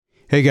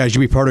Hey guys,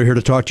 Jimmy Pardo here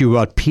to talk to you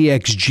about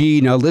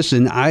PXG. Now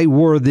listen, I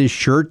wore this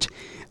shirt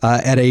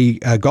at a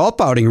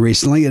golf outing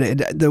recently, and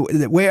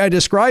the way I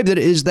described it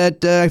is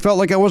that I felt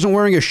like I wasn't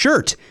wearing a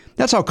shirt.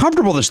 That's how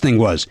comfortable this thing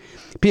was.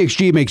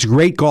 PXG makes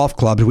great golf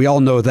clubs. We all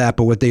know that,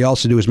 but what they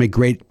also do is make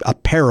great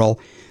apparel.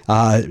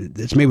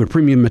 It's made with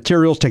premium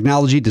materials,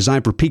 technology,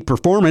 designed for peak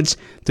performance.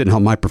 Didn't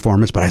help my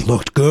performance, but I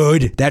looked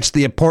good. That's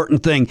the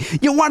important thing.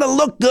 You want to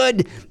look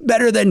good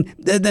better than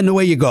the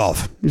way you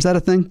golf. Is that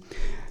a thing?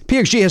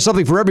 PXG has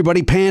something for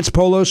everybody. Pants,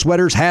 polos,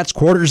 sweaters, hats,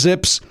 quarter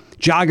zips,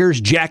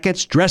 joggers,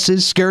 jackets,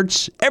 dresses,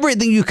 skirts,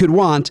 everything you could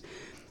want.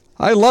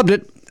 I loved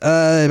it.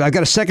 I've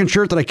got a second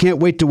shirt that I can't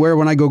wait to wear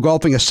when I go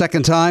golfing a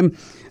second time,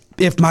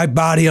 if my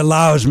body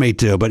allows me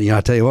to. But,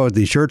 I'll tell you what, with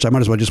these shirts, I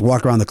might as well just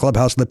walk around the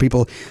clubhouse and let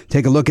people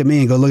take a look at me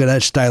and go, look at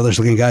that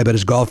stylish-looking guy, but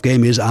his golf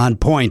game is on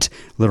point.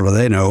 Little do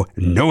they know,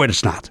 no,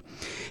 it's not.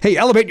 Hey,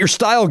 elevate your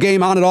style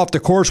game on and off the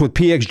course with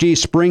PXG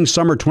Spring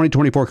Summer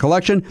 2024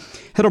 collection.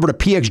 Head over to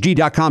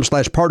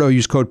pxg.com/Pardo.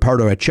 Use code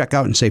Pardo at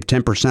checkout and save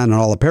 10% on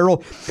all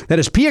apparel. That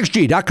is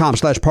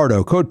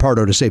pxg.com/Pardo. Code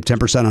Pardo to save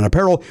 10% on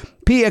apparel.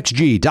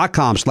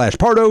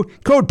 pxg.com/Pardo.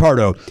 Code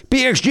Pardo.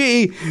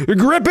 PXG,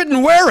 grip it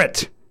and wear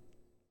it.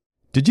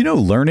 Did you know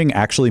learning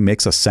actually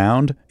makes a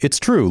sound? It's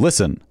true.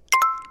 Listen.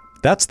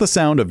 That's the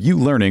sound of you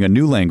learning a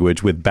new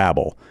language with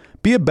Babbel.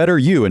 Be a better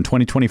you in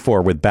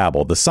 2024 with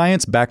Babbel, the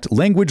science-backed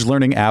language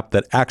learning app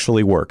that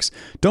actually works.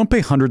 Don't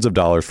pay hundreds of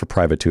dollars for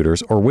private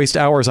tutors or waste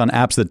hours on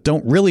apps that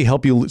don't really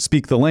help you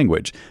speak the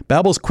language.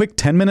 Babbel's quick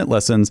 10-minute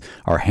lessons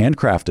are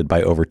handcrafted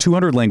by over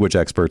 200 language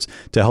experts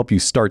to help you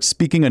start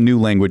speaking a new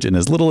language in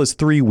as little as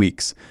 3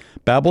 weeks.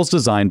 Babbel's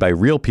designed by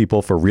real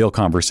people for real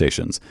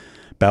conversations.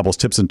 Babbel's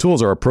tips and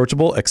tools are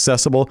approachable,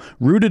 accessible,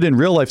 rooted in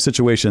real-life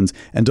situations,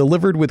 and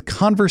delivered with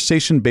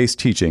conversation-based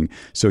teaching,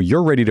 so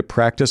you're ready to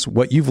practice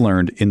what you've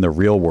learned in the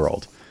real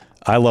world.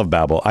 I love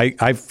Babbel.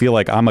 I feel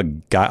like I'm a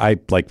guy. I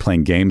like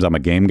playing games. I'm a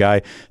game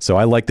guy, so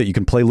I like that you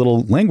can play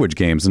little language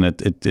games, and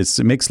it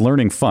makes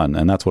learning fun,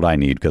 and that's what I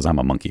need because I'm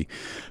a monkey.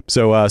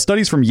 So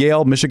studies from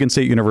Yale, Michigan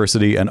State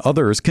University, and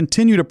others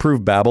continue to prove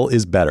Babbel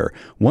is better.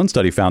 One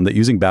study found that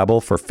using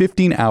Babbel for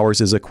 15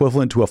 hours is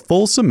equivalent to a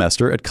full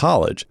semester at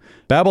college.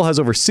 Babbel has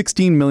over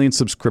 16 million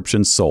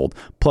subscriptions sold.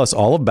 Plus,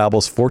 all of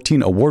Babbel's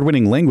 14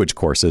 award-winning language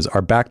courses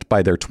are backed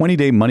by their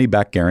 20-day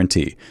money-back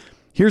guarantee.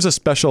 Here's a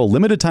special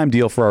limited-time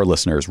deal for our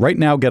listeners. Right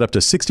now, get up to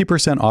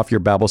 60% off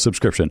your Babbel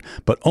subscription,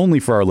 but only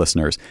for our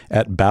listeners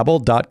at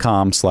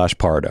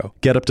babbel.com/Pardo.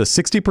 Get up to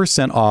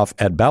 60% off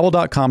at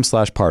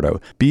babbel.com/Pardo.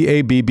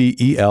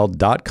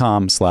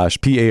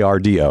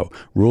 BABBEL.com/PARDO.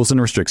 Rules and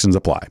restrictions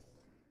apply.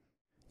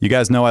 You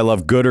guys know I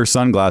love Goodr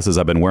sunglasses.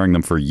 I've been wearing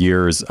them for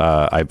years.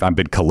 I've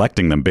been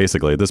collecting them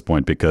basically at this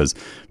point because,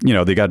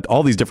 they got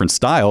all these different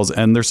styles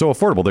and they're so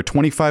affordable. They're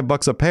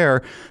 $25 a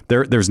pair.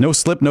 There's no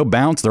slip, no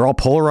bounce. They're all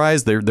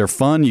polarized. They're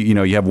fun.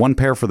 You have one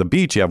pair for the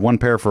beach. You have one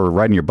pair for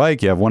riding your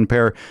bike. You have one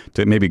pair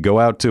to maybe go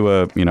out to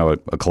a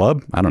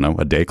club. I don't know,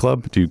 a day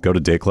club. Do you go to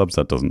day clubs?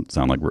 That doesn't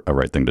sound like a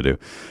right thing to do.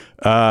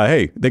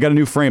 Hey, they got a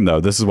new frame though.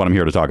 This is what I'm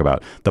here to talk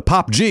about. The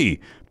Pop G.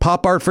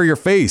 Pop art for your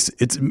face.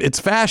 It's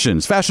fashion.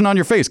 It's fashion on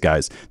your face,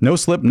 guys. No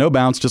slip, no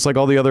bounce, just like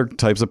all the other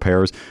types of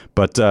pairs.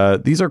 But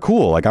these are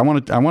cool. Like I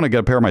want to get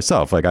a pair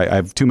myself. Like I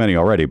have too many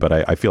already, but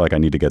I feel like I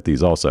need to get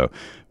these also.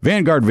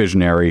 Vanguard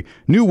Visionary,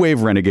 New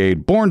Wave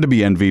Renegade, Born to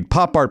be Envied,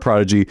 Pop Art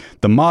Prodigy,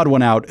 the Mod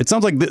One Out. It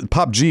sounds like the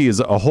Pop G is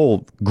a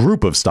whole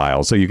group of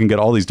styles, so you can get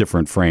all these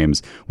different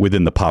frames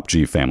within the Pop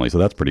G family. So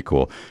that's pretty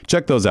cool.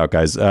 Check those out,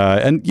 guys.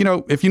 And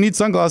if you need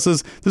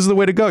sunglasses, this is the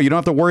way to go. You don't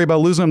have to worry about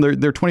losing them.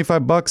 They're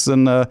 $25,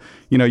 and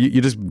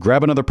you just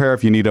grab another pair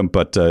if you need them.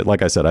 But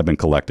like I said, I've been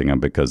collecting them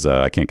because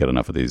I can't get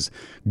enough of these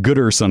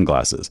Goodr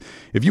sunglasses.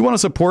 If you want to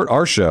support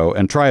our show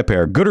and try a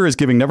pair, Goodr is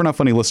giving Never Not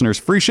Funny listeners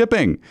free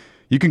shipping.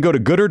 You can go to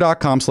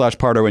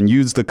goodr.com/Pardo and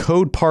use the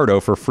code Pardo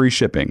for free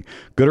shipping.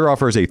 Goodr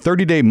offers a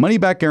 30-day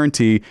money-back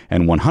guarantee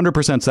and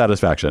 100%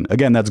 satisfaction.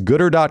 Again, that's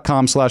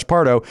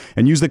goodr.com/Pardo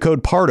and use the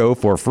code Pardo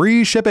for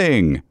free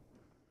shipping.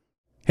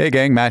 Hey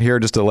gang, Matt here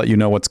just to let you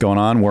know what's going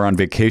on. We're on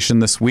vacation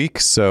this week,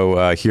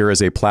 so here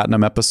is a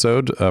platinum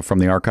episode from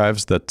the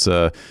archives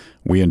that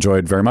we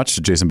enjoyed very much.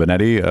 Jason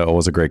Benetti,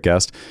 always a great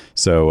guest.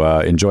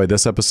 So enjoy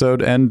this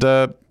episode, and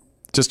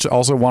just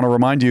also want to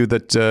remind you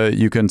that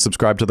you can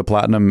subscribe to the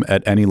Platinum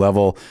at any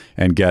level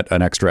and get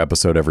an extra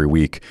episode every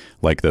week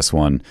like this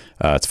one.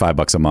 It's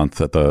 $5 a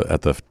month at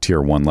the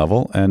tier 1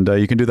 level, and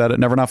you can do that at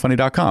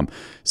nevernotfunny.com.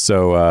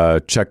 So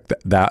check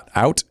that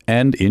out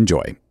and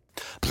enjoy.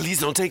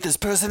 Please don't take this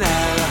person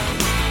out.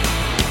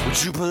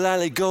 Would you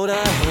politely go to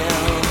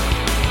hell?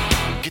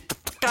 Get the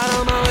fuck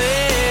out of my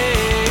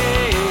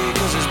way,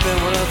 'cause it's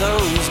been one of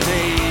those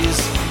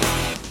days.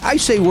 I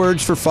say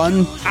words for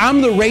fun.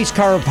 I'm the race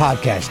car of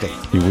podcasting.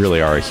 You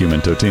really are a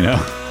human, Totino.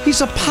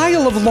 He's a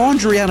pile of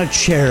laundry on a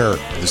chair.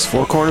 There's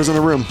 4 corners in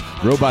a room.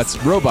 Robots.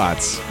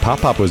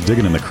 Pop was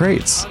digging in the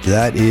crates.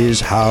 That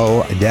is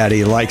how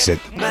Daddy likes it.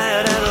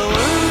 Mad at the world.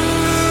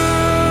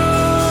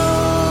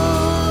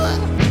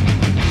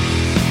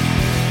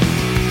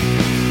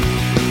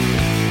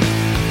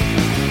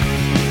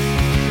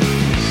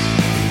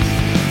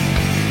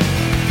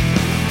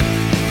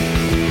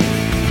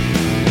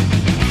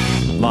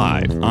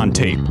 on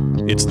tape.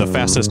 It's the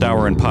fastest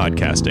hour in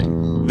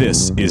podcasting.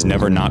 This is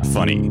Never Not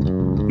Funny.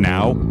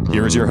 Now,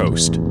 here's your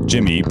host,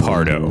 Jimmy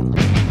Pardo.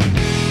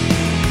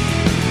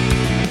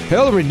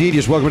 Hello,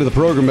 Renedius. Welcome to the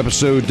program,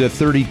 episode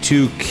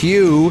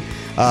 32Q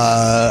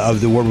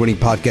of the award-winning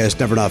podcast,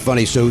 Never Not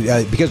Funny. So,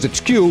 because it's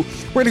Q,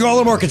 we're going to go a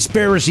little more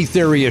conspiracy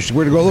theory-ish.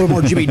 We're going to go a little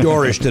more Jimmy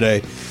Dore-ish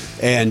today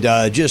and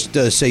just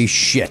say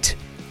shit.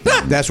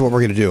 That's what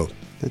we're going to do.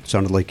 That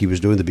sounded like he was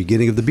doing the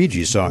beginning of the Bee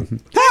Gees song.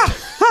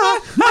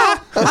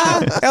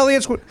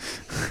 Elliot's.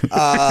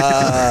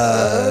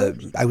 I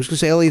was going to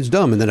say Elliot's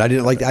dumb, and then I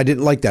didn't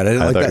like that.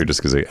 I thought you were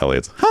just going to say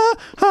Elliot's. Ha,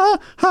 ha,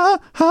 ha,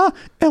 ha.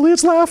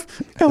 Elliot's laugh.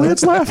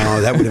 Elliot's laugh.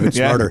 Oh, that would have been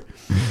smarter.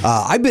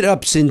 I've been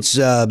up since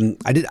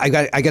I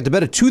got to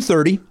bed at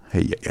 2:30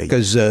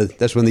 because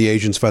that's when the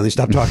Asians finally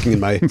stopped talking in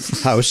my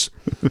house,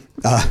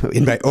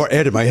 in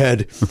my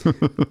head,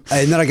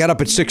 and then I got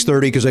up at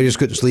 6:30 because I just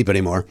couldn't sleep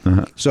anymore.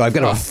 So I've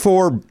got about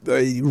 4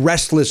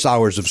 restless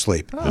hours of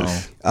sleep.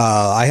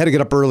 I had to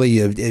get up early.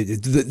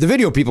 The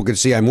video people could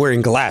see I'm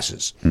wearing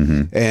glasses,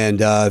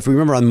 and if we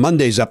remember on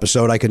Monday's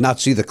episode, I could not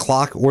see the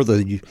clock or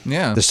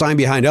the sign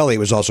behind Elliot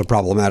was also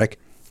problematic.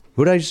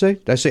 Who did I say?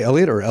 Did I say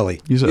Elliot or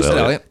Ellie? You said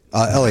Elliot.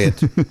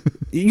 Elliot.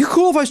 You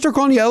cool if I start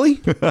calling you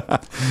Ellie?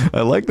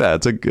 I like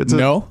that.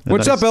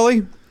 What's up,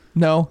 Ellie?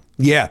 No.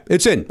 Yeah,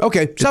 it's in.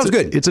 Okay, sounds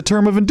good. It's a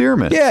term of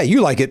endearment. Yeah, you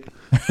like it.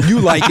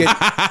 You like it.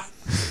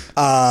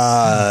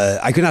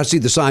 I could not see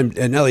the sign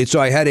and Elliot,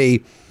 so I had a...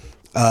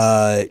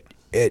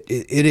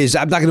 It is,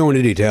 I'm not going to go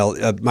into detail.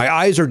 My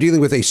eyes are dealing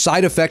with a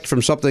side effect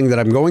from something that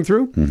I'm going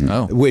through,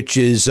 which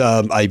is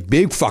a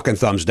big fucking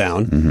thumbs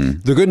down.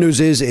 The good news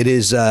is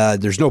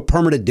there's no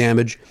permanent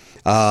damage,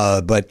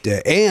 but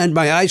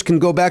my eyes can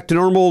go back to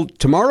normal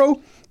tomorrow,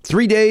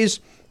 3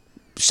 days,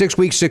 6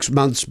 weeks, 6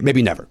 months,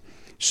 maybe never.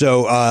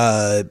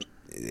 So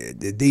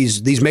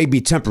these may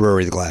be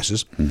temporary, the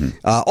glasses.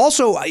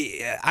 Also,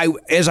 I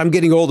as I'm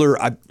getting older,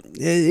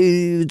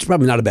 it's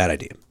probably not a bad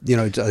idea. You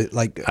know, it's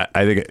like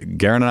I think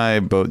Garen and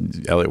I both.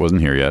 Elliot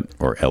wasn't here yet,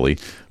 or Ellie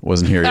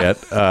wasn't here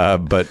yet.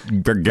 But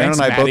Garen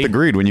and I both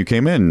agreed when you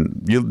came in.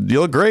 You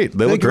look great.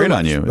 They look great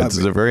on you. It's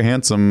a very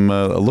handsome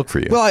look for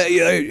you. Well,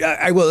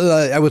 I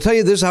will tell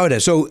you this is how it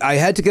is. So I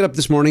had to get up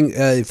this morning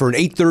for an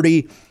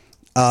 8:30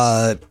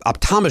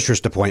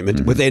 optometrist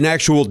appointment with an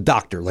actual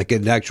doctor, like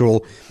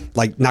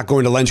not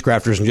going to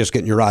LensCrafters and just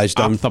getting your eyes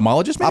done.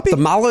 Ophthalmologist, maybe?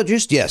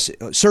 Ophthalmologist, yes.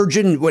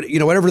 Surgeon,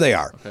 whatever they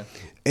are. Okay.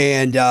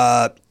 And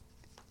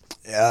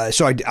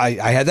so I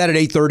had that at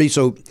 8:30.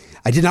 So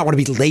I did not want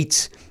to be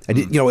late. I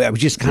did, I was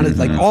just kind of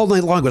like all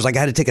night long. It was like I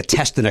had to take a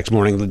test the next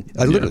morning.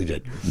 I literally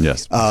did.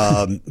 Yes.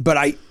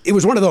 But it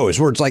was one of those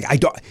where it's like I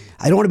don't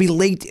want to be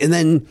late. And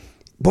then,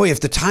 boy,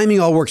 if the timing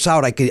all works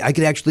out, I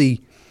could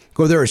actually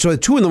go there. So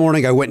at 2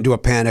 a.m, I went into a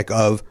panic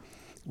of,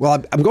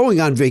 well, I'm going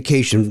on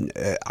vacation.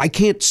 I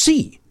can't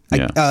see.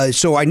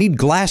 So I need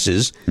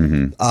glasses.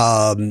 And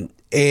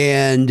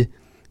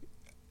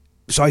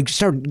so I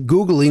started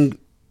Googling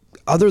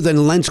other than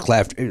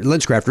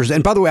LensCrafters.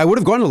 And by the way, I would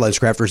have gone to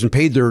LensCrafters and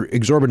paid their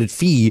exorbitant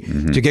fee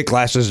to get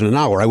glasses in an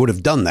hour. I would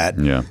have done that.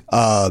 Yeah.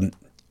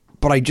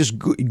 But I just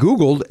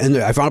Googled, and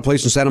I found a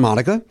place in Santa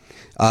Monica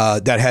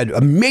that had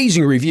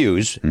amazing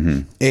reviews.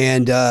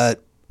 And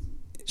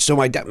so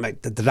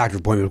the doctor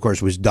appointment, of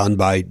course, was done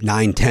by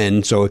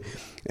 9:10. So,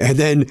 and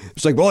then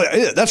it's like, well,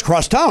 that's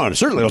cross town.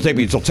 Certainly it'll take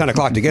me until 10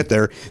 o'clock to get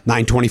there.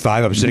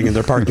 9:25, I'm sitting in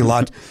their parking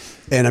lot,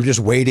 and I'm just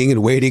waiting.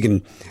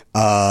 And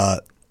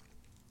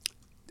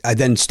I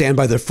then stand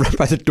by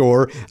the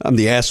door. I'm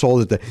the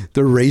asshole that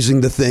they're raising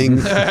the thing,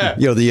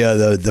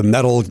 the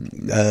metal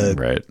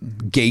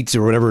gates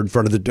or whatever in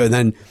front of the door. And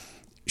then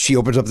she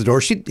opens up the door.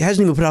 She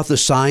hasn't even put out the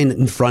sign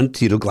in front,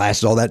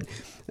 glasses, all that.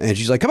 And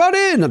she's like, come on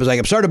in. I was like,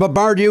 I'm sorry to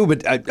bombard you,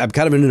 but I'm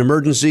kind of in an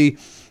emergency.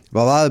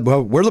 Well,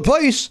 we're the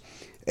place.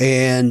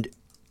 And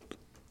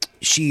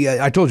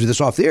I told you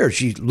this off the air.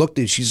 She looked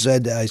and she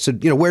said, I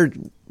said, where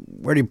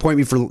do you point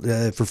me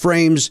for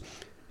frames?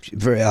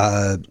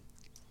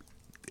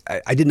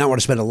 I did not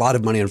want to spend a lot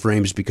of money on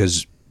frames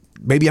because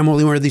maybe I'm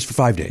only wearing these for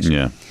 5 days.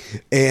 Yeah.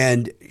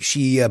 And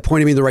she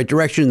pointed me in the right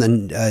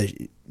direction.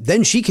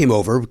 Then she came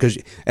over because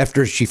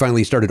after she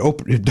finally started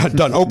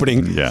done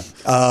opening.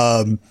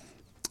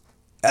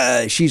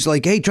 She's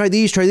like, hey, try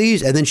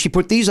these. And then she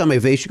put these on my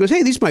face. She goes,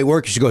 hey, these might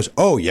work. She goes,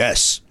 oh,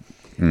 yes.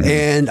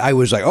 And I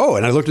was like, oh,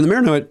 and I looked in the mirror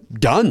and I went,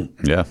 done.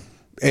 Yeah.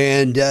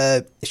 And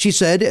she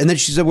said,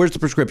 where's the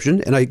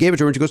prescription? And I gave it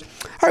to her and she goes,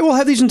 all right, we'll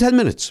have these in 10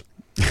 minutes.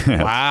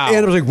 Wow. And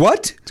I was like,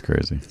 what? It's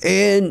crazy.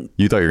 And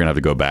you thought you were going to have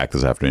to go back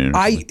this afternoon.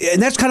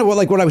 And that's kind of what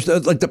I was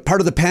like, the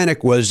part of the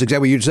panic was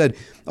exactly what you said.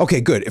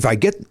 Okay, good. If I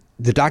get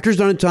the doctor's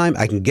done in time,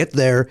 I can get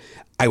there.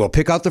 I will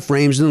pick out the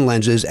frames and the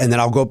lenses, and then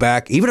I'll go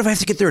back, even if I have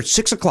to get there at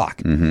 6 o'clock.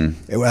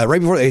 Right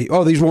before,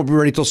 these won't be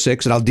ready till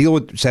 6, and I'll deal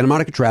with Santa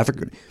Monica traffic.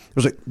 I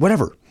was like,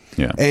 whatever.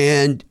 Yeah.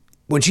 And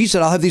when she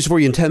said, I'll have these for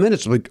you in 10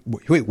 minutes, I'm like,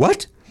 wait,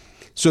 what?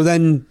 So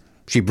then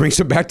she brings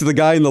it back to the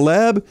guy in the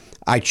lab.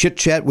 I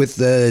chit-chat with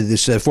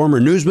this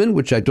former newsman,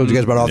 which I told you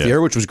guys about off the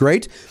air, which was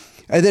great.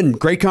 And then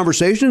great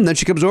conversation. And then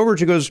she comes over and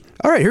she goes,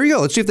 all right, here you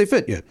go. Let's see if they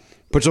fit you.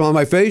 puts them on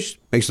my face,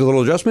 makes a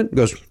little adjustment,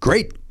 goes,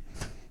 great.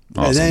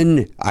 Awesome. And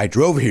then I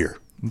drove here.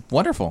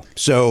 Wonderful.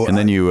 So And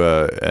then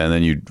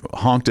you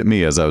honked at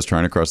me as I was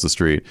trying to cross the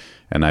street,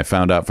 and I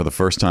found out for the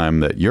first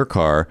time that your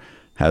car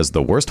has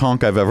the worst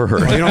honk I've ever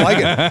heard. you don't like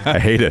it. I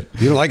hate it.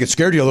 You don't like it.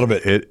 Scared you a little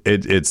bit.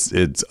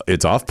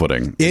 It's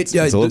off-putting. It's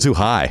a little too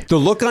high. The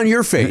look on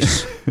your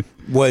face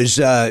was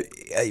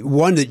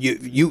one that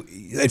you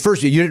at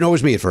first you didn't know it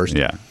was me at first.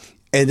 Yeah.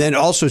 And then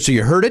also, so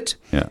you heard it.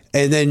 Yeah.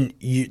 And then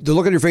the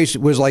look on your face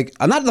was like,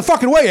 I'm not in the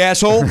fucking way,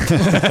 asshole.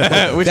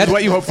 Which is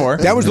what you hope for.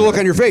 That was the look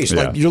on your face.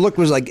 Yeah. Like your look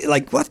was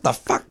like what the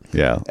fuck?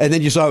 Yeah. And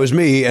then you saw it was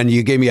me, and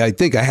you gave me, I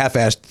think, a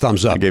half-assed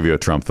thumbs up. I gave you a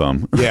Trump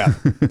thumb. Yeah.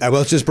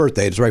 Well, it's his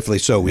birthday. It's rightfully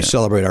so. We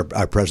celebrate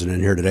our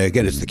president here today.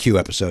 Again, it's the Q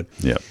episode.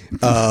 Yeah.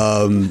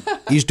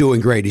 He's doing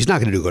great. He's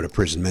not going to go to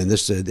prison, man.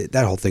 This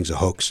that whole thing's a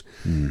hoax.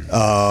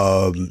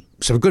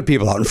 Some good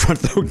people out in front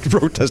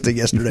protesting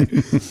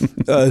yesterday.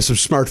 Some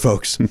smart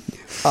folks.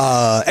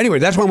 Anyway,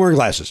 that's why I'm wearing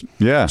glasses.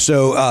 Yeah.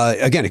 So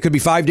again, it could be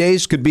 5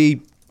 days, could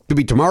be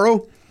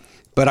tomorrow,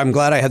 but I'm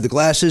glad I have the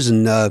glasses,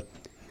 and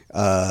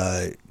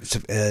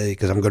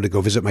because I'm going to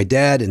go visit my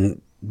dad,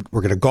 and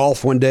we're going to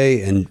golf one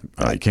day, and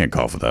You can't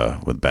golf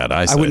with bad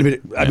eyesight. I wouldn't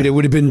have been. I mean, it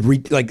would have been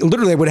like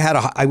literally. I would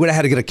have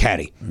had to get a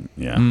caddy.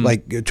 Yeah.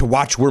 Like to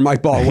watch where my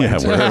ball went.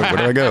 Yeah. Where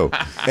do I go?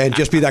 And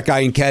just be that guy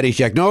in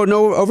Caddyshack.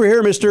 No, over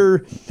here,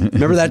 mister.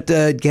 Remember that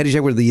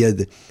Caddyshack where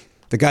the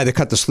guy that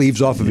cut the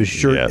sleeves off of his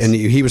shirt? Yes. And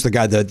he was the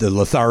guy, the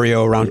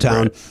Lothario around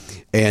town.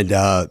 Right.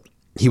 And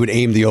he would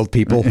aim the old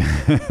people.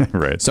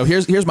 Right. So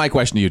here's my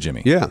question to you,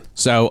 Jimmy. Yeah.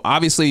 So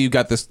obviously you've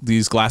got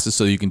these glasses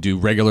so you can do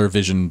regular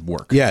vision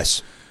work.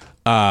 Yes.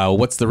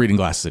 What's the reading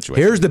glasses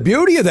situation? Here's the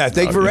beauty of that.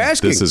 Thank you for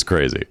asking. This is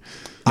crazy.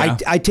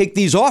 I take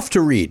these off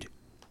to read.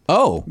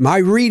 Oh. My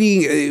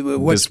reading,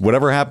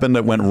 Whatever happened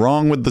that went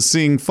wrong with the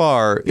seeing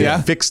far, Yeah.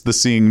 it fixed the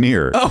seeing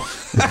near.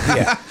 Oh.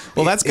 yeah.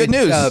 Well, that's good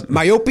news.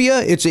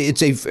 Myopia.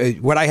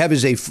 What I have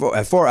is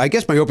I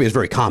guess myopia is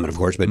very common, of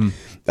course, but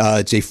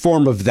it's a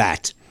form of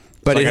that.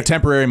 But like a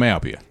temporary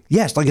myopia.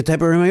 Yes, like a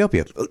temporary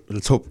myopia.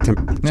 Let's hope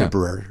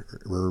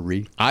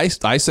temporary. I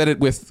said it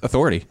with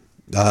authority.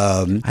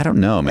 I don't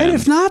know, man. And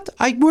if not,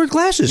 I wear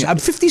glasses. I'm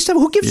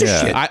 57. Who gives a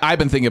shit? I've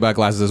been thinking about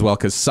glasses as well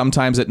because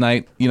sometimes at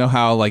night, you know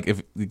how like if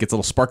it gets a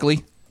little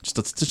sparkly, just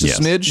a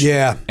smidge.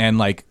 Yeah. And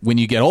like when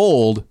you get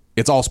old,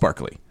 it's all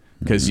sparkly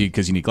because you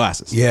need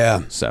glasses.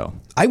 Yeah. So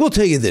I will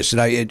tell you this,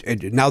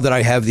 and now that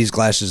I have these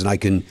glasses and I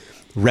can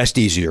rest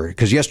easier,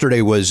 because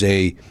yesterday was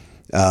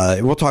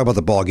we'll talk about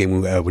the ball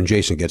game when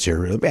Jason gets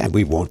here.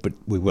 We won't, but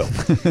we will.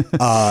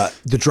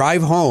 The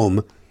drive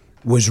home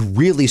was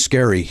really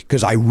scary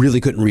because I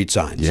really couldn't read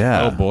signs.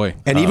 Yeah. Oh boy.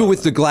 And even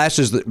with the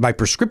glasses, my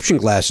prescription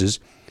glasses,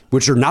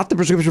 which are not the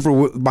prescription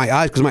for my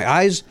eyes, because my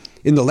eyes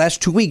in the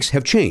last 2 weeks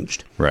have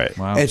changed. Right.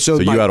 Wow. And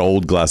So you had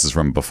old glasses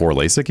from before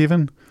LASIK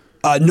even?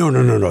 No.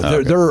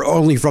 okay. They're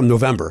only from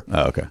November.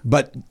 Oh, okay.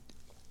 But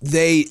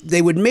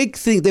they would make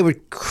things, they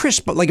would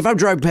crisp, like if I'm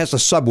driving past a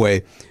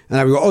Subway and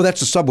I would go, oh, that's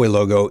the Subway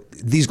logo,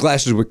 these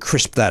glasses would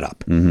crisp that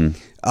up.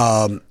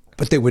 Mm-hmm.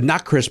 But they would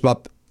not crisp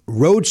up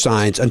road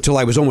signs until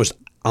I was almost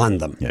on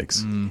them.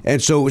 Yikes.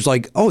 And so it was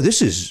like, oh,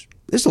 this is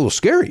a little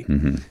scary.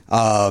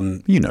 Mm-hmm.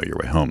 You know your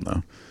way home,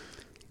 though.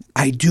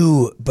 I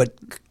do, but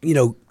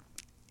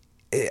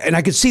and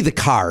I could see the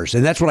cars,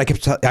 and that's what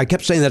I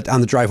kept saying that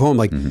on the drive home.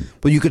 Like,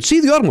 well, you could see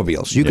the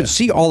automobiles, you could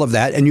see all of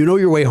that, and you know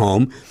your way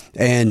home,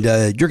 and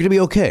you're going to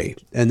be okay.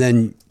 And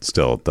then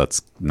Still,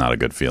 that's not a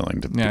good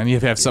feeling. Yeah, and you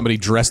have somebody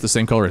dressed the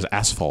same color as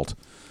asphalt.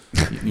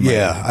 You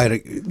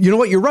know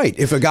what? You're right.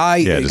 If a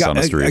guy, just on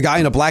the street. a guy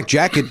in a black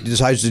jacket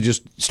decides to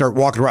just start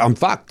walking around, I'm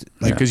fucked.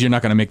 Because you're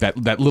not going to make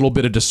that little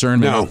bit of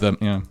discernment No. of them.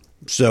 Yeah.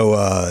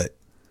 So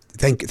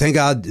thank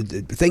God,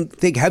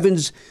 thank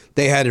heavens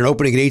they had an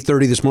opening at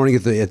 8:30 this morning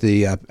at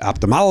the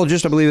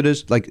ophthalmologist, I believe it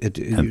is.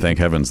 And thank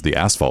heavens the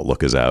asphalt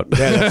look is out.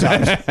 Yeah, that's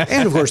out.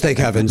 And of course, thank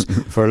heavens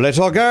for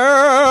little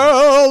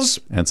girls.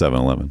 And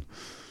 7-Eleven.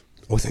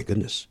 Oh, thank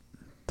goodness.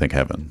 Thank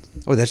heaven.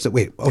 Oh, that's the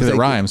wait. Oh, Because it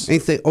rhymes.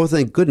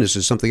 Thank goodness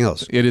is something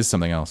else. It is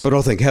something else. But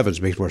oh, thank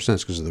heavens makes more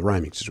sense because of the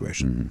rhyming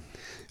situation.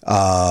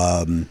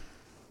 So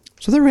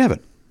there we have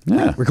it.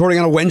 Yeah. Recording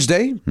on a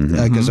Wednesday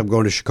because I'm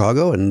going to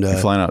Chicago and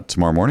Flying out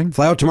tomorrow morning?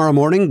 fly out tomorrow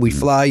morning. We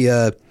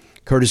fly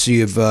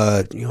courtesy of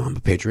I'm a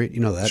patriot.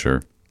 You know that.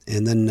 Sure.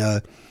 And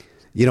then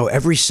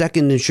every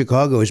second in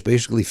Chicago is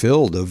basically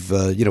filled of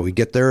we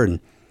get there and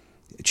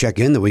check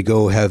in, then we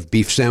go have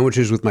beef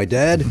sandwiches with my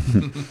dad.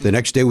 The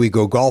next day we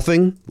go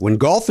golfing. When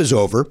golf is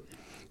over,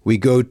 we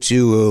go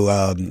to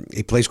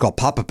a place called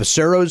Papa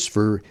Pacero's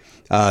for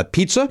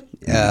pizza.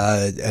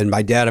 And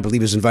my dad, I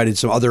believe, has invited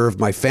some other of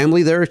my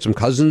family there, some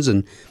cousins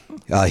and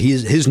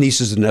his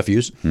nieces and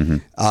nephews.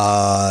 And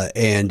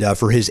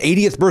for his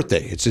 80th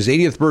birthday. It's his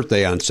 80th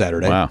birthday on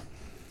Saturday. Wow.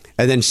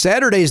 And then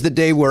Saturday is the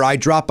day where I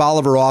drop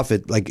Oliver off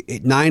at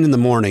 9 in the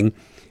morning.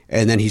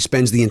 And then he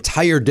spends the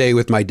entire day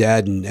with my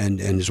dad and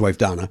his wife,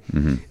 Donna.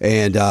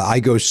 And I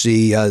go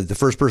see, the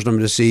first person I'm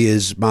going to see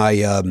is my,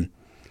 and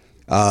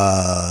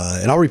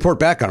I'll report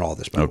back on all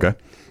this. By the way.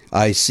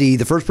 I see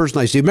the first person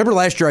I see. Remember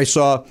last year I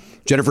saw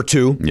Jennifer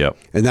 2. Yep.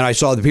 And then I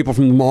saw the people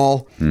from the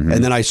mall.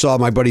 And then I saw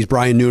my buddies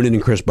Brian Noonan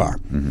and Chris Barr.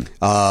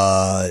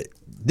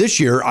 This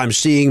year I'm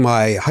seeing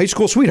my high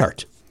school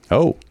sweetheart.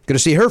 Oh. Going to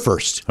see her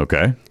first.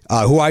 Okay.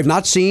 Who I've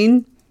not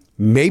seen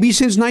maybe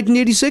since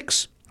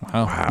 1986.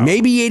 Wow.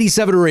 Maybe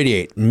 87 or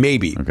 88.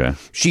 Maybe. Okay.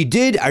 She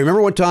did. I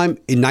remember one time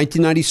in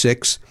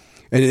 1996,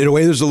 and in a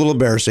way this is a little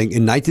embarrassing.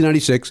 In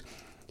 1996,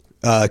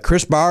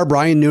 Chris Barr,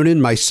 Brian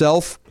Noonan,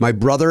 myself, my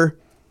brother,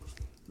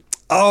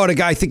 and a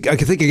guy, I can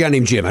think of a guy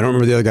named Jim. I don't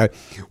remember the other guy.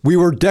 We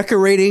were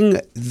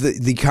decorating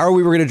the car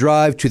we were going to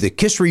drive to the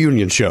Kiss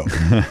reunion show.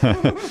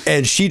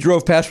 And she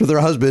drove past with her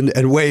husband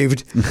and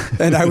waved.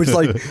 And I was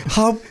like,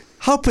 how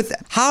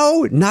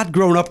not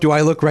grown up do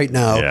I look right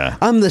now? Yeah.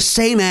 I'm the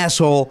same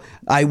asshole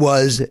I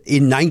was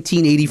in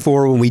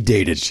 1984 when we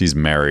dated. She's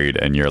married,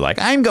 and you're like,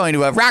 I'm going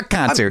to a rock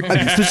concert.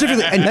 I'm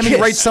specifically, and Let me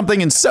write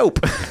something in soap.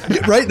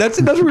 Yeah, right? That's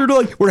what we were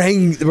doing. We're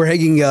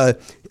hanging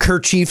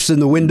kerchiefs in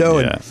the window,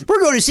 Yeah. and we're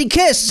going to see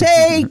Kiss.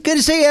 Hey, good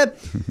to see you.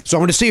 So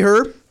I'm going to see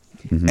her,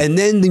 and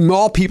then the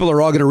mall people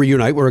are all going to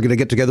reunite. We're going to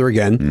get together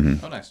again.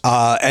 Oh, nice.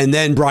 And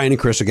then Brian and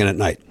Chris again at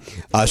night.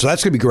 So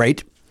that's going to be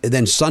great. And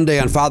then Sunday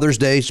on Father's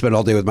Day, spend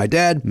all day with my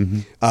dad.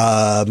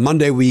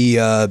 Monday we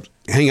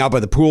hang out by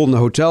the pool in the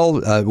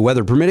hotel,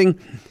 weather permitting,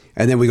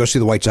 and then we go see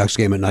the White Sox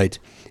game at night.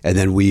 And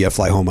then we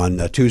fly home on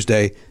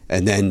Tuesday.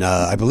 And then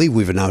I believe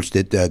we've announced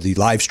it. The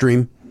live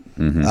stream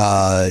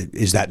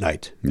is that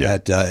night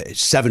at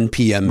 7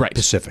 p.m. Right.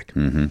 Pacific.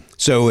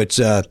 So it's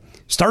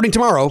starting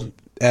tomorrow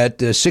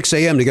at 6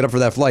 a.m. to get up for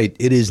that flight.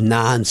 It is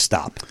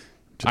nonstop.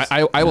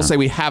 I will say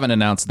we haven't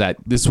announced that.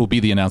 This will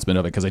be the announcement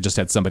of it because I just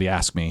had somebody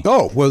ask me.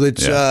 Oh, well,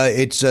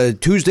 it's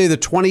Tuesday the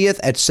 20th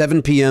at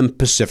 7 p.m.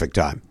 Pacific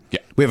time. Yeah.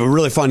 We have a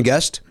really fun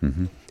guest,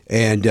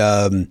 and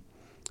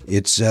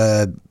it's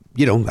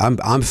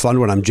I'm fun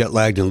when I'm jet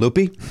lagged and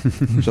loopy,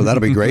 so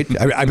that'll be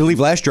great. I believe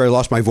last year I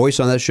lost my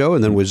voice on that show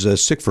and then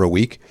was sick for a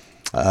week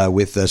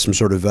with some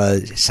sort of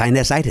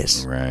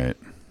sinusitis. Right.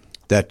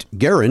 That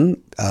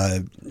Garen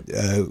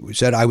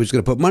said I was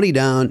going to put money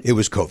down. It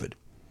was COVID.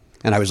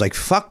 And I was like,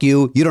 fuck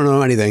you. You don't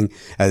know anything.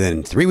 And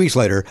then 3 weeks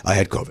later, I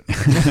had COVID.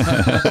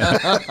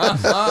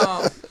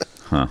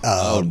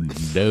 Oh,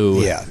 no.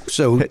 Yeah.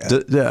 So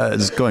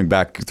Just going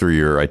back through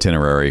your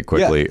itinerary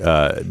quickly,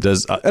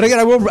 does and again,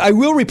 I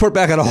will report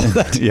back on all of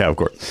that. yeah, of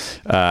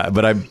course.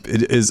 But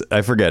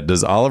I forget.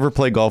 Does Oliver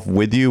play golf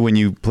with you when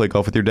you play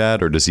golf with your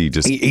dad, or does he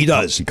just? He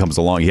does. He comes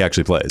along. He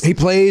actually plays. He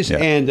plays,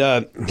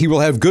 and he will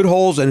have good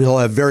holes, and he'll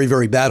have very,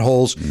 very bad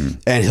holes,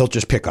 and he'll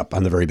just pick up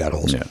on the very bad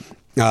holes.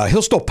 Yeah.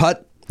 He'll still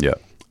putt. Yeah.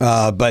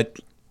 But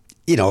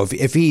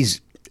if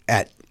he's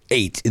at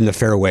 8 in the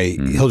fairway,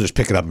 he'll just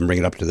pick it up and bring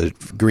it up to the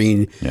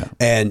green,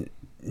 and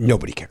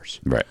nobody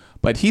cares. Right.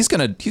 But he's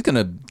gonna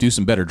do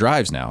some better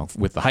drives now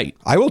with the height.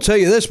 I will tell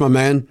you this, my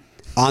man.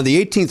 On the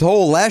 18th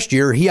hole last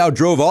year, he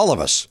outdrove all of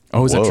us.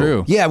 Oh, is that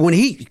true? Yeah,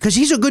 because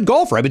he's a good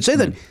golfer. I would say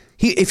that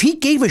if he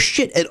gave a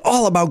shit at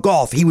all about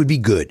golf, he would be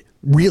good,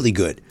 really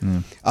good.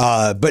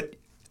 But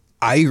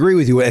I agree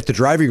with you. At the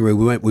driving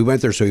range, we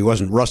went there, so he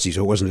wasn't rusty,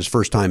 so it wasn't his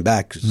first time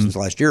back since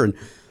last year, and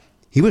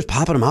he was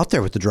popping them out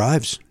there with the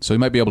drives. So he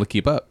might be able to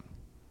keep up.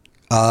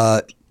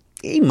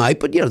 He might,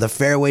 but the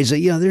fairways.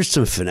 There's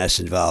some finesse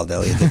involved,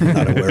 Elliot, that you're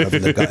not aware of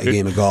in the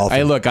game of golf.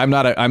 Hey, look, I'm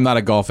not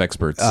a golf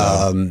expert,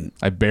 so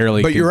I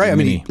barely. But you're right. I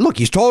mean, look,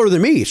 he's taller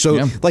than me,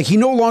 so he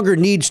no longer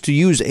needs to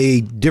use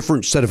a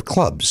different set of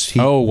clubs.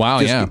 He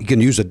he can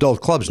use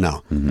adult clubs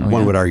now.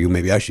 One would argue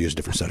maybe I should use a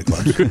different set of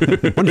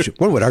clubs.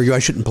 One would argue I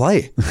shouldn't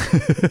play.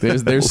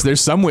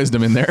 There's some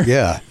wisdom in there.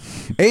 Yeah,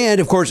 and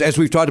of course, as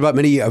we've talked about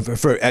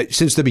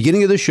since the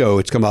beginning of the show,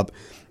 it's come up.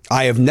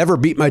 I have never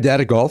beat my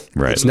dad at golf.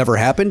 Right. It's never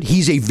happened.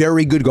 He's a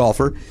very good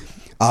golfer.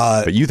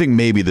 But you think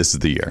maybe this is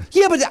the year?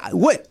 Yeah, but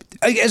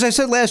as I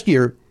said last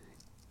year,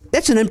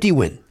 that's an empty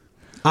win.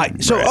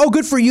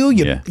 Good for you.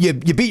 You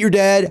beat your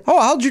dad.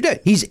 Oh, how old's your dad?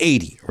 He's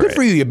 80. Good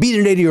for you. You beat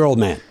an 80-year-old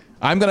man.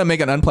 I'm going to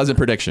make an unpleasant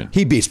prediction.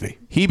 He beats me.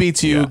 He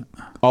beats you.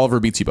 Yeah. Oliver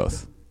beats you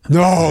both.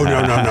 No.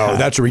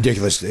 That's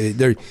ridiculous.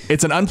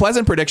 It's an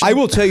unpleasant prediction. I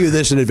will tell you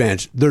this in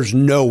advance. There's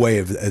no way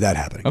of that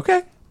happening.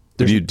 Okay.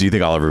 Do you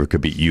think Oliver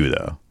could beat you,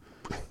 though?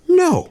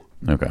 No.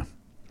 Okay.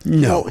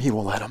 No. He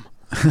won't let him.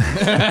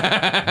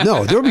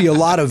 No, there'll be a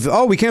lot of,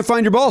 we can't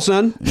find your ball,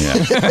 son.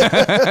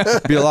 Yeah.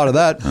 Be a lot of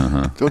that.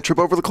 Don't trip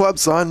over the club,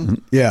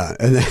 son. Yeah.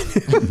 And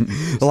then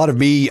a lot of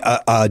me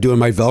doing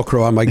my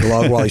Velcro on my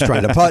glove while he's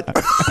trying to putt.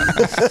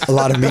 A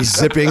lot of me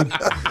zipping.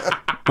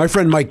 My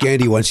friend Mike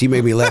Gandy once, he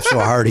made me laugh so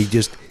hard.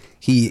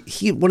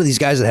 He one of these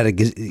guys that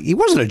he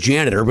wasn't a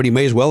janitor, but he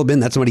may as well have been.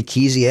 That's how many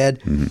keys he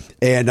had.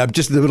 And I'm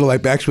just in the middle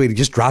of my backswing. He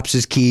just drops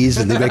his keys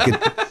and they make it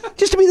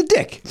just to be the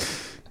dick.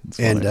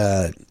 And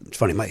it's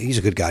funny. He's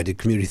a good guy. I did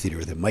community theater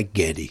with him. Mike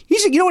Gandy.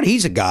 He's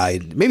a guy.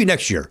 Maybe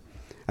next year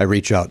I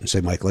reach out and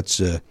say, Mike, let's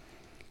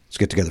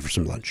get together for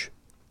some lunch.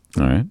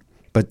 All right.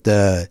 But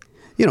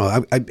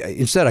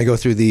instead I go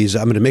through these.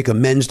 I'm going to make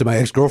amends to my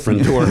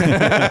ex-girlfriend tour.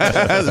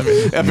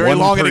 A very One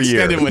long and per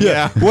year. extended one.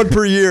 Yeah. One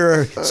per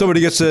year.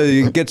 Somebody gets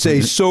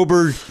a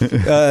sober.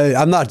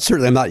 I'm not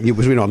in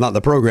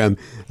the program,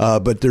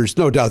 but there's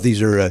no doubt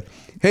these are.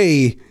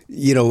 Hey,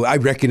 I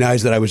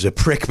recognize that I was a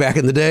prick back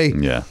in the day.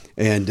 Yeah.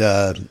 And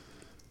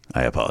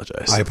I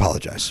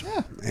apologize.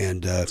 Yeah.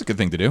 And It's a good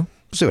thing to do.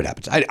 see what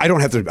happens. I don't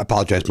have to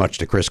apologize much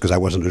to Chris because I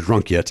wasn't a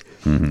drunk yet.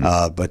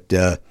 But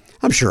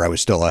I'm sure I was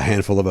still a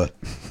handful of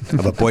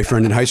a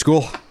boyfriend in high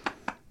school.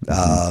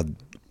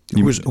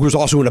 Who was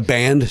also in a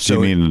band. So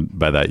Do you mean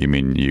by that, you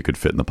mean you could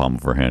fit in the palm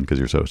of her hand because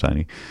you're so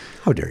tiny?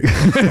 how dare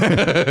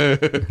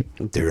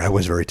you? Dude, I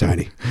was very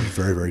tiny.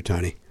 Very, very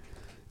tiny.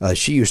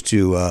 She used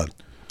to,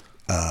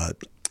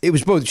 it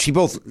was both, she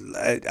both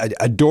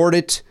adored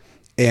it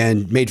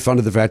and made fun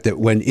of the fact that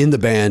when in the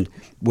band,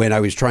 when I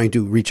was trying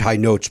to reach high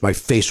notes, my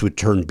face would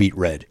turn beet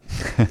red.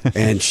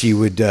 And she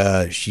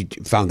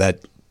found that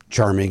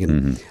charming.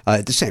 And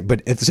at the same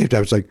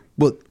time, it's like,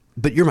 well,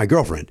 but you're my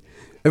girlfriend.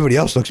 Everybody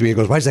else looks at me and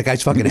goes, why is that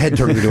guy's fucking head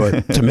turning into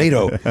a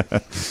tomato?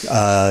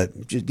 I'll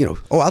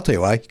tell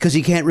you why. Because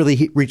he can't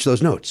really reach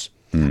those notes.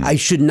 I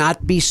should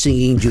not be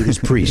singing Judas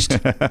Priest.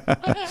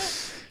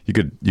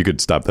 You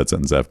could stop that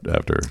sentence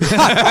after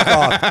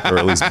or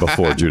at least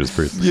before Judas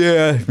Priest.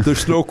 Yeah,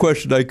 there's no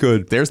question I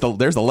could. There's the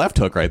left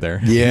hook right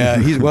there. Yeah,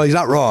 he's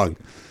not wrong.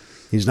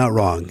 He's not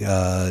wrong.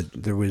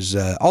 There was,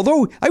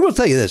 although I will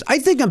tell you this, I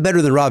think I'm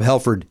better than Rob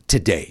Halford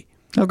today.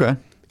 Okay.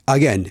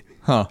 Again,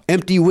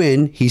 empty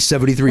win. He's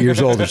 73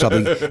 years old or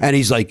something, and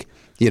he's like,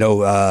 he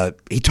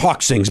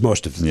sings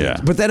most of the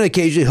things. But then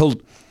occasionally he'll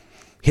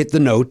hit the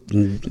note.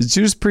 And Is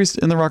Judas Priest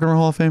in the Rock and Roll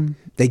Hall of Fame?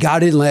 they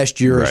got in last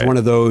year as Right. one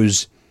of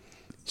those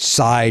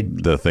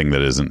side. The thing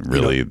that isn't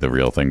really the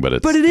real thing, but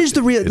it's. But it is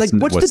the real. Like,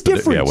 what's the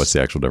difference? Yeah, what's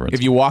the actual difference?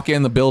 If you walk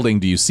in the building,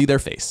 do you see their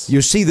face?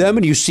 You see them,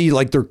 and you see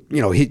like their,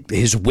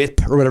 his whip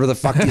or whatever the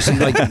fuck you see.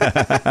 Like,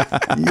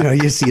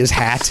 you see his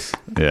hat.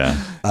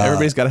 Yeah.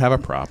 Everybody's got to have a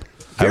prop.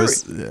 I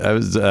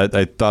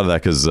thought of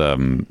that because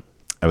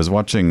I was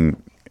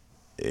watching.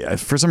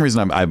 For some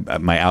reason,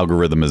 my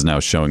algorithm is now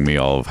showing me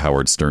all of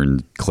Howard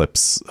Stern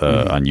clips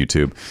on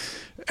YouTube.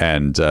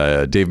 And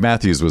Dave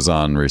Matthews was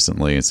on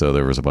recently, so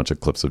there was a bunch of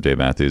clips of Dave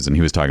Matthews, and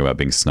he was talking about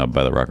being snubbed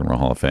by the Rock and Roll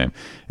Hall of Fame.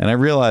 And I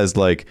realized,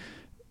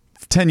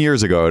 10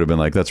 years ago, I would have been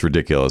like, that's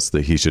ridiculous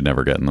that he should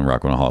never get in the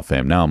Rock and Roll Hall of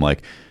Fame. Now I'm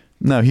like,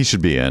 no, he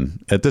should be in.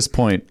 At this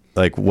point,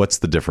 what's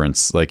the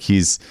difference?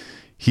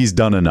 He's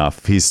done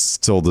enough. He's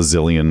sold a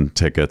zillion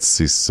tickets.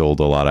 He's sold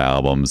a lot of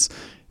albums.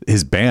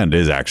 His band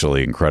is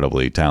actually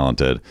incredibly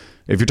talented.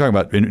 If you're talking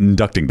about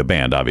inducting the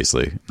band,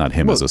 obviously, not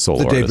him as a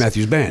solo artist. The Dave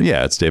Matthews Band.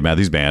 Yeah, it's Dave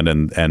Matthews Band,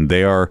 and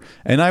they are,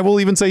 and I will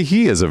even say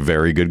he is a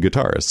very good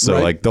guitarist.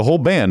 So Right. the whole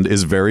band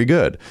is very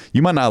good.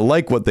 You might not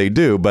like what they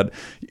do, but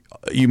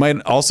you might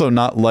also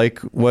not like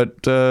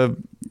what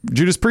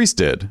Judas Priest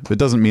did. It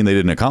doesn't mean they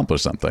didn't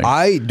accomplish something.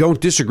 I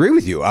don't disagree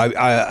with you.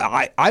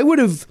 I would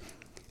have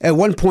at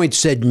one point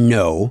said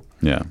no.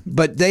 Yeah.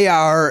 But they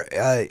are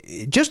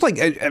just like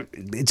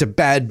it's a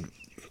bad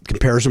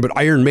comparison, but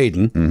Iron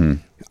Maiden. Mm-hmm.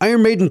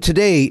 Iron Maiden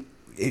today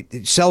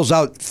it sells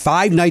out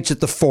 5 nights at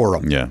the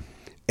Forum. Yeah.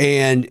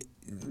 And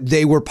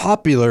they were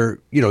popular.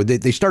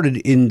 They started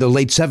in the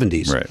late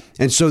 70s. Right.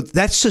 And so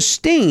that's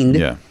sustained.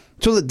 Yeah.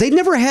 So that they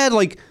never had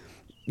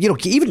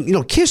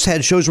even Kiss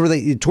had shows where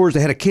they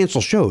had to cancel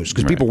shows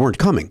because people weren't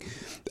coming.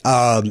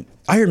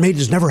 Iron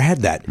Maiden's never had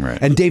that, Right.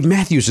 and Dave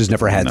Matthews has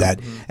never had that,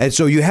 and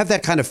so you have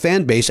that kind of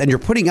fan base, and you're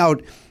putting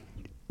out.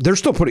 They're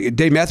still putting.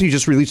 Dave Matthews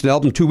just released an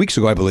album 2 weeks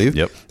ago, I believe.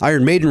 Yep.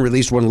 Iron Maiden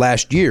released one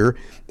last year,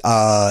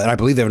 and I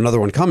believe they have another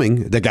one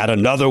coming. They got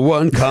another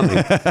one coming.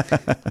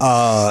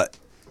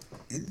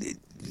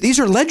 These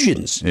are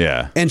legends.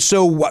 Yeah. And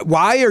so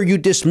why are you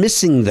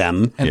dismissing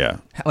them? And Yeah.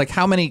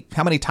 how many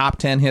top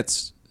 10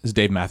 hits has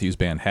Dave Matthews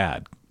Band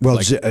had? Well,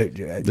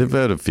 They've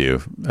had a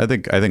few. I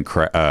think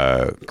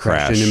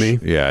Crash. Into Me?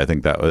 Yeah, I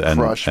think that was,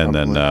 Crush, and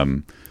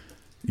then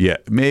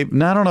maybe.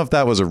 No, I don't know if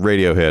that was a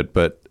radio hit,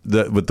 but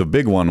the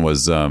big one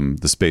was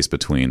The Space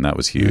Between. That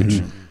was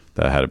huge.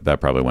 That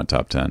probably went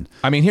top 10.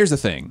 I mean, here's the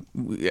thing.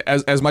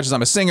 As much as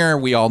I'm a singer,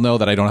 we all know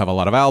that I don't have a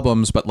lot of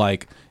albums, but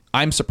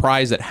I'm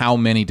surprised at how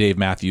many Dave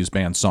Matthews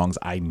Band songs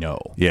I know.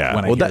 Yeah.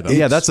 When I hear them.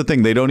 Yeah, that's the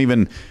thing. They don't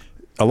even.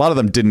 A lot of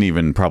them didn't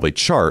even probably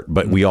chart,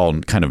 but we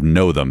all kind of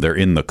know them. They're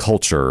in the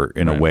culture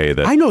in a way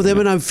that I know them,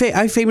 and I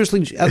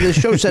famously on this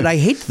show said I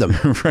hate them.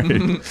 Right.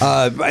 And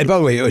by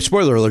the way,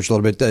 spoiler alert a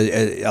little bit.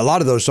 A lot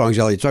of those songs,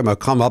 Elliot, talking about,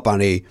 come up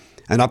on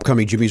an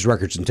upcoming Jimmy's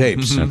Records and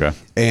Tapes. Okay.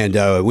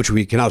 And which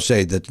we can now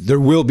say that there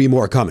will be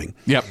more coming.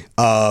 Yep.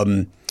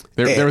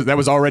 That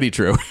was already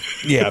true.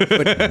 Yeah,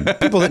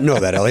 but people didn't know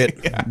that, Elliot.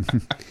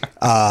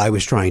 I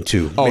was trying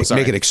to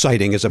make it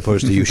exciting as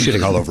opposed to you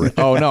shitting all over it.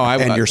 Oh, no.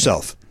 And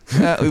yourself.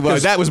 Well,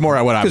 that was more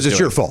what I was Because it's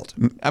doing. your fault.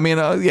 I mean,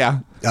 yeah.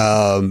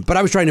 But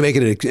I was trying to make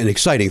it an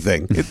exciting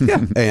thing.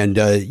 Yeah. And,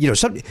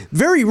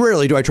 very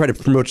rarely do I try to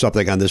promote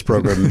something on this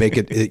program and make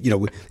it,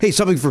 hey,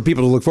 something for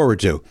people to look forward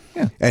to.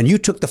 Yeah. And you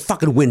took the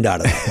fucking wind out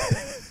of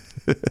it.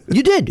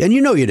 You did, and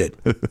you know you did.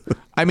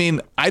 I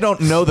mean, I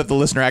don't know that the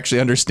listener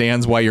actually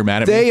understands why you're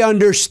mad at me. They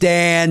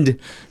understand.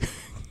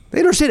 They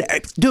understand.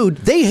 Dude,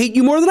 they hate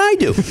you more than I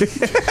do.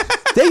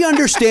 They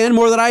understand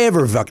more than I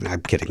ever fucking.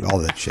 I'm kidding. All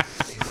that shit.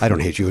 I don't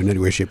hate you in any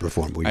way, shape, or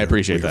form. I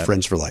appreciate we're that.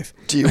 Friends for life.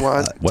 Do you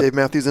want Dave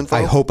Matthews info?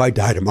 I hope I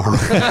die tomorrow.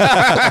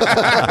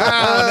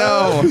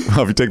 Oh, no.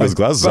 Well, if you take those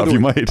glasses off,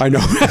 you might. I know.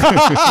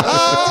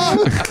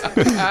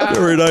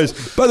 Very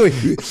nice. By the way,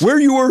 where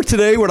you were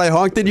today when I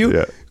honked at you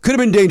could have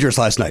been dangerous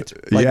last night.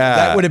 Like, Yeah.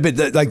 That would have been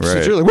like,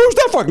 sincerely, where's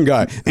that fucking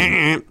guy?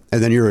 And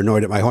then you're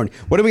annoyed at my horn.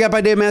 What do we got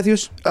by Dave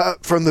Matthews?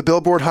 From the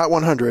Billboard Hot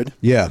 100.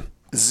 Yeah.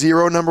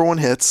 0 number 1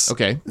 hits.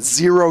 Okay.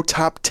 0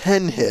 top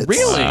 10 hits.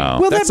 Really?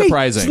 Wow. Well, That's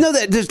surprising. No,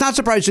 that's not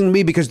surprising to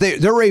me because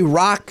they're a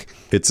rock.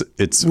 It's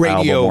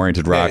Radio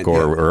album-oriented rock band,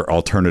 or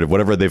alternative,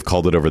 whatever they've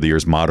called it over the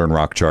years, modern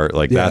rock chart.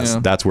 Like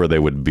that's where they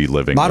would be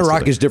living. Modern most of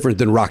rock it. is different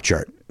than rock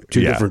chart.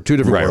 Two different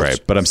right, worlds. right.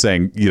 But I'm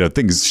saying,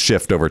 things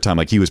shift over time.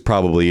 Like he was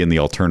probably in the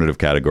alternative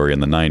category in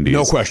the 90s.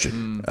 No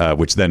question.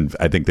 Which then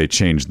I think they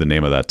changed the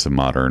name of that to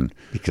modern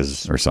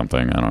or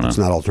something. I don't know. It's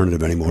not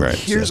alternative anymore. Right.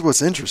 Here's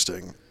what's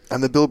interesting. On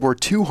the Billboard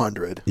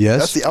 200, Yes.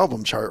 that's the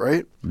album chart,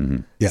 right? Mm-hmm.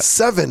 Yeah.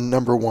 7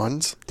 number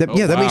 1s, That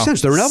makes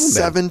sense. They're an album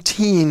band.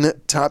 17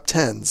 top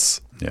 10s.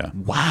 Yeah.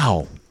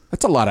 Wow.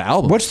 That's a lot of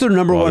albums. What's their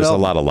number Well, one there's a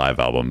album? lot of live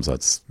albums.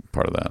 That's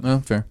part of that.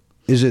 Oh, fair.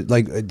 Is it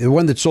like the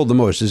one that sold the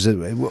most? Is it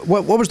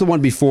what was the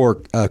one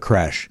before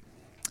Crash?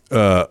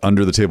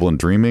 Under the Table and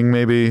Dreaming,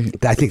 maybe.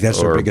 I think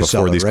that's their or biggest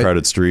Before seller, These right?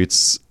 Crowded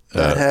Streets.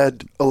 That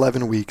had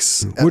 11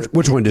 weeks. at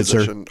Which a one did, sir?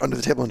 position, Under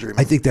the Table and Dreaming.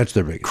 I think that's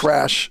their biggest.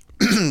 Crash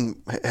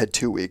had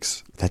 2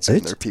 weeks. That's in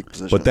it? their peak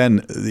position. But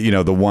then,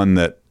 the one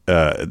that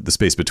the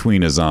space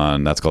between is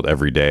on, that's called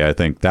Every Day, I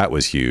think. That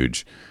was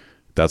huge.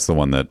 That's the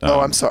one that.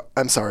 I'm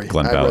sorry.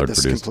 Glenn I Ballard read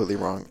this produced.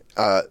 completely wrong.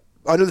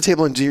 Under the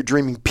Table and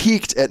Dreaming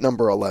peaked at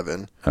number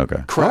 11.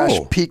 Okay. Crash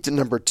Oh. peaked at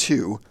number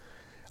 2.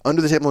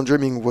 Under the Table and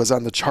Dreaming was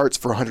on the charts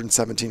for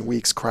 117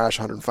 weeks. Crash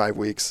 105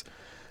 weeks.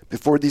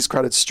 Before These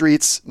Crowded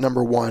Streets,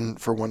 number 1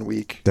 for 1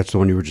 week. That's the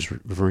one you were just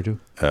referring to.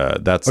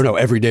 That's Oh no,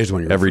 Every Day is the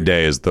one you're. Every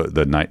Day is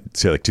the night,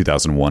 say like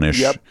 2001-ish.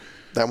 Yep,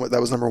 that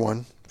was number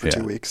 1 for Yeah.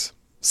 2 weeks.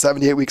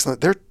 78 weeks.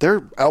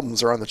 Their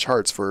albums are on the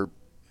charts for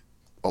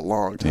a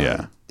long time.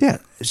 Yeah. Yeah.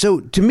 So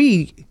to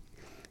me,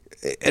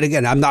 and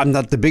again, I'm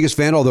not the biggest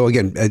fan. Although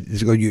again,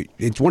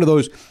 it's one of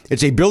those.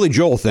 It's a Billy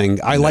Joel thing.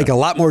 I like a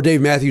lot more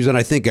Dave Matthews than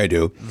I think I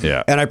do.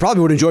 Yeah. And I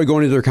probably would enjoy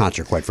going to their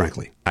concert, quite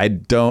frankly. I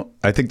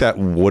think that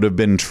would have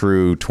been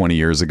true 20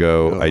 years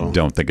ago. I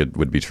don't think it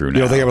would be true now.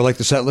 You don't think I would like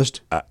the set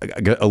list?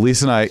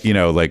 Elise and I,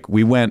 like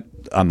we went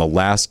on the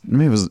last,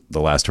 maybe it was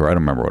the last tour. I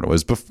don't remember what it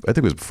was. I think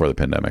it was before the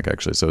pandemic,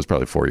 actually. So it was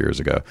probably 4 years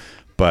ago.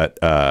 But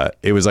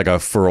it was like a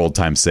for old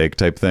time's sake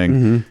type thing.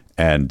 Mm-hmm.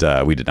 And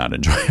we did not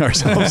enjoy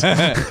ourselves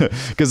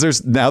because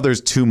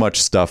there's too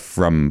much stuff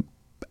from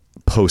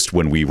post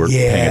when we were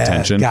paying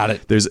attention. Got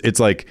it. It's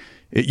like,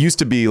 it used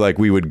to be like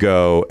we would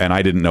go and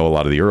I didn't know a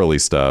lot of the early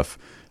stuff.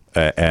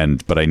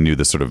 But I knew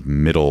the sort of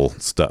middle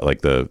stuff,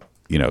 like the,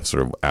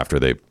 sort of after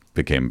they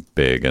became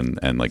big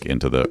and like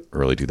into the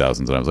early 2000s.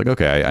 And I was like,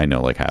 okay, I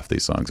know like half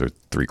these songs or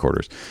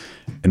 3/4.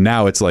 And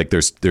now it's like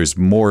there's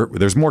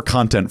more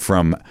content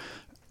from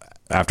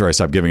after I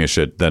stopped giving a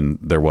shit than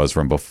there was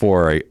from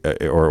before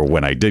or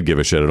when I did give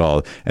a shit at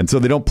all. And so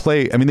they don't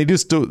play. I mean,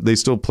 they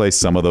still play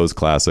some of those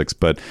classics,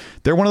 but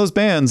they're one of those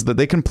bands that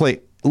they can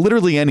play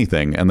literally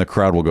anything and the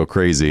crowd will go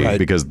crazy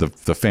because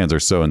the fans are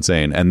so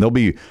insane, and they'll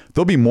be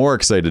more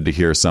excited to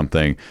hear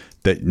something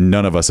that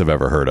none of us have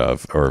ever heard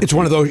of. Or It's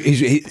one of those.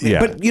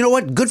 But you know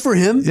what? Good for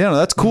him. Yeah, no,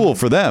 that's cool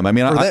for them. I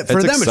mean, For it's them,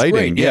 it's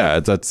exciting. great,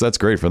 yeah. That's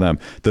great for them.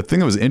 The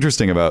thing that was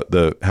interesting about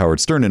the Howard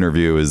Stern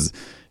interview is,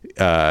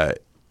 so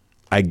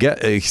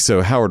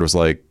Howard was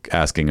like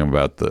asking him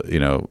about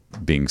the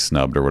being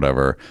snubbed or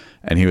whatever,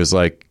 and he was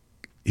like,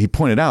 he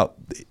pointed out,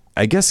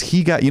 I guess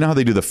he got, how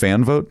they do the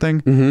fan vote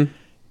thing. Mm-hmm.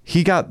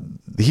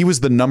 He was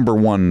the number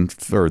one,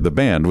 or the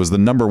band was the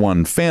number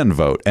one fan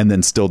vote, and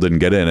then still didn't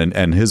get in.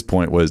 And Dave's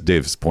point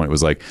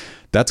was like,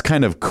 that's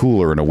kind of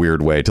cooler in a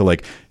weird way to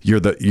like, you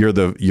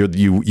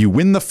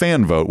win the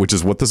fan vote, which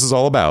is what this is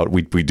all about.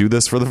 We do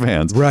this for the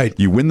fans, right?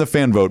 You win the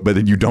fan vote, but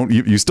then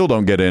you still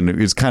don't get in.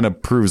 It kind of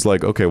proves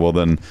like, okay, well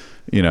then,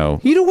 You know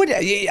what?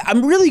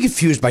 I'm really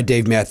confused by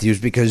Dave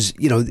Matthews because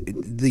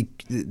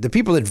the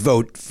people that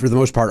vote for the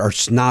most part are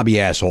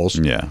snobby assholes.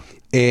 Yeah.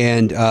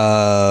 And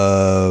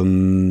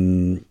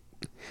I'm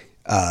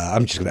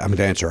going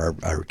to answer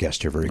our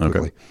guest here very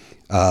quickly.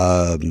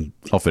 Okay.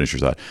 I'll finish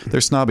your thought.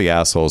 They're snobby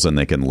assholes and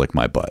they can lick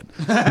my butt.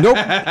 Nope,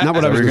 not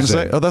what I was going to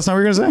say. Oh, that's not what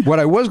you're going to say? What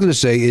I was going to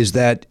say is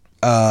that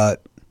I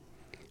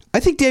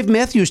think Dave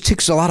Matthews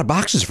ticks a lot of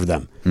boxes for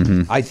them.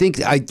 Mm-hmm. I think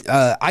I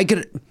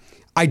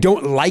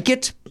don't like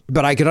it,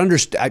 but I could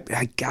understand.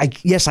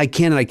 Yes, I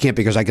can and I can't,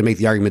 because I can make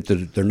the argument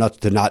that they're nuts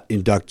to not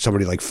induct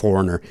somebody like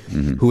Foreigner,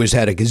 mm-hmm. who has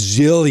had a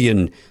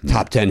gazillion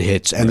top 10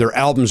 hits, and their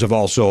albums have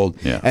all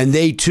sold. Yeah. And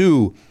they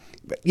too,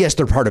 yes,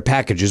 they're part of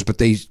packages, but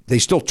they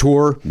still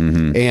tour.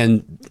 Mm-hmm.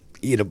 And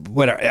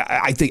whatever.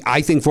 I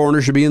think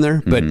Foreigner should be in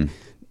there, but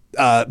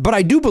But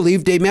I do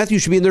believe Dave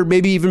Matthews should be in there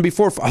maybe even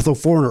before. Although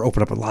Foreigner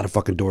opened up a lot of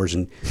fucking doors,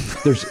 and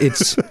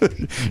it's.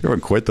 You're on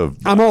quite the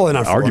I'm all in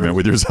on argument Foreigner.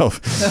 with yourself.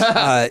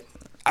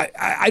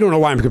 I don't know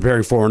why I'm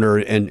comparing Foreigner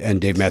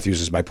and Dave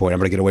Matthews is my point. I'm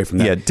going to get away from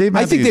that. Yeah, Dave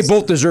I think they Matthews-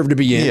 both deserve to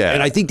be in. Yeah.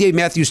 And I think Dave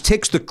Matthews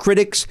ticks the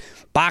critics'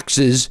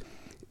 boxes.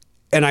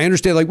 And I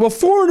understand, like, well,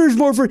 Foreigner's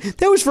more for,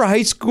 that was for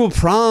high school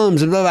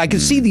proms. And blah, blah. I can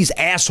see these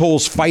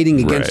assholes fighting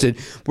against Right.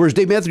 it. Whereas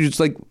Dave Matthews, it's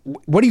like,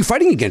 what are you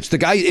fighting against? The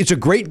guy, it's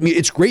great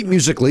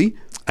musically.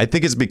 I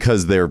think it's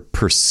because they're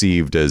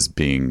perceived as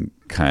being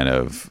kind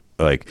of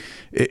like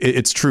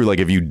it's true. Like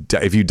if you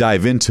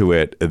dive into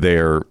it,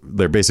 they're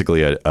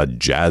basically a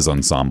jazz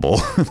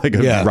ensemble, like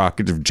a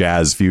rock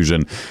jazz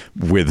fusion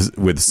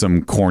with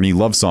some corny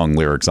love song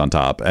lyrics on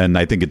top. And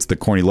I think it's the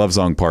corny love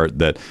song part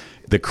that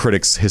the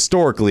critics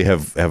historically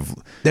have.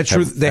 That's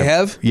true. They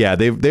have? Yeah,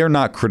 they're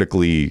not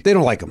critically. They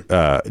don't like him.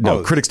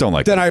 No, critics don't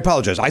like them. Then I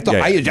apologize. I thought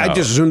Yeah, I no.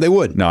 just assumed they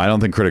would. No, I don't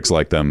think critics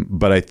like them.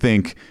 But I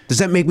think Does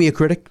that make me a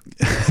critic?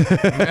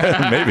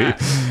 maybe.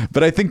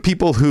 But I think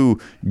people who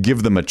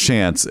give them a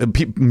chance,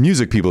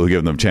 music people who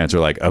give them a chance, are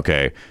like,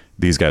 okay,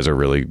 these guys are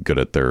really good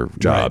at their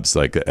jobs,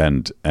 like,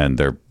 and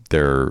they're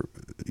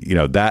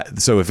that.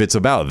 So if it's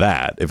about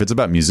that, if it's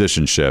about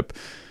musicianship,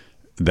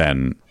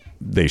 then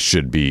they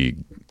should be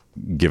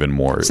given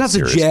more. It's not the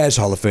serious. Jazz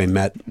Hall of Fame,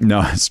 Matt.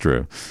 No, it's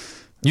true.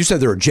 You said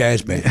they're a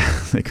jazz band.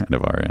 They kind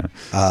of are. Yeah,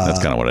 that's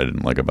kind of what I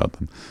didn't like about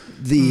them.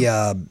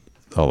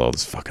 Although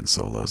those fucking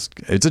solos,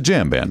 it's a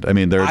jam band. I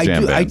mean, they're a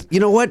jam band. You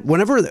know what?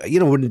 Whenever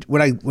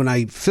when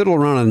I fiddle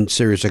around on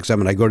Sirius XM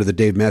and I go to the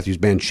Dave Matthews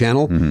Band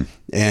channel,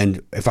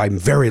 and if I'm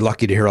very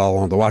lucky to hear all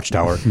along the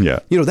Watchtower, Yeah.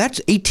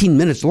 That's 18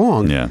 minutes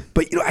long. Yeah.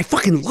 But I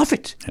fucking love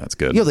it. Yeah, it's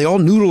good. They all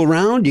noodle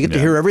around. You get to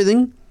Yeah. hear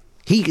everything.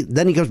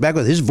 Then he comes back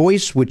with his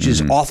voice, which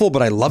is awful,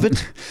 but I love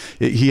it.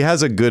 He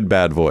has a good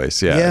bad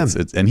voice, yeah.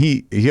 Yeah. And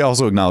he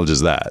also acknowledges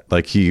that.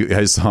 Like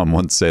I saw him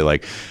once say,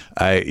 like,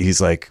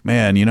 he's like,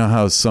 man, you know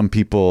how some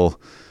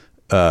people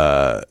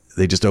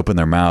they just open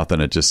their mouth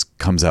and it just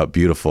comes out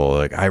beautiful.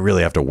 Like I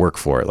really have to work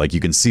for it. Like you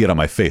can see it on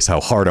my face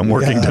how hard I'm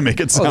working to make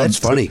it sound. Oh, that's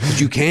funny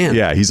because you can.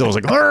 Yeah, he's always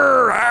like,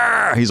 "Arr,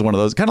 arr." He's one of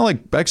those, kind of like,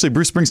 actually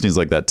Bruce Springsteen's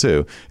like that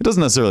too. It doesn't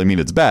necessarily mean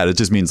it's bad. It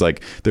just means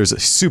like there's a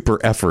super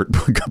effort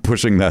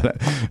pushing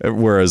that.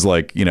 Whereas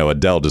like,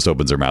 Adele just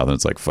opens her mouth and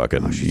it's like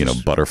fucking,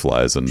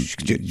 butterflies and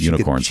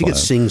unicorns. She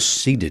gets sing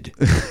seated,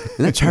 and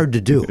that's hard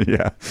to do.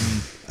 Yeah.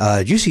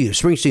 Did you see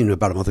Springsteen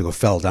about a month ago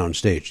fell down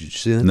stage? Did you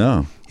see that?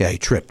 No. Yeah, he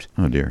tripped.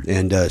 Oh dear.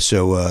 And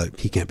so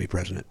he can't be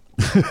president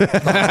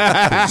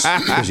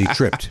because he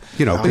tripped.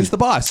 He's the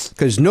boss.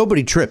 Because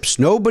nobody trips.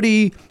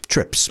 Nobody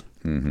trips.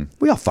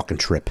 We all fucking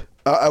trip.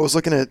 I was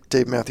looking at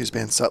Dave Matthews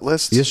Band's set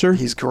list. Yes, sir.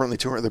 He's currently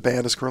touring. The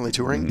band is currently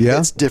touring. Yeah.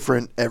 It's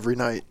different every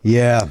night.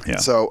 Yeah.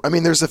 So, I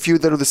mean, there's a few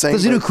that are the same.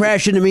 Does he do but-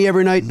 Crash Into Me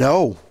every night?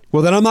 No,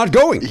 Well, then I'm not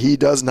going. he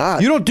does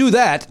not. You don't do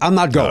that. I'm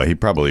not No, going. he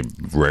probably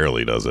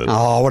rarely does it.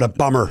 Oh, what a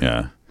bummer.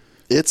 Yeah.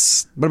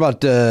 It's What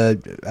about,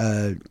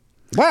 well,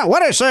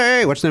 what'd I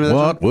say? What's the name of that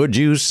song? What would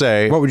you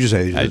say? What would you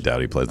say? I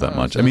doubt he plays that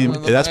much. I mean,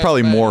 that's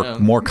probably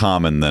more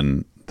common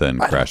than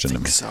I Crash don't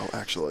Into think Me. so,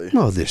 actually.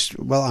 No,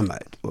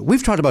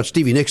 we've talked about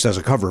Stevie Nicks as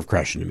a cover of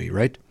Crash Into Me,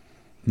 right?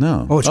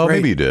 No. Oh, it's great.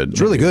 Maybe you did.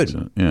 It's really Maybe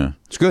good. Yeah.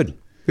 It's good.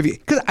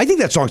 Because I think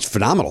that song's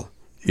phenomenal.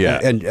 Yeah.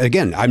 And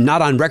again, I'm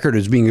not on record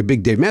as being a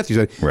big Dave Matthews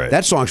fan. Right.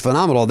 That song's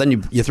phenomenal.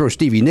 Then you throw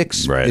Stevie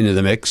Nicks Right. into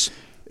the mix.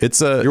 It's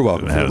a. You're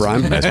welcome for the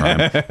rhyme. Nice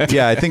rhyme.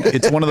 Yeah, I think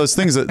it's one of those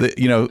things that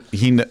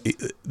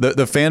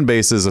the fan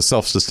base is a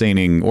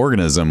self-sustaining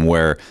organism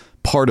where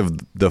part of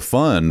the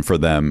fun for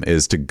them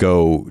is to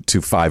go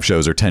to 5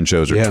 shows or 10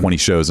 shows or Yeah. 20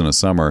 shows in a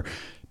summer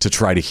to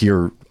try to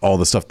hear all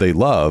the stuff they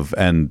love,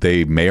 and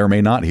they may or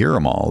may not hear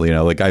them all.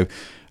 Like I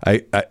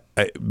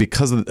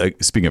because of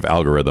speaking of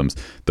algorithms,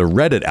 the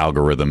Reddit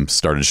algorithm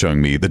started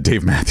showing me the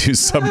Dave Matthews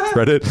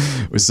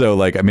subreddit. So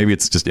like maybe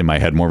it's just in my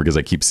head more because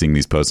I keep seeing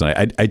these posts,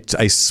 and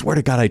I swear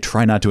to God I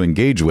try not to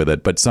engage with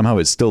it, but somehow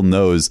it still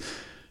knows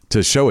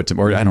to show it to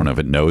me. Or I don't know if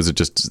it knows. It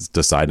just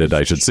decided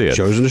I should see it.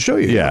 Chosen to show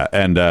you. Yeah,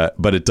 and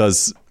but it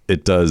does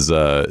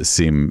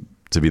seem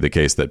to be the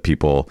case that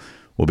people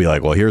will be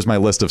like, well, here's my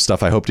list of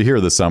stuff I hope to hear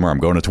this summer. I'm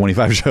going to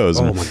 25 shows.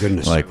 Oh, And my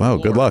goodness. Like, wow,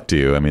 good luck to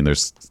you. I mean,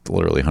 there's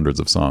literally hundreds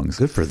of songs.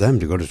 Good for them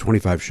to go to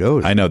 25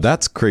 shows. I know,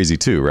 that's crazy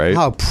too, right?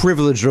 How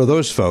privileged are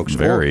those folks?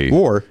 Very.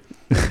 Or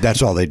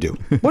that's all they do.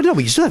 Well, no,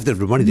 but you still have to have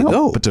the money to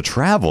go. But to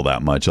travel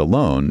that much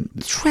alone,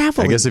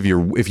 Travel. I guess if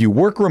you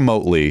work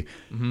remotely,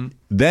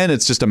 then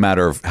it's just a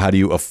matter of how do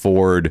you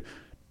afford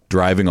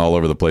driving all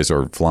over the place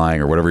or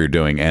flying or whatever you're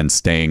doing and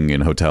staying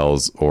in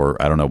hotels,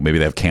 or I don't know, maybe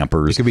they have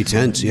campers. It could be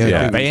tents. Yeah.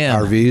 Yeah. It could be Van.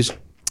 RVs.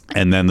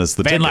 And then there's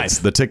the Van tickets.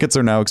 life. The tickets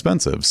are now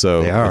expensive.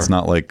 So They are. it's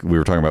not like we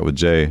were talking about with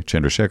Jay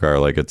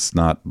Chandrasekhar. Like it's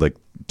not like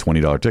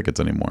 $20 tickets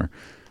anymore.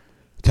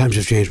 Times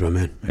have changed, my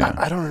man. Yeah.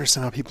 I don't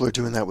understand how people are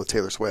doing that with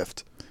Taylor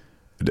Swift.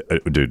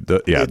 Dude,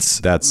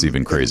 that's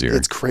even crazier.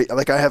 It's crazy.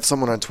 Like I have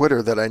someone on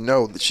Twitter that I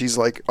know that she's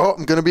like, "Oh,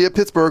 I'm going to be at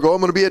Pittsburgh. Oh,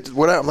 I'm going to be at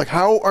whatever." I'm like,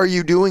 "How are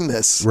you doing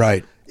this?"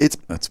 Right. It's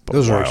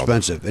Those are wild.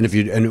 expensive. And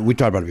and we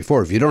talked about it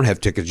before, if you don't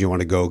have tickets, you want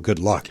to go, good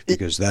luck,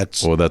 because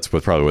that's Well, that's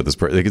probably what this.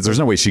 There's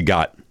no way she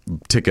got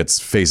tickets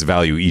face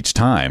value each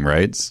time,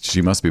 right?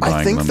 She must be buying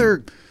I think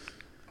them.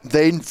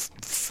 they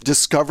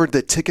discovered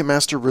that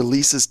Ticketmaster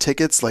releases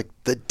tickets like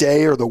the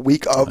day or the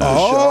week of the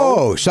show.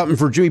 Oh, something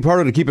for Jimmy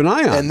Pardo to keep an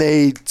eye on. And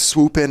they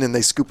swoop in and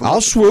they scoop them I'll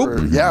up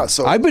swoop. Yeah,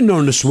 so I've been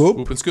known to swoop.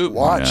 Swoop and scoop.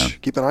 watch. Yeah.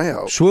 Keep an eye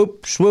out.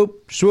 Swoop,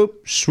 swoop,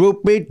 swoop,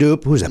 swoop, me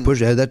doop. Who's that? Push.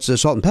 That's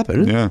Salt and Pepper,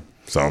 isn't it? Yeah.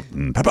 Salt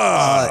and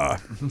pepper.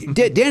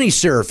 Danny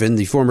Serafin,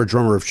 the former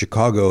drummer of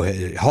Chicago,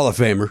 Hall of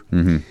Famer,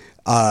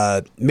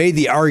 made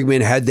the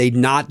argument had they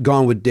not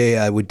gone with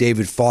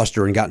David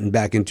Foster and gotten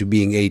back into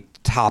being a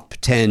top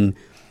 10,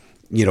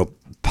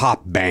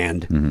 pop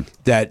band,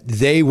 that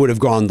they would have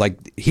gone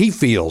like he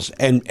feels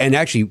and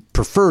actually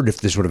preferred if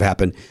this would have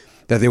happened,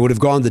 that they would have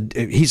gone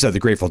he said the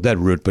Grateful Dead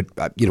route, but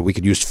we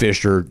could use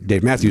Fish or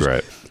Dave Matthews.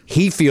 Right.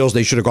 He feels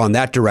they should have gone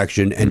that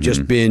direction and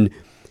just been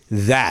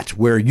that,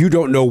 where you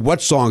don't know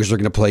what songs they're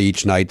going to play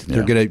each night.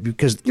 They're going to,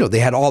 because they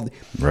had all,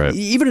 Right.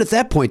 even at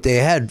that point they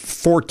had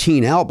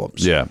 14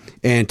 albums. Yeah.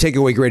 And take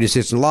away Greatest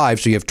Hits and Live,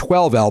 so you have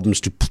 12 albums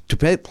to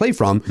play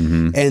from.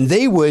 And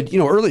they would,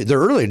 their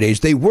early days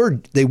they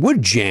would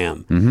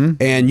jam.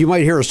 And you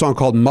might hear a song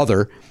called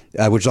Mother,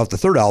 which is off the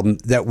third album,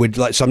 that would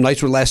some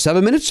nights would last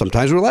 7 minutes,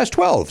 sometimes would last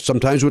 12,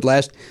 sometimes would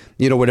last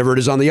whatever it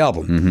is on the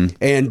album.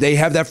 And they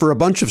have that for a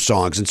bunch of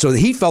songs, and so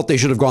he felt they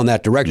should have gone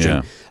that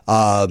direction.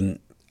 I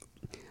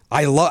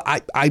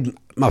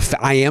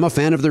am a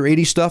fan of their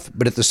 80s stuff,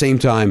 but at the same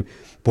time,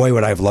 boy,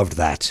 would I have loved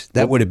that.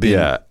 That would have been.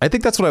 Yeah, I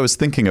think that's what I was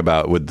thinking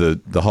about with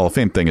the Hall of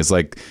Fame thing, is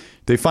like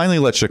they finally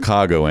let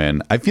Chicago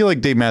in. I feel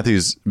like Dave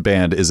Matthews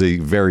Band is a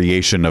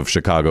variation of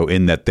Chicago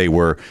in that they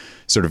were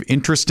sort of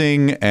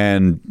interesting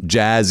and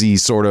jazzy,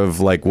 sort of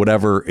like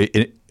whatever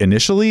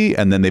initially,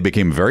 and then they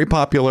became very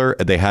popular.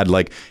 They had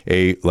like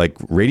a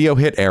radio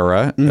hit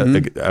era.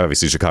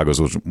 Obviously,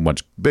 Chicago's was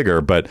much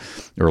bigger,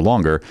 or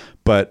longer.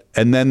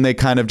 And then they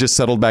kind of just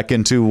settled back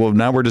into, well,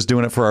 now we're just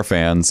doing it for our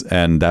fans,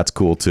 and that's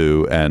cool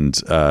too.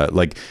 And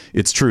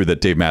it's true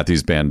that Dave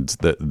Matthews Band,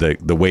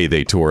 the way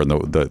they tour and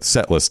the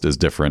set list is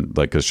different,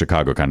 like because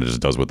Chicago kind of just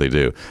does what they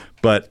do.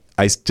 But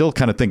I still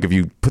kind of think if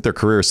you put their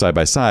careers side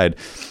by side,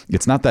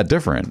 it's not that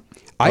different.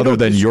 Other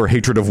than your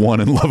hatred of one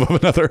and love of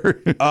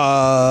another.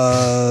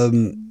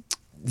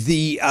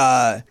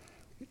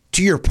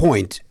 To your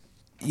point,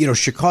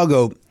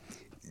 Chicago.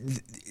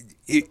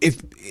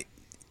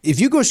 If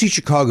you go see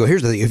Chicago,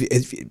 here's the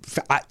thing: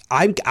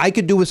 I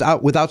could do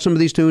without some of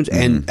these tunes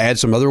and add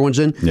some other ones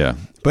in. Yeah.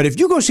 But if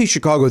you go see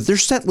Chicago, their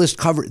set list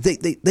cover they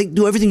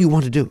do everything you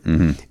want to do,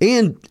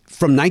 and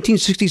from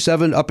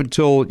 1967 up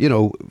until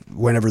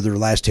whenever their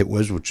last hit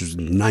was, which was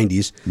in the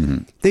 90s,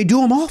 they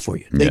do them all for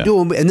you. They do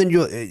them, and then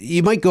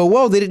you might go,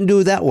 "Whoa, they didn't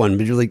do that one,"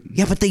 but you're like,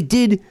 "Yeah, but they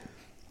did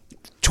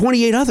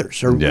 28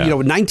 others, or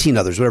 19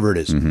 others, whatever it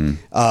is."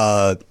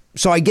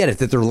 So I get it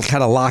that they're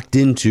kind of locked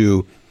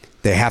into.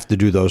 They have to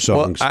do those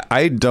songs. Well,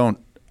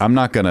 I'm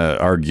not going to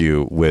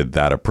argue with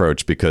that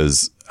approach,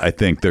 because I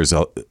think there's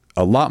a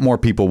lot more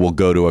people will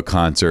go to a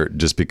concert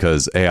just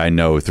because, hey, I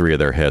know 3 of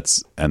their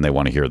hits and they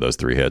want to hear those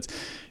 3 hits.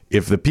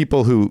 If the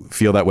people who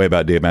feel that way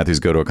about Dave Matthews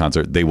go to a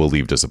concert, they will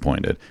leave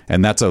disappointed.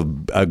 And that's a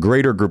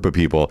greater group of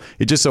people.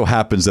 It just so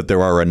happens that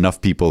there are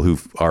enough people who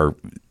are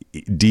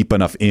deep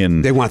enough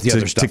in. They want the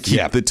other stuff.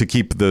 To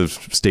keep the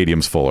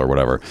stadiums full or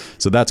whatever.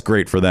 So that's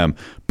great for them.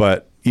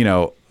 But,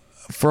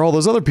 for all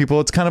those other people,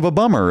 it's kind of a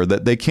bummer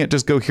that they can't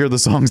just go hear the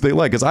songs they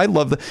like. Because I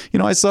love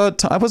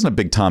I wasn't a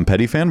big Tom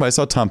Petty fan, but I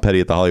saw Tom Petty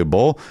at the Hollywood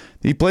Bowl.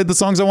 He played the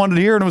songs I wanted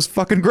to hear, and it was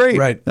fucking great.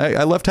 Right.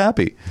 I left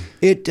happy.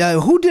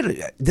 Who did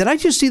it? Did I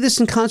just see this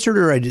in concert,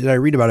 or did I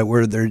read about it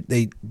where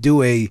they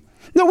do a?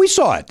 No, we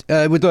saw it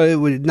with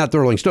not the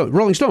Rolling Stones.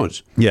 Rolling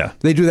Stones. Yeah.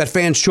 They do that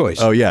fan's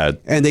choice. Oh, yeah.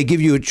 And they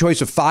give you a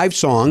choice of 5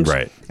 songs.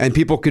 Right. And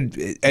people could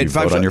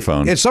vote on your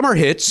phone. And some are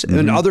hits,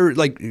 and other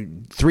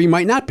 3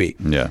 might not be.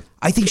 Yeah.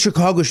 I think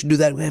Chicago should do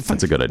that.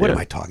 That's a good idea. What am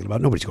I talking about?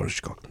 Nobody's going to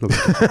Chicago.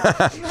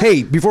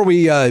 Hey, before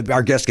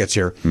our guest gets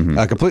here,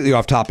 completely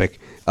off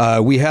topic,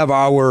 we have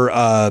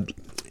our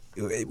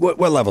what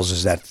levels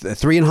is that?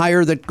 3 and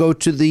higher that go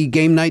to the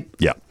game night?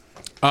 Yeah.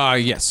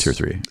 Yes. 2 or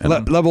 3.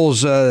 Levels.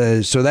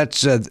 So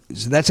that's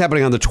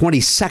happening on the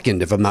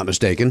 22nd, if I'm not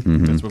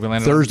mistaken. That's where we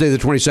landed. Thursday the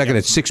 22nd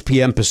at 6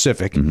 p.m.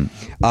 Pacific.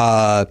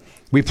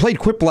 We played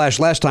Quiplash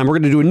last time. We're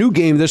going to do a new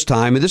game this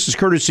time, and this is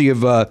courtesy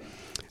of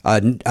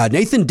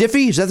Nathan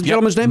Diffie. Is that the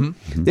gentleman's name?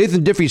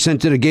 Nathan Diffie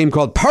sent in a game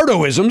called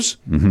Pardoisms.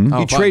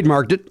 He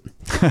trademarked it.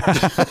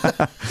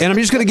 And I'm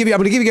just going to give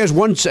you guys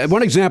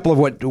one example of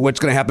what's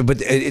going to happen,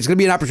 but it's going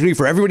to be an opportunity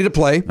for everybody to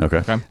play.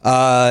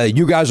 Okay.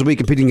 You guys will be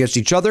competing against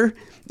each other,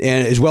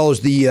 and as well as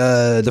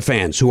the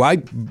fans, who I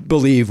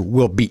believe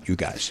will beat you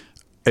guys.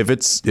 If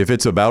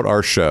it's about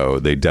our show,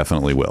 they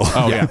definitely will.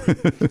 Oh,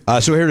 yeah.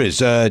 So here it is.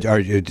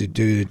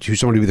 To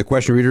somebody with a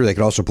question reader, they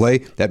can also play.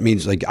 That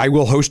means I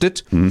will host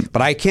it,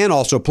 but I can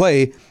also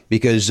play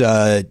because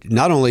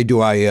not only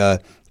do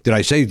did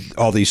I say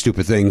all these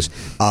stupid things,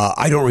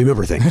 I don't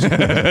remember things.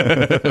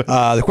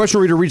 The question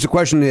reader reads the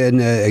question in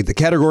the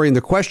category in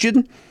the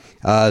question.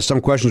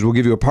 Some questions will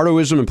give you a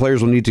partoism, and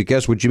players will need to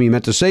guess what Jimmy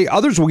meant to say.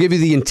 Others will give you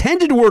the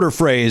intended word or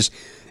phrase,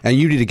 and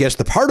you need to guess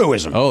the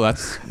partoism. Oh,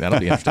 that'll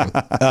be interesting.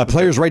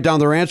 Players write down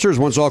their answers.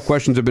 Once all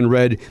questions have been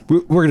read,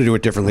 we're going to do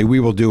it differently. We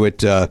will do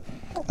it.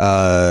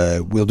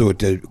 We'll do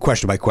it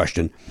question by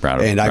question,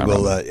 and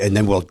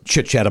then we'll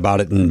chit chat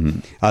about it.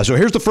 And so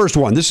here's the first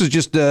one. This is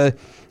just this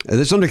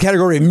is under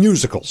category of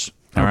musicals.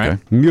 All right,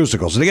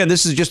 musicals. And again,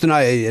 this is just an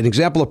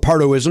example of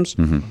partoisms,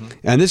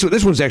 and this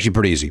one's actually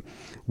pretty easy.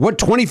 What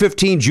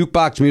 2015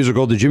 jukebox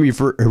musical did Jimmy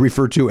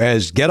refer to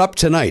as "Get Up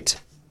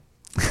Tonight"?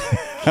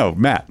 Oh,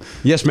 Matt.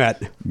 Yes,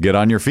 Matt. Get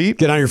on your feet.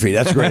 Get on your feet.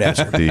 That's a great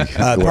answer.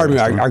 Pardon me.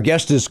 Our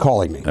guest is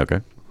calling me. Okay.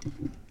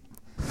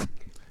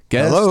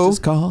 Guest Hello? is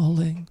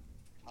calling.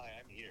 Hi,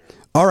 I'm here.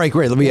 All right,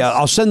 great. Let me.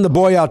 I'll send the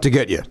boy out to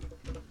get you.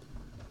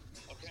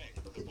 Okay,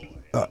 the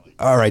boy.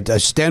 All right,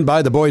 stand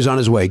by. The boy's on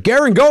his way.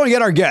 Garen, go and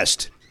get our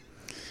guest.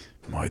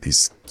 Boy,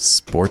 these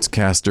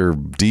sportscaster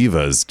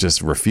divas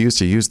just refuse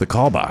to use the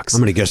call box. I'm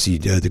going to guess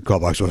the call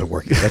box wasn't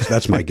working.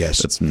 That's my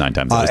guess. That's 9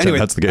 times out of 10. Anyway,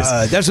 That's the case.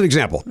 That's an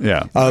example.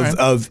 Yeah.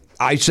 Of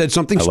I said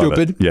something I love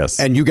stupid. it. Yes.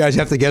 And you guys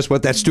have to guess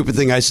what that stupid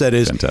thing I said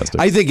is.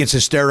 Fantastic. I think it's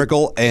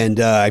hysterical,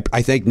 and I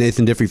thank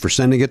Nathan Diffie for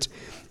sending it.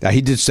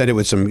 He did send it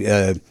with some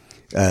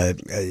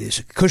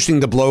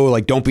cushioning the blow,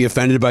 like don't be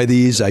offended by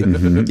these. I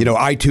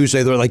too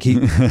say they're like he,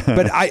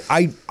 but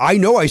I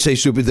know I say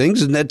stupid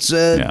things, and that's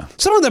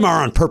some of them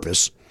are on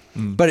purpose,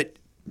 but.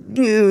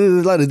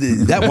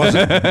 That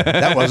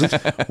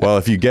wasn't. Well,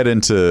 if you get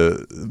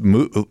into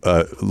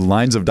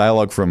lines of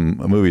dialogue from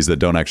movies that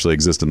don't actually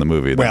exist in the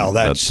movie, then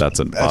that's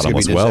a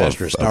bottomless well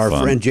of Our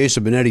fun. friend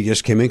Jason Benetti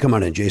just came in. Come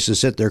on in, Jason.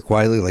 Sit there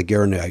quietly, like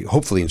Garen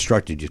hopefully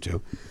instructed you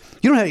to.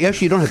 You don't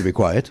have to be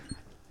quiet.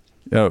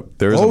 Oh,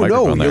 there is a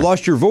microphone there. You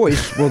lost your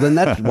voice. Well, then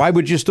why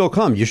would you still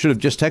come? You should have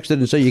just texted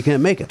and said you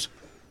can't make it.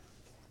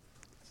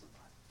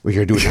 Well,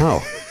 you're going to do it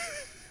now.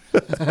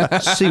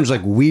 Seems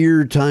like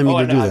weird timing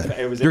to do that.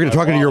 You're going to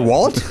talk into your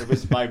wallet?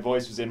 My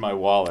voice was in my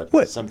wallet.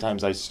 What?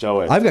 Sometimes I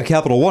stow it. I've got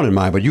Capital One in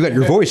mine, but you got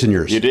your voice in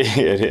yours. You did.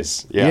 It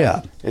is. Yeah.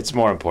 Yeah. It's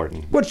more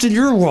important. What's in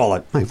your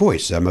wallet? My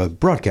voice. I'm a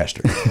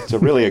broadcaster. It's a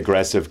really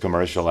aggressive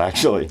commercial,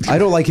 actually. I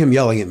don't like him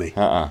yelling at me.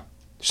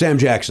 Sam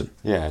Jackson.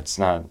 Yeah, it's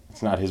not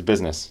his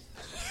business.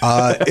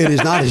 It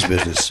is not his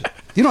business.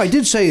 I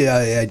did say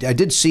I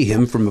did see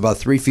him from about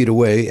 3 feet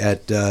away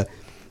at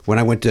when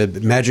I went to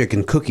Magic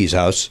and Cookie's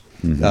house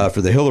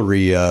for the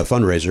Hillary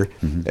fundraiser,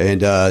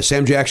 and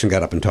Sam Jackson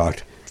got up and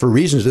talked for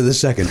reasons to this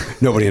second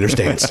nobody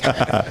understands.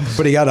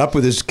 But he got up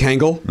with his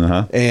Kangol,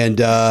 and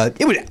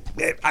it was.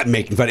 I'm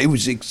making fun.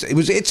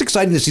 It's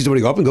exciting to see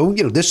somebody go up and go.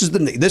 This is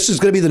going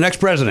to be the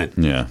next president.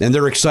 Yeah, and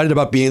they're excited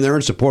about being there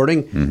and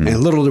supporting.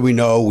 And little did we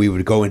know we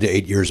would go into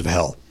 8 years of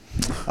hell.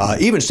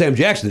 Even Sam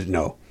Jackson didn't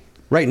know.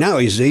 Right now,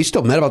 he's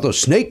still mad about those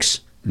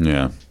snakes.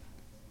 Yeah.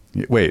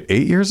 Wait,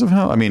 8 years of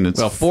hell? I mean,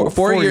 it's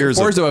four years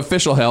of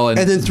official hell, and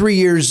then 3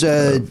 years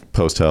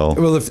post hell.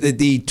 Well,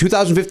 the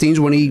 2015 is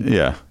when he.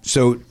 Yeah.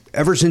 So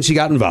ever since he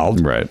got involved,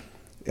 right?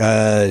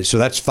 So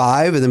that's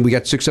 5, and then we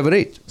got 6, 7,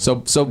 8.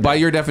 So by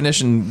your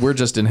definition, we're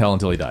just in hell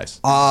until he dies.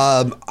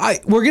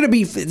 We're gonna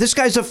be. This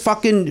guy's a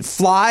fucking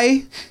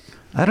fly.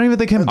 I don't even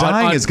think him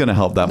dying is going to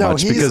help that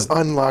much. He's because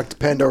unlocked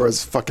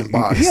Pandora's fucking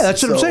box. Yeah,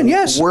 that's what I'm saying.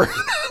 Yes, we're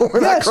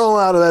not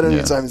crawling out of that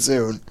anytime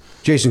soon.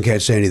 Jason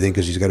can't say anything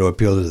because he's got to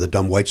appeal to the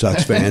dumb White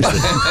Sox fans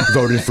that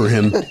voted for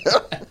him.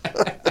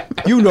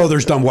 You know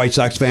there's dumb White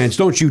Sox fans.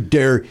 Don't you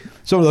dare.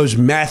 Some of those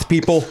math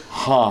people.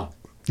 Huh.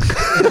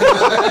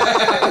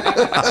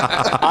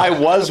 I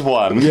was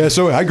one. Yeah,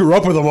 so I grew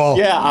up with them all.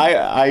 Yeah,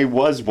 I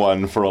was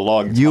one for a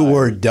long time. You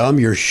were dumb.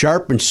 You're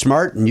sharp and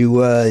smart, and you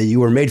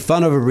were made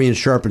fun of for being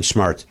sharp and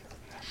smart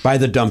by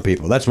the dumb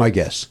people. That's my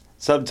guess.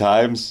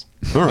 Sometimes.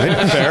 All right,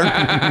 fair.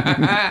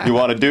 You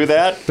want to do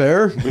that?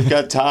 Fair. We've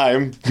got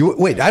time.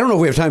 Wait, I don't know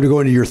if we have time to go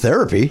into your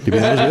therapy, to be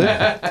honest with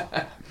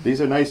you.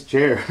 These are nice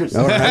chairs.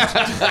 All right.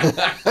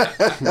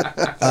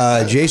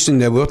 Jason,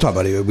 we'll talk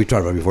about it. We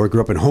talked about it before. He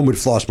grew up in Homewood,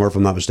 Flossmoor, if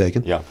I'm not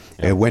mistaken. Yeah.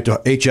 And went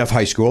to HF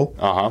High School.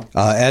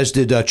 As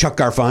did Chuck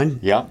Garfien.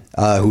 Yeah.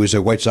 Who is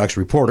a White Sox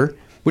reporter,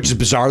 which is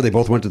bizarre. They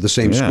both went to the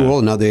same school,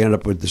 and now they ended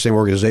up with the same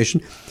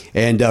organization.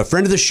 And a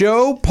friend of the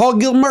show, Paul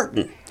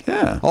Gilmartin.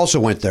 Yeah. Also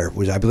went there.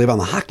 Was, I believe, on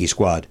the hockey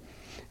squad.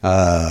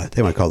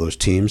 They might call those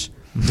teams.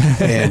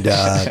 And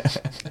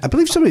I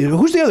believe somebody.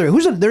 Who's the other?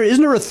 Isn't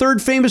there a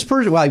third famous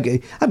person? Well, I'm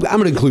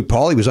going to include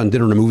Paul. He was on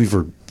Dinner and a Movie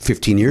for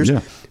 15 years.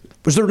 Yeah.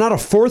 Was there not a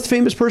fourth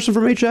famous person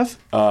from HF?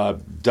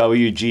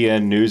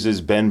 WGN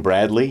News' Ben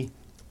Bradley.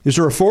 Is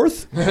there a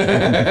fourth?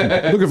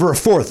 Looking for a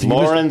fourth.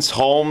 Lawrence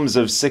Holmes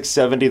of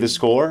 670 The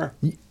Score.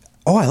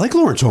 Oh, I like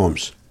Lawrence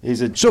Holmes.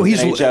 He's an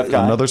HF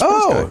guy. Another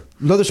sports guy.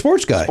 Another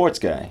sports guy. Sports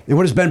guy. And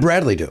what does Ben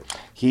Bradley do?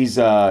 He's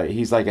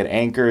like an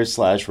anchor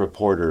 /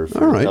 reporter for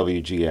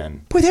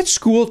WGN. Boy, that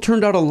school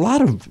turned out a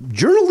lot of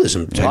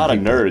journalism. A lot of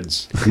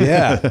nerds.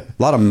 Yeah, a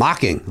lot of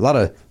mocking. A lot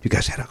of you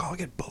guys had to all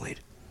get bullied.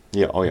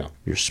 Yeah. Oh yeah.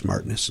 Your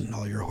smartness and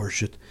all your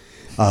horseshit.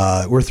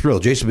 We're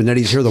thrilled. Jason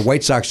Benetti's here. The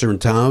White Sox are in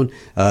town,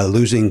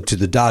 losing to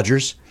the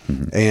Dodgers.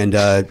 And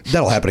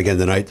that'll happen again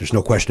tonight. There's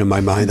no question in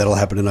my mind that'll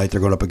happen tonight.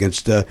 They're going up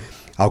against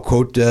I'll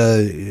quote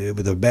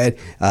with a bad.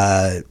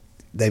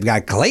 They've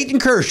got Clayton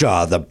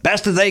Kershaw, the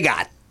best that they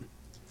got.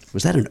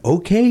 Was that an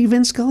okay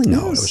Vin Scully?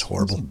 No, it was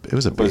horrible. It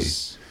was a B.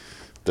 Was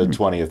the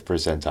 20th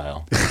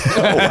percentile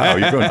Oh, wow.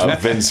 You're going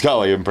of Vin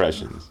Scully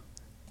impressions.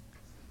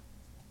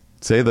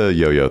 Say the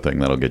yo-yo thing.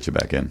 That'll get you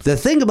back in. The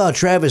thing about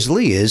Travis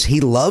Lee is he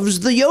loves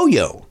the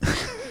yo-yo.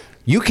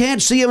 You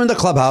can't see him in the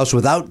clubhouse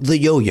without the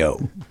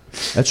yo-yo.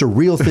 That's a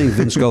real thing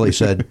Vin Scully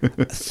said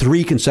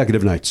 3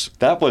 consecutive nights.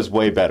 That was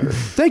way better.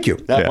 Thank you.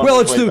 That one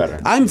Well, was it's way better.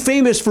 I'm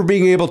famous for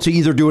being able to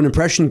either do an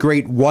impression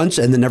great once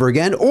and then never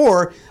again,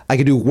 or I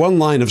could do one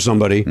line of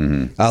somebody.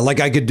 Like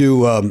I could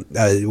do,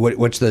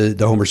 what's the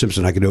Homer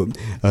Simpson? I could do,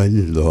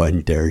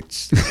 lawn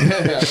darts.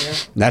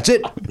 That's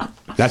it.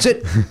 That's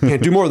it.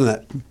 Can't do more than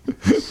that.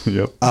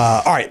 Yep.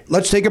 All right,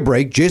 let's take a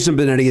break. Jason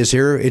Benetti is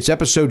here. It's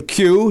episode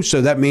Q,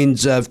 so that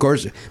means, of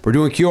course, we're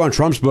doing Q on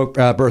Trump's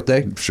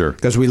birthday. Sure.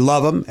 Because we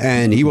love him,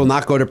 and he will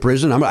not go to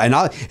prison.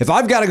 If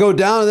I've got to go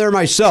down there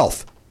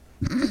myself,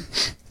 I'm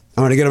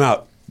going to get him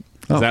out.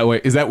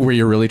 Is that where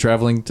you're really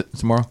traveling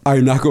tomorrow?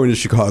 I'm not going to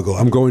Chicago.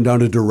 I'm going down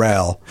to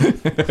Doral.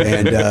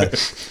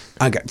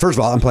 And first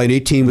of all, I'm playing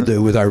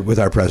 18 with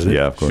our president.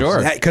 Yeah, of course.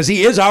 Sure. Because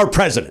he is our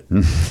president.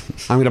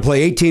 I'm going to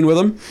play 18 with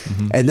him,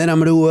 and then I'm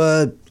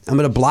going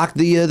to block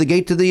the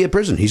gate to the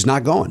prison. He's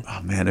not going.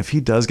 Oh, man, if he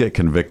does get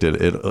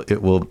convicted,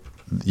 it will.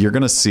 You're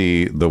going to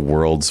see the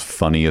world's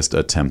funniest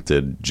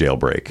attempted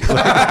jailbreak.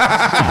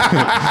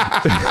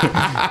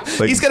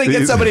 He's going to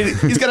get somebody.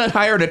 He's going to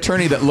hire an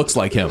attorney that looks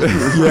like him.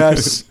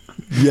 Yes.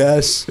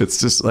 Yes. It's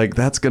just like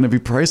that's going to be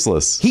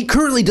priceless. He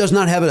currently does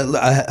not have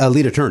a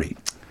lead attorney.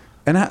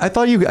 And I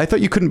thought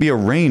you couldn't be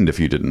arraigned if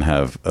you didn't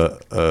have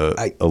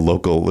a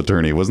local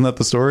attorney. Wasn't that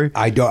the story?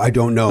 I don't know. I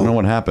don't know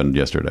what happened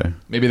yesterday.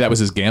 Maybe that was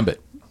his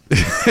gambit.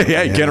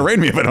 Yeah, you can't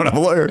arraign me if I don't have a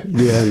lawyer.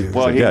 Yeah.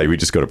 Well, We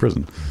just go to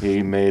prison.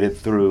 He made it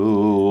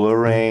through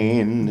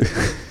arraigned.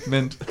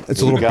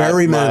 It's a little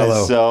Barry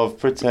Manilow.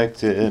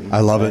 Self-protected. I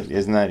love it.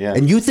 Isn't that, yeah?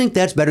 And you think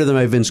that's better than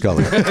my Vin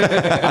Scully?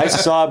 I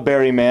saw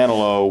Barry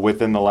Manilow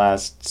within the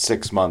last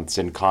 6 months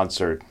in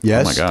concert.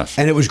 Yes. Oh my gosh.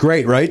 And it was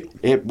great, right?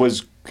 He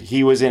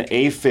was in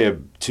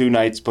AFib 2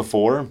 nights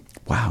before.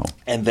 Wow.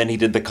 And then he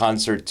did the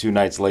concert 2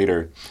 nights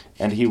later.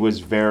 And he was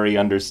very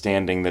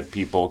understanding that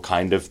people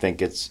kind of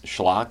think it's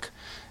schlock.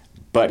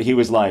 But he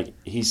was like,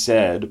 he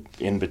said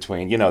in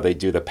between, they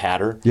do the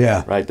patter.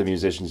 Yeah. Right? The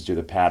musicians do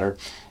the patter.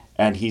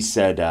 And he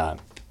said,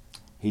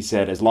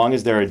 as long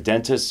as there are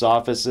dentists'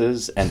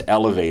 offices and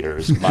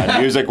elevators, my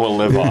music will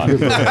live on.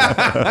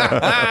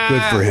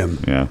 Good for him.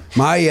 Yeah.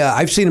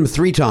 I've seen him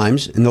 3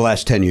 times in the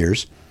last 10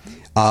 years,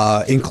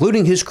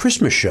 including his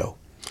Christmas show.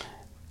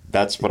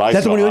 That's what I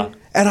That's saw. what he went,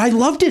 and I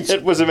loved it.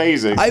 It was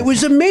amazing. I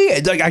was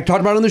amazed. Like I talked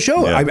about it on the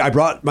show. Yeah. I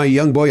brought my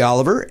young boy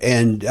Oliver,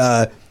 and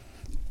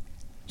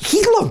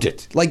he loved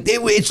it. Like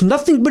it's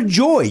nothing but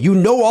joy. You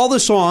know all the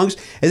songs,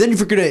 and then if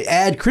you're going to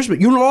add Christmas,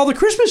 you know all the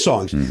Christmas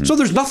songs. Mm-hmm. So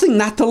there's nothing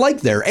not to like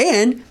there,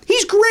 and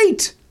he's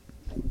great.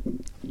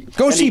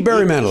 Go And see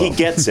Barry Manilow. He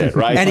gets it,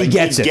 right? And he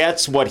gets it. He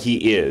gets what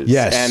he is.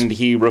 Yes. And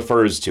he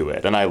refers to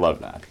it, and I love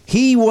that.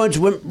 He once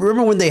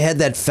remember when they had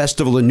that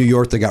festival in New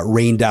York that got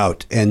rained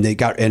out and it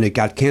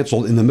got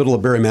canceled in the middle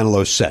of Barry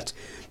Manilow's set.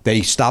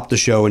 They stopped the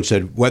show and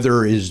said,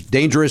 weather is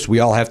dangerous, we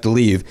all have to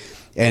leave.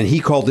 And he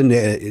called in,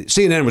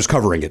 CNN was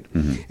covering it,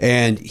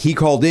 and he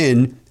called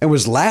in and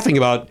was laughing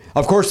about,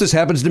 of course this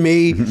happens to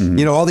me,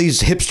 all these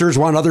hipsters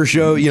want other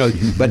show,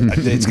 but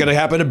it's going to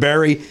happen to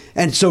Barry.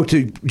 And so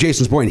to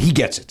Jason's point, he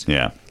gets it.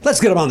 Yeah. Let's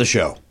get him on the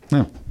show.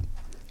 Yeah.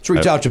 Let's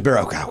reach out to Barry.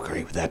 Oh, how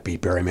great would that be?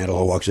 Barry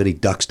Manilow walks in, he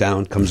ducks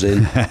down, comes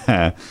in.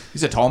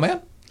 He's a tall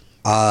man.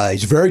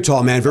 He's a very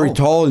tall man, very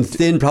tall and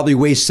thin, probably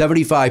weighs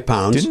 75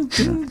 pounds.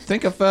 Didn't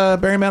think of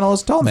Barry Manilow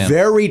as a tall man.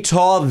 Very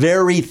tall,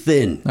 very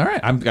thin. All right,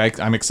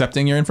 I'm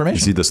accepting your Is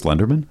information. he the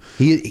Slenderman?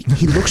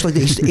 He looks like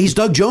he's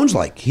Doug Jones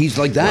like. He's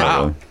like that.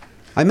 Wow.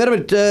 I met him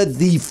at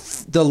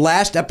the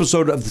last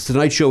episode of the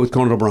Tonight Show with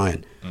Conan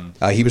O'Brien.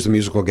 He was the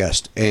musical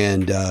guest,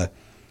 and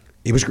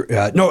he was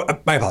no,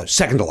 my apologies.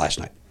 Second to last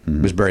night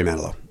was Barry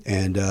Manilow,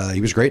 and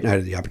he was great. And I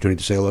had the opportunity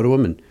to say hello to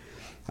him and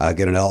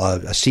get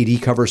a CD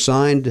cover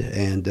signed,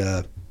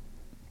 and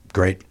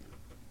great.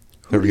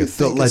 Who do you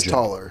think is Legend.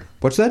 taller?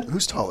 What's that?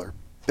 Who's taller,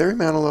 Barry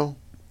Manilow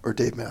or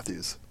Dave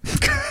Matthews?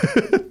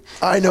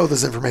 I know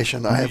this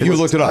information. I have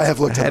looked it up. I have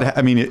looked it up.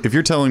 I mean, if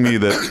you're telling me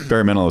that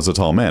Barry Manilow is a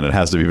tall man, it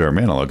has to be Barry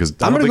Manilow because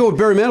I'm going to go with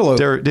Barry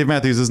Manilow. Dave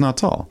Matthews is not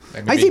tall.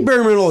 I think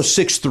Barry Manilow is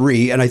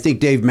 6'3", and I think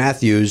Dave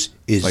Matthews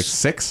is Like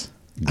 6.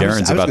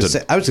 Garen's about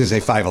to. I was going to say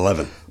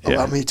 5'11".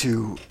 Allow me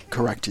to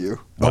correct you.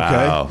 Wow.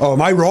 Okay. Oh,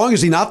 am I wrong?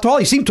 Is he not tall?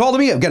 He seemed tall to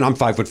me. Again, I'm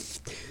 5 foot.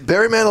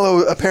 Barry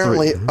Manilow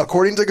apparently,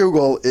 according to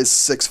Google, is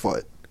 6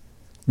 foot.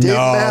 Dave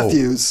No.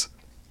 Matthews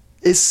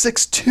is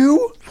 6'2".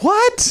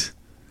 What?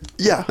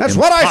 Yeah. That's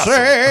what I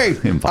say.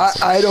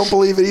 Impossible. I don't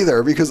believe it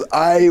either, because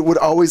I would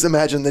always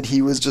imagine that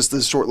he was just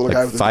this short little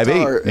guy with a 5'8".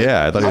 guitar.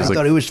 Yeah, I thought he was I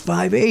thought he was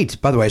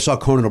 5'8". By the way, I saw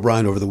Conan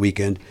O'Brien over the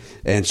weekend,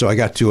 and so I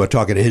got to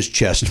talk to his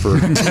chest for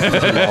 2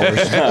 hours.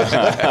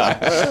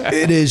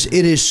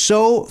 It is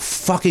so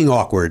fucking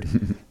awkward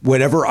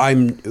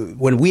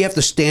when we have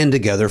to stand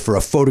together for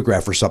a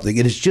photograph or something.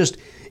 It is just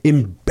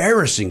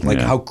embarrassing, like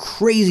how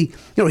crazy.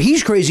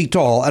 He's crazy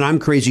tall, and I'm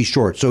crazy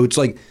short. So it's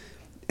like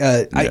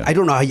I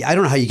don't know. I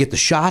don't know how you get the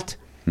shot.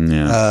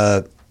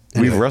 Yeah.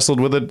 Anyway. We've wrestled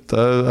with it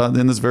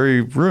in this very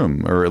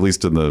room, or at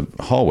least in the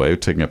hallway,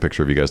 taking a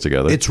picture of you guys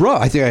together. It's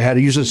rough. I think I had to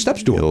use a step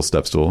stool. A little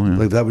step stool. Yeah.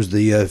 Like that was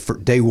the for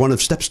day one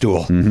of step stool.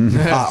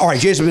 All right,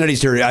 Jason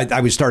Benetti's here.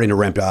 I was starting to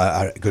ramp.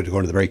 Going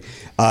to the break.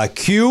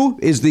 Q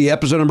is the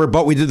episode number,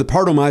 but we did the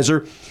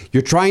Partomizer.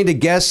 You're trying to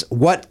guess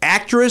what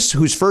actress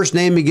whose first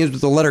name begins with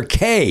the letter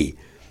K.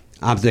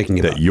 I'm thinking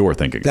about. That you're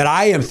thinking. That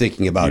I am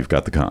thinking about. You've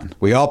got the con.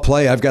 We all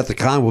play. I've got the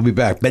con. We'll be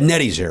back.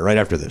 Benetti's here right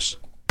after this.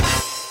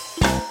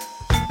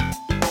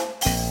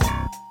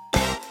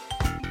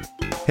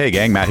 Hey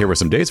gang, Matt here with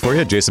some dates for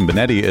you. Jason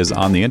Benetti is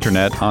on the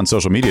internet, on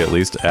social media at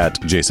least, at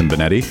Jason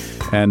Benetti.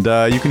 And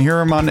you can hear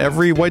him on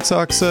every White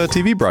Sox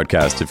TV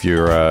broadcast. If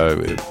you're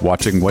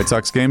watching White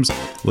Sox games,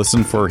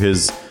 listen for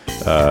his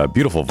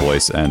beautiful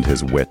voice and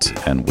his wit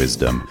and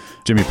wisdom.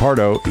 Jimmy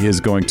Pardo is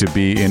going to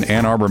be in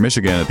Ann Arbor,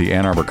 Michigan at the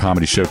Ann Arbor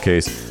Comedy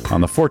Showcase on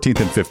the 14th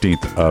and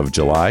 15th of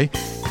July.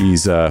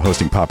 He's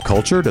hosting Pop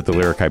Cultured at the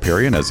Lyric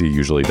Hyperion, as he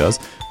usually does.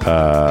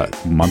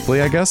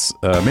 Monthly, I guess.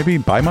 Maybe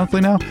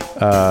bi-monthly now.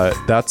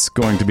 That's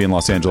going to be in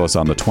Los Angeles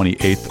on the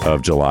 28th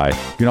of July.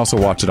 You can also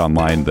watch it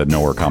online. The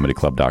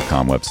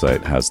nowherecomedyclub.com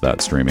website has that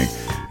streaming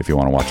if you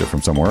want to watch it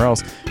from somewhere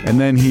else. And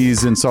then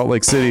he's in Salt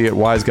Lake City at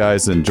Wise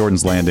Guys and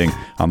Jordan's Landing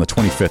on the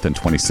 25th and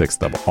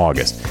 26th of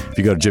August. If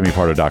you go to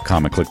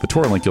jimmypardo.com and click the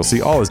tour link, you'll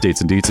see all his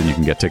dates and deets, and you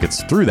can get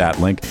tickets through that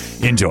link.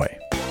 Enjoy.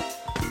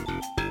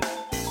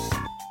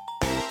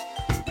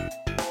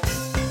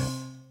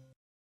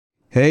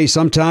 Hey,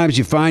 sometimes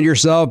you find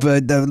yourself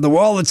at the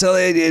wallet's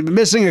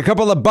missing a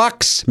couple of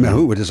bucks.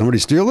 Who, did somebody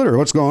steal it, or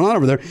what's going on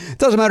over there? It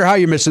doesn't matter how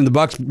you're missing the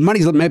bucks.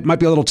 Money might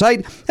be a little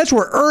tight. That's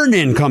where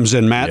Earn-In comes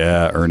in, Matt.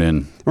 Yeah,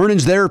 Earn-In.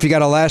 Earn-In's there if you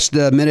got a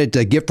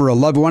last-minute gift for a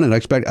loved one, an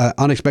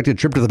unexpected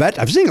trip to the vet.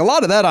 I've seen a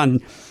lot of that on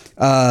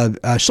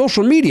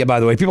social media, by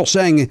the way. People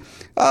saying,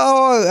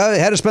 "Oh, I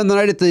had to spend the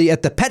night at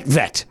the pet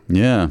vet."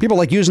 Yeah. People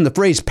like using the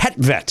phrase "pet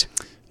vet."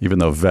 Even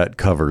though vet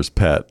covers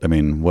pet. I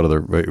mean, what other...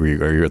 Are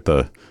you at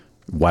the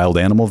wild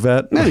animal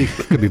vet? Yeah, you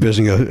could be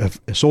visiting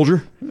a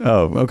soldier.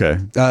 Oh, okay.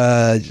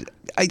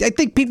 I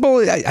think people,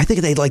 I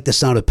think they like the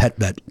sound of pet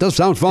vet. It does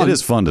sound fun. It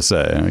is fun to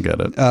say. I get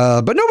it.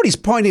 But nobody's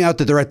pointing out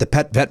that they're at the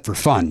pet vet for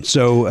fun.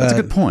 So that's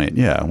a good point.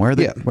 Yeah. Why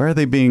are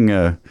they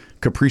being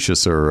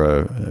capricious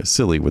or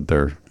silly with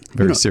their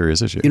very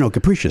serious issue?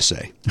 Capricious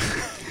say.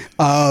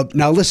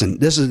 Now listen,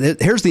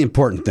 here's the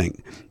important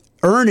thing.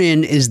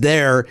 Earn-In is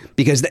there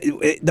because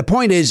the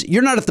point is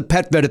you're not at the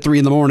pet vet at 3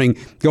 a.m.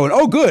 going,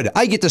 oh, good,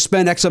 I get to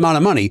spend X amount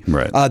of money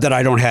that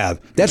I don't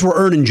have. That's where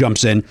Earn-In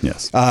jumps in.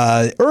 Yes.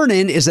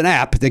 Earn-In is an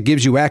app that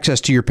gives you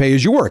access to your pay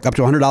as you work, up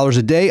to $100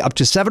 a day, up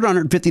to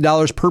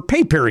 $750 per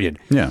pay period.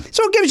 Yeah.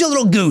 So it gives you a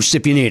little goose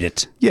if you need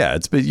it. Yeah,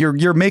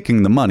 you're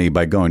making the money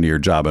by going to your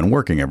job and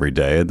working every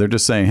day. They're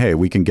just saying, hey,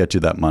 we can get you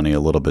that money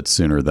a little bit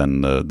sooner than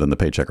the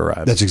paycheck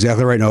arrives. That's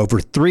exactly right. Now, over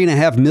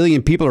 3.5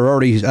 million people are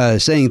already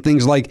saying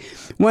things like,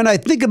 when I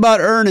think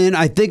about Earn-In,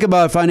 I think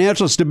about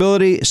financial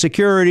stability,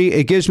 security.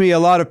 It gives me a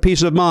lot of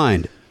peace of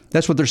mind.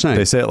 That's what they're saying.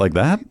 They say it like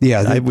that?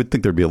 Yeah. I would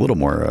think there'd be a little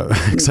more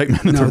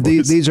excitement in their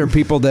voice. These are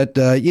people that,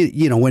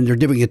 when they're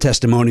giving a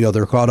testimonial,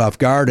 they're caught off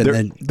guard.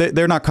 And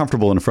they're not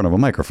comfortable in front of a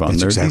microphone.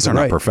 These are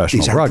not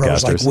professional these aren't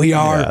broadcasters. pros like we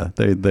are.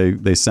 Yeah,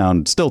 they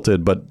sound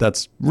stilted, but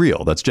that's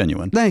real. That's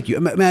genuine. Thank you.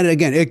 Matt,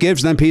 again, it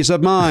gives them peace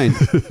of mind.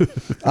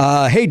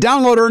 Hey,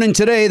 download Earn-In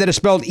today. That is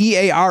spelled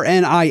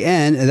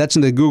EARNIN. That's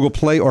in the Google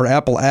Play or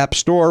Apple App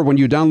Store. When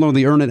you download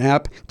the Earn-In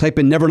app, type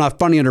in Never Not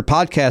Funny under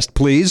podcast,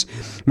 please.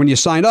 When you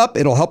sign up,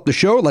 it'll help the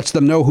show. Lets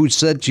them know who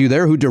sent you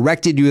there, who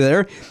directed you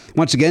there.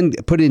 Once again,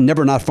 put in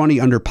Never Not Funny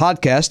under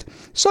podcast.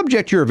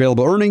 Subject to your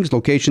available earnings,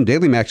 location,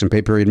 daily max, and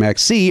pay period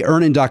max. See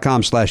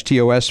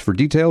earnin.com/TOS for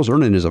details.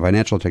 Earn-In is a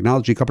financial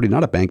technology company,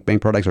 not a bank.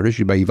 Bank products are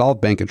issued by Evolve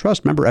Bank and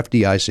Trust, member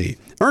FDIC.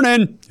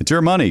 Earn-In. It's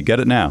your money.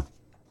 Get it now.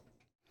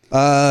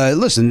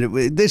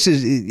 Listen, this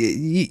is,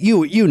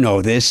 you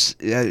know this,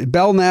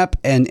 Belknap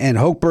and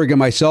Hochberg and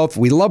myself,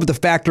 we love the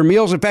Factor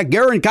meals. In fact,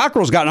 Garen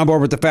Cockrell's gotten on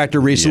board with the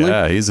Factor recently.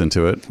 Yeah, he's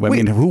into it. I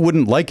mean, who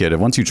wouldn't like it?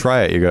 Once you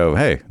try it, you go,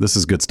 hey, this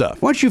is good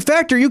stuff. Once you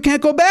Factor, you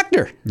can't go back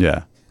there.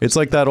 Yeah. It's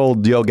like that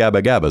old Yo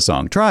Gabba Gabba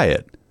song. Try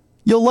it.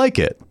 You'll like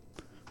it.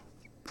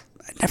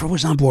 I never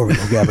was on board with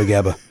Yo Gabba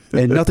Gabba.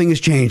 And nothing has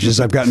changed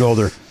as I've gotten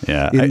older.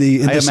 Yeah, In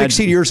the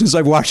 16 years since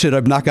I've watched it,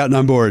 I've not gotten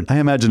on board. I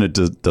imagine it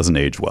doesn't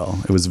age well.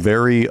 It was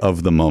very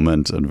of the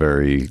moment and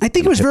very... I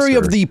think it was hipster. very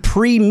of the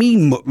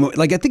pre-me.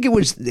 Like, I think it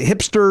was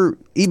hipster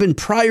even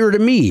prior to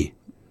me.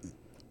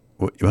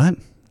 What?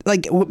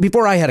 like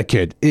before I had a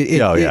kid.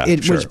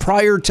 It was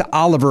prior to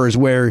Oliver's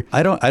where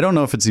I don't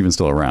know if it's even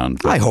still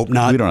around. I hope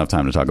not. We don't have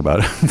time to talk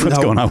about what's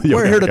going on with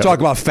We're here to talk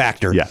about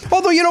Factor. Yeah.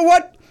 Although, you know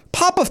what?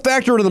 Pop a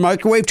Factor into the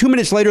microwave. 2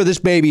 minutes later, this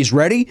baby's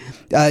ready.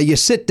 You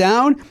sit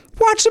down.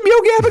 Watch some Yo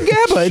Gabba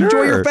Gabba. Sure.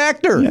 Enjoy your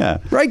Factor. Yeah.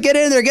 Right? Get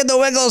in there. Get the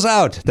Wiggles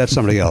out. That's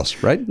somebody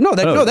else, right? No,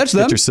 that's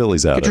them. Get your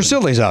sillies out. Get your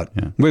sillies out.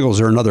 Yeah.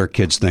 Wiggles are another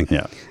kid's thing.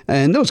 Yeah.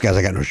 And those guys,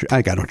 I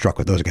got no truck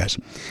with those guys.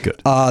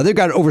 Good. They've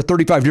got over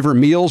 35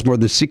 different meals, more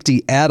than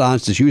 60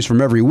 add-ons to choose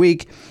from every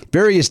week.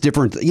 Various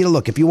different,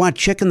 look, if you want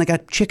chicken, they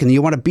got chicken.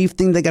 You want a beef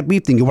thing, they got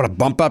beef thing. You want to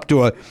bump up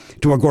to a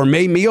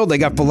gourmet meal, they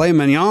got filet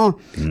mignon.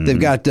 They've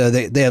got,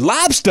 they had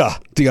lobster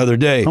the other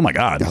day. Oh my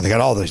God. They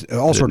got all sorts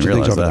of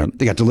things over there. that.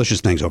 They got delicious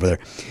things over there.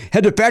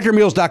 Head to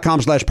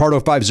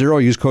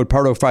factormeals.com/Pardo50. Use code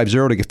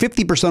Pardo50 to get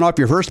 50% off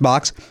your first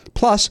box,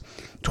 plus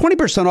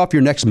 20% off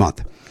your next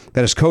month.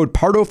 That is code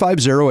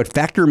Pardo50 at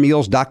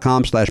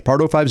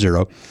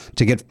factormeals.com/Pardo50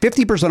 to get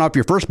 50% off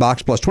your first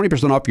box, plus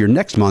 20% off your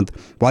next month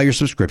while your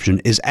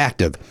subscription is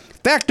active.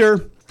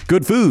 Factor.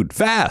 Good food,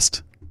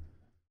 fast.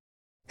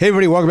 Hey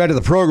everybody, welcome back to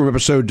the program,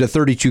 episode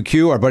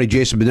 32Q. Our buddy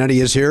Jason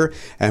Benetti is here,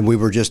 and we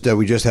just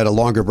had a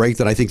longer break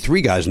than I think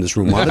 3 guys in this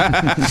room wanted.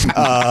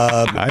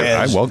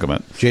 I welcome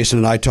it. Jason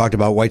and I talked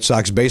about White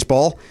Sox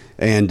baseball,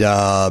 and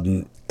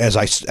as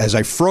I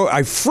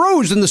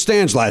froze in the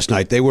stands last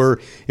night.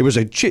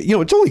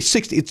 It's only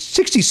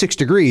 66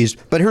 degrees,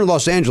 but here in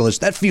Los Angeles,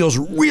 that feels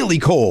really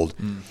cold.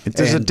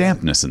 There's a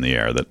dampness in the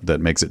air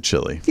that makes it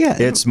chilly. Yeah,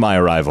 It's my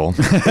arrival.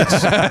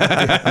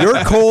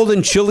 your cold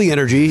and chilly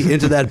energy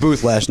into that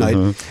booth last night,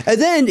 and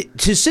then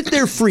to sit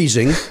there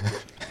freezing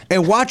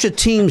and watch a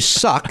team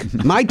suck.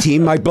 My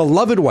team, my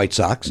beloved White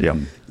Sox. Yeah.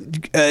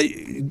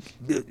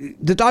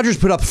 The Dodgers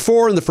put up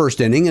 4 in the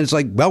first inning, and it's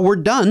like, well, we're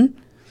done.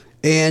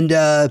 And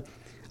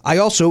I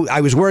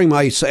was wearing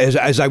my,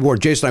 as I wore,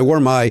 Jason, I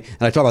wore my,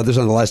 and I talked about this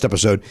on the last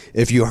episode.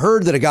 If you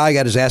heard that a guy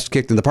got his ass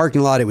kicked in the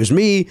parking lot, it was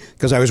me,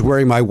 because I was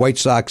wearing my White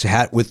Sox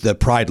hat with the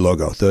Pride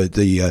logo,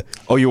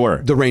 Oh, you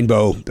were? the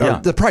rainbow,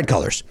 Yeah. the Pride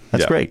colors.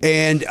 That's great.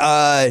 And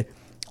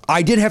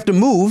I did have to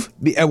move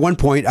at one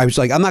point. I was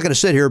like, I'm not going to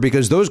sit here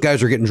because those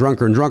guys are getting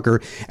drunker and drunker,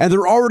 and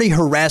they're already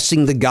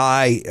harassing the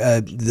guy,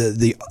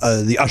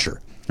 the usher.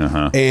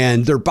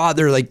 And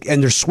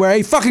they're swearing,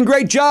 "Hey, fucking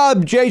great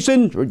job,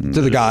 Jason,"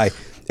 to the guy.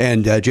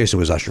 And Jason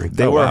was ushering.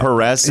 They were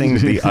harassing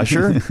the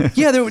usher?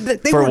 Yeah, they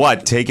For were,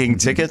 what? Taking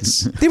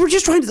tickets? They were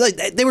just trying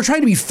to they were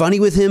trying to be funny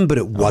with him, but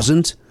it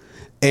wasn't.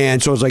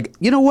 And so I was like,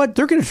 you know what?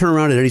 They're going to turn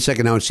around at any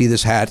second now and see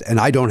this hat, and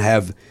I don't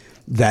have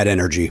that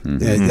energy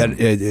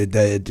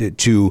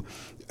to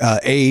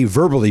A,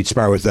 verbally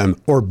spar with them,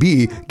 or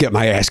B, get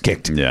my ass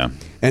kicked. Yeah.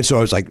 And so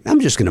I was like,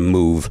 I'm just going to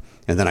move,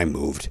 and then I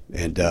moved,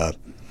 and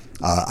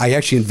I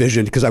actually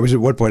envisioned, because I was at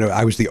one point,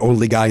 I was the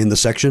only guy in the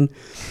section,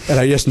 and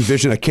I just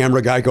envisioned a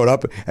camera guy going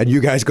up and you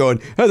guys going,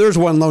 "Hey, there's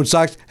one lone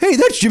Sox. Hey,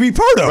 that's Jimmy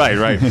Pardo."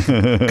 Right.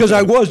 Because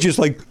I was just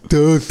like,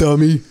 "Duh,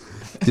 dummy."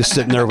 Just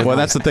sitting there with Well,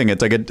 that's the thing.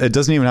 It's like it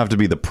doesn't even have to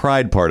be the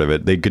Pride part of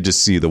it. They could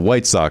just see the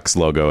White Sox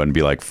logo and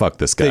be like, "Fuck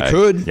this guy." They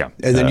could. Yeah.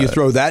 And then you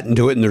throw that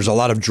into it, and there's a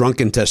lot of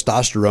drunken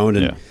testosterone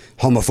and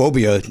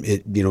homophobia,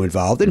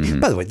 involved.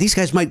 And by the way, these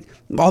guys might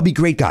all be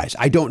great guys.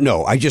 I don't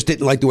know. I just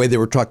didn't like the way they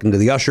were talking to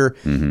the usher,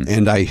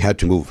 and I had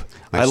to move.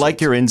 I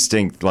like your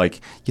instinct,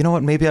 like, you know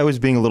what, maybe I was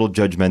being a little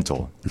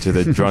judgmental to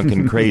the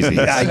drunken crazies.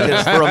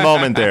 Just for a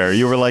moment there.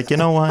 You were like, you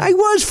know what? I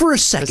was for a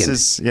second. This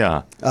is,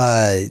 yeah.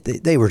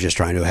 They were just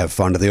trying to have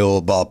fun at the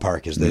old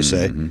ballpark, as they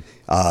say.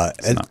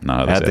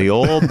 Not At the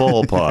old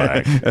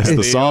ballpark. As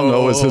the song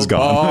always has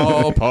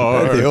gone.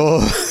 The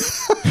old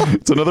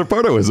It's another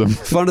Pardoism.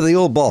 fun of the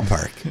old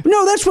ballpark.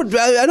 No, that's what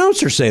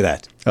announcers say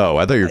that. Oh,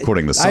 I thought you were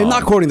quoting the song. I'm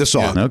not quoting the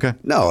song. Yeah, okay.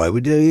 No, I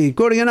would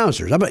quoting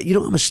announcers. I'm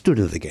a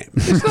student of the game.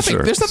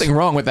 There's nothing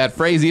wrong with that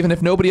phrase, even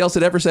if nobody else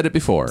had ever said it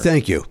before.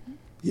 Thank you.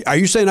 Are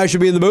you saying I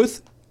should be in the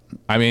booth?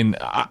 I mean,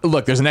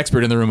 look, there's an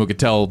expert in the room who could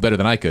tell better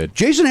than I could.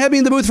 Jason had me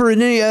in the booth for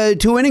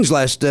 2 innings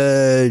last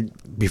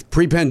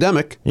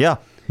pre-pandemic. Yeah.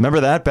 Remember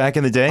that back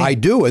in the day? I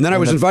do, and then I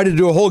was invited to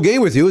do a whole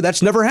game with you.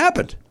 That's never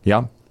happened.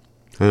 Yeah.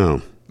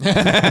 Oh.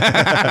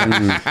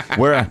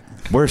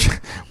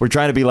 We're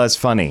trying to be less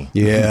funny.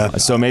 Yeah.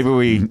 So maybe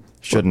we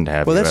shouldn't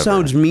have. Well, you that ever.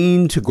 sounds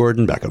mean to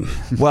Gordon Beckham.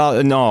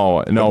 Well,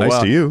 no. nice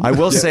well, to you. I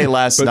will say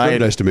last but very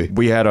night nice to me.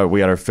 we had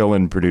our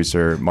fill-in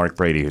producer Mark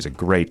Brady, who's a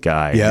great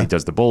guy. Yeah. He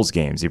does the Bulls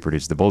games. He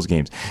produces the Bulls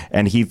games,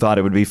 and he thought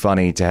it would be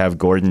funny to have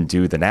Gordon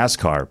do the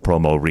NASCAR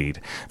promo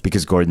read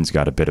because Gordon's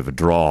got a bit of a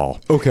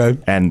drawl. Okay.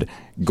 And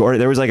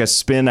there was like a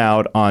spin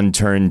out on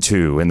turn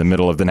 2 in the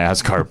middle of the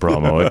NASCAR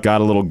promo. It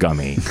got a little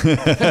gummy,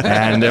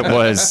 and it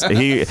was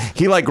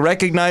he like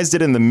recognized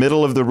it in the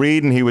middle of the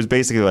read, and he was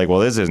basically like, "Well,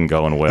 this isn't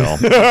going well."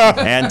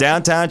 And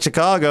downtown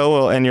Chicago,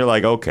 well, and you're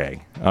like,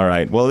 "Okay, all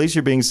right. Well, at least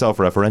you're being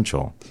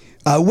self-referential."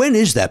 When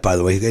is that, by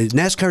the way?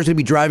 NASCAR is going to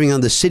be driving on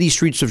the city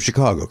streets of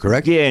Chicago,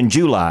 correct? Yeah, in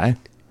July.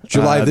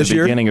 July of this the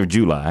year? beginning of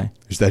July.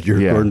 Is that your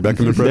Gordon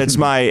Beckham impression? That's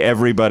my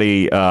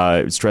everybody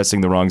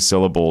stressing the wrong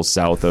syllable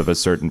south of a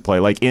certain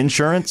place. Like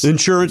insurance?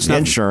 Insurance.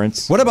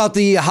 Insurance. What about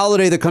the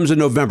holiday that comes in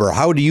November?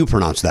 How do you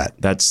pronounce that?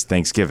 That's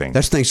Thanksgiving.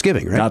 That's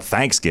Thanksgiving, right? Not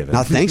Thanksgiving.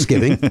 Not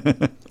Thanksgiving.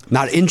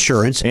 Not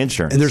insurance.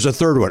 Insurance. And there's a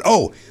third one.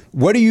 Oh,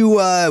 what do you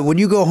when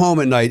you go home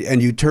at night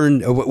and you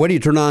turn? What do you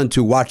turn on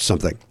to watch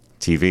something?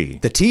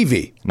 TV. The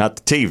TV. Not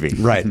the TV.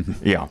 Right.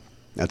 Yeah.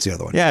 That's the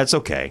other one. Yeah, it's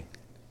okay.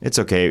 It's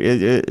okay.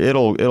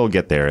 It'll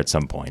get there at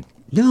some point.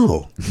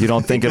 No. You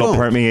don't think it'll don't.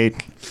 permeate?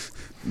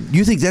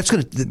 You think that's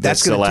gonna take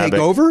syllabic.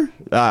 over?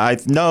 I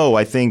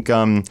think.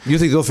 You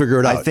think they'll figure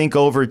it out? I think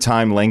over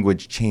time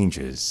language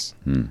changes.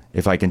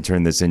 If I can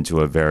turn this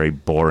into a very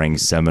boring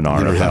seminar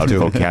You don't have about to.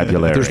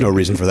 vocabulary. There's no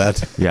reason for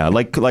that. Yeah,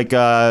 like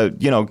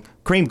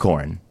cream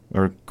corn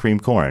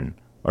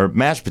or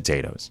mashed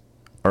potatoes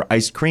or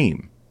ice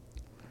cream.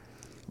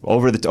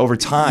 Over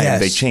time, Yes.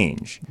 they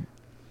change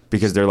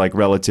because they're like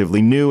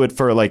relatively new.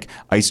 Like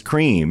ice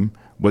cream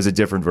was a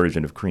different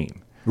version of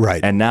cream.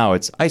 Right. And now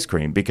it's ice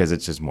cream because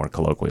it's just more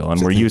colloquial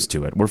and we're used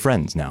to it. We're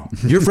friends now.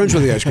 You're friends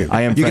with the ice cream.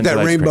 I am You get friends that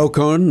with ice rainbow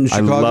cream. cone in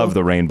Chicago? I love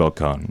the rainbow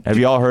cone. Have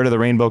you all heard of the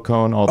rainbow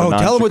cone? All the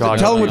tell them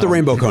non-Chicago what the people?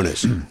 rainbow cone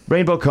is.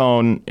 Rainbow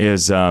cone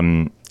is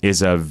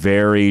a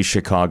very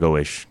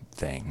Chicago-ish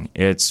thing.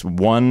 It's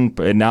one,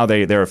 and now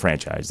they're a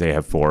franchise. They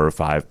have 4 or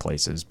 5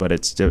 places, but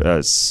it's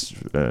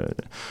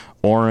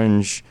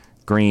orange,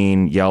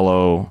 green,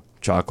 yellow,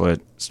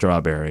 chocolate,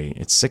 strawberry.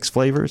 It's 6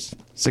 flavors.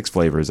 6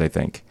 flavors, I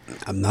think.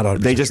 I'm not 100%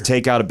 They just sure.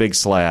 take out a big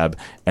slab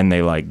and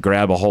they like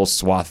grab a whole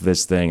swath of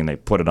this thing and they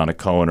put it on a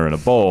cone or in a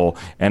bowl,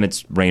 and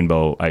it's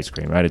rainbow ice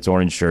cream, right? It's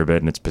orange sherbet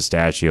and it's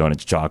pistachio and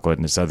it's chocolate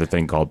and this other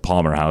thing called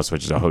Palmer House,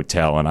 which is a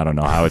hotel, and I don't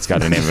know how it's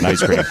got the name of an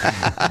ice cream,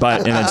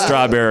 and it's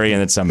strawberry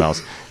and it's something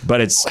else,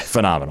 but it's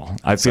phenomenal.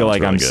 I feel like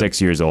really I'm good. 6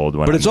 years old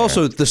when But I'm it's there.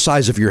 also the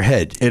size of your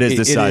head. It is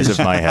the size of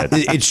my head.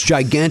 It's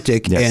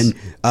gigantic. Yes.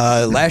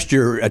 And last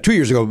year, 2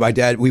 years ago, my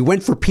dad, we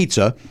went for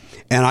pizza,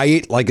 and I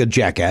ate like a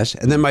jackass.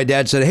 And then my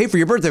dad said, "Hey, for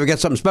your birthday, we got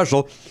something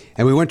special."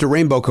 And we went to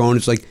Rainbow Cone.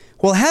 It's like,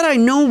 well, had I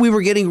known we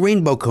were getting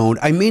Rainbow Cone,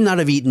 I may not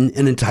have eaten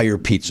an entire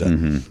pizza.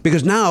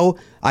 Because now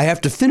I have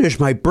to finish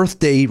my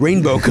birthday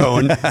Rainbow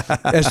Cone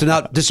as to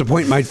not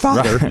disappoint my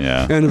father. Right.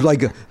 Yeah. And it's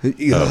like,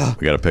 We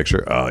got a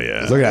picture. Oh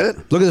yeah. look at it.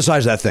 Look at the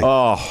size of that thing.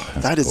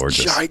 That is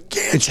gorgeous.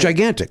 gigantic. It's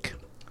gigantic.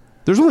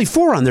 There's only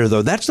 4 on there,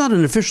 though. That's not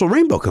an official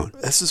Rainbow Cone.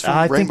 This is from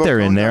I think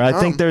they're in there. I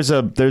think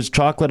there's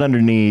chocolate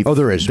underneath. Oh,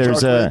 there is. There's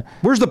Chocolate.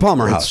 Where's the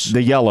Palmer House?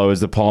 The yellow is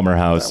the Palmer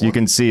House. You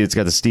can see it's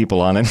got a steeple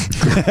on it.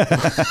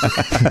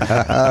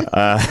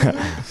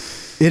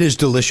 It is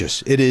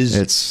delicious. It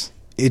is.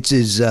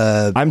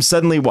 I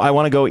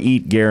want to go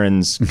eat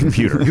Garen's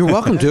computer. You're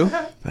welcome to.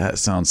 That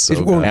sounds so It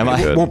good. won't, Am I?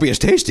 it won't be as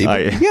tasty,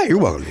 but yeah, you're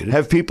welcome to eat it.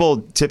 Have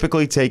people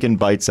typically taken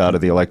bites out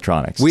of the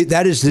electronics?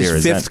 That is his Here,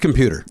 is 5th that-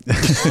 computer.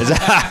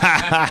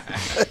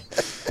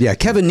 Yeah,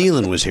 Kevin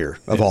Nealon was here,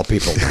 of all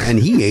people, and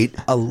he ate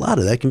a lot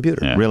of that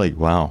computer. Yeah. Really?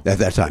 Wow. At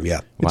that time, yeah.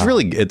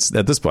 It's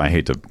at this point, I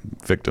hate to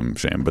victim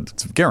shame, but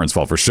it's Garen's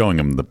fault for showing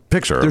him the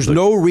picture. There's of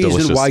the no reason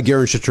delicious- why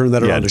Garen should turn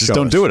that Yeah, around to just show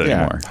don't us. do it Yeah.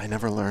 anymore. I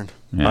never learned.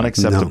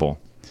 Unacceptable.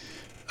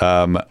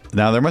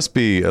 Now, there must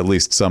be at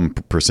least some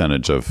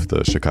percentage of the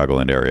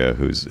Chicagoland area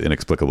who's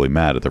inexplicably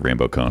mad at the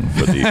rainbow cone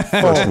for the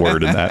first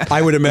word in that.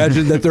 I would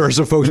imagine that there are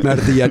some folks mad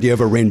at the idea of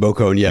a rainbow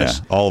cone, yes.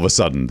 Yeah, all of a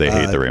sudden, they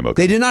hate the rainbow cone.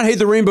 They did not hate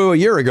the rainbow a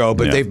year ago,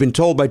 but Yeah. they've been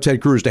told by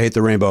Ted Cruz to hate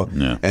the rainbow,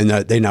 Yeah. and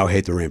they now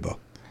hate the rainbow.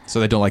 So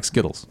they don't like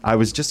Skittles. I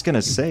was just going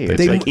to say, it's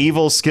They- like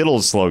evil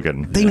Skittles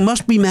slogan. They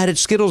must be mad at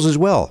Skittles as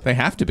well, They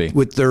have to be.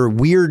 with their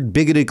weird,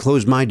 bigoted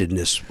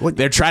close-mindedness. What?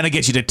 They're trying to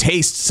get you to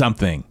taste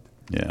something.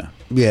 Yeah.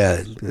 Yeah,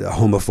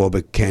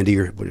 homophobic candy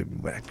or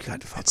what?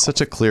 God, fuck. It's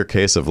such a clear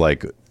case of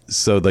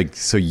so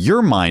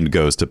your mind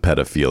goes to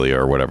pedophilia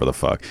or whatever the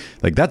fuck.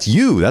 Like, that's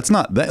you. That's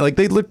not that, like,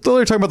 they're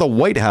talking about the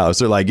White House.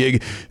 They're like,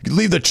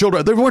 leave the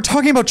children. They weren't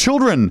talking about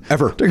children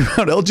Ever. Talking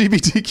about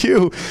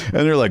LGBTQ,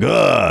 and they're like,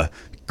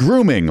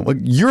 grooming. Like,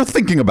 you're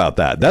thinking about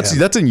that.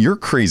 That's in your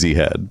crazy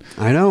head.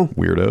 I know.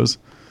 Weirdos.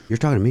 You're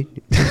talking to me?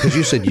 Because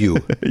you said you.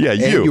 Yeah, And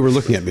you. you were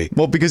looking at me.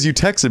 Well, because you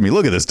texted me.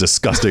 Look at this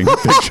disgusting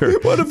picture.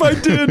 What if I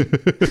did?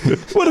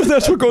 What if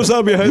that's what goes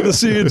on behind the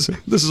scenes?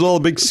 This is all a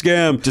big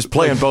scam. Just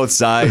playing both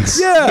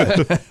sides.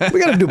 Yeah, we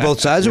got to do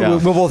both sides. Yeah. We're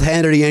both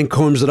Hannity and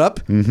Combs it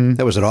up. Mm-hmm.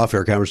 That was an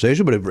off-air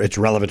conversation, but it's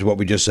relevant to what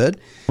we just said.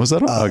 Was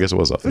that? I guess it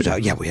was off.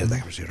 Yeah, we had that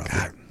conversation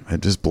off-air.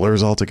 It just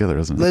blurs all together,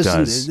 doesn't it? Listen,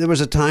 does. there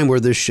was a time where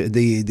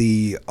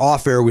the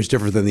off-air was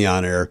different than the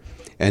on-air,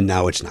 and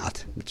now it's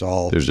not. It's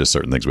all... There's just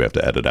certain things we have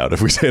to edit out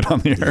if we say it on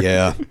the air.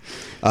 Yeah.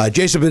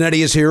 Jason Benetti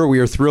is here. We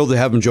are thrilled to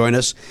have him join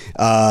us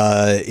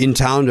in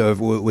town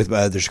with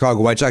the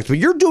Chicago White Sox. But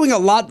you're doing a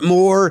lot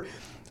more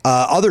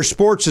other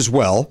sports as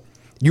well.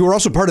 You were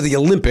also part of the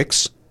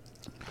Olympics,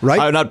 right?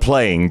 I'm not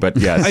playing, but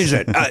yes. I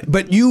said,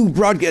 but you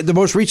broadcast the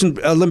most recent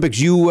Olympics.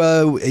 You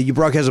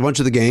broadcast a bunch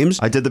of the games.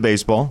 I did the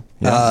baseball.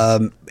 Yeah.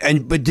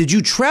 But did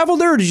you travel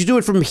there, or did you do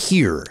it from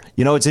here?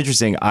 You know, it's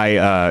interesting.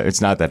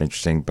 It's not that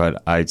interesting,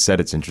 but I said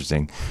it's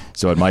interesting,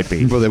 so it might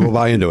be. Well, they will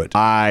buy into it.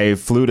 I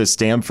flew to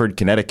Stamford,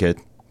 Connecticut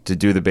to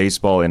do the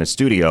baseball in a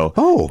studio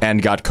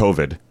and got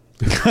COVID.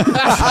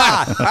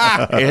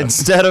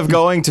 Instead of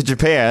going to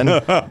Japan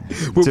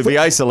to be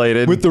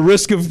isolated with the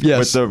risk of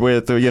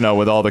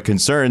with all the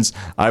concerns,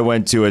 I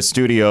went to a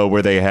studio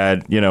where they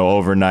had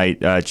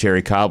overnight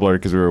cherry cobbler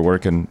because we were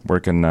working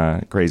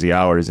crazy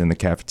hours in the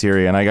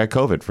cafeteria, and I got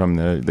COVID from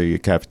the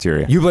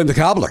cafeteria. You blame the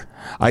cobbler.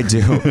 I do.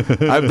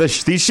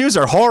 These shoes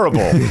are horrible,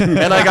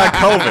 and I got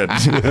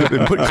COVID.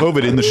 They put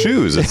COVID in the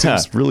shoes. It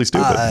seems really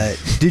stupid.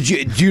 Do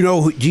you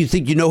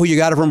think you know who you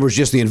got it from, or was it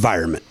just the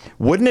environment?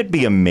 Wouldn't it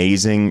be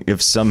amazing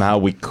if somehow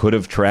we could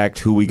have tracked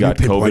who we got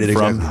COVID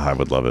from? Exactly. I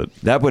would love it.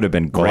 That would have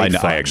been great.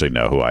 I actually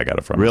know who I got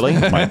it from. Really?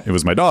 It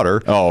was my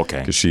daughter. Oh,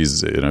 okay. Because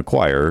she's in a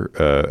choir,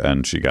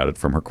 and she got it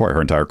from her choir.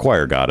 Her entire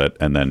choir got it,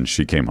 and then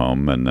she came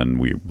home, and then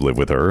we lived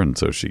with her, and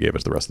so she gave it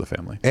to the rest of the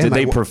family. Did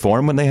they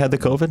perform when they had the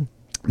COVID?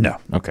 No.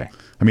 Okay.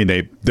 I mean,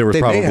 there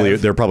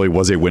probably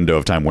was a window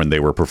of time when they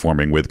were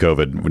performing with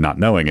COVID, not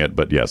knowing it.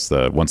 But yes,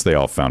 once they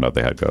all found out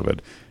they had COVID,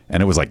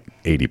 and it was like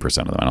 80%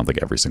 of them. I don't think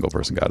every single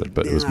person got it,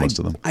 but it was most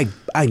of them.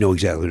 I know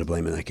exactly who to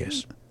blame in that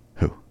case.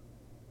 Who?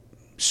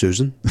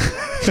 Susan.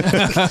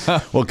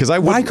 Well, because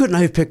why couldn't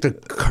I have picked a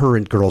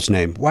current girl's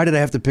name? Why did I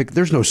have to pick?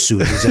 There's no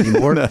Susans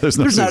anymore. No, there's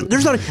not.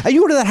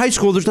 You go to that high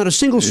school. There's not a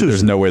single Susan.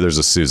 There's no way there's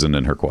a Susan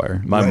in her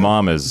choir. My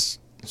mom is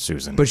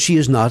Susan, but she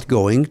is not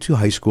going to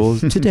high school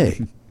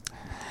today.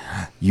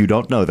 You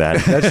don't know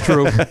that. That's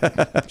true.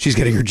 She's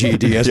getting her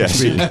GED as we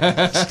speak.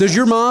 Does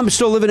your mom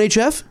still live in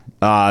HF?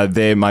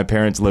 My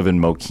parents live in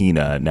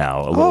Mokina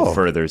now, a little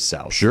further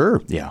south.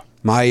 Sure. Yeah.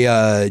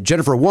 My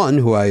Jennifer 1,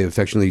 who I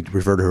affectionately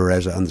refer to her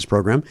as on this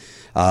program,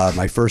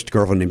 my first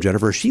girlfriend named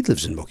Jennifer, she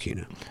lives in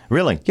Mokina.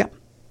 Really? Yeah.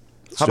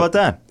 How about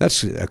that?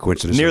 That's a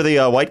coincidence. Near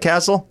the White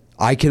Castle?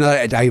 I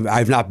cannot.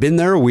 I've not been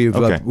there. We've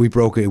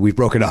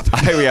broken up.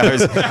 Maybe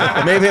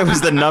it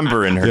was the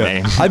number in her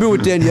name. I've been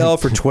with Danielle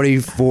for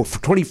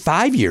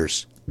 25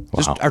 years. Wow.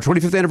 Just our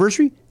 25th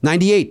anniversary,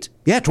 98.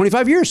 Yeah,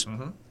 25 years.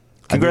 Mm-hmm.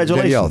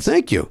 Congratulations, Danielle.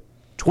 Thank you.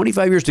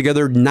 25 years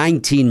together,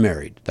 19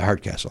 married. The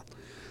Hardcastle.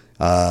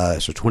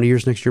 So 20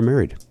 years next year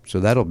married. So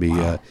that'll be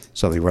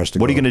something for us to.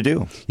 What are you going to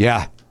do?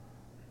 Yeah.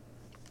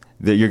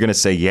 That you're going to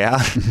say, yeah,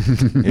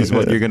 is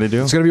what you're going to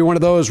do? It's going to be one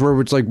of those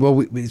where it's like, well,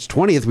 it's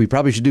 20th. We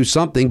probably should do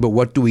something, but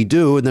what do we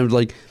do? And then we're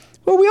like,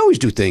 well, we always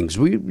do things.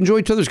 We enjoy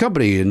each other's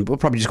company, and we'll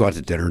probably just go out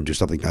to dinner and do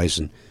something nice.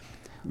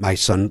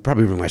 And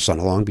probably bring my son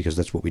along because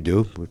that's what we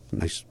do. We're a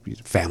nice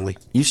family.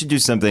 You should do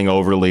something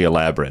overly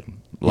elaborate,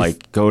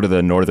 like go to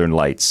the Northern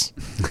Lights.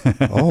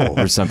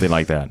 Or something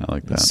like that. I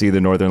like that. See the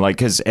Northern Light.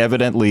 Because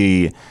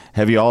evidently,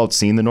 have you all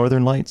seen the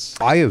Northern Lights?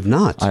 I have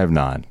not. I have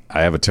not.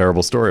 I have a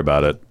terrible story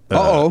about it.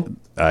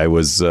 I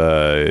was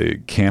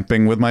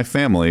camping with my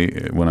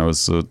family when I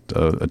was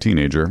a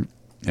teenager,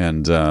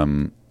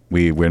 and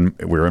we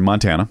were in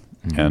Montana,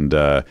 and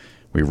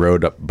we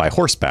rode up by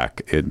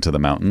horseback into the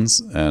mountains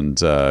and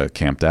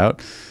camped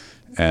out,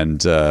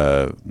 and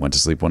went to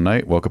sleep one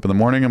night. Woke up in the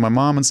morning, and my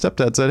mom and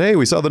stepdad said, "Hey,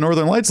 we saw the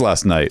Northern Lights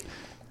last night.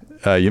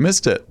 You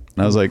missed it."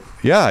 And I was like,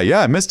 yeah,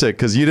 I missed it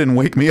because you didn't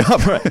wake me up.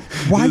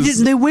 Why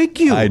didn't they wake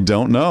you? I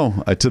don't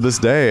know. To this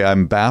day,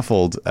 I'm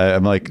baffled.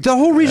 I'm like, the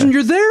whole reason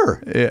you're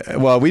there. Yeah,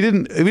 well, we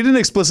didn't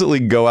explicitly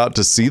go out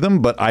to see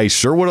them, but I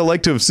sure would have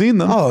liked to have seen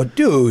them. Oh,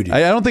 dude. I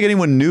don't think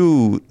anyone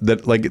knew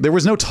that. Like, there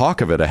was no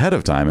talk of it ahead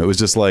of time. It was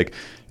just like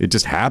it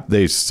just happened.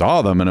 They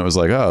saw them, and it was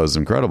like, oh, it was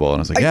incredible. And I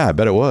was like, yeah, I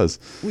bet it was.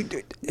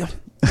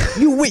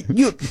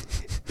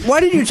 Why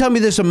didn't you tell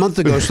me this a month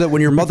ago so that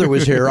when your mother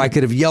was here, I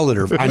could have yelled at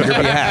her on your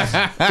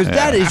behalf?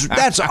 Because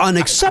that's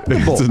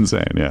unacceptable. It's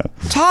insane, yeah.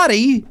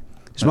 Toddy,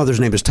 his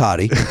mother's name is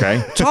Toddy.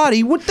 Okay.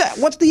 Toddy, what's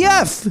the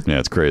F? Yeah,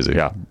 it's crazy.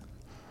 Yeah.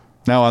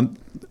 Now,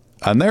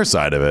 on their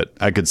side of it,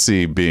 I could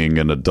see being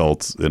an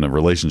adult in a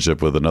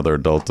relationship with another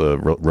adult,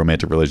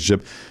 romantic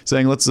relationship,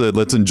 saying, let's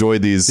enjoy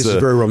these. This is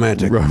very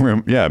romantic.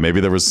 Yeah,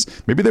 maybe they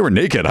were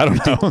naked. I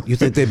don't know. You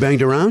think they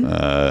banged around?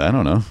 I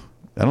don't know.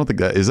 I don't think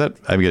that is that.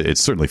 I mean, it's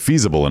certainly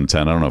feasible in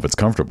 10. I don't know if it's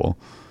comfortable.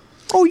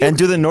 Oh, yeah. And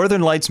do the Northern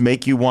Lights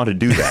make you want to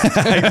do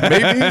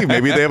that?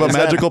 maybe they have a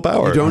magical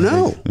power. You don't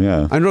know.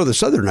 Yeah, I know the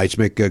Southern Nights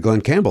make Glenn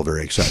Campbell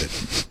very excited.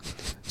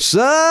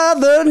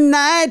 Southern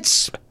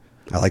Nights.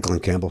 I like Glenn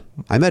Campbell.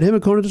 I met him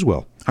at Conant as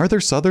well. Are there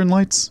Southern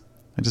Lights?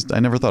 I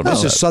never thought about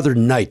that. This is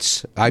Southern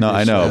Nights. I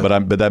know,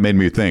 but that made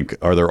me think: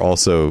 are there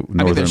also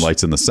Northern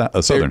Lights in the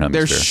Southern Hemisphere?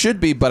 There should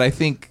be, but I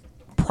think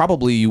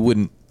probably you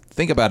wouldn't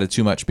think about it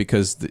too much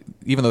because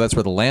even though that's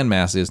where the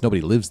landmass is,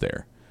 nobody lives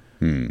there.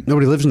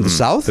 Nobody lives in the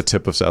South? The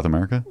tip of South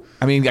America?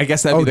 I mean, I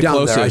guess that'd be the down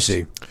closest. there, I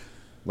see.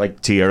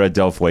 Like Tierra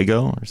del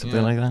Fuego or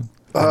something like that?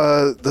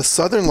 The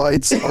Southern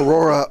Lights,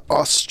 Aurora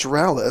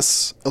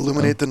Australis,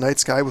 illuminate the night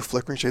sky with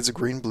flickering shades of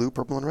green, blue,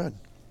 purple, and red.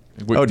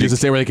 Does it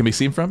say where they can be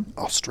seen from?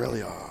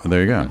 Australia.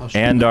 There you go.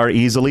 And are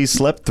easily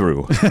slept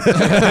through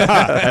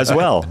as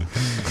well.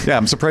 Yeah,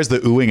 I'm surprised the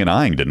oohing and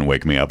eyeing didn't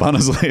wake me up,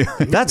 honestly.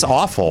 That's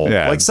awful.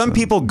 Yeah, like some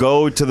people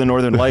go to the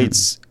Northern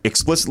Lights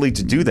explicitly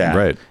to do that.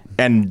 Right.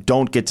 And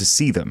don't get to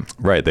see them.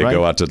 Right. They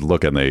go out to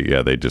look, and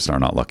they just are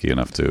not lucky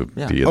enough to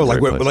be in the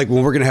like right place.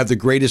 when we're going to have the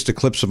greatest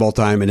eclipse of all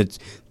time, and it's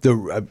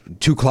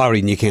too cloudy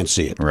and you can't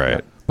see it.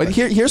 Right. But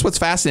here's what's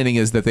fascinating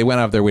is that they went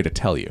out of their way to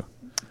tell you.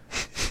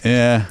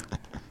 Yeah.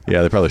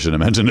 Yeah, they probably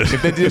shouldn't have mentioned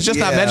it. It's just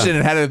not mentioned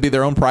and had to be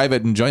their own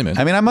private enjoyment.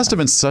 I mean, I must have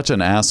been such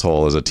an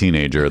asshole as a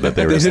teenager that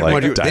they were just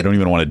like, I don't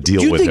even want to deal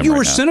Do you with think him you right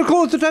were now.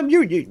 cynical at the time?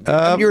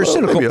 You're a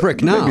cynical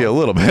prick now. Maybe a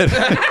little bit.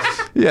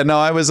 Yeah, no,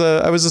 I was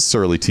a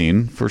surly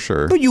teen for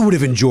sure. But you would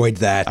have enjoyed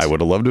that. I would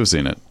have loved to have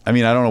seen it. I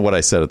mean, I don't know what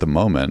I said at the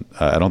moment.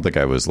 I don't think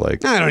I was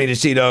like, I don't need to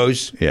see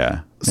those.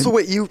 yeah. So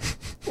wait, you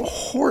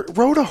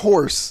rode a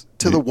horse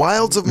to the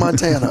wilds of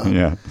Montana,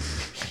 Yeah.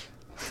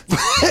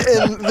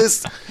 and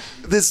this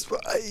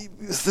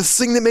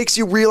thing that makes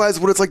you realize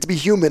what it's like to be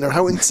human and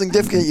how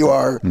insignificant you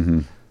are,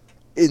 and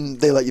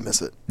they let you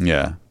miss it.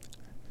 Yeah.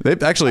 They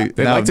actually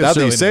They now liked his that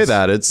you silliness. say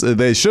that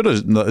they should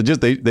have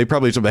just they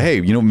probably should have. Hey,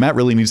 Matt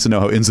really needs to know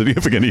how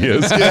insignificant he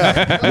is.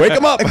 Yeah, wake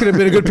him up. That could have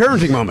been a good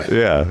parenting moment.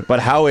 Yeah, But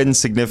how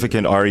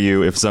insignificant are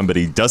you if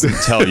somebody doesn't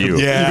tell you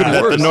Yeah.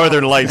 that the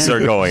Northern Lights are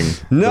going?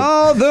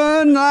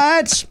 Northern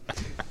Lights.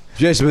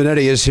 Jason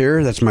Benetti is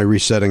here. That's my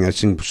resetting. I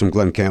sing some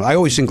Glenn Campbell. I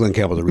always sing Glenn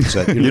Campbell to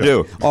reset. You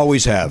do.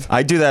 Always have.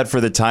 I do that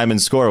for the time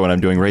and score when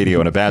I'm doing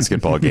radio in a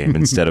basketball game.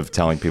 Instead of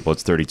telling people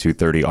it's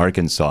 32-30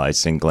 Arkansas, I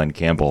sing Glenn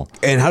Campbell.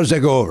 And how does that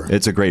go over?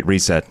 It's a great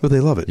reset. Well, they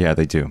love it. Yeah,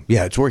 they do.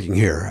 Yeah, it's working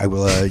here. I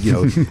will,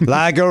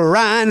 like a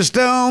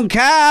rhinestone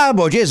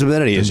cowboy. Jason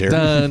Benetti is here.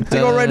 Dun, I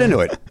go dun. right into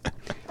it.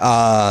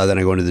 Then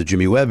I go into the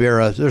Jimmy Webb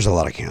era. There's a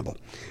lot of Campbell.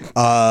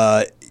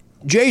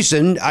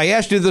 Jason, I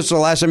asked you this the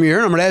last time you were here,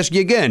 and I'm going to ask you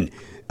again.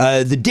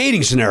 The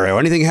dating scenario.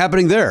 Anything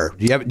happening there?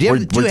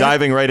 We're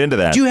diving right into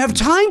that. Do you have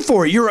time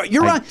for it? You're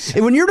on,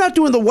 when you're not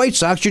doing the White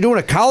Sox, you're doing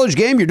a college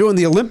game. You're doing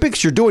the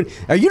Olympics. Are you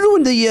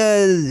doing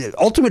the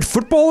ultimate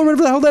football or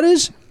whatever the hell that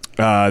is?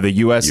 The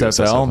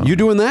USFL. You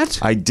doing that?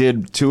 I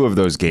did 2 of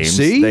those games.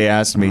 See? They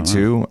asked me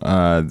to.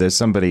 There's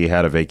somebody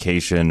had a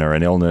vacation or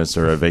an illness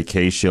or a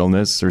vacation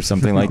illness or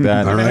something like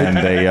that. All right. And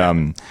they,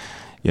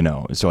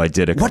 so I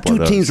did a couple What 2 of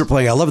those. teams were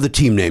playing? I love the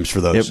team names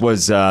for those. It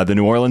was the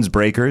New Orleans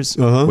Breakers,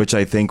 which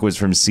I think was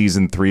from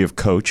season 3 of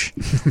Coach,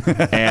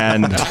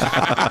 and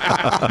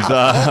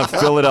the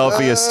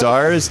Philadelphia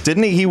Stars.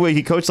 Didn't he?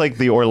 He coached like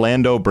the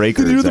Orlando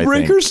Breakers. Did he do the I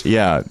think. Breakers?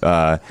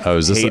 Yeah.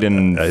 is this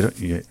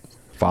Hayden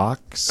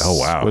Fox? Oh,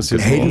 wow. Was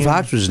his Hayden name?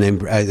 Fox was his name.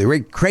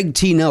 Craig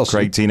T. Nelson.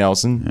 Craig T.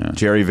 Nelson.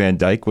 Jerry Van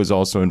Dyke was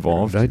also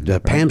involved. Right?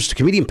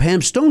 Comedian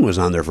Pam Stone was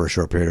on there for a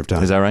short period of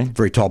time. Is that right?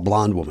 Very tall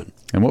blonde woman.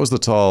 And what was the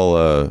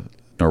tall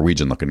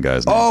Norwegian-looking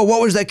guy's name? Oh, what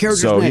was that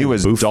character's So name? he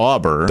was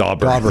Dauber.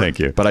 Dauber. Thank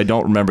you. But I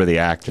don't remember the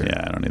actor.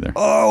 Yeah, I don't either.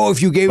 Oh,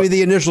 if you gave me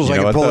the initials, I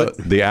You know could pull what,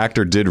 it. the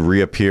actor did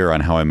reappear on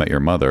How I Met Your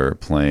Mother,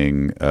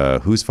 playing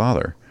whose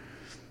father?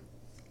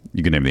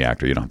 You can name the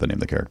actor. You don't have to name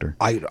the character.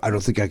 I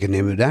don't think I can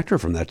name an actor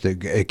from that.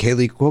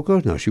 Kaylee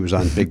Cuoco? No, she was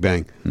on Big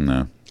Bang.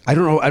 No, I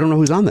don't know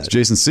who's on that.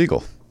 Jason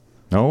Segel.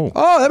 Oh.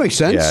 Oh, that makes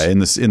sense. Yeah, in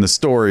the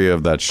story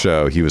of that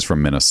show, he was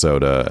from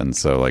Minnesota, and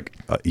so like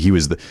he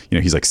was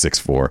he's like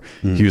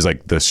 6'4". He was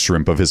like the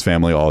shrimp of his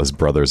family. All his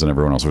brothers and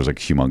everyone else was like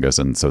humongous,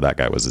 and so that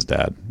guy was his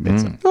dad.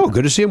 Made sense. Oh,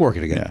 good to see him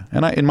working again. Yeah,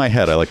 and in my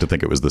head, I like to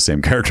think it was the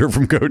same character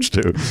from Coach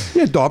too.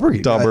 Yeah, Dauber.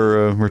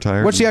 Dauber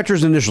retired. What's the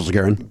actor's initials,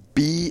 Garen?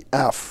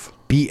 BF.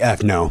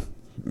 BF. No,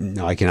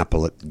 I cannot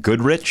pull it.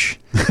 Goodrich?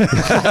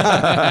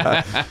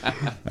 I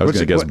was going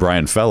to guess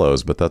Brian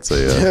Fellows, but that's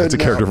a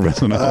character from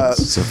SNL.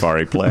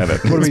 Safari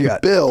Planet. What do we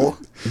got? Bill.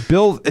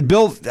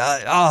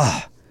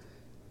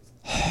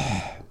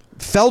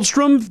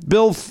 Feldstrom?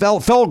 Bill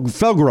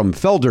Felgram.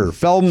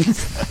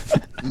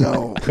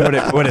 No.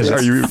 What is it?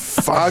 Are you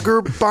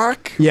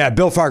Fagerbach. Yeah,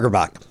 Bill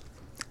Fagerbach.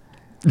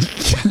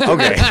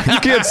 okay? You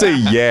can't say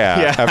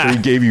yeah after he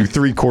gave you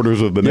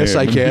 3/4 of the name. Yes,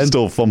 I can. You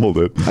still fumbled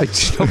it.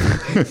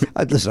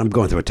 Listen, I'm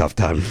going through a tough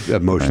time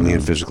emotionally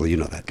and physically. You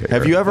know that.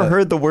 Have you ever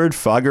heard the word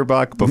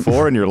Fagerbach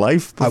before in your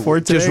life before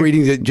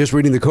today? Just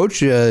reading the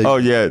Coach. Oh,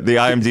 yeah, the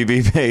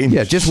IMDb page.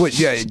 Yeah,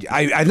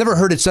 I've never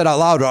heard it said out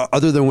loud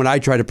other than when I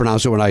try to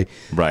pronounce it when I.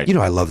 Right.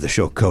 I love the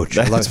show Coach.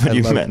 That's what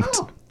you meant.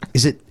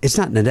 Is it? It's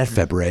not Nanette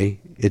Fabre.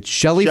 It's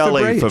Shelley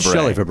Fabre. It's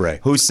Shelley Fabre.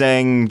 Who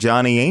sang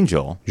Johnny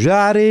Angel.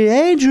 Johnny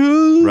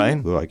Angel.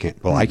 Right? Well, I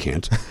can't. Well, I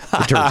can't.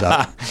 It turns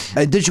out.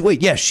 Did she?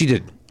 Wait. Yes, she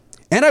did.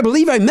 And I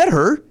believe I met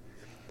her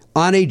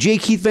on a J.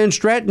 Keith Van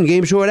Stratton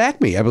game show at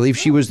Acme. I believe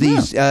she was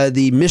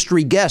the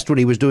mystery guest when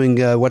he was doing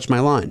What's My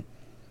Line.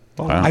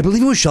 Wow. I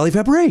believe it was Shelley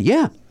Fabre.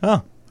 Yeah.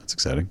 Oh, That's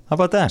exciting. how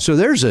about that? So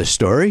there's a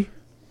story.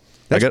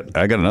 I got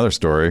another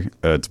story.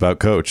 It's about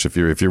Coach. If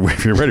you're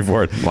ready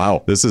for it.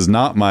 Wow. This is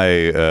not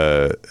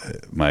my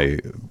my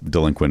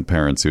delinquent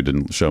parents who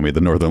didn't show me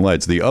the Northern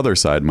Lights. The other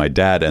side, my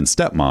dad and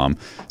stepmom.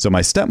 So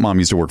my stepmom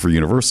used to work for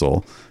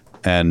Universal,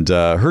 and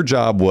her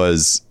job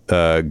was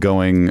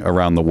going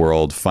around the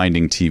world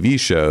finding TV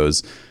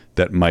shows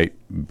that might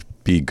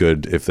be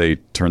good if they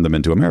turned them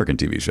into American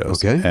TV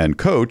shows. Okay. And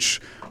Coach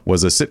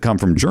was a sitcom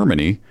from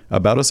Germany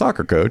about a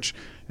soccer coach.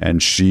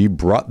 And she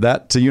brought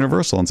that to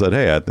Universal and said,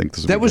 "Hey, I think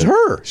this would That be was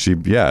good."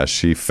 her.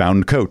 She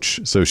found Coach,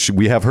 so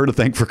we have her to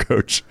thank for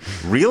Coach.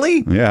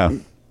 Really? Yeah,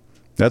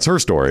 that's her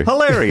story.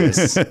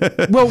 Hilarious.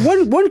 Well,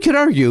 one could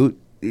argue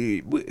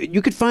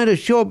you could find a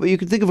show. You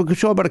could think of a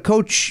show about a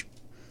coach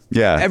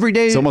Yeah. Every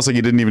day. It's almost like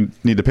you didn't even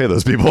need to pay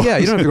those people. Yeah,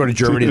 you don't have to go to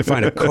Germany to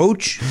find a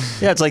coach.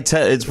 Yeah, it's like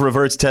it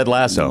reverts Ted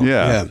Lasso.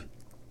 Yeah.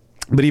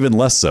 But even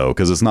less so,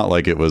 because it's not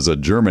like it was a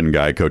German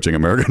guy coaching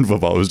American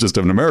football. It was just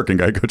an American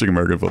guy coaching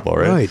American football,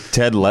 right? Right.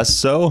 Ted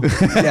Lasso.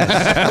 Yes.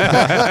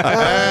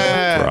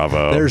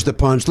 Bravo. There's the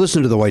punch.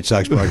 Listen to the White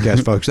Sox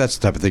podcast, folks. That's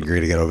the type of thing you're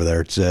going to get over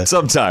there. It's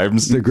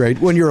Sometimes. they're great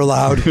when you're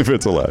allowed, If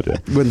it's allowed, yeah.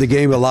 when the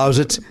game allows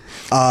it.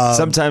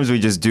 Sometimes we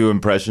just do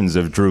impressions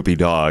of Droopy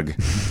Dog,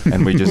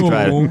 and we just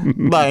try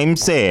to. I'm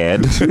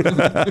sad.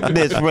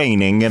 It's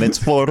raining, and it's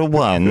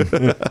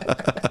 4-1.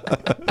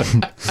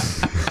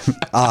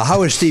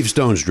 How is Steve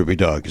Stone's Droopy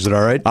Dog? Is it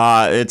all right?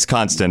 It's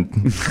constant.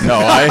 No,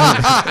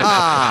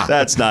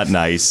 that's not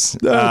nice.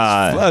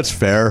 That's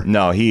fair.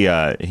 No,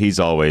 he's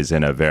always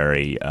in a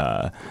very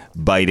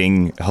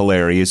biting,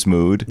 hilarious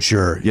mood.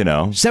 Sure. You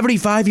know.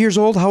 75 years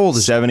old? How old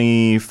is he?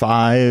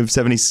 75,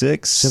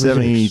 76,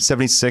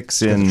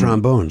 76 in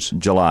trombones.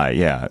 July,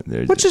 yeah.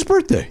 What's his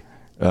birthday?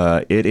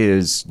 It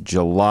is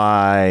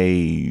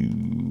July,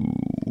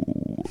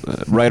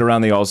 right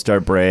around the All-Star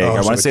break.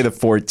 I so want to say the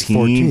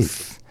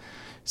 14th.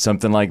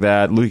 Something like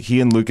that. He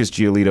and Lucas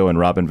Giolito and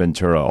Robin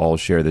Ventura all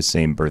share the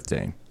same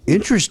birthday.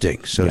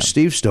 Interesting. So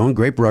Steve Stone,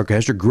 great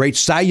broadcaster, great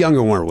Cy Young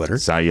Award winner.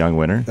 Cy Young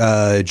winner.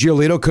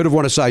 Giolito could have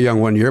won a Cy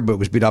Young one year, but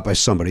was beat out by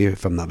somebody,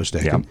 if I'm not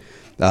mistaken.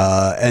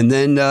 And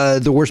then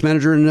the worst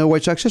manager in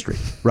White Sox history,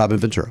 Robin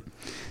Ventura.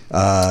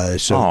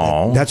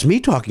 That's me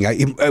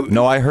talking.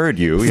 No, I heard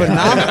you.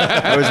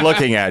 Yeah. I was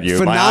looking at you.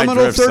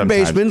 Phenomenal third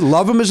baseman.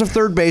 Love him as a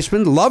third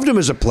baseman. Loved him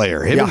as a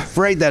player. Him and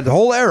Fred, that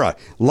whole era.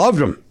 Loved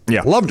him.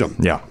 Yeah. Loved him.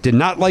 Yeah. Did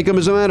not like him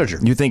as a manager.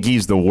 You think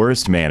he's the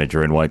worst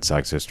manager in White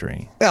Sox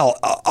history? Well,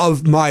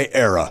 of my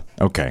era.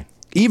 Okay.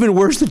 Even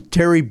worse than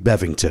Terry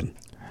Bevington.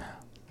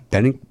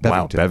 Bevington.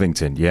 Wow,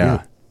 Bevington,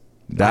 yeah.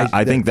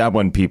 I think that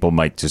one people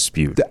might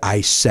dispute.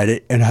 I said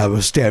it, and I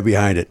will stand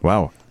behind it.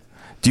 Wow.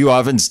 Do you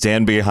often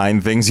stand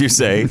behind things you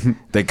say?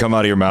 They come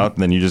out of your mouth,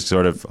 and then you just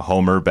sort of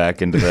homer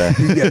back into the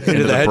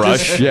into the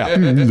brush? Yeah.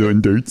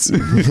 Lawn darts.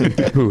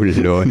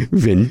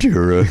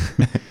 Ventura.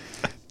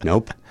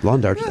 Nope.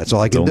 Lawn darts. That's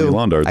all I can It's do. only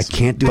lawn darts. I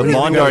can't do But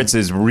anything lawn else. darts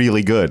is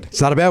really good. It's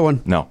not a bad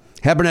one. No.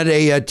 Happened at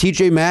a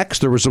TJ Maxx.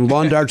 There were some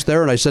lawn darts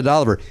there, and I said to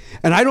Oliver,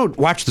 and I don't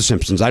watch The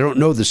Simpsons. I don't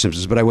know The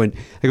Simpsons, but I go,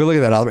 look at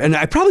that, Oliver. And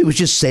I probably was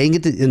just saying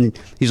it, and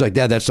he's like,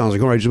 Dad, that sounds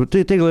like, all right. I just went,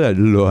 take a look at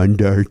that, lawn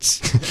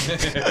darts.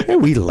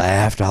 And we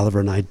laughed,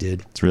 Oliver and I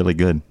did. It's really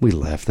good. We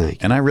laughed, thank you.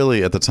 And I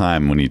really, at the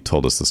time when you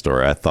told us the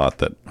story, I thought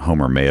that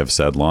Homer may have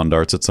said lawn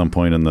darts at some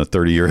point in the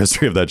 30-year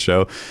history of that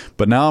show.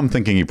 But now I'm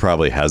thinking he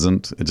probably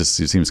hasn't. It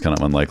seems kind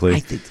of unlikely. I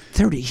think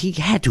 30, he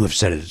had to have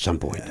said it at some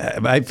point.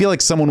 I feel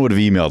like someone would have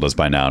emailed us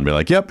by now and be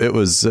like, yep, it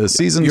was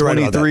season You're right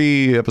about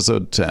 23,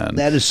 episode 10.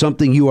 That is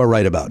something you are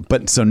right about.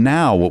 But so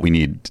now what we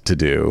need to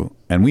do,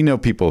 and we know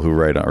people who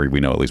write, or we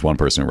know at least one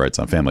person who writes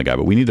on Family Guy,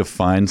 but we need to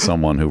find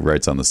someone who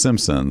writes on The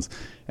Simpsons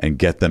and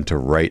get them to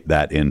write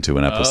that into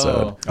an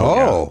episode.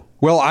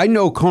 Well, I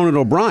know Conan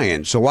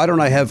O'Brien, so why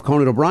don't I have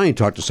Conan O'Brien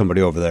talk to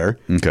somebody over there?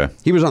 Okay.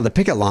 He was on the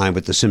picket line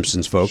with the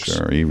Simpsons folks.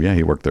 Sure. He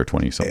worked there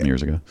 20-something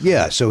years ago.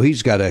 Yeah, so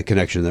he's got a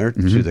connection there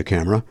to the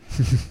camera.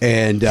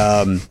 And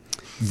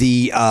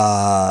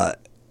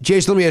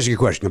Jason, let me ask you a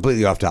question,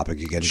 completely off topic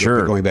again.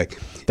 Sure. Going back.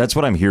 That's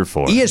what I'm here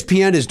for.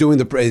 ESPN is doing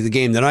the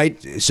game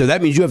tonight, so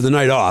that means you have the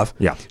night off.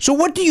 Yeah. So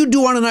what do you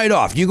do on a night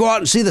off? Do you go out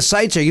and see the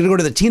sights? Are you going to go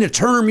to the Tina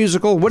Turner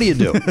musical? What do you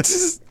do?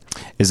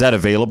 Is that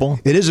available?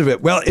 It is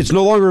well, it's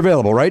no longer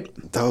available, right?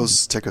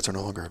 Those tickets are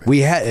no longer available. We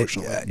had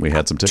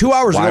some tickets. 2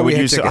 hours ago. We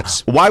had you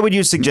tickets. why would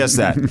you suggest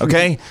that?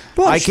 Okay,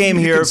 I came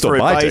you here can still for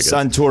buy advice tickets.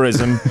 on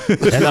tourism, and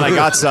then I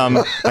got some.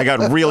 I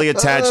got really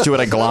attached to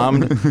it. I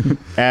glommed,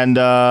 and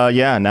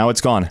now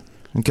it's gone.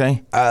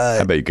 Okay,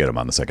 I bet you get them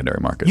on the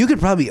secondary market. You could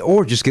probably,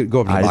 or just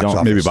go up to the box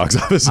office. Maybe box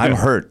office. I'm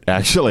hurt.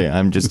 Actually,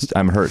 I'm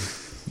hurt.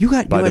 You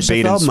got by the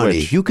bait and USFL money.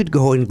 switch. You could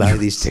go and buy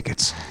these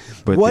tickets.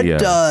 With what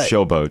the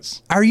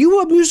showboats. Are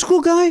you a musical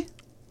guy?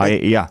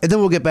 Yeah. And then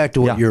we'll get back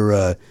to what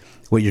you're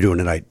doing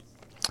tonight.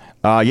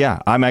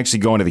 I'm actually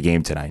going to the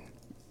game tonight.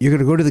 You're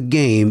going to go to the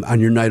game on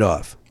your night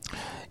off.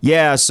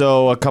 Yeah,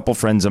 so a couple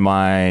friends of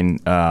mine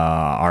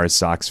are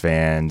Sox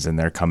fans, and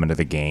they're coming to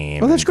the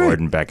game. Oh, that's and great.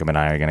 Gordon Beckham and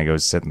I are going to go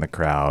sit in the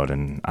crowd.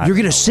 And You're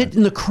going to sit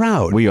in the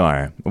crowd. We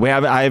are.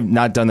 I have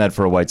not done that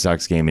for a White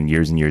Sox game in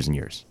years and years and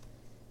years.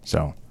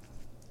 So,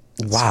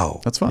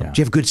 wow, that's fun. Yeah.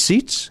 Do you have good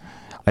seats?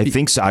 I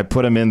think so. I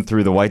put them in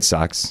through the White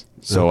Sox,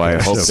 so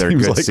I hope they're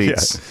Seems good like,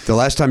 seats. yeah. The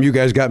last time you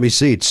guys got me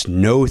seats,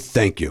 no,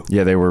 thank you.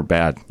 Yeah, they were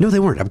bad. No, they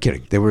weren't. I'm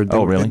kidding. They were.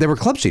 Really? They were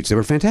club seats. They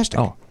were fantastic.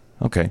 Oh,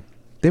 okay.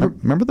 They were.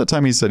 Remember the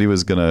time he said you were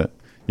gonna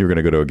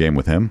go to a game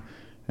with him,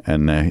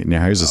 And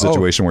now here's a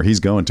situation where he's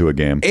going to a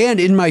game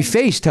And in my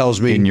face tells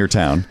me in your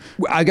town.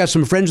 I got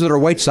some friends that are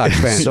White Sox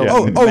fans.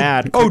 So,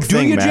 Matt, quick do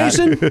thing, you, Matt.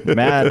 Jason?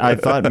 Matt, I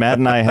thought Matt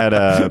and I had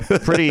a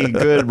pretty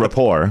good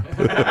rapport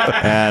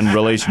and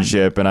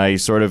relationship, and I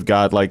sort of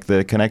got like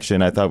the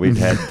connection. I thought we'd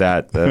had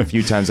that a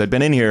few times I've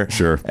been in here.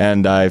 Sure.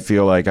 And I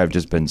feel like I've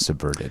just been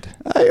subverted.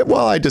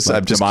 I'm just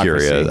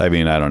democracy. curious. I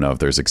mean, I don't know if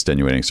there's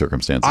extenuating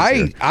circumstances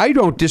here. I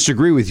don't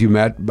disagree with you,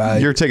 Matt.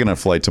 You're taking a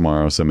flight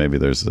tomorrow, so maybe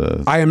there's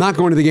I am not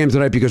going to the game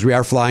tonight because we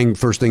are flying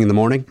first thing in the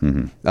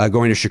morning,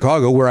 going to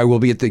Chicago, where I will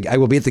be at the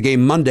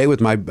game Monday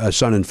with my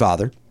son and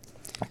father.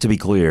 To be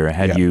clear,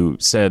 had Yeah. you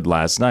said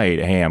last night,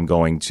 hey, I'm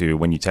going to,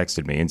 when you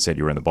texted me and said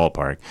you were in the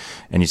ballpark,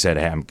 and you said,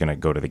 hey, I'm going to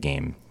go to the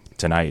game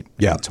tonight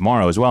and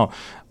tomorrow as well,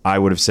 I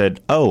would have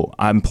said, oh,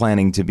 I'm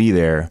planning to be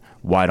there.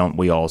 Why don't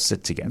we all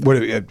sit together?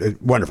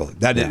 Wonderful.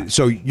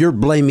 So you're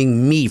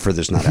blaming me for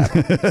this not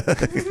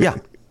happening. Yeah.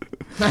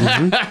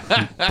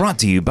 Brought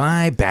to you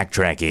by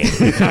Backtracking.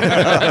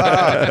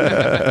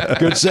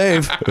 Good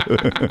save.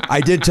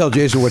 I did tell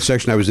Jason what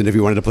section I was in if he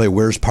wanted to play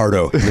Where's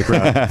Pardo in the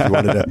crowd. If he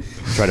wanted to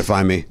try to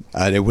find me.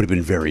 It would have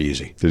been very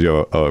easy. Did you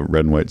have a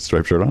red and white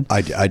striped shirt on?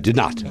 I did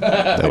not.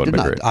 That would have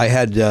been great. I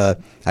had a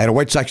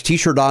White Sox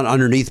T-shirt on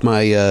underneath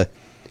my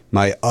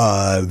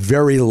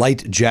very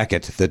light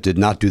jacket that did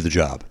not do the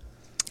job.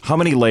 How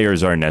many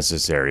layers are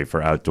necessary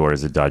for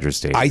outdoors at Dodger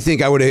Stadium? I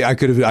think I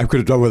could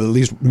have done with at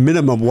least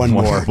minimum one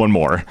more. One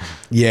more.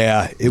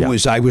 Yeah, it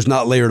was. I was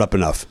not layered up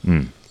enough.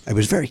 It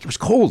was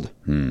cold.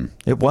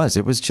 It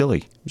was chilly.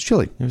 It was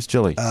chilly. It was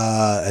chilly.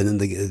 And then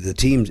the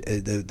teams,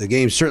 the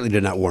game certainly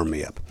did not warm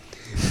me up.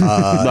 All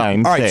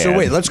All right, so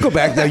wait, let's go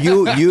back now.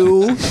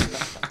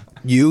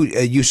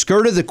 You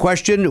skirted the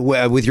question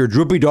with your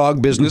droopy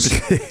dog business.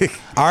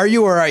 Are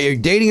you or are you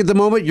dating at the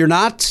moment? You're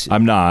not.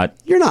 I'm not.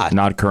 You're not.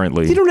 Not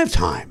currently. You don't have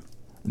time.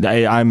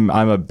 I'm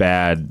a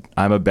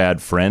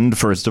bad friend.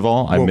 First of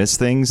all, I miss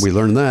things. We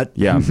learned that.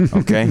 Yeah.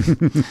 Okay.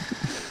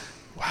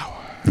 Wow.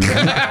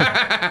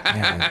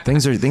 Yeah,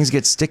 things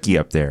get sticky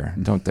up there,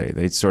 don't they?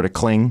 They sort of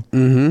cling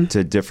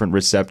to different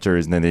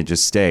receptors, and then they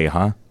just stay,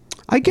 huh?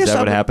 I guess Is that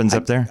what happens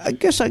up there? I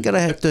guess I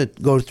gotta have to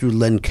go through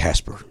Len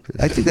Casper.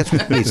 I think that's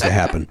what needs to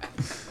happen.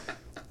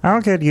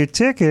 I'll get you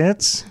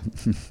tickets.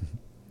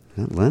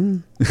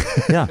 Len?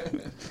 Yeah.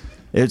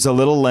 It's a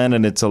little Len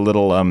and it's a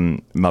little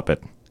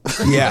Muppet.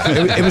 Yeah,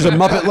 it was a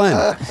Muppet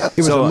Len.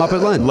 It was a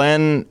Muppet Len.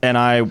 Len and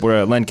I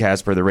were Len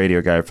Casper, the radio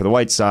guy for the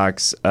White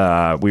Sox.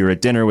 We were at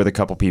dinner with a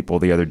couple people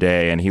the other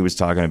day, and he was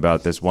talking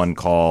about this one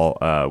call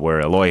where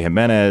Eloy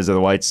Jimenez of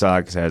the White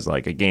Sox has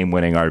like a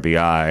game-winning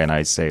RBI, and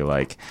I say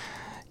like,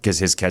 because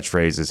his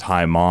catchphrase is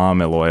 "Hi,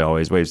 Mom." Eloy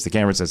always waves to the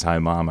camera and says, "Hi,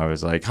 Mom." I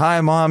was like, "Hi,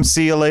 Mom.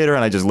 See you later."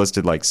 And I just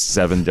listed like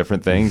 7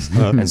 different things.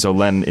 And so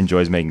Len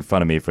enjoys making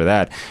fun of me for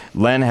that.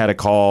 Len had a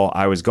call.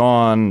 I was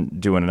gone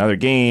doing another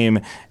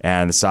game,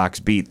 and the Sox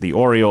beat the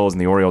Orioles,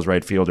 and the Orioles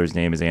right fielder's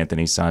name is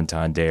Anthony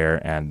Santander,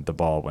 and the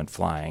ball went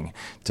flying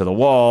to the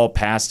wall,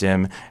 past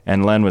him,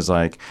 and Len was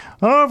like,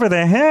 "Over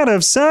the head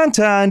of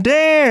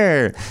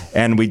Santander."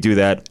 And we do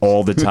that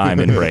all the time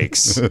in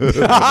breaks.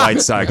 White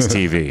Sox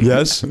TV.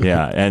 Yes.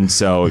 Yeah. And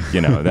so,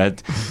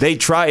 that they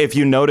try, if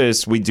you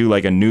notice, we do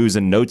like a news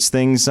and notes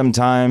thing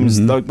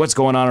sometimes. What's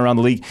going on around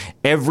the league?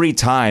 Every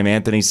time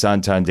Anthony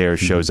Santander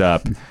shows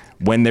up,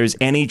 when there's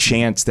any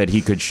chance that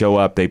he could show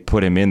up, they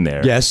put him in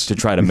there to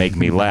try to make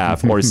me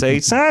laugh or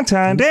say,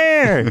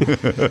 Santander.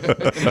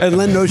 And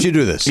Len knows you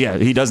do this. Yeah,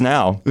 he does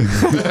now.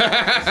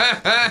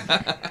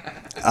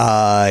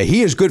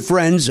 He is good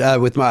friends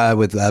with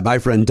my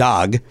friend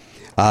Dog.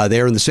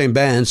 They're in the same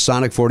band,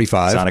 Sonic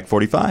 45. Sonic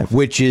 45.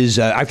 Which is,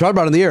 I've talked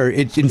about it on the air,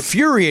 it's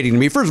infuriating to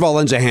me. First of all,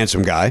 Len's a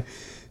handsome guy.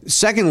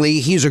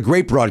 Secondly, he's a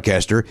great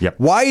broadcaster. Yep.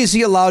 Why is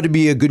he allowed to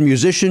be a good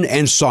musician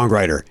and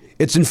songwriter?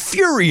 It's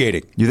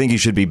infuriating. You think he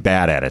should be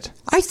bad at it?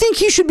 I think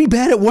he should be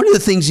bad at one of the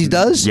things he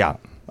does. Yeah,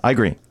 I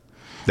agree.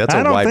 That's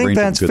I don't think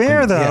that's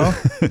fair, though.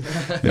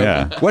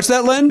 Yeah. What's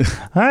that, Len?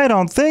 I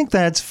don't think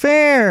that's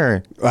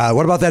fair.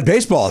 What about that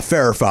baseball?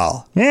 Fair or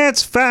foul?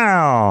 It's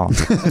foul.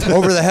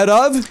 Over the head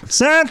of?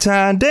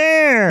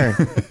 Santander.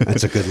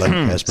 That's a good Len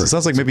Casper. It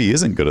sounds like maybe he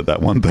isn't good at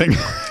that one thing.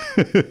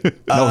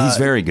 No, he's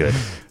very good.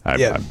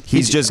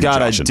 He's just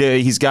got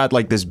he's got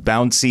like this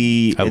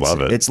bouncy. I love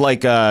it. It's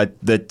like the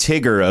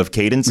Tigger of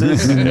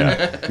cadences.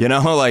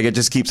 Like it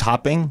just keeps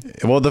hopping.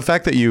 Well, the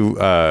fact that you,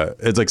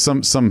 it's like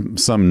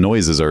some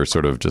noises are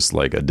sort of just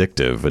like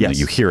addictive, and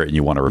you hear it and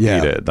you want to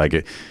repeat it.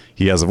 Like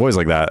he has a voice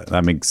like that.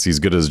 That makes he's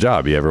good at his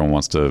job. Everyone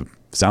wants to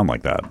sound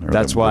like that.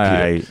 That's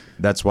why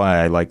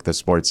I like the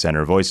Sports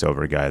Center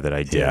voiceover guy that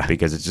I did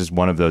because it's just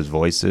one of those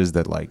voices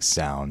that like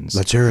sounds.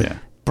 Let's hear it. Yeah.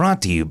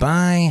 Brought to you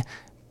by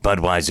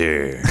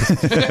Budweiser.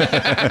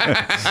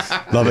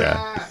 Love it.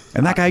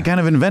 And that guy kind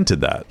of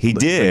invented that. He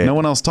did. Like, no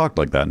one else talked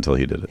like that until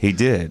he did it. He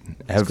did.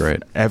 That's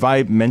great. Have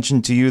I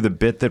mentioned to you the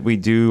bit that we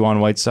do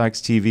on White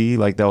Sox TV?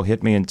 Like they'll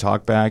hit me and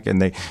talk back,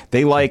 and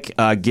they like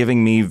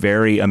giving me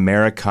very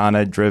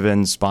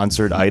Americana-driven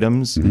sponsored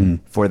items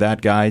for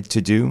that guy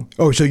to do.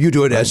 Oh, so you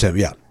do it as him,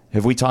 yeah.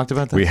 Have we talked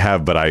about that? We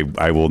have, but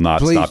I will not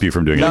Please. stop you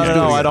from doing it.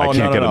 No, I don't. I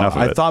can't get enough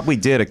of it. I thought we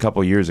did a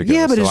couple years ago.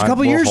 Yeah, but it's a couple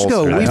we'll years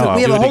ago. holster it. We I know, have I'll a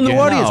do it whole new again.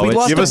 audience. We it's-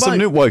 lost Give a us some bunch.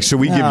 new. What, should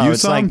we give No, you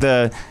it's some? like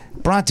the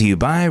brought to you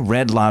by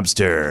Red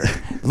Lobster,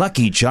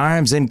 Lucky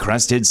Charms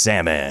encrusted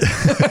salmon,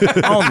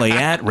 only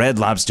at Red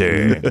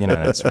Lobster. You know,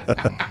 that's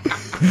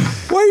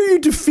Why are you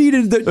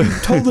defeated that you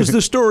told us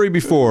the story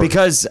before?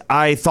 because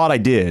I thought I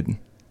did,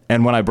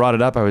 and when I brought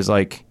it up, I was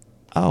like,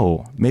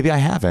 oh, maybe I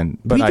haven't.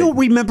 But we don't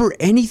remember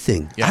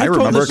anything. Yeah, I I've told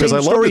remember the 'cause same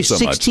I loved story it so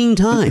much. 16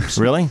 times.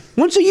 Really?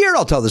 Once a year,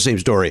 I'll tell the same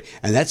story,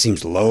 and that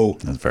seems low.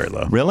 That's very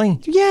low. Really?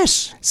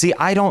 Yes. See,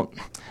 I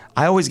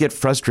always get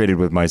frustrated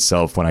with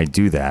myself when I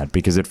do that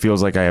because it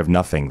feels like I have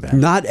nothing then.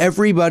 Not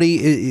everybody.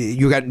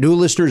 You got new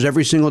listeners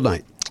every single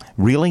night.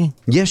 Really?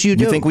 Yes, you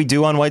do. You think we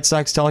do on White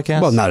Sox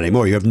telecast? Well, not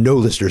anymore. You have no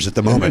listeners at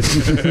the moment.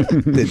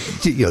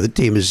 the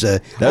team is.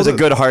 That was a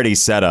good hearty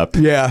setup.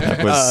 Yeah.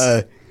 That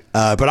was-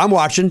 But I'm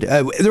watching.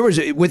 There was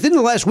within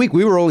the last week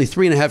we were only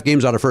 3.5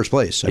 games out of first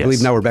place. I Yes.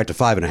 believe now we're back to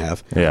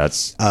 5.5. yeah,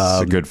 it's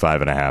a good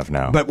 5.5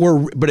 now.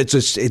 But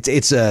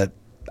it's a.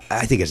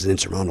 I think it's an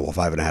insurmountable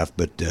 5.5.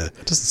 But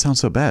It doesn't sound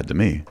so bad to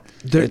me.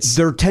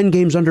 they're 10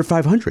 games under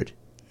 500.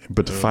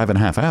 But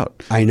 5.5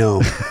 out. I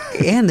know,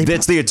 and they.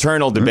 it's the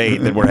eternal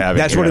debate that we're having.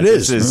 That's here. what it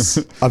is. This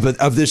is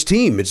of this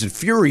team. It's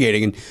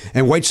infuriating.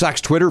 And White Sox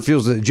Twitter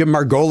feels that Jim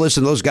Margolis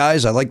and those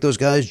guys. I like those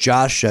guys.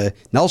 Josh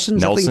Nelson.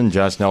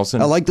 Josh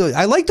Nelson. I like those.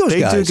 I like those They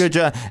guys. do a good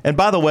job. And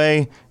by the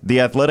way, The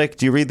Athletic.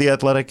 Do you read The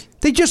Athletic?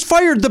 They just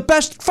fired the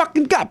best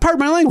fucking guy. Pardon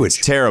my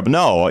language. Terrible.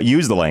 No,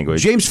 use the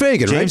language. James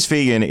Fagan, right? James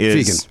Fagan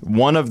is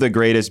one of the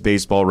greatest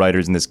baseball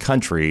writers in this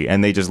country,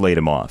 and they just laid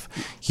him off.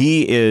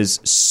 He is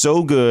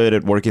so good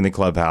at working the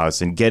clubhouse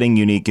and getting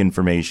unique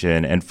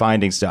information and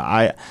finding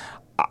stuff.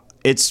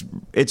 It's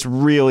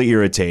really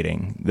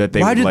irritating that they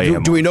Why would lay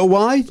him do off. we know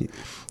why?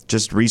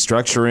 Just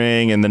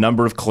restructuring and the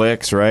number of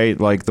clicks, right?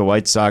 Like the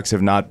White Sox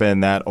have not been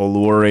that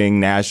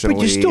alluring nationally.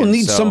 But you still and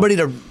need so- somebody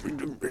to.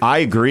 I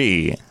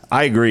agree.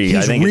 I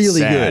He's think really it's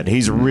sad. good.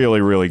 He's really,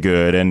 really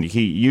good, and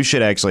you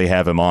should actually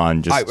have him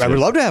on. Just I would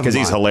love to have him because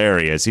he's on.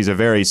 hilarious. He's a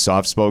very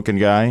soft-spoken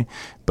guy,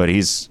 but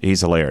he's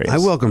hilarious. I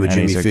welcome a And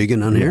Jimmy he's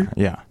Fagan on here.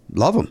 Yeah,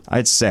 Love him.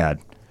 it's sad.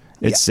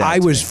 It's sad. I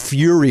to was me.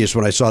 furious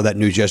when I saw that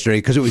news yesterday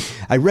because it was.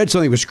 I read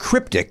something that was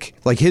cryptic.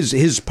 Like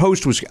his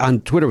post was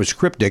on Twitter was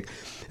cryptic,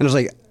 and I was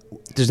like,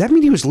 "Does that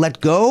mean he was let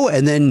go?"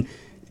 And then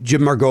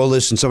Jim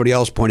Margolis and somebody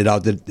else pointed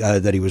out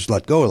that he was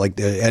let go.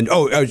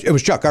 It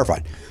was Chuck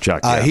Garfien.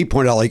 Chuck, yeah. He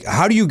pointed out like,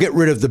 how do you get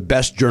rid of the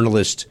best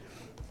journalist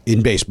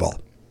in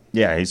baseball?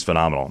 Yeah, he's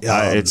phenomenal.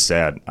 It's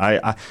sad.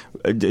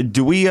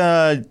 Do we?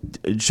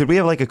 Should we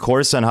have like a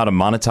course on how to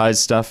monetize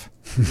stuff?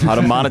 How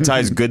to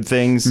monetize good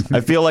things?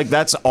 I feel like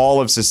that's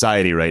all of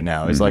society right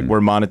now. It's like we're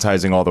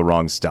monetizing all the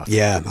wrong stuff.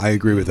 Yeah, I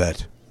agree with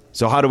that.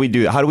 So how do we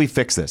do? How do we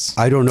fix this?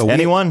 I don't know.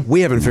 Anyone?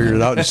 We haven't figured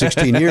it out in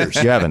 16 years.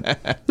 You haven't.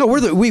 No,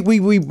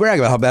 we brag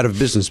about how bad of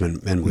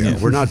businessmen we are.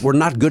 We're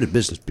not good at the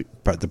business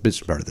part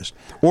of this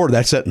or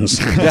that sentence.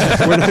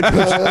 Yeah, we're not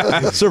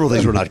good. Several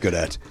things we're not good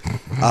at.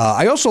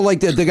 I also like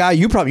the guy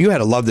you had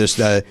to love this.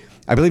 I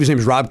believe his name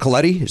is Rob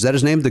Coletti. Is that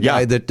his name? The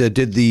guy that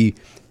did the.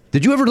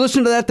 Did you ever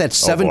listen to that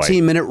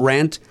 17-minute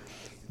rant?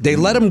 They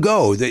let him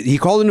go. He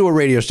called into a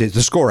radio station,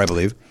 The Score, I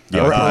believe.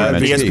 Yeah,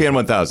 the ESPN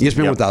 1000.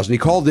 ESPN 1000. He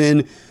called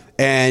in.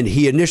 And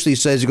he initially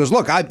says, he goes,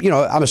 look, I'm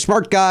a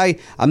smart guy.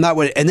 I'm not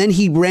what. And then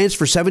he rants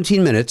for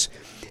 17 minutes.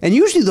 And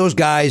usually those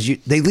guys,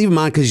 they leave him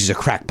on because he's a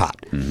crackpot.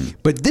 Mm-hmm.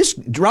 But this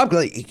Rob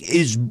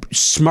is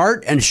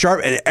smart and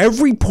sharp, and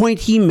every point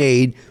he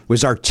made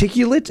was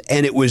articulate,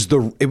 and it was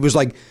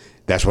like,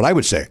 that's what I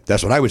would say.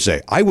 That's what I would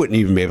say. I wouldn't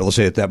even be able to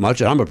say it that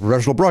much, and I'm a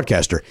professional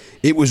broadcaster.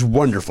 It was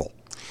wonderful.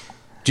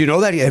 Do you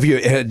know that? Have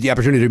you had the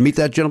opportunity to meet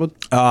that gentleman?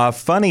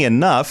 Funny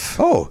enough.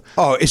 Oh,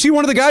 is he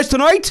one of the guys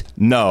tonight?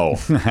 No.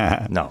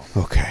 No.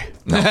 Okay.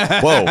 No.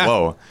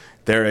 Whoa.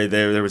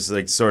 There was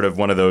like sort of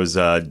one of those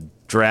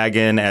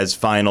dragon as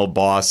final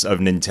boss of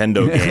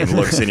Nintendo game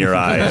looks in your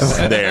eyes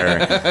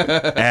there.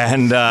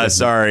 And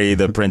sorry,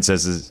 the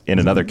princess is in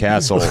another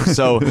castle.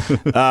 So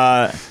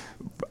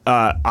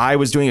I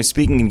was doing a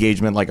speaking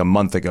engagement like a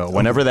month ago.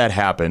 Whenever that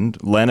happened,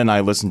 Len and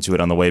I listened to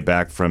it on the way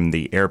back from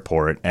the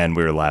airport, and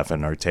we were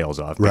laughing our tails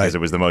off because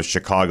it was the most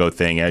Chicago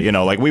thing.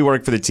 Like we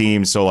work for the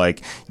team, so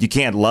like you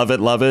can't love it,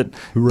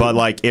 but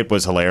like it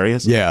was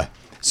hilarious. Yeah.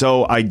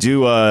 So I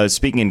do a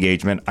speaking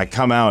engagement. I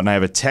come out and I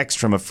have a text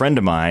from a friend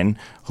of mine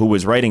who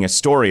was writing a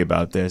story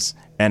about this,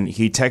 and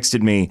he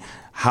texted me,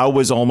 "How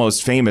was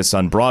Almost Famous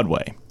on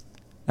Broadway?"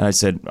 And I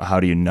said, "How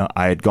do you know?"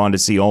 I had gone to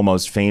see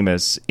Almost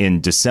Famous in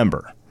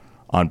December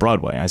on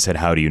Broadway. I said,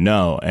 "How do you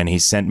know?" And he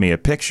sent me a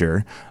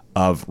picture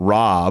of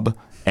Rob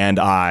and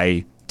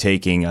I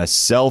taking a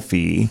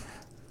selfie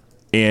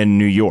in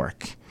New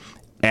York.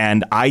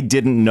 And I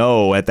didn't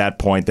know at that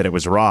point that it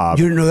was Rob.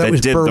 You didn't know that was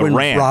did Berwin the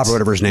rant. Rob or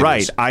whatever his name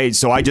is. Right.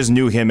 So I just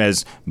knew him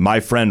as my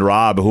friend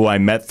Rob, who I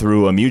met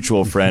through a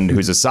mutual friend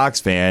who's a Sox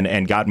fan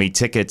and got me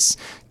tickets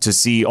to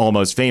see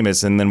Almost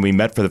Famous. And then we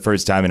met for the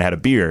first time and had a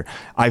beer.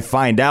 I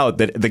find out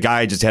that the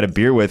guy I just had a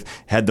beer with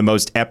had the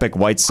most epic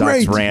White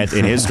Sox rant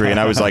in history. And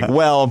I was like,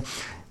 well,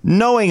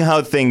 knowing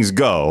how things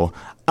go,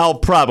 I'll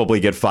probably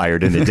get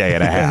fired in a day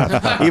and a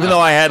half, even though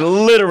I had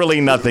literally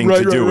nothing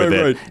to do with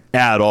it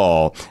at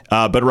all.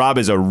 But Rob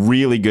is a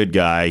really good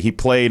guy. He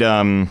played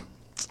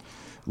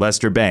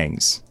Lester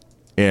Bangs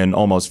in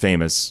Almost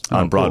Famous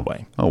on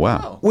Broadway. Oh,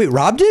 wow. Wait,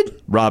 Rob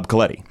did? Rob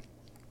Coletti.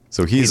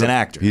 So He's an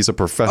actor. He's a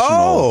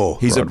professional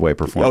He's Broadway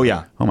performer. Oh,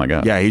 yeah. Oh, my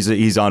God. Yeah,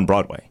 he's on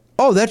Broadway.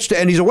 Oh,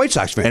 and he's a White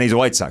Sox fan. And he's a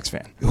White Sox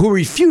fan. Who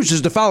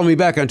refuses to follow me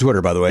back on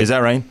Twitter, by the way. Is that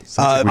right?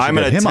 I'm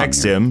going to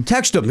text him.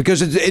 Text him,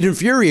 because it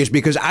infuriates me,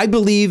 because I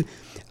believe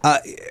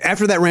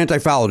after that rant I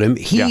followed him.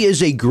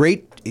 He's a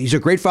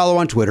great follow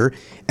on Twitter,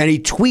 and he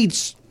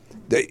tweets.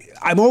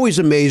 I'm always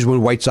amazed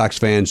when White Sox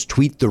fans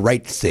tweet the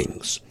right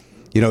things.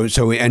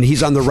 And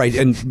he's on the right,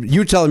 and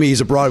you telling me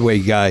he's a Broadway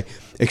guy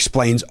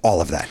explains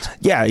all of that.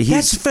 Yeah,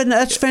 that's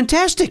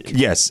fantastic.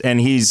 Yes, and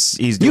he's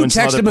doing You some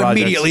text other him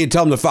projects. immediately and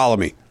tell him to follow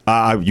me.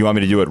 You want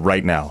me to do it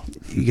right now?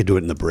 You could do it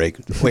in the break.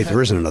 Wait,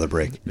 there isn't another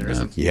break. There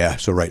isn't. Yeah,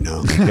 so right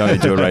now. You want me to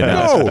do it right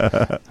now? No.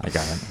 I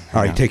got it.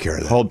 All right, take care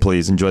of that. Hold,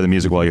 please. Enjoy the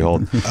music while you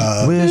hold.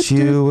 Wish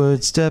you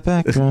would step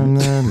back from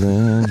the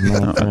ledge,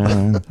 my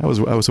friend. I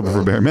was hoping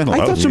for Barry Manilow.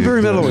 I thought some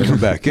Barry Manilow would come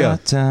back. Yeah.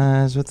 Got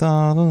ties with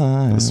all the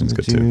lives. This one's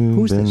good, too.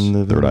 Who's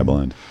this? Third Eye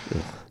Blind.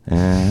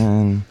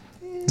 And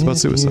It's about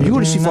suicide. You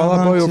want to see Fall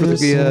Out Boy over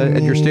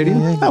at your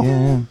stadium?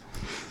 Oh.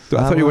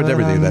 I thought you went to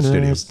everything in that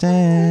stadium.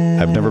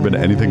 I've never been to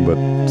anything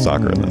but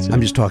soccer in that stadium.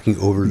 I'm just talking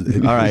over.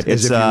 All right,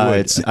 as if you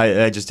would.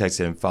 I just texted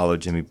him, follow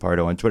Jimmy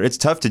Pardo on Twitter. It's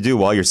tough to do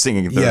while you're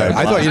singing. Yeah,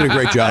 I thought you did a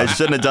great I job.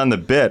 shouldn't have done the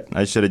bit.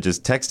 I should have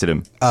just texted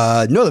him.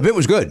 No, the bit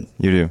was good.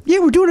 You do? Yeah,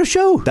 we're doing a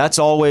show. That's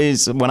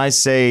always, when I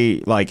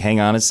say, like, hang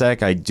on a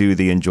sec, I do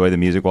the enjoy the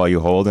music while you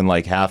hold, and,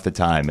 like, half the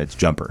time it's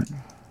Jumper,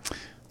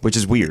 which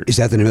is weird. Is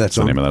that the name of that That's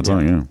the song? name of that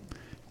song, yeah.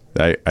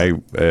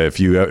 If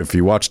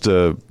you watched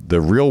the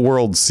Real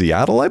World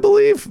Seattle, I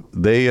believe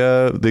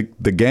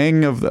the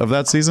gang of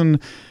that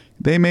season,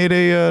 they made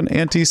an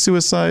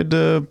anti-suicide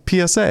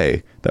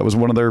PSA. That was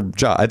one of their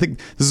jobs. I think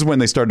this is when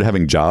they started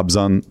having jobs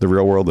on the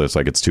Real World. It's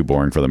like it's too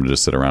boring for them to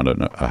just sit around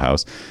in a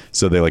house,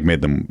 so they like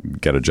made them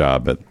get a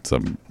job at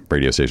some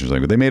radio station or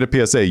something. But they made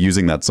a PSA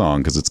using that song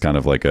because it's kind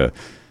of like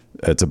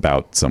it's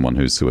about someone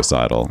who's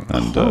suicidal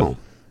and.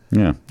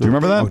 Yeah. Do you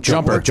remember that?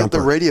 Jumper. At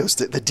the radio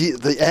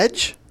the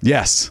Edge?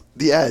 Yes.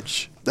 The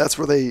Edge. That's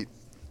where they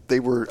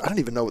were, I don't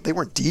even know, they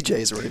weren't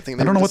DJs or anything.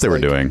 I don't know what they were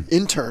doing.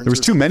 Interns. There was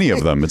too many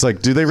of them. It's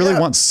like, do they really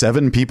want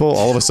 7 people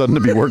all of a sudden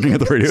to be working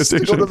at the radio to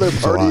station? go to their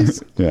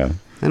parties. Yeah.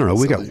 I don't know.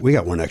 We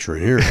got one extra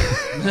in here.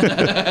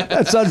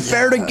 That's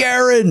unfair to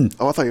Garen.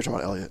 Oh, I thought you were talking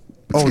about Elliot.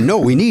 Oh no,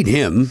 we need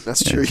him.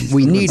 That's true.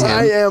 We need him.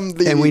 I am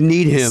the and we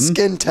need him.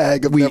 skin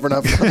tag of Never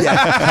Enough.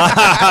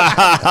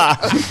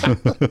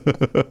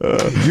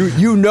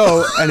 You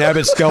know, an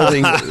Abbott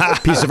Skelding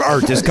piece of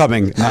art is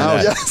coming.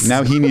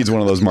 Now he needs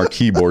one of those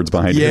marquee boards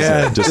behind his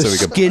head just the so he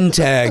can. skin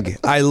tag.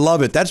 I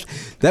love it.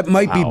 That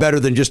might be better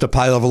than just a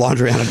pile of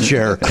laundry on a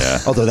chair.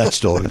 Although that's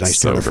still a nice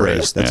turn of great.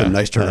 phrase. That's Yeah. a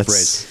nice turn of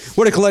phrase.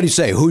 What did Coletti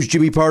say? Who's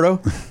Jimmy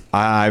Pardo?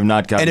 I've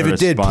not gotten And if a it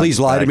did, response please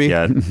lie to back me.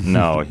 Yet.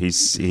 No,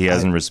 he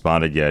hasn't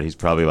responded yet. He's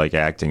probably like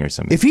acting or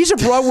something. If he's a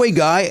Broadway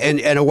guy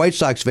and a White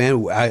Sox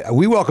fan,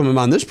 we welcome him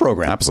on this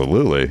program.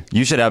 Absolutely.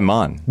 You should have him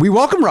on. We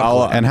welcome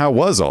Rob. And how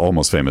was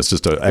Almost Famous?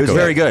 Just to echo It was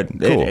very good.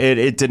 Cool.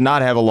 It did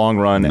not have a long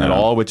run at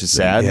all, which is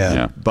sad.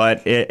 Yeah.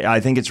 But I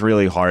think it's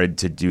really hard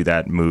to do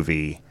that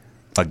movie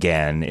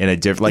again in a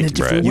different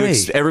way.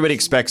 Everybody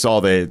expects all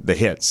the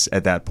hits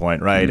at that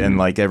point, right? And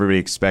like everybody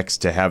expects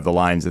to have the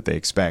lines that they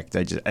expect.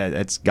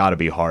 It's got to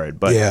be hard.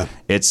 But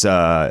it's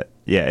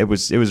it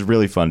was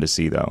really fun to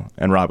see though,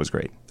 and Rob was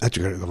great. That's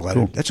great.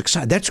 That's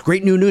exciting. That's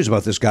great new news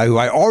about this guy who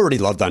I already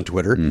loved on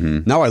Twitter.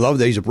 Now I love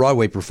that he's a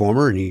Broadway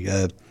performer and he's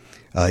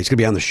going to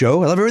be on the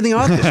show. I love everything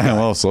about this guy.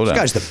 Well, slow down.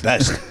 This guy's the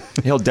best.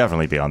 He'll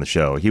definitely be on the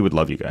show. He would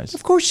love you guys.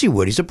 Of course he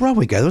would. He's a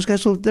Broadway guy. Those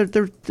guys, they look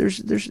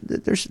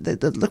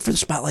for the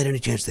spotlight any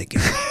chance they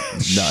get.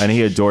 No, and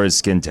he adores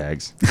skin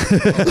tags.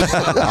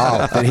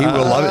 Oh, and he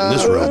will love it in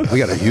this room. We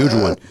got a huge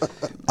one.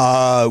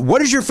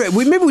 What is your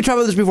favorite? Maybe we talked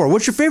about this before.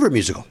 What's your favorite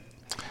musical?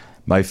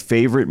 My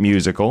favorite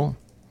musical.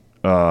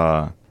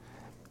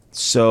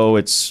 So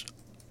it's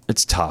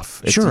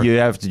tough. Sure. You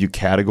have to do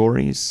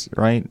categories,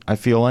 right? I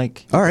feel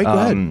like. All right, go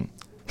ahead.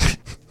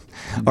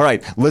 All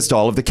right, list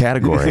all of the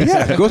categories.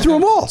 Yeah, go through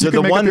them all. So You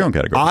can make up your own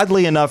category.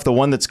 oddly enough, the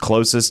one that's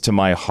closest to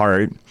my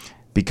heart,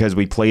 because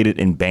we played it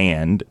in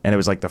band, and it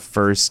was like the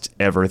first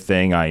ever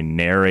thing I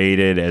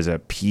narrated as a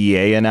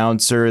PA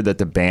announcer that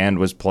the band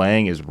was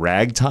playing, is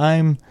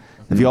Ragtime.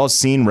 Have you all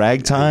seen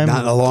Ragtime?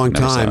 Not in a long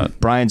Never saw time. it.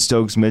 Brian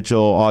Stokes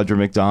Mitchell, Audra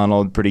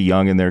McDonald, pretty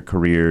young in their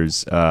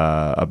careers,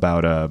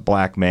 about a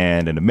black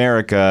man in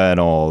America and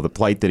all the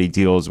plight that he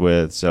deals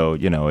with. So,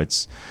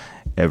 it's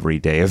every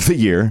day of the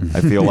year,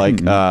 I feel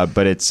like.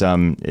 But it's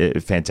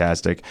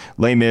fantastic.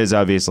 Les Mis,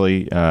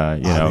 obviously,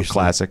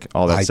 classic,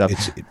 all that stuff.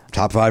 It's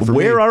top 5 for me.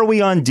 Where are we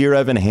on Dear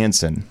Evan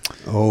Hansen?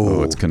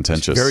 Oh, it's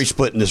contentious. Very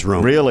split in this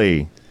room.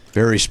 Really?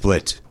 Very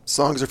split.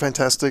 Songs are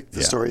fantastic.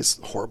 The story is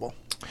horrible.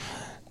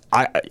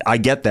 I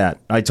get that.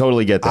 I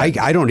totally get that.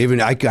 I don't even.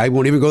 I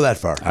won't even go that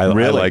far. I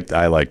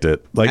liked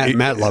it. Like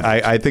Matt loved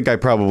it. I think I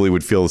probably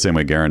would feel the same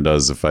way Garen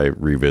does if I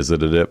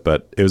revisited it.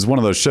 But it was one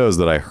of those shows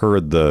that I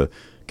heard the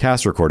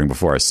cast recording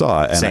before I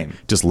saw it, and Same. I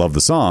just loved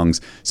the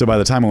songs. So by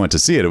the time I went to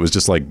see it, it was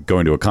just like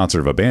going to a concert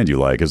of a band you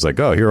like. It was like,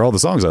 oh, here are all the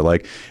songs I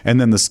like, and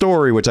then the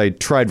story, which I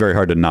tried very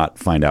hard to not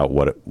find out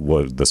what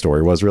the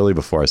story was really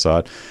before I saw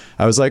it.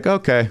 I was like,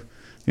 okay.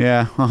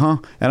 Yeah,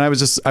 and I was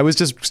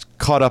just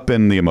caught up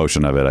in the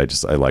emotion of it.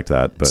 I liked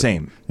that. But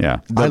Same. Yeah,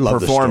 The I love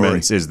the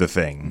performance story. is the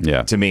thing.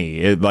 Yeah. To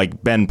me,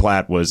 like Ben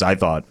Platt was, I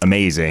thought,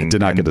 amazing.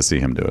 did not get to see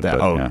him do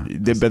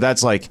it. But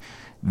that's like,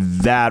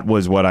 that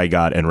was what I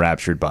got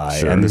enraptured by.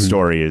 And the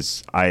story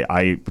is,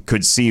 I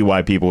could see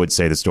why people would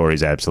say the story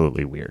is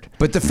absolutely weird.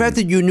 But the fact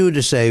that you knew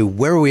to say,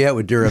 where are we at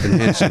with Dear Evan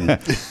Hansen?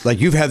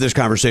 Like, you've had this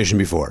conversation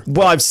before.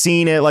 Well, I've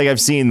seen it. Like,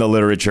 I've seen the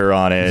literature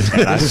on it.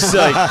 And I was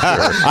like,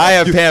 I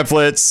have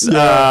pamphlets.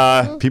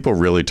 People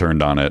really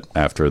turned on it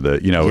after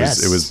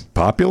Yes. it was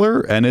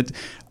popular, and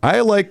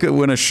I like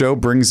when a show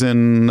brings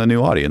in a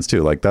new audience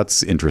too. Like,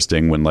 that's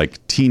interesting when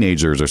like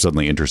teenagers are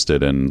suddenly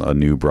interested in a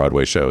new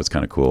Broadway show. It's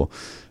kind of cool.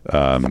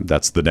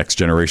 That's the next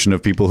generation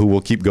of people who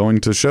will keep going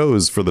to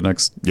shows for the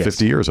next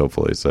 50 years,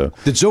 hopefully. So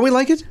Did Zoe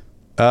like it?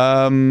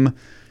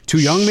 Too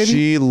young,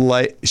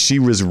 maybe? She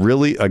was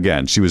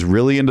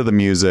really into the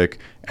music,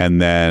 and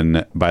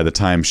then by the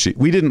time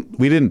we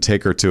didn't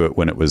take her to it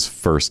when it was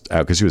first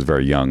out because she was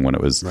very young when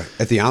it was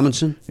At the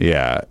Amundsen?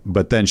 Yeah,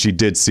 but then she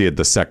did see it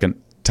the second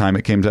time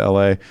it came to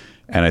LA,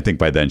 and I think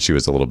by then she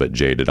was a little bit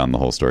jaded on the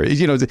whole story.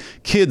 You know, the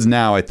kids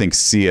now I think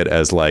see it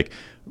as like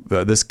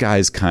this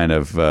guy's kind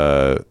of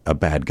a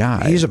bad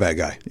guy. He's a bad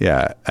guy.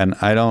 Yeah, and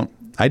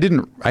I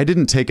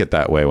didn't take it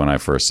that way when I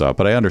first saw it,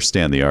 but I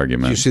understand the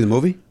argument. Did you see the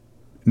movie?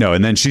 No,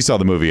 and then she saw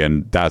the movie,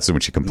 and that's when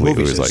she completely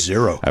movie's was a like,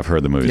 zero. I've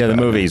heard the movie. Yeah, the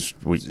movies.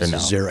 It's a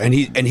zero. And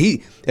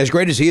he, as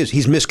great as he is,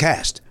 he's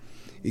miscast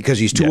because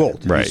he's too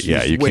old. Right? He's, Yeah,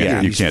 he's you way-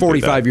 can't. You He's can't do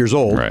 45 that. years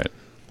old. Right.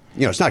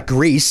 You know, it's not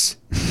Grease.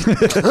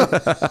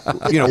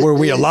 Where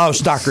we allow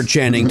Stockard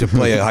Channing to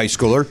play a high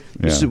schooler.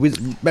 This is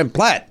with Ben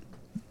Platt.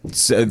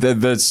 So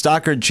the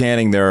Stockard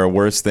Channing, there are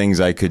worse things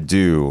I could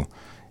do,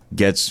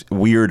 gets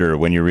weirder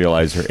when you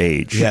realize her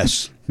age.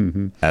 Yes.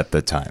 At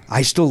the time.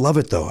 I still love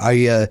it, though.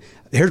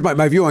 Here's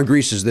my view on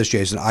Grease is this,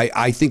 Jason.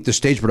 I think the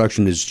stage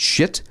production is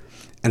shit,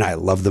 and I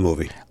love the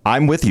movie.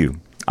 I'm with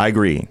you. I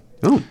agree.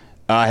 Oh.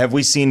 Have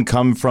we seen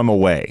Come From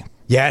Away?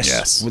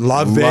 Yes.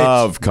 Love it.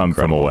 Love Come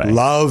From Away.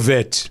 Love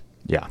it.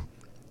 Yeah.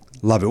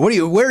 Love it.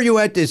 Where are you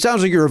at? It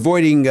sounds like you're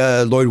avoiding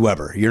Lloyd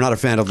Webber. You're not a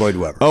fan of Lloyd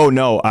Webber. Oh,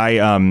 no.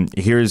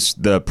 Here's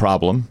the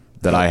problem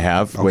that I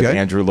have with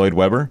Andrew Lloyd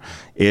Webber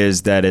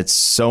is that it's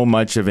so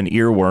much of an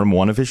earworm,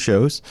 one of his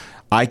shows.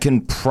 I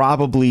can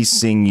probably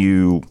sing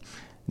you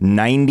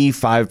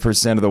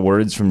 95% of the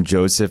words from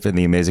Joseph and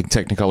the Amazing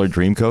Technicolor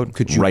Dreamcoat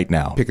Could you right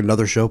now. pick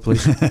another show,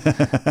 please?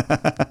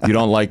 You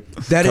don't like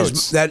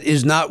Coates. That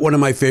is not one of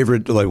my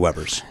favorite Lloyd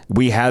Webbers.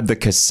 We had the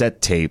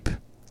cassette tape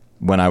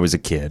when I was a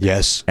kid.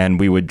 Yes. And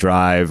we would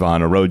drive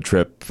on a road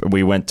trip.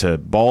 We went to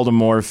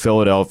Baltimore,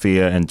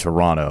 Philadelphia, and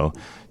Toronto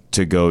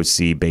to go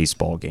see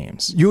baseball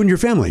games. You and your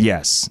family?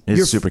 Yes.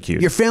 It's super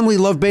cute. Your family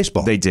loved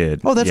baseball? They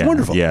did. Oh, that's Yeah.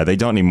 wonderful. Yeah, they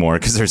don't anymore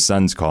because their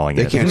son's calling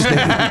They it. can't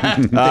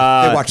stand it. They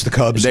watch the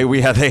Cubs. They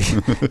get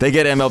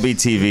MLB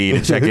TV to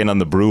check in on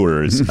the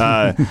Brewers.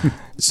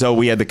 So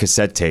we had the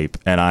cassette tape,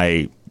 and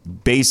I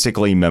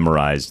basically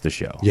memorized the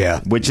show.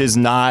 Yeah. Which is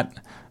not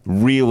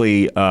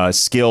really a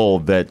skill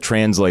that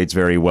translates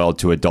very well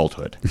to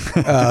adulthood.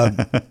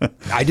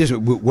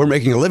 We're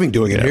making a living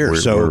doing it here.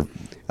 So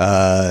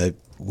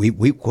we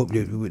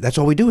that's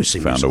all we do is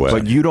sing. Found a way.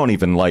 But you don't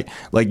even like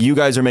you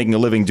guys are making a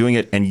living doing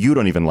it, and you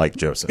don't even like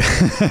Joseph.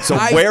 So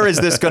where is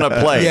this going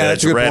to play? Yeah, That that's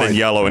it's a good red point. and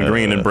yellow and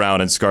green and brown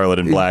and scarlet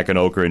and black and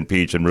ochre and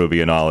peach and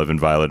ruby and olive and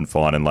violet and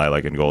fawn and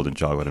lilac and gold and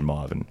chocolate and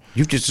mauve and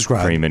You've just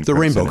described cream and the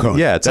crimson rainbow and- cone.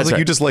 Yeah, it sounds That's like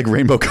you right. just like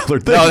rainbow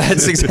colored things. No,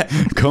 that's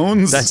exactly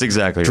cones. That's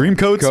exactly dream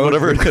coats,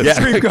 whatever it is. Yeah.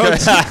 Dream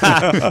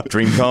coats.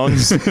 Dream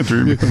cones.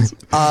 Dream coats.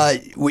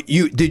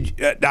 You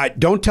did.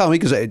 Don't tell me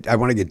because I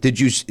want to get. Did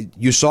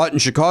you saw it in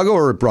Chicago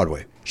or at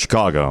Broadway?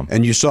 Chicago.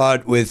 And you saw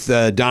it with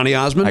Donny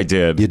Osmond? I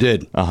did. You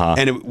did? Uh-huh.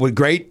 And it was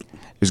great?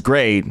 It was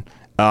great.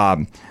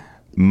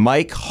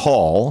 Mike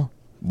Hall,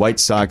 White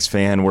Sox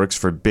fan, works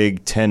for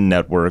Big Ten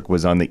Network,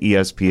 was on the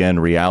ESPN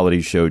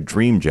reality show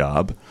Dream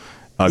Job.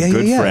 A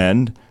good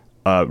friend,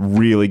 a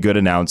really good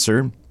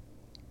announcer,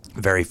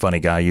 very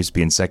funny guy, used to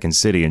be in Second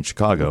City in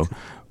Chicago.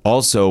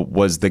 Also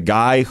was the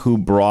guy who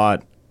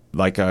brought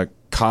like a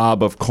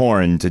cob of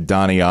corn to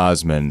Donny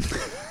Osmond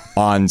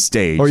on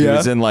stage. Oh, yeah? He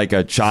was in like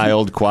a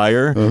child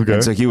choir. Okay.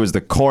 And so he was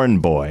the corn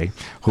boy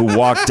who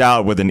walked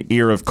out with an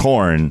ear of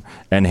corn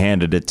and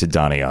handed it to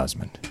Donny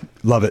Osmond.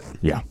 Love it.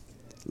 Yeah.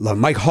 Love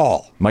Mike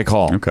Hall. Mike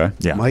Hall. Okay.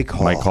 Yeah. Mike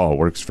Hall. Mike Hall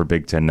works for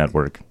Big Ten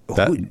Network.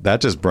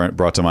 That just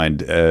brought to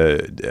mind.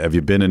 Have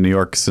you been in New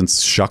York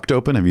since Shucked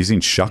opened? Have you seen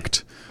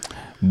Shucked?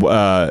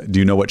 Do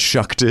you know what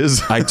shucked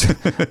is?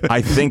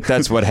 I think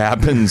that's what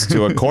happens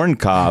to a corn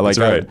cob. Like,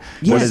 That's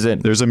right. What is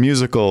it? There's a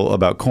musical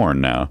about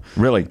corn now.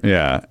 Really?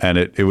 Yeah, and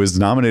it was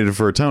nominated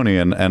for a Tony,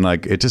 and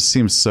like it just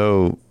seems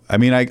so. I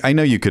mean, I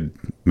know you could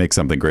make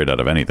something great out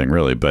of anything,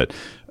 really, but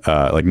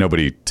like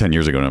nobody 10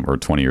 years ago or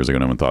 20 years ago,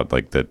 no one thought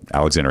like that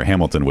Alexander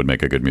Hamilton would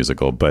make a good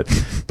musical, but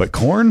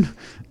corn.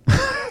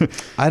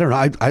 I don't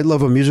know. I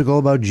love a musical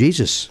about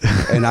Jesus,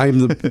 and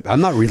I'm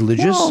not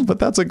religious. Well, but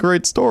that's a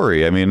great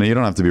story. I mean, you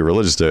don't have to be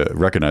religious to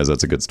recognize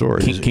that's a good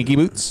story. Kinky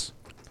Boots.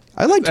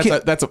 I like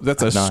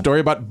That's a story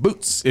about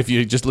boots. If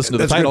you just listen to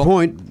the that's a title. good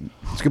point.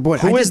 That's a good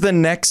point. Who is the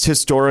next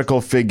historical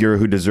figure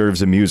who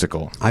deserves a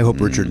musical? I hope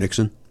Richard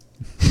Nixon.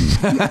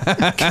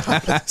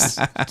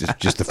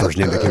 just the first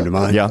name that came to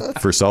mind. Yeah.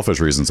 For selfish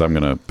reasons, I'm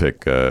going to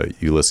pick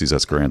Ulysses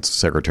S. Grant's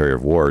Secretary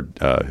of War,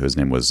 whose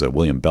name was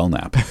William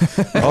Belknap.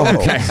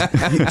 Okay.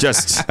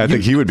 Just I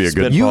think he would be a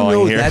good. You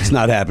know here. that's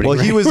not happening. Well,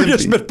 he right? was We're in-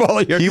 just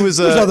spitballing here. he was,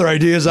 There's other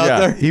ideas out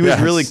there. He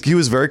was he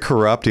was very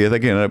corrupt. I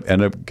think he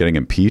ended up getting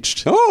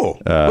impeached. Oh,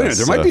 wait a minute.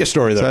 There might be a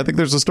story there. So I think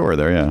there's a story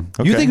there. Yeah.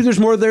 You think there's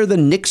more there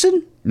than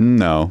Nixon?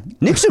 No.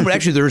 Nixon, but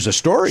actually, there is a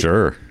story.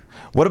 Sure.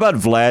 What about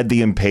Vlad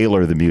the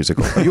Impaler, the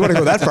musical? You want to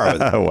go that far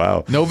with it? Oh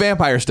wow. No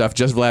vampire stuff,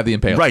 just Vlad the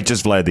Impaler. Right,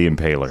 just Vlad the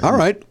Impaler. All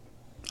right.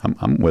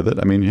 I'm with it.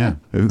 I mean, yeah.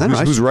 I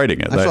Who's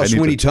writing it? I saw need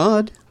Sweeney to-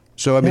 Todd.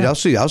 So I mean, I'll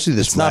see this.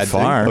 It's not Vlad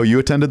thing. far. Oh, you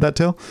attended that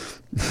too?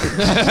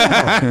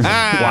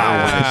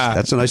 Wow,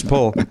 that's a nice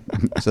pull.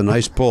 It's a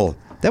nice pull.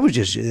 That was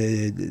just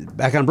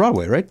back on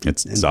Broadway, right?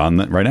 It's on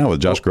right now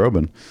with Josh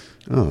Groban.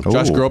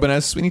 Josh Groban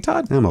as Sweeney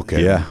Todd. I'm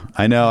okay. Yeah,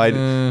 I know.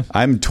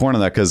 I'm torn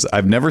on that because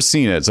I've never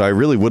seen it, so I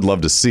really would love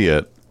to see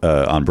it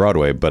on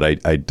Broadway, but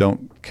I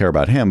don't care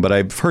about him. But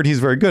I've heard he's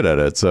very good at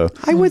it. So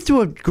I went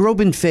through a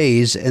Groban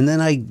phase, and then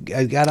I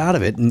got out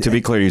of it. And, To be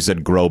clear, you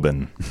said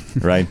Groban,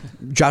 right?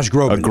 Josh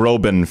Groban. A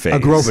Groban phase. A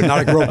Groban,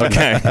 not a Groban.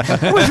 Okay.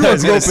 I went through a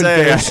Groban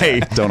phase. hey,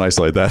 don't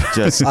isolate that.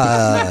 just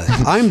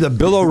I'm the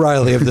Bill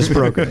O'Reilly of this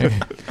program.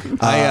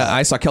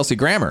 I saw Kelsey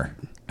Grammer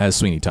as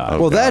Sweeney Todd.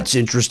 Well, that's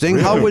interesting.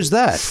 How was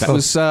that? That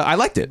was I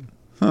liked it.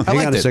 I Hang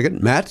liked on a it.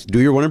 second. Matt, do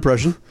your one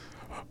impression.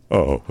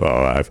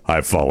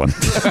 I've fallen.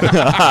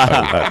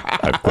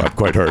 I'm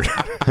quite hurt.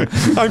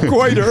 I'm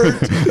quite hurt.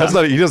 That's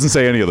not. He doesn't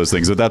say any of those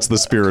things, but that's the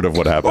spirit of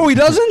what happened. Oh, he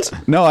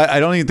doesn't? No, I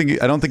don't even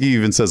think. I don't think he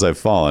even says I've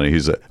fallen.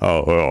 He's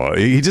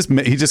he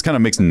just kind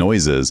of makes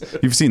noises.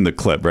 You've seen the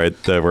clip, right?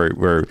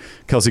 Where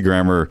Kelsey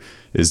Grammer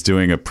is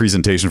doing a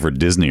presentation for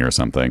Disney or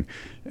something,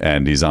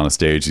 and he's on a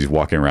stage. He's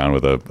walking around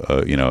with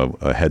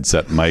a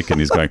headset mic, and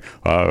he's going,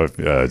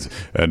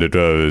 and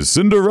it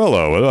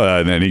Cinderella,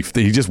 and then he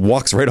just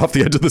walks right off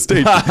the edge of the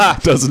stage.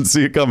 Doesn't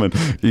see it coming.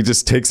 He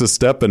just takes a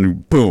step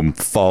and boom,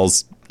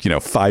 falls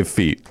 5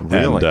 feet.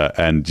 Really?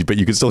 But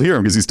you can still hear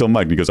him because he's still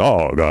mic'd. And he goes,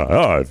 "Oh God,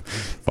 I've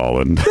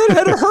fallen." That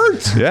had to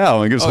hurt.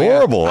 Yeah, it was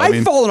horrible.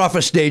 I've fallen off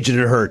a stage and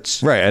it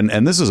hurts. Right,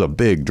 and this is a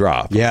big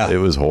drop. Yeah. It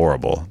was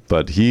horrible.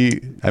 But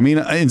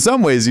in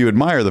some ways you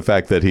admire the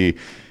fact that he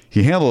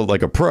handled it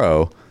like a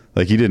pro.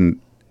 Like he did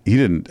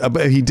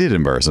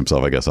embarrass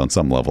himself, I guess, on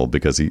some level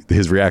because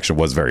his reaction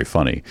was very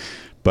funny.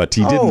 But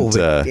he didn't.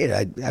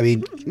 I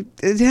mean,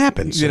 it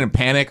happens. He didn't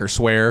panic or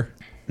swear.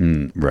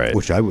 Right.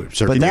 Which I would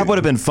certainly. But that would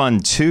have been fun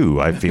too,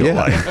 I feel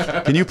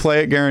like. Can you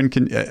play it, Garen?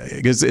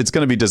 Because it's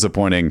going to be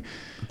disappointing.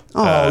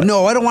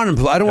 No, I don't want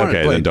to. I don't want to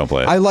Okay, play. then don't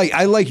play it. I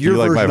like your You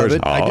like my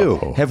version of version? it. I do.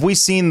 Oh. Have we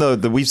seen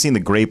we've seen the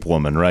grape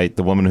woman, right?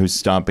 The woman who's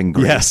stomping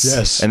grapes.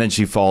 Yes. And then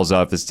she falls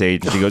off the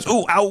stage and she goes,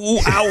 "Ooh, ow, ooh,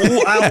 ow,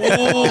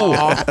 ooh,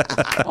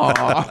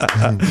 ow."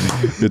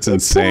 It's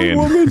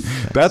insane.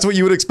 That's what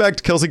you would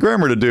expect Kelsey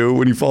Grammer to do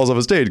when he falls off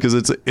a stage because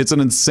it's an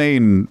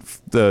insane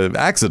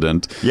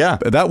accident. Yeah.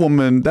 That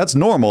woman, that's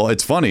normal.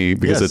 It's funny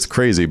because Yes. it's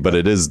crazy, but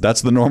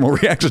that's the normal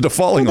reaction to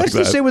falling like That's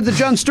that. the same with the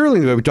John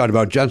Sterling that we talked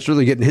about. John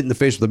Sterling getting hit in the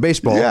face with a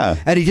baseball. Yeah.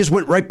 And he just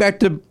went right back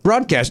to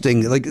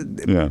broadcasting, like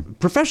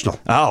professional.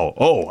 Ow,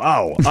 oh,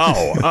 ow,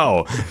 ow,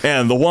 ow.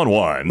 And the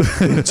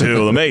 1-1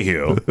 to the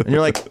Mayhew. And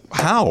you're like,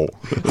 how?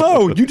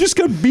 Oh, you just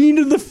got beamed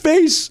in the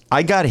face.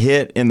 I got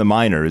hit in the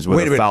minors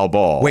with a foul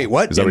ball. Wait,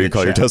 what? Is that what you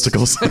call your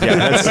testicles?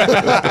 Yeah,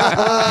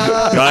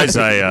 guys,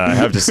 I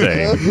have to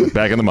say,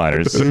 back in the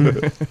minors,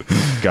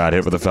 got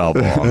hit with a foul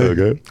ball.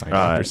 Okay. My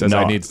doctor says no.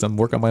 I need some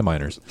work on my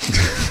minors.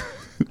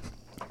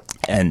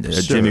 And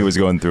Jimmy was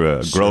going through a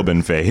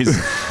Groban phase.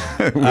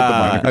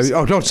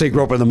 Don't say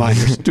grow up in the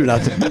minors. Do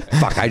not.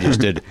 Fuck, I just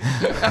did.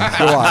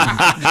 Go on.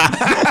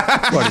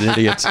 What an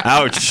idiot.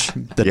 Ouch.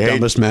 The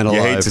dumbest man You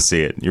alive. hate to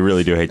see it. You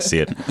really do hate to see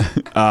it.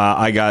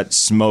 I got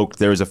smoked.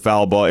 There was a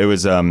foul ball. It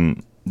was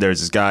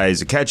there's this guy,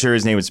 he's a catcher.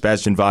 His name was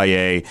Sebastian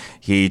Valle.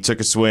 He took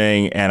a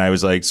swing, and I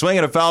was like, swing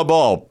at a foul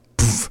ball.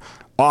 Poof,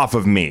 off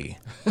of me.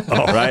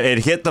 All right. It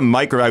hit the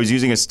micro. I was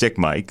using a stick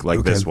mic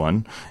like this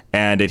one,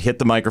 and it hit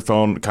the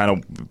microphone, kind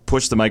of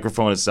pushed the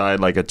microphone aside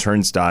like a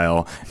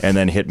turnstile, and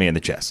then hit me in the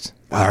chest.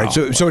 All right,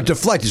 so it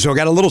deflected. So it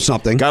got a little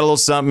something. Got a little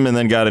something and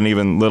then got an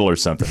even littler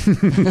something.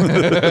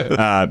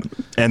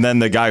 And then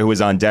the guy who was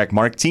on deck,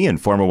 Mark Teahan,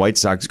 former White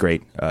Sox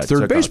great.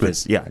 Third baseman.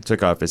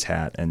 Took off his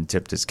hat and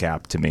tipped his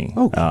cap to me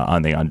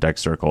on the on-deck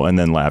circle and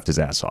then laughed his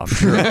ass off.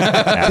 Did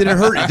it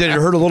hurt? Did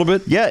it hurt a little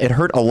bit? Yeah, it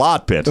hurt a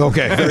lot, Pitt.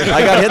 Okay.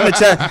 I got hit in the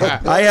chest.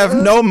 I have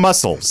no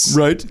muscles.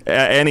 Right.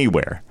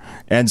 Anywhere.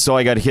 And so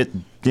I got hit,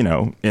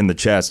 in the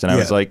chest, and I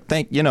was like,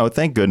 thank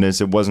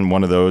goodness it wasn't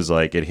one of those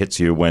like it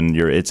hits you when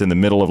it's in the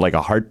middle of like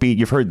a heartbeat.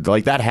 You've heard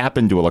like that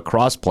happened to a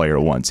lacrosse player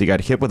once. He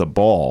got hit with a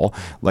ball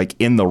like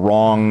in the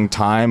wrong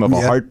time of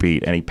a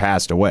heartbeat, and he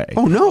passed away.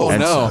 Oh no!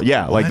 And no!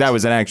 Like that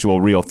was an actual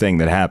real thing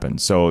that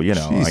happened. So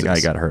I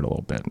got hurt a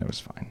little bit, and it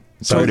was fine.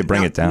 Sorry to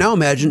bring it down. Now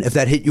imagine if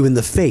that hit you in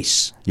the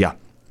face. Yeah.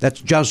 That's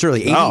John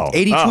Sterling,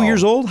 82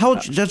 years old. How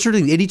old? John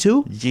Sterling,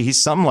 82?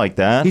 He's something like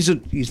that. He's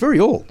very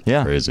old.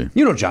 Yeah. Crazy.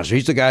 You know John Sterling.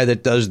 He's the guy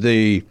that does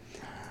the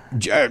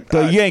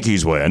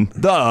Yankees win.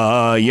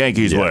 The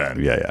Yankees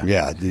win.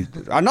 Yeah.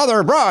 Another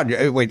abroad.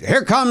 Wait,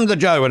 here comes the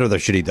judge. Whatever the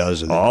shit he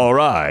does. All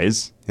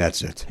rise.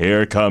 That's it.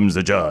 Here comes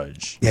the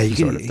judge. Yeah,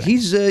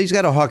 he's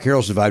got a Hawk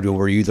Harrelson vibe to him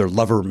where you either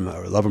love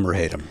him or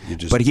hate him.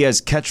 But he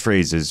has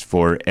catchphrases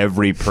for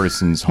every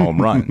person's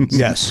home runs.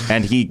 Yes.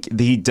 And he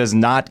does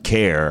not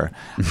care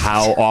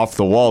how off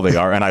the wall they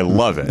are, and I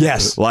love it.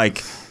 Yes.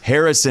 Like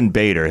Harrison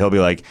Bader, he'll be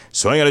like,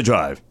 swing at a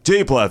drive,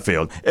 deep left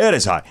field, it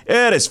is high,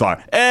 it is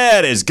far,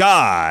 it is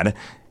gone.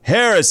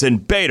 Harrison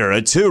Bader,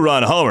 a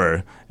 2-run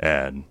homer,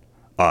 and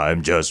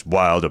I'm just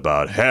wild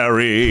about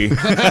Harry.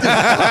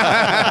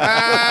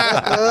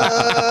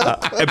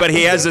 But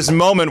he has this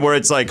moment where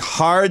it's like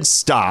hard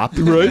stop,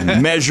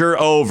 measure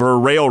over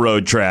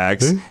railroad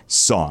tracks,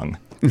 song.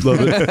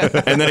 Love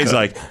it. And then he's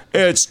like,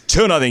 it's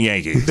 2-0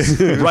 Yankees,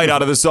 right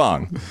out of the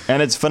song.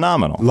 And it's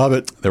phenomenal. Love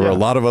it. There were a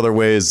lot of other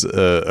ways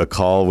a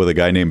call with a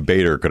guy named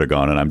Bader could have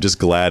gone, and I'm just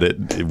glad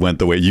it went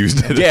the way you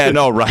did. Yeah,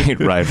 no, right.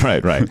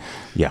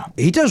 Yeah.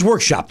 He does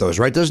workshop those,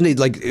 right? Doesn't he?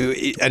 Like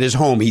at his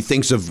home, he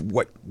thinks of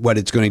what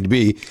it's going to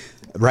be,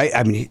 right?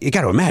 I mean, you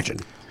got to imagine.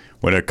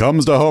 When it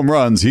comes to home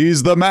runs,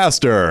 he's the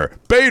master.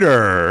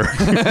 Bader.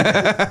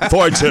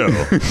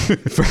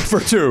 4-2. For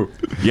 2.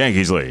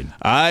 Yankees lead.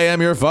 I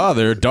am your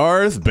father,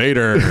 Darth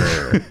Bader.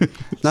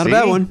 Not a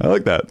bad one. I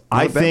like that.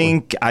 I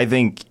think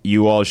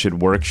you all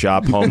should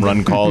workshop home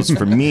run calls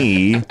for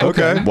me.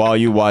 Okay. While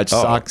you watch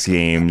Sox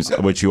games,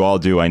 which you all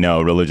do, I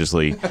know,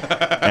 religiously,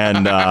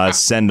 and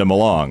send them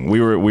along. We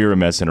were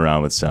messing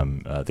around with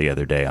some the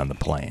other day on the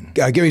plane.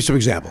 Give me some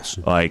examples.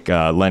 Like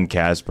Len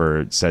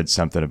Casper said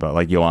something about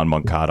like Yohan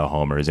Moncada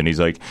homers, and he's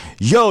like,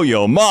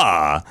 yo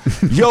ma,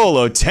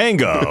 YOLO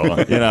tango,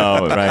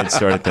 right,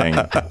 sort of thing.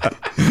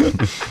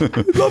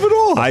 Love it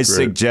all. I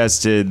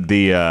suggested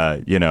the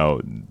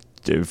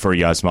for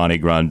Yasmani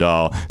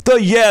Grandal,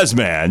 the yes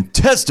man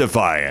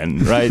testifying,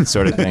 right,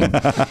 sort of thing.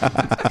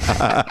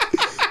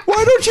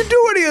 Why don't you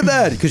do any of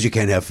that? Because you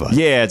can't have fun.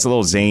 Yeah, it's a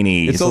little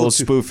zany. It's a little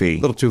spoofy.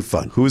 A little too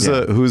fun.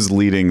 Who's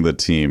leading the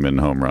team in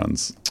home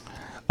runs?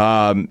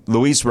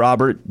 Luis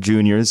Robert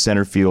Jr.,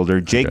 center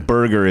fielder. Jake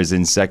Berger is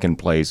in second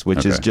place,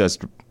 which is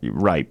just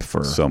ripe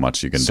for So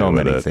much you can so do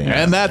with many it. things.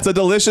 And that's a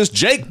delicious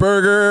Jake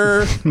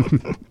burger.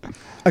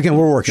 Again,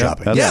 we're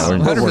workshopping. Yeah, we're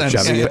 100%.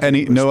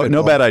 workshopping.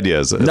 No bad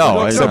ideas.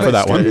 No, except for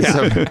that one.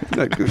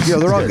 Yeah,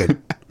 they're all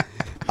good.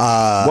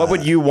 What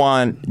would you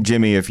want,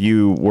 Jimmy, if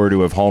you were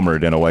to have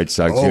homered in a White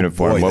Sox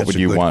uniform? boy, what that's would a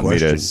you good want me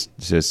question.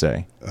 to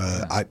say?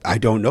 I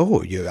don't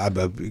know.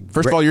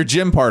 First of all, you're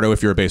Jim Pardo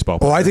if you're a baseball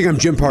player. Oh, I think I'm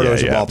Jim Pardo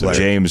as a ball player.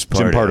 James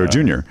Pardo. Jim Pardo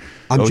Jr.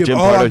 I'm Jim I'm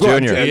Pardo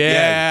going- Jr.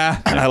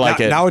 Yeah. I like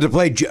it. Now to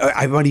play,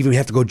 I might even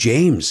have to go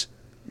James.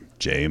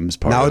 James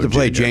Pardo Now to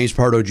play Jr. James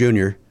Pardo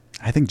Jr.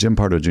 I think Jim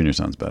Pardo Jr.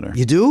 sounds better.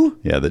 You do?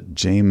 Yeah, the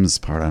James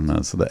Pardo. I don't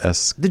know. So the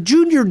S. The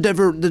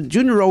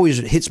junior always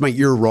hits my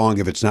ear wrong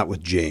if it's not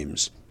with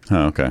James.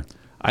 Oh, okay.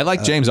 I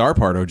like James R.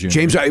 Pardo Jr.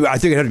 James, I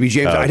think it'd have to be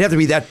James. I'd have to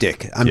be that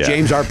dick. I'm Yeah.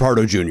 James R.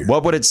 Pardo Jr.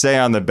 What would it say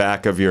on the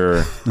back of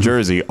your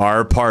jersey?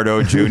 R.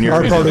 Pardo Jr.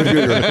 R. Pardo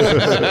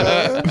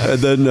Jr.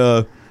 And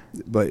then,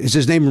 but is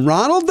his name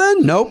Ronald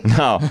then? Nope.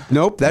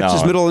 Nope. That's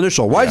his middle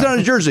initial. Why is it on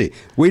his jersey?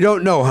 We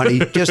don't know, honey.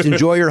 Just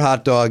enjoy your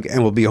hot dog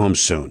and we'll be home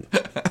soon.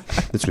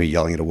 That's me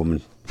yelling at a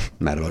woman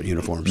mad about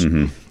uniforms.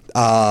 Mm-hmm.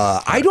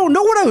 I don't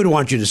know what I would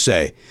want you to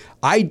say.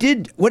 I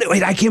did.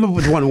 Wait, I came up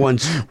with one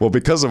once. Well,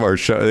 because of our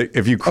show,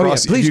 if you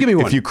cross, please give me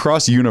one. If you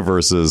cross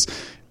universes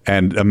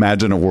and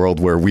imagine a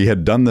world where we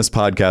had done this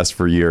podcast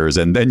for years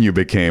and then you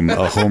became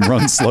a home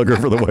run slugger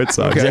for the White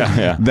Sox,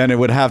 then it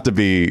would have to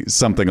be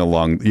something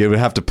along. You would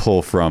have to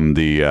pull from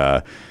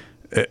the.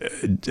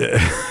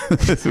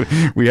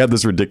 We had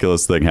this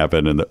ridiculous thing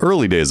happen in the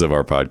early days of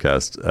our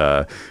podcast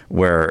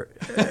where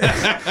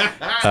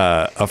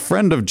a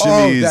friend of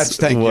Jimmy's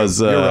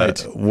was You're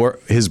right.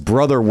 his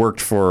brother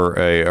worked for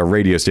a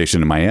radio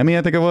station in Miami,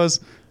 I think it was.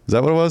 Is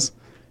that what it was?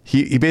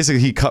 he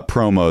basically cut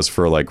promos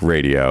for like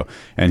radio,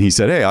 and he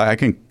said, "Hey, I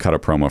can cut a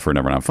promo for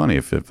Never Not Funny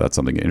if that's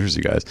something that interests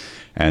you guys."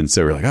 And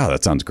so we're like, "Oh,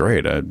 that sounds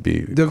great." It'd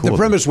be The cool.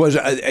 premise was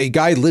a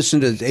guy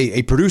listened to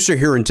a producer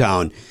here in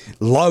town,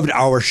 loved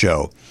our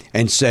show,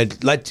 and said,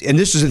 and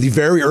this is in the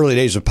very early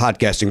days of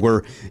podcasting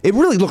where it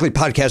really looked like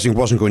podcasting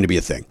wasn't going to be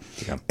a thing.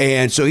 Yeah.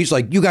 And so he's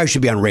like, "You guys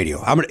should be on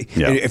radio.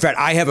 In fact,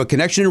 I have a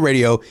connection to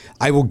radio.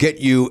 I will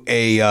get you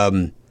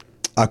a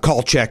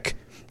call check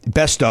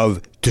best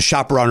of to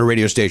shop around a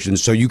radio station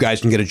so you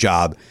guys can get a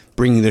job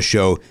bringing the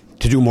show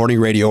to do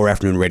morning radio or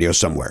afternoon radio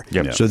somewhere."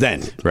 Yep. So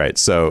then. Right.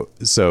 So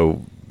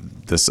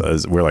this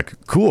is, we're like,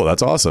 cool,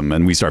 that's awesome.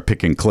 And we start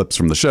picking clips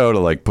from the show to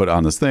like put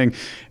on this thing.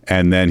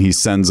 And then he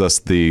sends us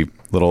the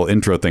little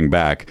intro thing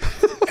back.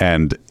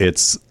 And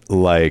it's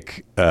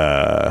like,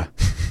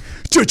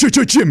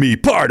 Jimmy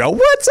Pardo,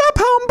 what's up,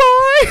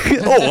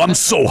 homeboy? Oh, I'm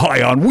so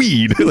high on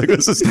weed. Like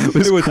this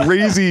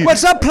crazy.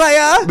 What's up,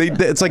 player?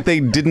 It's like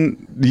they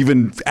didn't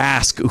even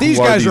ask who These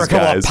are guys these are a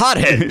couple of guys.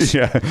 potheads.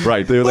 Yeah,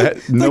 right. They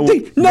Like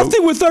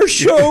nothing with our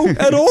show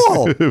at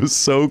all. It was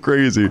so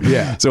crazy.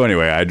 Yeah. So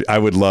anyway, I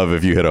would love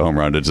if you hit a home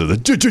run into the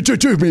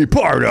Jimmy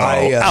Pardo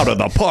out of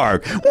the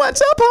park.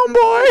 What's up,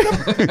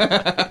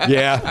 homeboy?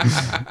 Yeah,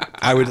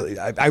 I would.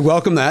 I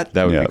welcome that.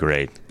 That would be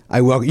great.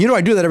 I welcome. You know,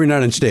 I do that every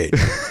night on stage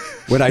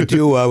when I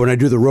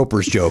do the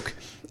Ropers joke.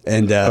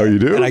 And oh, you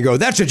do? And I go,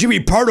 "That's a Jimmy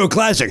Pardo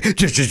classic."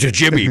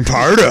 Jimmy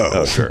Pardo.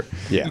 Oh, sure.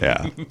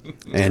 Yeah.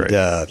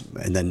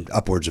 And then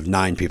upwards of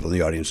 9 people in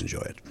the audience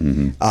enjoy it.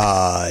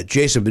 Mm-hmm.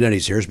 Jason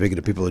Benetti's here. Speaking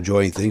of people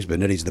enjoying things,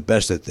 Benetti's the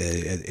best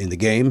in the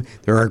game.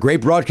 There are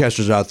great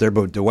broadcasters out there,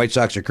 but the White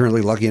Sox are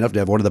currently lucky enough to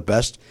have one of the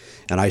best.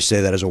 And I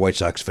say that as a White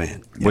Sox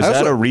fan. Was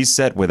that a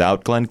reset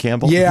without Glenn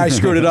Campbell? Yeah, I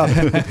screwed it up.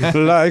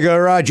 Like a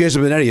rod.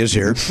 Jason Benetti is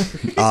here.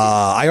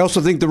 I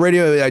also think the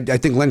radio. I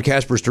think Len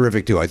Casper's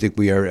terrific too. I think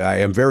I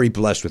am very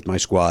blessed with my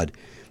squad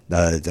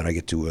that I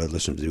get to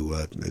listen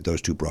to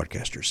those 2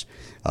 broadcasters.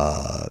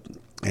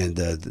 And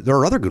there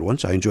are other good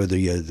ones. I enjoy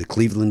the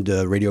Cleveland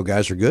radio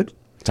guys are good.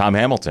 Tom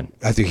Hamilton.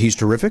 I think he's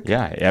terrific.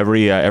 Yeah,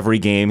 every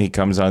game he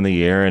comes on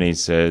the air and he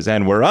says,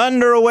 "And we're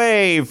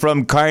underway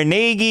from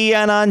Carnegie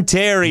and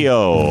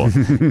Ontario."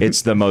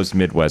 It's the most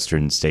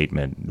Midwestern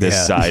statement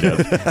this side of.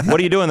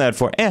 What are you doing that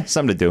for?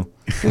 Something to do.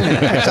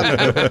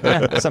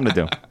 Something to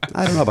do.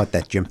 I don't know about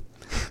that, Jim.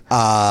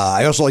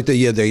 I also like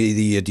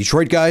the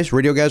Detroit guys.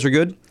 Radio guys are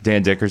good.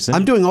 Dan Dickerson.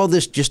 I'm doing all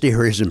this just to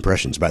hear his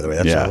impressions, by the way.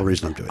 That's the whole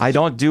reason I'm doing it. I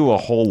don't do a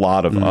whole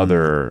lot of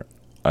other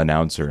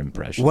announcer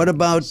impressions. What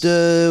about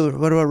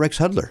Rex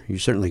Hudler? You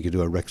certainly could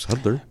do a Rex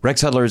Hudler.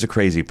 Rex Hudler is a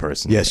crazy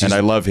person. Yes, and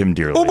I love him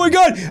dearly. Oh my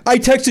God! I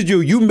texted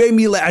you. You made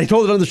me laugh. I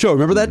told it on the show.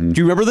 Remember that?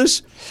 Do you remember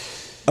this?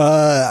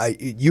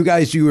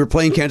 You were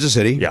playing Kansas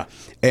City. Yeah.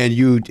 And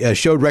you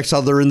showed Rex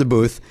Hudler in the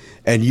booth,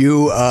 and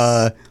you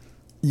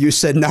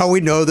said, "Now we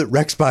know that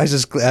Rex buys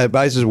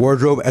his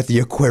wardrobe at the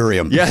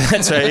aquarium." Yeah,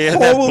 that's right. He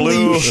had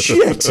Holy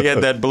shit! He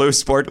had that blue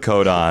sport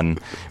coat on.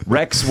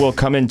 Rex will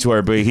come into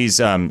our booth.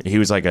 He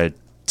was like a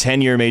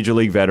 10-year Major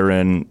League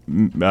veteran,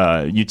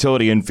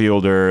 utility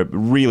infielder,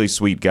 really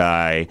sweet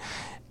guy.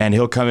 And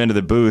he'll come into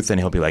the booth and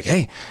he'll be like,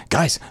 "Hey,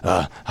 guys,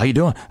 how you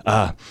doing?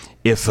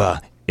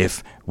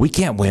 If we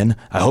can't win,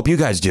 I hope you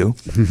guys do."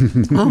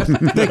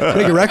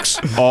 Thank you,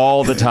 Rex.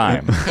 All the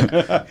time.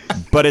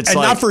 But it's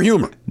not for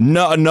humor.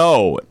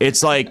 No.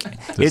 It's like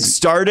it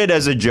started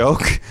as a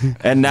joke,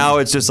 and now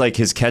it's just like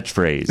his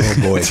catchphrase.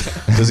 Oh boy.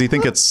 Does he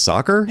think it's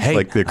soccer? Hey,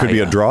 like there could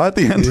be a draw at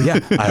the end? Yeah,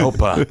 I hope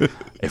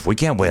if we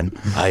can't win,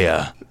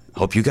 I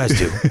hope you guys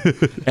do.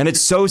 And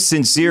it's so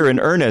sincere and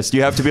earnest.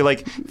 You have to be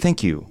like,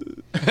 "Thank you."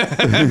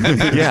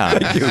 Yeah.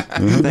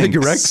 Thank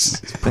you,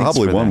 Rex.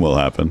 Probably one will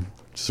happen.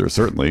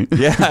 Certainly.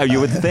 Yeah, you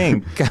would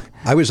think.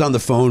 I was on the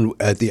phone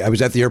I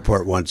was at the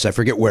airport once. I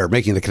forget where,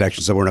 making the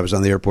connection somewhere. And I was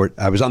on the airport.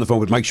 I was on the phone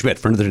with Mike Schmidt,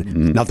 friend of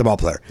not the ball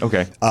player.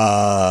 Okay.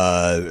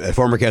 A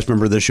former cast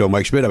member of this show,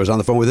 Mike Schmidt. I was on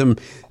the phone with him,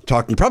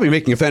 talking, probably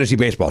making a fantasy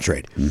baseball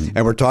trade.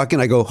 And we're talking.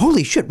 I go,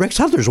 "Holy shit, Rex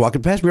Hudler's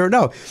walking past me right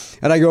now."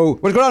 And I go,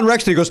 "What's going on,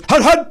 Rex?" And he goes,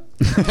 "Hud Hud."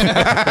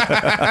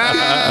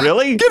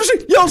 Really?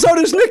 Yells out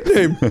his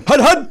nickname,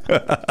 Hud Hud.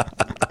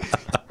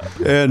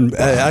 And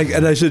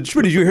I said,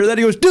 "Schmidt, did you hear that?"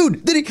 He goes,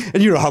 "Dude, did he?"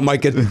 And you know how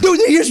Mike gets, "Dude,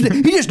 he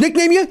just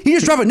nicknamed you? He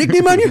just dropped a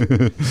nickname on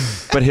you?"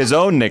 But his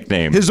own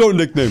nickname. His own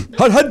nickname.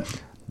 Hud Hud.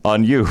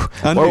 On you.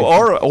 On me.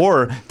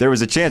 Or there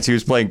was a chance he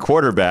was playing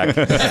quarterback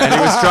and he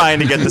was trying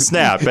to get the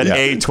snap at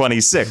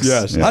A26.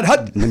 Yes. Hud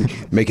Hud.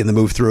 Making the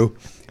move through.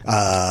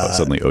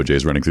 Suddenly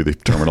OJ's running through the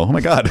terminal. Oh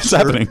my God, it's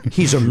happening.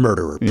 He's a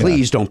murderer.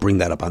 Please don't bring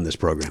that up on this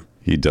program.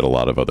 He did a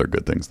lot of other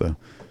good things, though.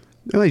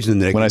 Well, he's in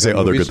the When I say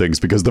other movies. good things,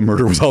 because the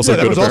murder was also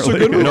that good. was also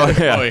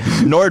apparently.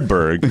 good.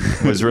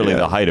 Nordberg was really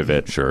the height of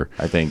it. Sure.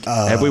 I think.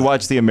 Have we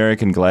watched the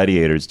American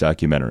Gladiators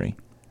documentary?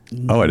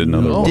 Oh, I didn't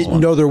know there was Didn't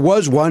one. know there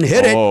was one.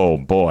 Hit it. Oh,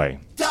 boy.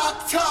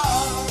 Talk,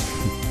 talk.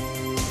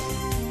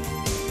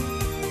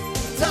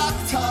 Talk,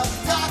 talk,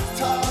 talk,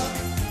 talk.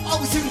 All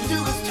we seem to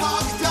do is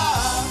talk,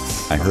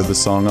 talk. I heard the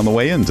song on the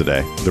way in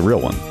today, the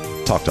real one.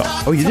 Talk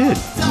Talk. Oh, you did.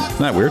 Isn't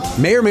that weird?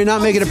 May or may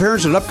not make an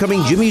appearance at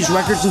upcoming Jimmy's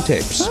Records and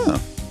Tapes.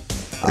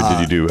 Or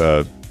did you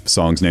do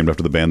songs named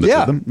after the band that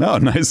Yeah. did them? No,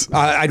 nice.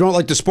 I don't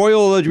like to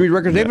spoil Jimmy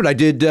Records name, but I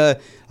did a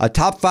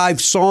top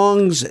 5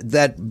 songs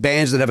that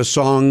bands that have a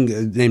song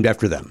named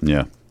after them.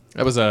 Yeah.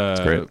 That was a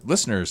great.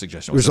 listener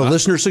suggestion. It was a not?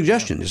 listener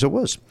suggestion. Yes, it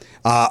was.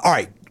 All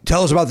right.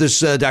 Tell us about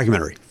this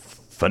documentary.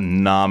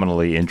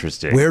 Phenomenally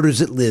interesting. Where does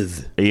it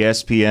live?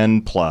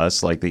 ESPN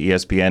Plus, like the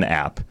ESPN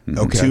app.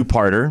 Okay.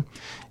 2-parter.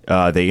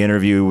 They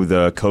interview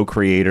the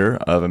co-creator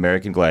of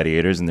American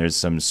Gladiators, and there's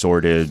some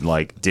sordid,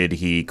 like, did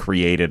he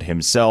create it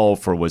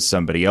himself or was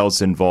somebody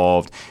else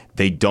involved?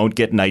 They don't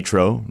get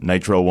Nitro.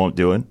 Nitro won't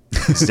do it.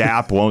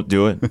 Zap won't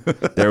do it.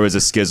 There was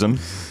a schism.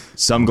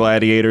 Some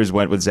gladiators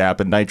went with Zap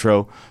and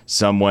Nitro.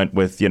 Some went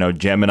with,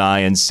 Gemini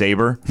and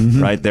Saber,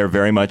 right? They're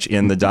very much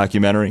in the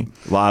documentary.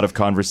 A lot of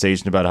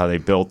conversation about how they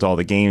built all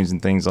the games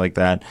and things like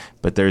that.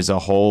 But there's a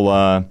whole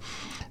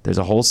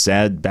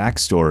sad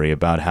backstory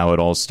about how it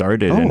all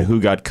started and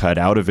who got cut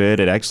out of it.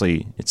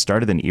 It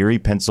started in Erie,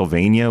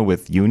 Pennsylvania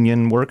with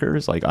union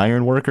workers, like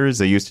iron workers.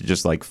 They used to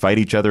just like fight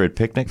each other at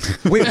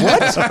picnics. Wait,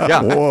 what?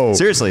 Yeah. Whoa.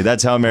 Seriously,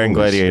 that's how American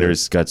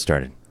Gladiators got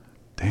started.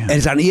 And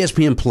it's on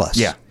ESPN Plus.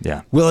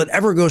 Yeah. Will it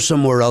ever go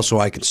somewhere else so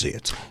I can see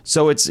it?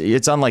 So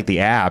it's on like the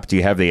app. Do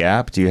you have the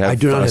app? Do you have I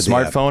do not a have the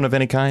app. smartphone of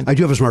any kind? I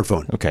do have a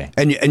smartphone. Okay.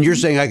 And you're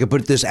saying I could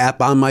put this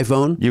app on my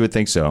phone? You would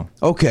think so.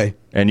 Okay.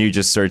 And you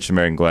just search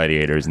American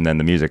Gladiators, and then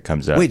the music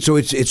comes up. Wait, so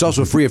it's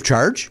also free of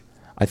charge?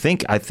 I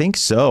think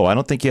so. I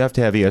don't think you have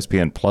to have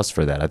ESPN Plus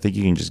for that. I think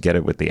you can just get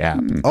it with the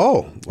app.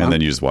 Oh. And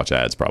then you just watch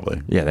ads,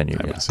 probably. Yeah, then you.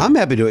 I would Yeah. assume. I'm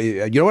happy to.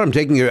 You know what? I'm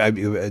taking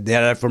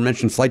that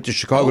aforementioned flight to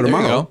Chicago there you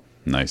tomorrow. go.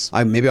 Nice.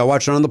 Maybe I'll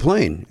watch it on the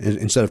plane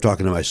instead of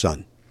talking to my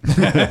son.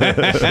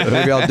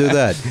 Maybe I'll do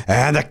that.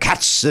 And the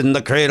cat's in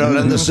the cradle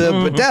and the sip.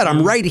 But Dad,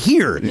 I'm right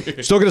here.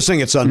 Still going to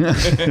sing it, son.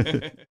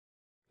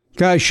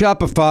 Guys,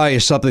 Shopify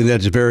is something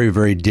that's very,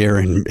 very dear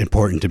and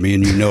important to me,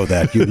 and you know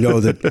that. You know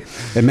that.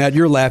 And Matt,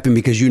 you're laughing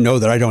because you know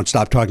that I don't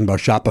stop talking about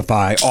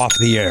Shopify off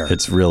the air.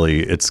 It's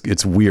really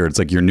it's weird. It's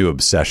like your new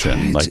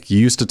obsession. Like you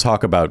used to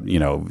talk about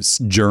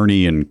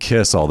Journey and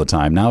Kiss all the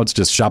time. Now it's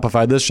just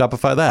Shopify this,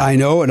 Shopify that. I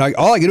know, and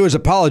all I can do is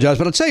apologize,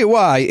 but I'll tell you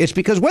why. It's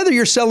because whether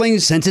you're selling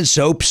scented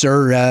soaps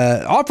or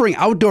offering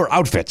outdoor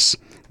outfits,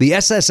 the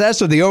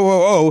SSS or the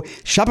OOO,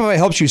 Shopify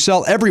helps you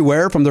sell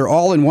everywhere from their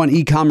all-in-one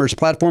e-commerce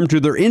platform to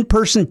their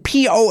in-person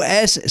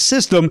POS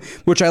system,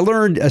 which I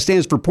learned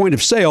stands for point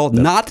of sale,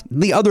 not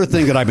the other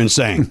thing that I've been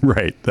saying.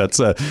 Right. That's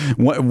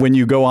when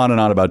you go on and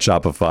on about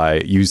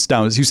Shopify, you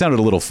sounded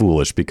a little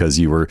foolish because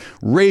you were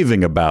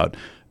raving about,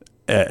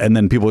 and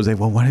then people would say,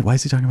 "Well, why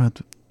is he talking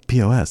about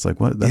POS? Like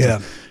what?"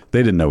 Yeah. They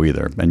didn't know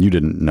either, and you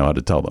didn't know how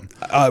to tell them.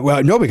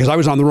 Well, no, because I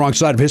was on the wrong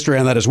side of history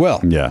on that as well.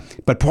 Yeah.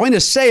 But point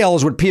of sale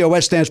is what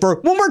POS stands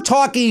for when we're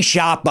talking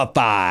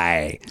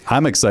Shopify.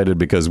 I'm excited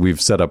because we've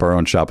set up our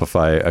own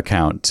Shopify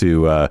account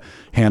to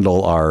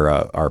handle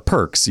our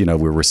perks. We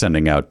were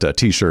sending out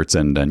T-shirts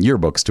and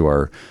yearbooks to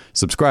our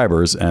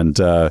subscribers, and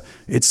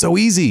it's so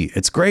easy.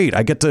 It's great.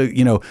 I get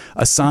to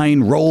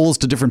assign roles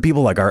to different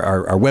people. Like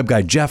our web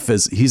guy Jeff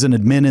he's an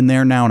admin in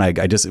there now, and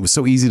it was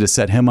so easy to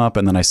set him up.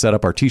 And then I set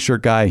up our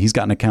T-shirt guy. He's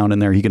got an account in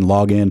there. He can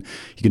log in.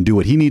 He can do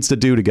what he needs to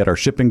do to get our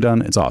shipping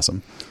done. It's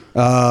awesome.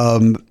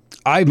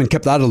 I've been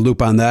kept out of the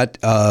loop on that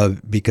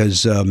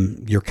because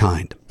you're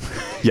kind.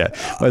 Yeah.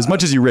 As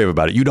much as you rave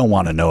about it, you don't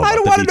want to know about I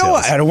don't the want to know.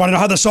 details. I don't want to know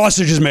how the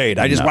sausage is made.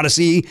 I just want to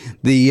see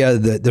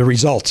the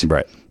result.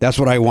 Right. That's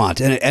what I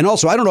want. And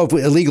also, I don't know if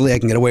illegally I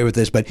can get away with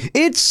this, but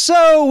it's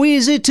so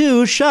easy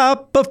to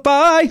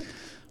Shopify.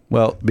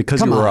 Well,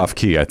 because Come you were on. off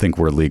key, I think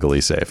we're legally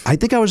safe. I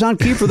think I was on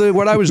key for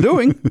what I was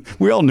doing.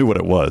 We all knew what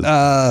it was.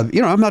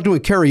 I'm not doing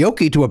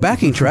karaoke to a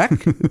backing track.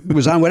 It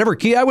was on whatever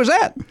key I was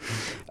at.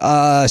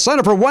 Sign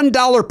up for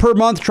 $1 per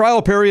month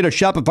trial period at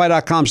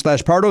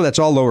Shopify.com/Pardo. That's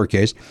all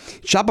lowercase.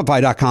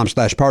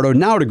 Shopify.com/Pardo.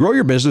 Now to grow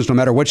your business no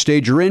matter what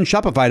stage you're in.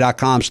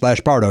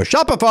 Shopify.com/Pardo.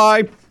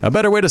 Shopify. A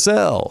better way to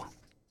sell.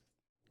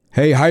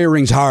 Hey,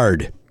 hiring's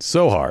hard.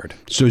 So hard.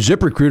 So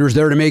ZipRecruiter's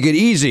there to make it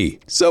easy.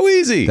 So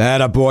easy.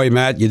 That a boy,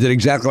 Matt. You did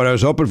exactly what I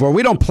was hoping for.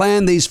 We don't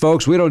plan these,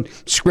 folks. We don't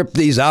script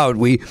these out.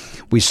 We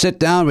sit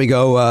down. We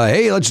go,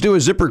 hey, let's do a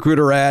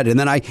ZipRecruiter ad, and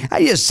then I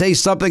just say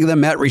something, and then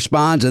Matt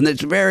responds, and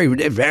it's very,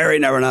 very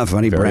never enough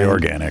funny. Very brand.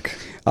 organic.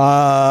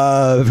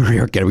 Very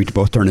organic. We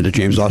both turned into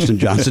James Austin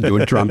Johnson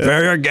doing Trump.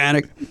 Very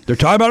organic. They're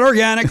talking about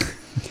organic.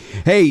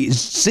 Hey,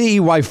 see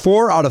why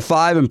 4 out of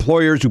 5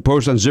 employers who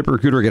post on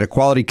ZipRecruiter get a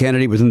quality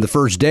candidate within the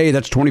first day.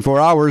 That's 24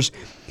 hours.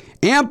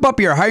 Amp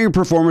up your hiring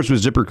performance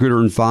with ZipRecruiter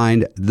and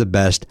find the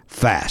best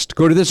fast.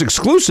 Go to this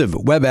exclusive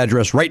web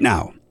address right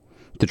now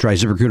to try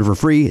ZipRecruiter for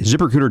free.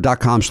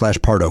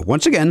 ZipRecruiter.com/Pardo.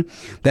 Once again,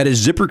 that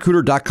is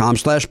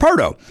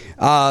ZipRecruiter.com/Pardo.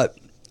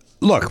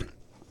 Look,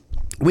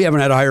 we haven't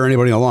had to hire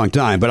anybody in a long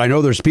time, but I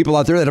know there's people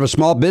out there that have a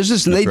small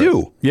business and they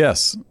do.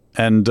 Yes.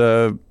 And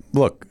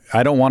look,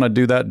 I don't want to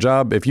do that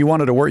job. If you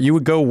wanted to work, you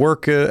would go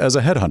work as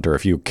a headhunter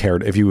if you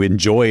cared, if you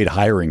enjoyed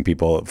hiring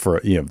people for,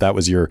 if that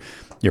was your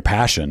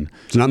passion.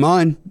 It's not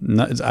mine.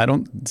 No,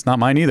 it's not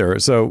mine either.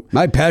 So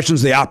My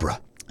passion's the opera.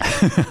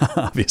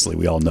 obviously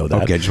we all know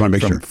that. Okay, just want to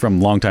make sure.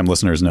 From longtime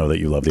listeners know that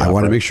you love the opera. I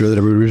want to make sure that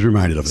everybody's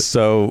reminded of it.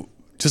 So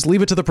Just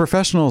leave it to the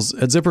professionals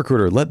at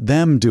ZipRecruiter. Let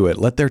them do it.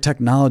 Let their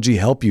technology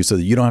help you so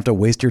that you don't have to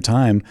waste your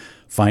time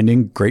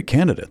finding great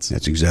candidates.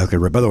 That's exactly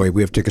right. By the way,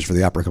 we have tickets for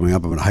the opera coming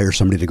up. I'm going to hire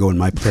somebody to go in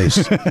my place.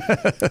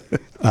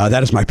 That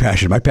is my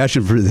passion. My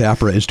passion for the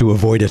opera is to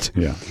avoid it.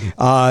 Yeah.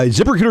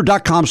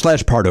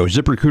 ZipRecruiter.com/Pardo.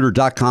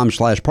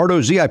 ZipRecruiter.com/Pardo.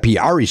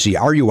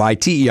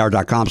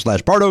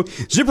 ZipRecruiter.com/Pardo.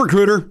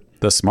 ZipRecruiter.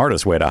 The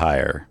smartest way to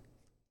hire.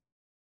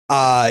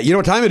 You know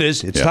what time it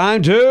is? It's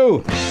time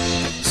to...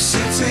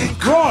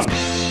 Wrong.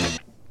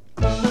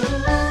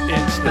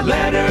 It's the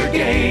letter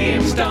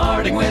game,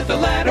 starting with the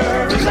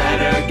letter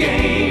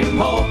game.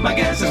 Hope my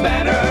guess is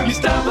better. You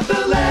start with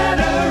the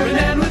letter and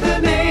end with the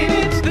name.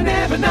 It's the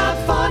never not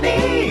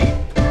funny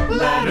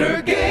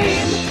letter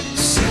game.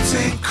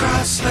 Sitting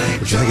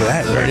cross-legged. What you think of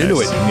that? Right into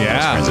it.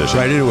 Yeah. Transition.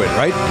 Right into it,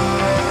 right?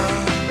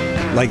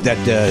 Like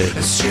that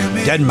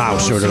Dead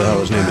Mouse, or whatever the hell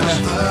his name is.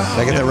 Did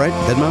I get that right?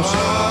 Dead Mouse?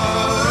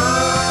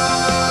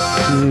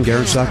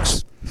 Garrett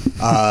sucks.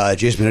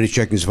 Jason Benetti's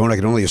checking his phone. I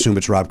can only assume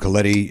it's Rob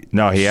Coletti.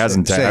 No, he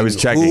hasn't. I saying, was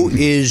checking. Who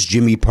is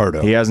Jimmy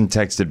Pardo? He hasn't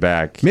texted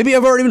back. Maybe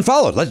I've already been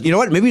followed. You know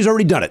what? Maybe he's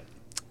already done it.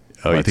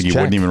 Oh, you Let's think he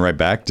check. wouldn't even write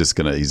back? He's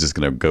just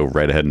gonna go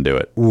right ahead and do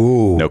it.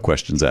 Ooh. No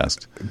questions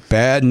asked.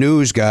 Bad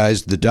news,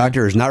 guys. The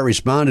doctor has not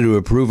responded to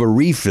approve a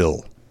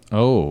refill.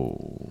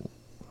 Oh.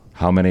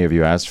 How many have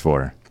you asked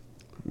for?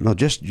 Well,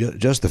 just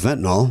the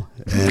fentanyl.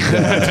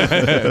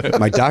 And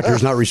my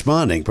doctor's not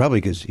responding,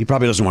 probably because he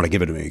probably doesn't want to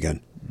give it to me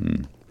again.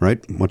 Right?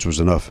 Once was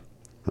enough.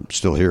 I'm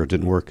still here. It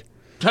didn't work.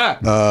 Wait,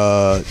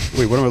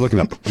 what am I looking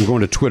up? I'm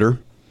going to Twitter.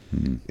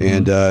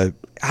 And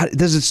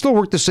does it still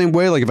work the same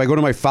way? Like if I go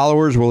to my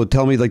followers, will it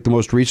tell me like the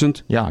most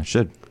recent? Yeah, I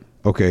should.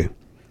 Okay.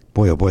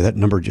 Boy, oh boy, that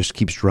number just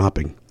keeps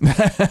dropping.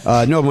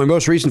 No, my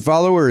most recent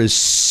follower is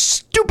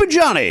Stupid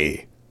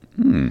Johnny.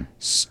 Do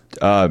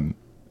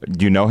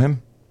you know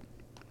him?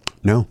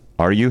 No.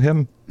 Are you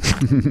him?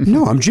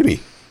 No, I'm Jimmy.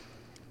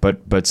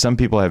 But some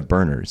people have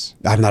burners.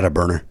 I'm not a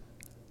burner.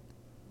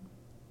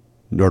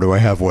 Nor do I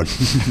have one.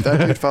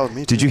 That dude followed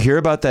me. Did you hear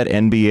about that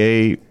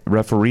NBA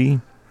referee?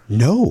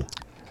 No.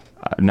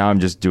 Now I'm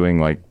just doing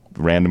like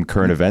random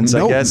current events,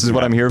 No. I guess, is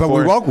what I'm here But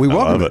for. we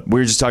welcome it. We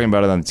were just talking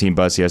about it on the team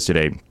bus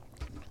yesterday.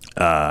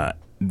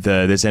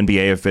 This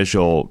NBA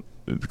official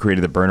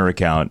created the burner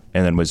account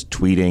and then was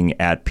tweeting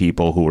at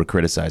people who were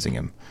criticizing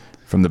him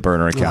from the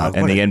burner account,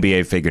 and the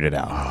NBA figured it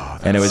out,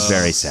 and it was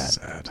very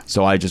sad.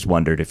 So I just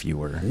wondered if you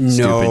were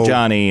Stupid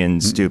Johnny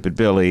and Stupid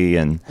Billy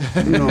and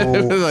Like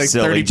 30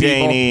 Silly people.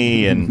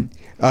 Janie and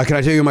Can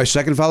I tell you who my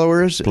second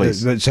follower is?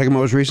 Please. The second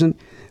most recent?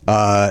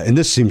 And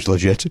this seems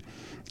legit.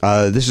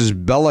 This is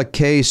Bella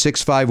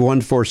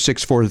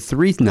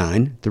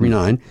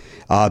K65146439.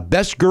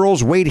 Best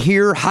girls wait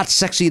here,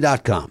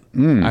 hotsexy.com.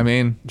 I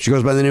mean, She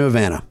goes by the name of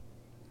Anna.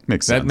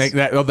 Makes that sense.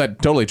 that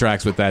totally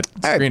tracks with that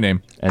screen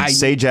name. and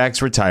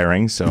Sajak's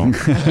retiring, so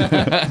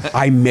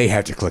I may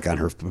have to click on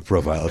her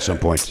profile at some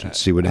point and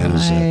see what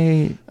Anna's.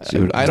 I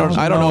don't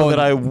know that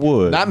I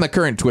would. Not in the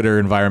current Twitter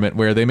environment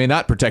where they may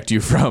not protect you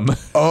from.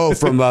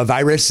 from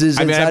viruses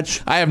and I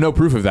such. I have no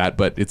proof of that,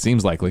 but it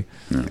seems likely.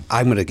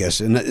 I'm going to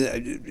guess, and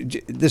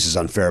this is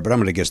unfair, but I'm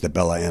going to guess that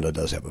Bella Anna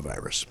does have a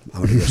virus.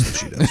 I'm going to guess that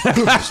she does.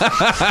 Just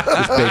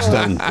based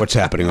on what's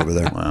happening over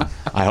there. Wow.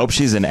 I hope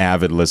she's an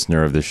avid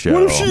listener of the show.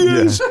 What if she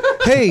is?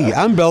 Hey,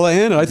 I'm Bella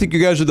Anna. I think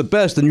you guys are the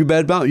best, and you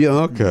bad about yeah.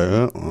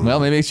 Okay. Well,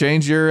 maybe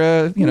change your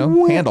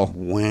handle.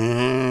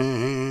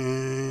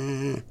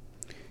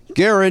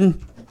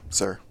 Garen,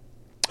 Sir.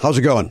 how's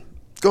it going?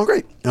 Going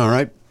great. All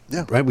right.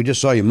 Yeah. Right. We just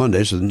saw you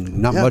Monday, so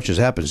not much has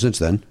happened since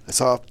then. I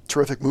saw a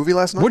terrific movie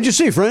last night. What'd you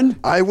see, friend?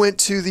 I went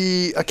to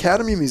the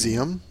Academy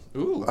Museum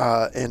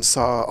and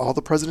saw All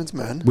the President's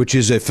Men. Which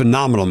is a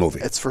phenomenal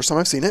movie. It's the first time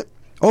I've seen it.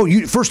 Oh,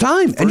 you first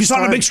time, and you saw it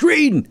on a time. big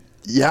screen.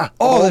 Yeah.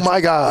 Oh, Oh, that's-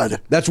 my God.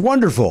 That's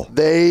wonderful.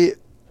 They,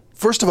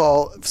 first of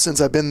all,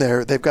 since I've been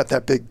there, they've got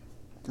that big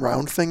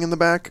round thing in the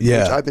back.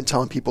 Yeah. Which I've been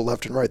telling people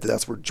left and right that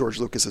that's where George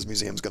Lucas's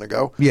museum is going to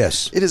go.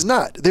 Yes. It is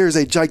not. There's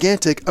a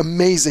gigantic,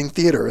 amazing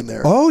theater in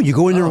there. Oh, you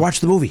go in there and watch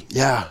the movie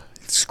Yeah.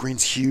 The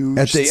screen's huge.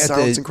 at the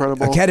sounds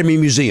incredible. Academy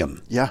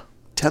Museum. Yeah.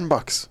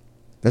 $10.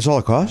 That's all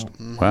it cost.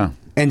 Wow.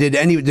 And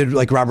did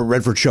like Robert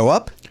Redford show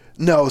up?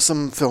 No,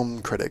 some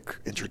film critic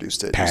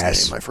introduced it. Pass.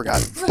 His name, I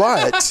forgot.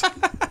 But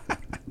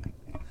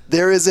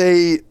there is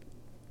a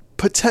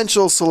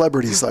potential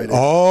celebrity sighting.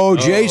 Oh,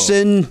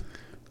 Jason,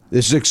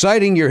 this is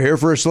exciting. You're here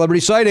for a celebrity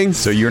sighting.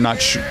 So you're not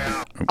sure.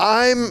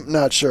 I'm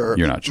not sure.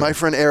 You're not sure. My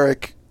friend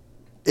Eric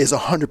is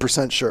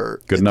 100% sure.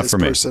 Good that enough this for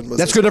me. person was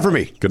That's this good enough guy. for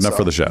me. Good enough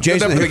for the show.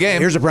 Jason, enough for the game.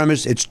 Here's the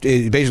premise. It's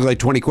basically like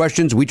 20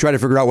 questions. We try to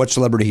figure out what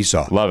celebrity he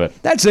saw. Love it.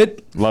 That's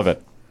it. Love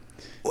it.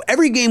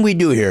 Every game we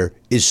do here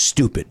is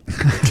stupid,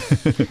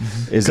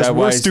 Is that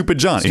we're why Stupid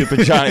Johnny.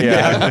 Stupid Johnny,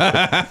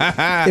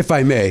 yeah. if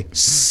I may.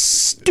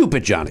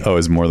 Stupid Johnny. Oh,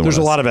 is more than There's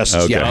one a S. lot of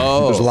S's. Okay.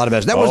 Yeah. There's a lot of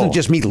S's. That wasn't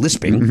just me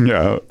lisping.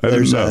 Yeah, I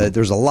didn't know.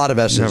 There's a lot of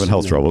S's. You're having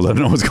health troubles. I don't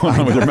know what's going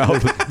on with your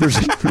mouth.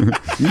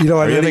 You know,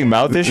 Are you having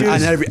mouth issues?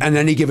 On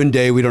any given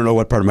day, we don't know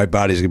what part of my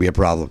body is going to be a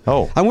problem.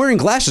 Oh. I'm wearing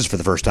glasses for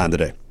the first time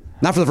today.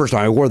 Not for the first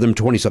time. I wore them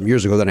 20-something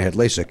years ago. Then I had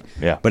LASIK.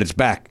 Yeah. But it's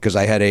back because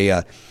I had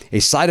a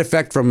side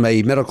effect from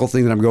a medical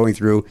thing that I'm going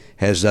through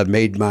has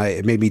made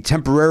me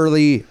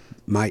temporarily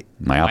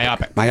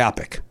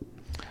myopic.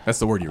 That's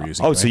the word you were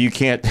using. Oh, right? so you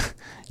can't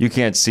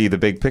see the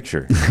big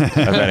picture of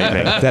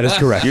anything. That is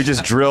correct. You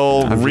just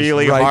drill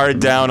really hard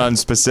down on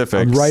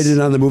specifics. I'm right in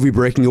on the movie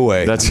Breaking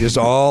Away. That's- I'm just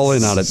all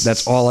in on it.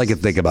 That's all I can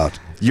think about.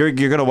 You're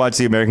going to watch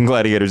the American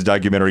Gladiators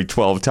documentary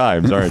 12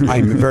 times, aren't you?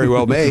 I very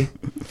well may.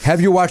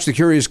 Have you watched The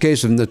Curious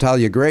Case of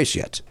Natalia Grace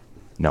yet?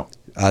 No.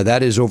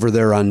 That is over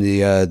there on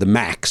the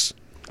Max.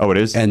 Oh, it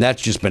is? And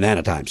that's just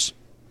banana times.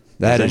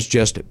 That is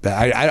just.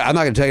 I'm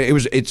not going to tell you.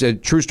 It's a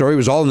true story. It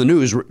was all in the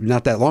news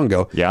not that long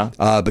ago. Yeah.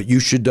 But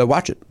you should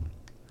watch it.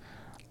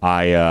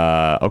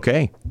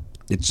 Okay.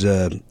 It's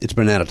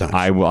banana times.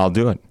 I'll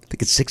do it. I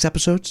think it's 6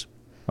 episodes.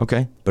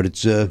 Okay. But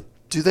it's. Do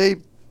they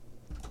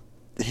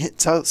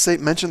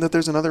mention that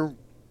there's another,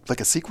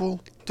 like a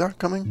sequel doc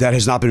coming? That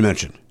has not been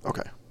mentioned.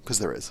 Okay, because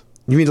there is.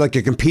 You mean like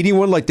a competing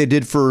one, like they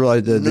did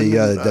for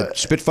the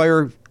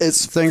Spitfire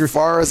As thing?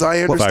 far as I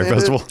understand Fire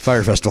Festival?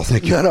 Fire Festival.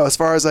 Thank you. No. As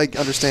far as I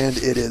understand,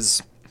 it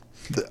is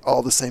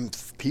all the same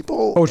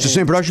people. Oh, it's the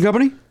same production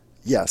company.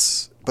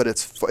 Yes, but it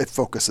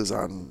focuses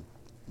on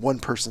one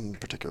person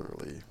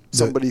particularly.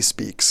 Somebody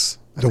speaks.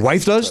 The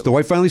wife does. The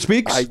wife finally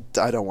speaks.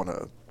 I don't want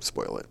to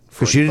spoil it.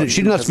 Because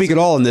she did not speak at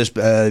all in this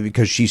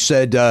because she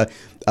said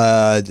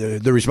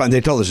the response.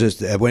 They told us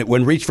this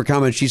when reached for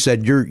comment. She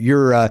said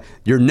your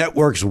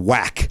network's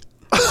whack.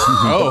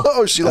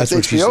 Oh, she likes That's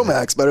what she HBO said.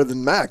 Max better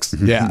than Max.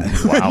 Yeah.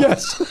 Wow.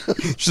 Yes.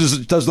 She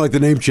just doesn't like the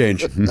name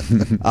change.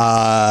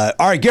 All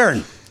right,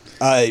 Garen.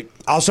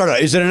 I'll start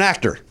out. Is it an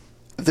actor?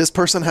 This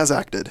person has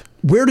acted.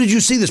 Where did you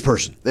see this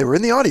person? They were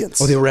in the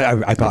audience. Oh, they were. I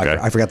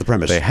Okay. forgot the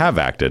premise. They have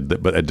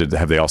acted, but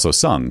have they also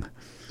sung?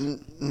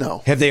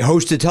 No. Have they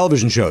hosted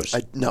television shows?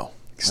 No.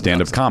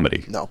 Stand-up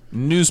comedy? No.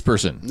 News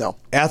person. No.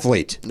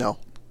 Athlete? No.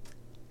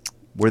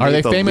 Were Are they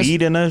they the famous?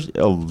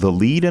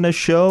 lead in a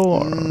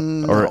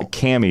show or a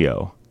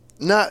cameo?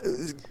 Not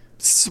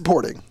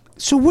supporting.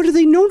 So what are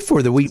they known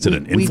for? That we Is it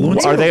an we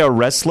influencer? Are they a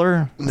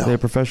wrestler? No. Are they a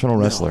professional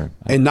wrestler?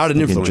 And not an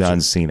I'm thinking influencer.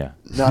 John Cena.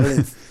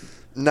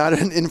 Not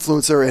an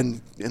influencer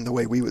in the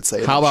way we would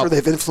say it. How I'm about- sure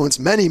they've influenced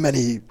many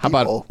people. How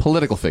about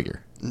political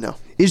figure? No.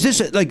 Is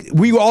this like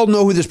we all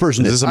know who this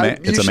person is? Is this a man?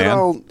 You It's a should man?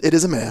 all- it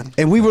is a man.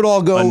 And we would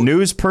all go. A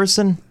news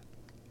person?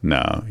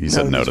 No, he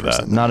said a no news to that.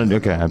 person. Not a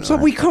okay. I'm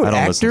sorry. we call it I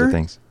don't listen actor? to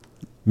things.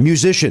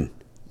 Musician.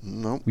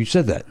 Nope. You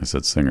said that. I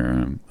said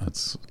singer.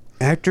 That's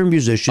Actor,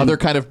 musician. Other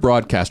kind of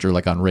broadcaster,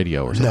 like on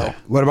radio or something. No.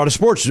 What about a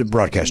sports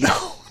broadcaster?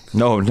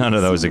 No, none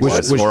of those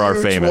exist or are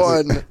Huge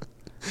famous.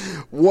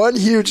 One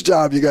huge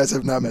job you guys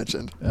have not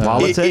mentioned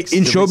Politics?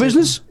 In show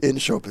business? in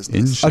show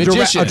business.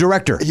 Magician. A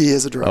director. He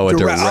is a director. a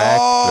director.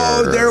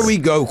 Oh, there we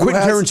go. Who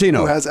Quentin has- Tarantino.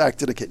 Who has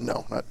acted a kid?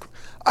 No, not.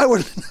 I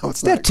would. No,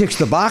 it's That not. ticks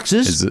the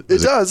boxes. is It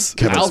is does.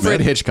 Kevin Alfred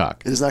Smith?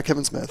 Hitchcock. It is not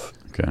Kevin Smith.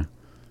 Okay.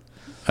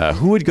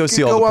 Who would go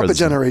see all Go the up a presidents?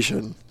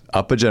 generation.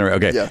 Up a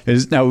generation. Okay. Yeah.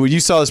 Now, you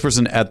saw this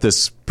person at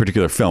this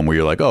particular film where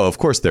you're like, oh, of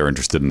course they're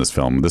interested in this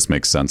film. This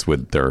makes sense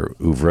with their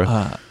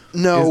oeuvre.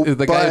 No, Is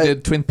the guy who but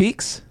did Twin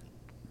Peaks?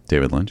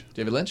 David Lynch.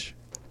 David Lynch?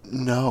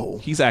 no.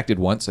 He's acted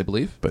once, I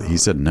believe. But he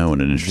said no in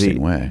an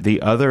interesting way.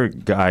 The other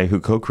guy who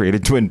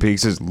co-created Twin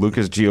Peaks is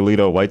Lucas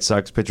Giolito, White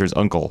Sox pitcher's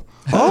uncle.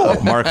 Oh,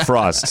 Mark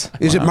Frost.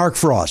 Is it Mark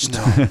Frost?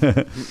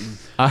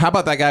 How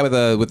about that guy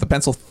with the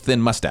pencil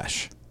thin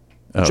mustache?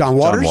 John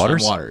Waters? John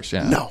Waters,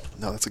 yeah. No,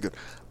 that's a good.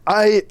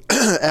 I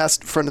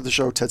asked a friend of the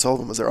show, Ted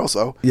Sullivan, was there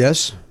also,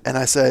 Yes. and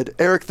I said,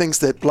 Eric thinks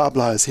that blah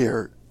blah is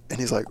here, and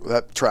he's like, well,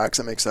 that tracks.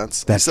 That makes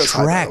sense. That He says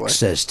hi, by the way. tracks,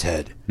 says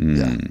Ted.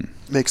 Yeah,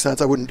 makes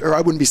sense. I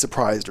wouldn't be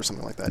surprised or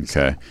something like that.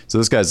 Okay. So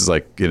this guy's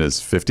like in his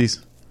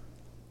 50s?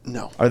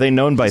 No, Are they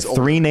known by He's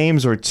older. 3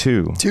 names or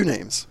 2? 2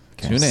 names.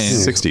 Two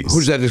names. 60s. Who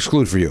does that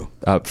exclude for you?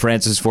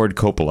 Francis Ford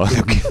Coppola.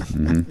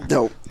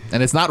 No,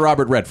 And it's not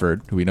Robert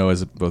Redford, who we know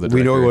is both a director.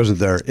 We know he wasn't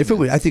there. If it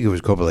was, I think it was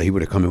Coppola. He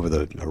would have come in with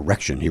an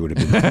erection. He would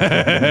have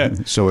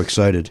been so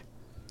excited.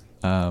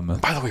 by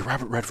the way,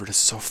 Robert Redford is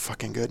so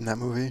fucking good in that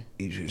movie.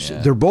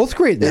 They're both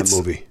great in that It's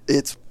movie.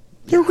 It's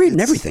They're great in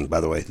it's- everything,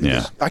 by the way.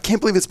 Yeah. I can't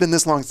believe it's been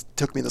this long. It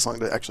took me this long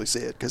to actually see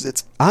it because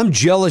it's I'm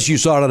jealous you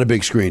saw it on a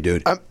big screen,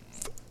 dude.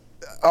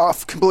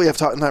 off completely off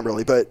top. Not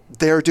really, but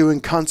they're doing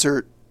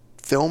concert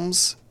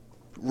films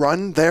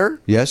run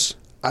there. Yes.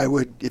 I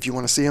would, if you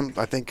want to see them,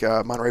 I think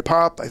Monterey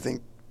Pop, I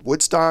think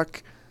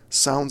Woodstock,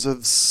 Sounds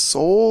of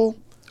Soul.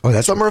 Oh,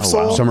 that's Summer of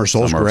Soul. Summer of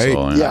Soul's Summer of great.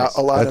 Soul, Yeah,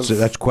 a lot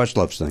That's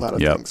Questlove's thing. a lot of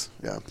Yep. things.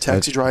 Yeah,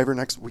 Taxi Driver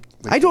next week.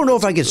 I don't know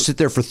if I could sit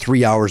there for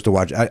 3 hours to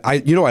watch.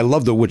 I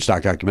love the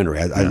Woodstock documentary.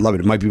 I love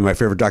it. It might be my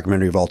favorite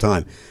documentary of all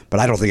time. But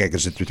I don't think I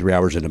could sit through 3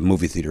 hours in a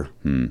movie theater.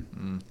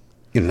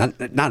 You know,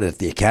 not at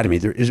the Academy.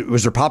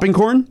 Was there popping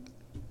corn?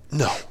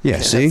 No. Yeah,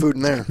 Can't see? have food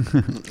in there.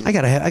 I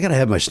gotta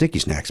have my sticky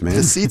snacks, man.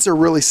 The seats are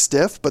really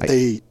stiff, but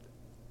they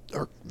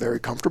are very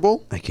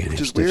comfortable. I can't Which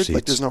have is stiff weird. seats.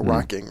 Like there's no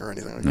rocking or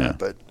anything like Yeah. that.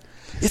 But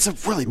It's a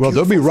really Well,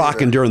 they'll be beautiful rocking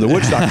theater. during the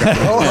Woodstock.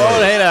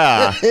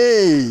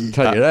 Hey,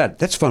 Tell you that.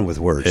 That's fun with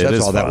words. It That's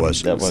is all that fun.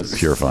 was. That was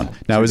Pure fun.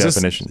 Now, Two is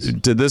definitions.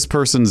 did this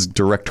person's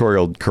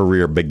directorial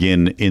career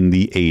begin in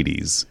the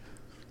 80s?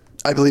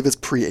 I believe it's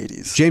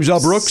pre-80s. James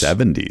L. Brooks.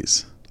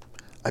 70s?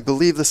 I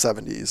believe the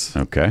 70s.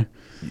 Okay.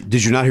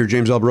 Did you not hear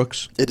James L.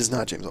 Brooks? It is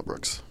not James L.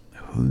 Brooks.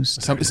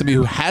 Somebody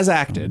who has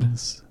acted,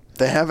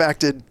 They have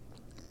acted.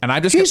 and I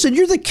just Jason,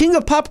 you're the king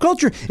of pop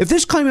culture. If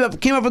this came up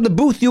in the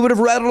booth, you would have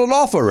rattled it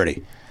off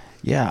already.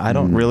 Yeah, I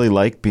don't really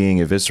like being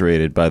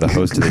eviscerated by the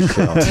host of the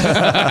show.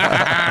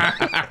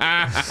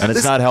 And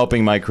it's not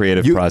helping my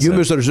creative process. You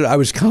misunderstood. I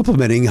was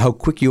complimenting how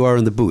quick you are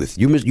in the booth.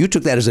 You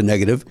took that as a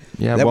negative.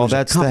 Yeah, That well, was a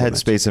that's the compliment.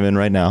 headspace I'm in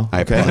right now.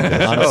 I Okay,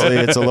 apologize. honestly,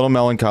 it's a little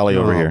melancholy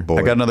over here. boy.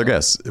 I got another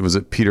guess. Was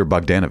it Peter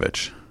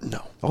Bogdanovich?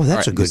 No. Oh,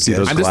 that's a good See guess.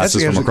 those I'm just-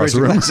 glasses That's- from across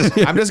the that's room? a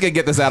great- I'm just gonna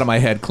get this out of my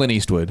head. Clint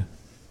Eastwood.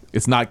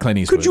 It's not Clint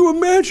Eastwood. Could you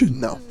imagine?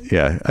 No.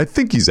 Yeah, I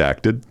think he's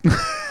acted.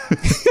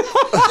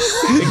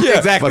 Yeah,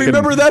 exactly.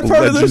 Remember that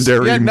part of this?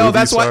 Legendary Yeah, no, movie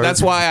that's why. star.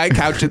 That's why I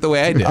couched it the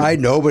way I did. I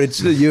know, but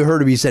you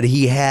heard him. He said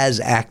he has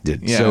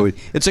acted. Yeah. So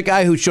it's a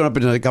guy who's shown up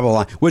in a couple of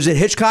lines. Was it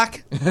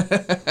Hitchcock?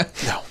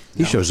 No.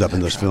 He shows up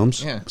in those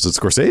films. Yeah. Was it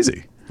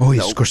Scorsese? Oh,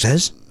 he's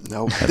Scorsese?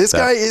 No. This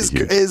guy that's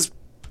huge. is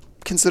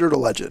considered a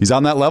legend. He's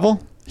on that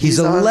level? He's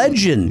a on-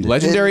 legend.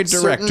 Legendary In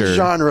certain director.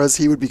 genres,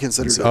 he would be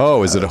considered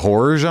Oh, is it a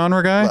horror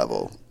genre guy?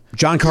 level.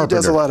 John He Carpenter.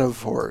 does a lot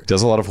of horror.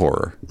 Does a lot of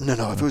horror. No,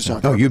 if it was John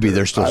Oh, Carpenter, you'd be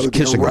there still I would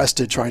kissing be her.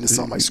 arrested trying to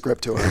sell my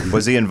script to him.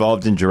 Was he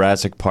involved in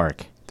Jurassic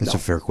Park? That's a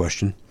fair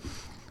question.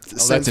 Same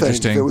that's thing.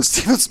 interesting. If it was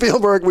Steven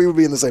Spielberg, we would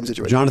be in the same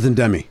situation. Jonathan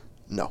Demme.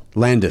 No.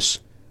 Landis.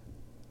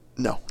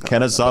 No.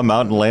 Kennesaw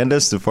Mountain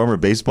Landis, the former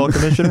baseball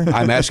commissioner?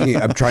 I'm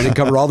trying to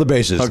cover all the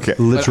bases. Okay.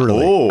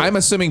 Literally. Oh. I'm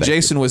assuming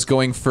Jason was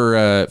going for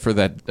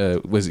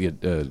that. Was he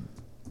a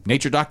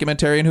nature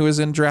documentarian who was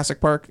in Jurassic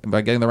Park? Am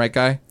I getting the right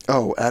guy?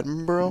 Oh,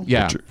 Attenborough?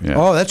 Yeah. Yeah.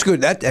 Oh, that's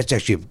good. That's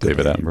actually a good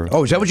David name. Attenborough.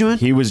 Oh, is that what you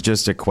meant? He was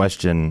just a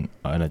question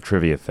on a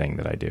trivia thing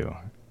that I do.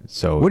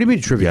 So What do you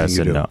mean trivia yes thing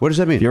you and do? no. What does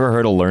that mean? You ever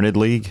heard of Learned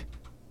League?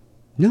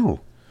 No.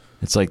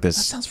 It's like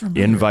this sounds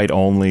familiar.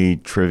 invite-only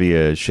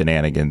trivia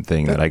shenanigan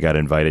thing that I got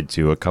invited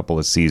to a couple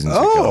of seasons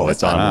ago.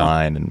 It's wow.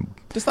 online, and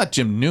It's not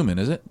Jim Newman,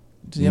 is it?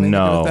 Does he have anything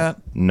to do with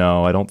that?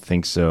 no, I don't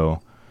think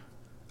so.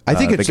 I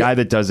think The it's guy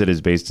that does it is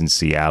based in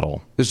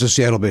Seattle. This is a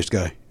Seattle-based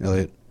guy,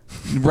 Elliot.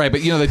 Right,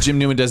 but you know that Jim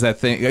Newman does that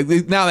thing.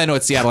 Now that I know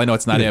it's Seattle, I know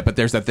it's not it, but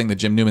there's that thing that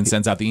Jim Newman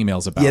sends out the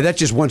emails about. Yeah, that's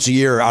just once a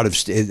year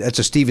that's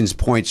a Stevens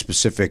Point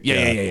specific.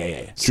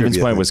 Yeah. Stevens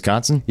trivia Point, thing.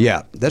 Wisconsin?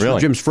 Yeah, that's where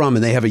Really? Jim's from,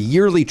 and they have a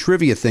yearly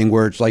trivia thing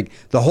where it's like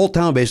the whole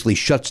town basically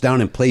shuts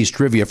down and plays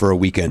trivia for a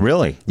weekend.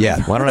 Really?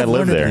 Yeah. Why don't I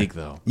live Learned there? League,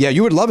 though. Yeah,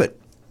 you would love it.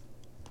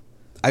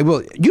 I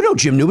will. You know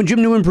Jim Newman.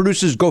 Jim Newman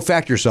produces Go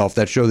Fact Yourself,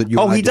 that show that you.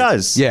 Oh, and I he did.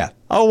 does? Yeah.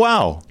 Oh,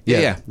 wow.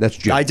 Yeah. That's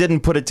Jim. I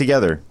didn't put it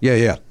together.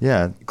 Yeah.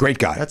 Yeah. Great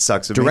guy. That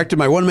sucks of me. Directed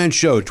my one man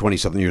show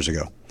 20-something years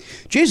ago.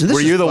 Jason, this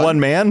Were is you the fun. one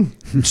man?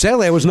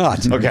 Sadly, I was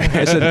not. Okay.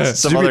 I said,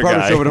 Some Jimmy other Parker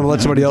guy. show, but I'm going to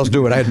let somebody else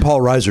do it. I had Paul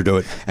Reiser do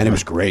it, and it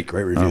was great.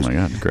 Great reviews. Oh, my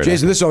God. Great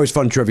Jason, actor. this is always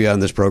fun trivia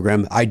on this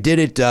program. I did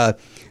it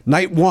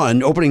night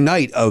one, opening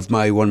night of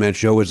my one-man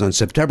show was on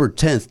September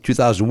 10th,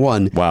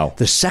 2001. Wow.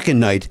 The second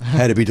night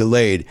had to be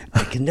delayed.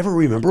 I can never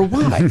remember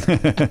why.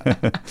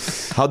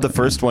 How'd the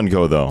first one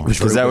go, though?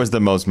 Because that was the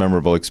most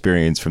memorable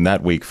experience from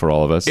that week for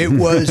all of us. It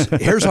was,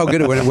 here's how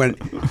good it went.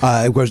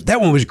 It was,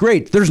 that one was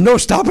great. There's no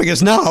stopping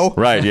us now.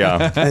 Right,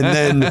 yeah. And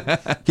then,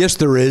 yes,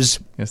 there is.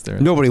 Yes, there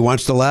is. Nobody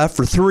wants to laugh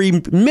for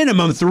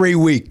minimum 3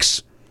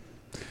 weeks.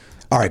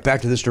 All right,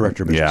 back to this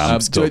director. Yeah,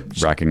 I'm still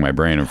but- racking my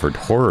brain for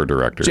horror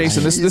directors.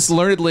 Jason, this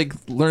Learned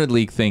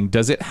League thing,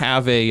 does it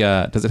have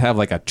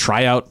like a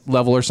tryout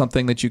level or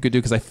something that you could do?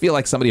 Because I feel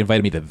like somebody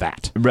invited me to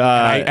that,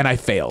 and I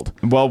failed.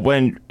 Well,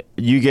 when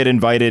you get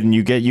invited and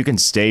you can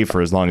stay for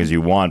as long as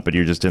you want, but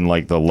you're just in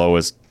like the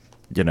lowest,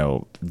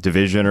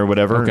 division or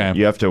whatever. Okay.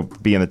 You have to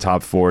be in the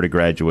top 4 to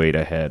graduate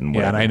ahead. And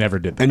Yeah, and whatever. I never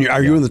did that. And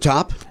are you in the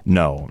top?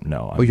 No.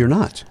 Oh, you're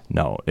not.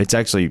 No, it's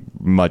actually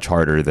much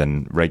harder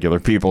than regular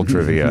people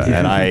trivia,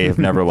 and I have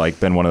never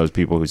been one of those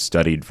people who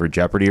studied for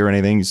Jeopardy or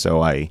anything,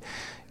 so I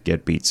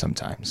get beat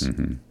sometimes.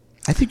 Mm-hmm.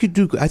 I think you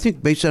do. I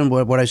think based on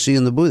what I see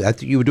in the booth, I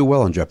think you would do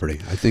well on Jeopardy.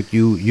 I think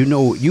you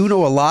know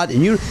a lot,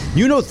 and you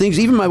know things.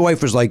 Even my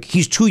wife was like,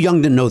 "He's too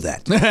young to know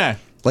that."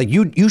 Like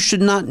you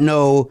should not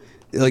know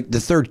like the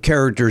third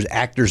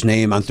actor's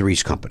name on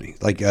Three's Company.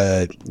 Like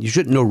you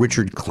shouldn't know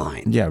Richard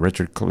Klein. Yeah,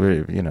 Richard,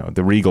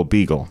 the Regal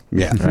Beagle.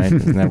 Yeah. Right?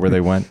 Isn't that where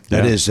they went?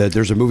 That Yeah. is.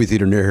 There's a movie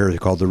theater near here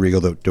called the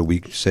Regal. That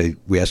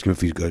we ask him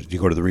if he's good. You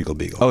go to the Regal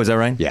Beagle. Oh, is that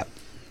right? Yeah.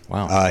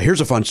 Wow. Here's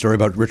a fun story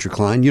about Richard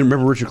Klein. You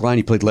remember Richard Klein?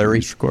 He played Larry.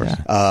 Of course.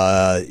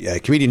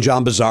 Comedian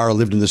John Bazar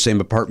lived in the same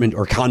apartment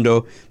or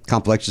condo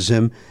complex as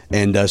him.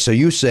 And so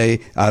you say,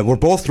 we're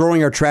both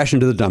throwing our trash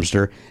into the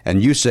dumpster.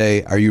 And you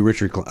say, are you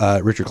Richard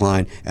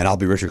Klein? And I'll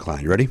be Richard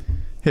Klein. You ready?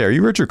 Hey, are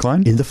you Richard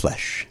Klein? In the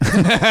flesh.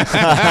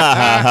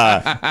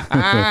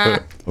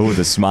 Oh,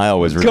 the smile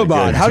was really Come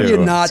on. good, How do too. you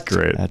not?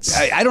 That's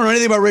great. I don't know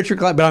anything about Richard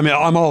Klein, but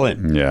I'm all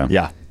in. Yeah.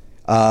 Yeah.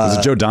 Was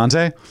it Joe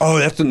Dante? Oh,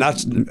 that's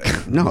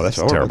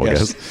horrible Terrible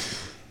guess.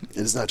 guess. It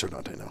is not Joe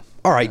Dante, no.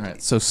 All right. All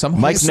right, so some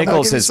Mike I'll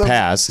Nichols give you has some-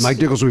 passed. Mike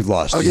Nichols, we've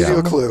lost. I'll give you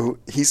a clue.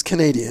 He's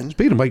Canadian.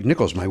 Speaking of Mike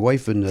Nichols, my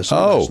wife and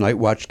son last night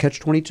watched Catch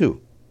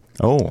 22.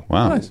 Oh,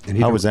 Wow.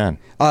 How was that?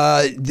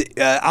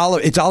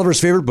 It's Oliver's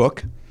favorite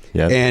book.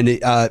 Yeah. And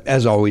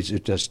as always,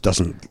 it just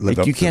doesn't live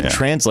up You to can't that.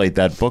 translate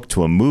that book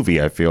to a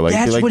movie, I feel like.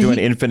 That's You're like what doing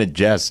he- infinite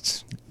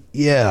jests.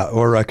 Yeah,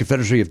 or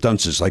Confederacy of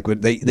Dunces. Like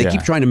they Yeah.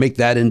 keep trying to make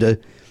that into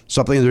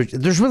something.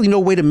 There's really no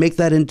way to make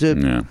that into.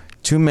 Yeah.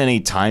 Too many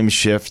time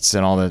shifts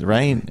and all that,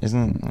 right?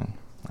 Isn't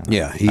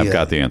Yeah, I've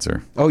got the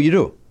answer. Oh, you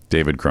do.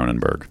 David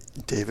Cronenberg,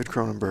 David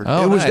Cronenberg.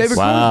 Oh, It was nice. David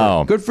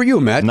Wow. Cronenberg. Good for you,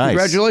 Matt. Nice.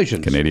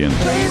 Congratulations. Canadian.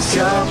 Place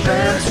your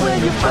bets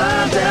when you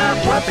find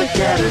out what the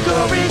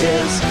category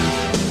is.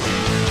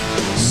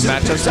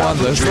 Matt just won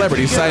the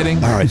celebrity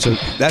sighting. All right, so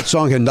that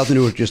song had nothing to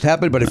do with what just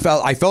happened, but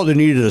I felt it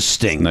needed a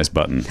sting. Nice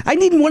button. I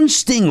need one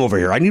sting over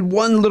here. I need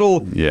one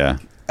little. Yeah.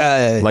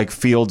 like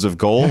Fields of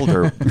Gold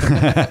or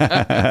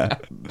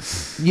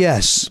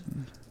Yes.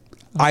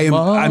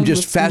 I'm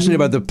just fascinated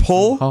by the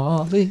pull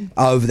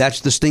of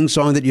that's the Sting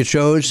song that you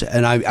chose,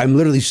 and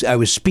I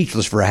was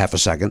speechless for a half a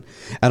second,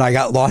 and I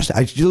got lost.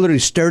 I literally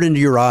stared into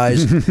your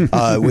eyes with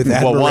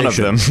admiration. Well, one of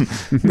them.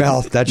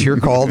 Well, that's your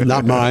call,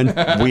 not mine.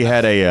 We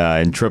had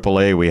in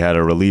AAA, we had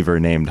a reliever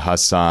named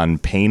Hassan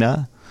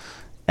Pena,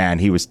 and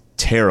he was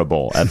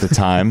terrible at the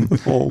time.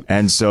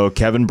 And so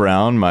Kevin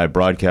Brown, my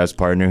broadcast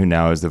partner, who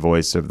now is the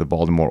voice of the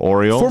Baltimore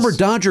Orioles. Former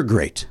Dodger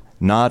great.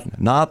 Not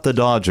the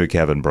Dodger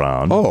Kevin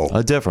Brown. Oh.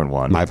 A different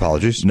one. My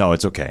apologies. No,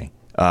 it's okay.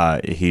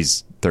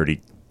 He's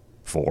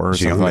 34 or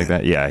He's a something young like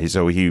man. that.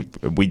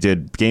 Yeah. We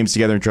did games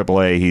together in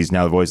AAA. He's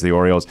now the voice of the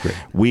Orioles.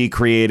 We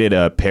created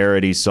a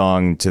parody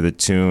song to the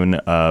tune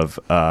of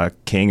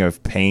King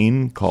of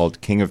Pain called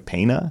King of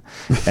Pena.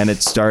 And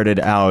it started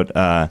out,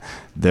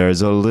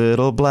 there's a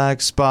little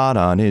black spot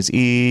on his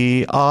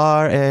ERA.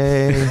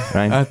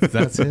 Right?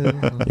 That's it.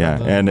 Yeah,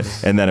 and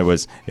then it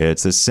was,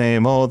 it's the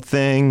same old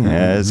thing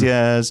as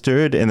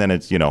yesterday, and then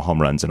it's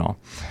home runs and all.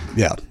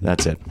 Yeah.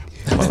 That's it.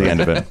 That's the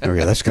end of it.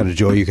 Okay, that's the kind of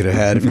joy you could have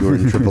had if you were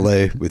in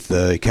AAA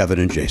with Kevin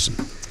and Jason.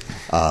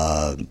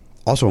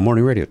 Also a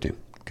morning radio team,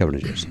 Kevin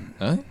and Jason.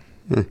 Huh?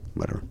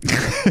 Whatever.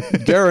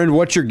 Darren,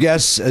 what's your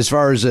guess as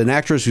far as an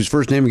actress whose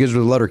first name begins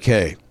with the letter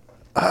K?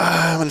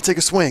 I'm going to take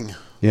a swing.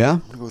 Yeah? I'm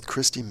going to go with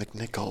Christy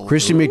McNichol.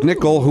 Christy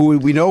McNichol, who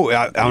we know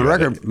on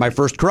record, my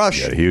first crush.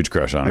 You had a huge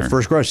crush on My her.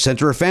 first crush. Sent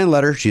her a fan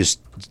letter. She's,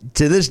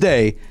 to this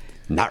day,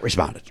 not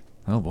responded.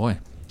 Oh boy.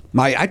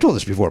 I told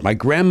this before. My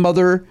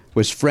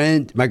grandmother's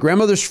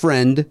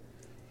friend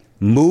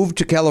moved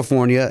to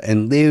California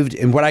and lived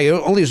in what I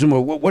only assume,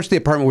 what's the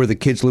apartment where the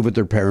kids live with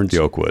their parents? The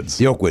Oakwoods.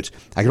 The Oakwoods.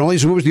 I can only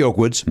assume it was the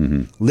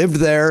Oakwoods. Lived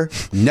there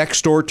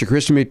next door to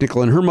Christy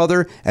McNichol and her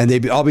mother, and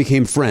they all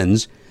became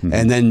friends.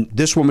 And then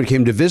this woman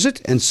came to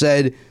visit and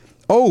said,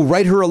 "Oh,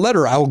 write her a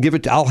letter. I'll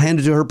hand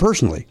it to her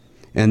personally."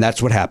 And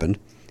that's what happened.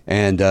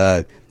 And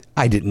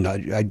I didn't.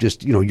 I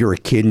just, you're a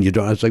kid and you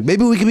don't. I was like,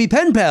 maybe we can be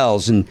pen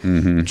pals.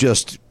 And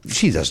just,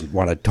 she doesn't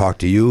want to talk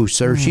to you,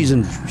 sir. She's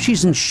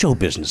in show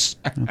business.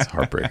 That's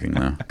heartbreaking,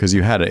 though. Because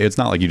you had it. It's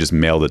not like you just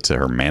mailed it to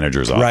her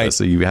manager's office. Right.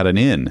 So you had an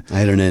in. I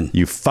had an in.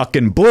 You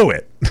fucking blew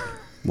it.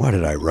 What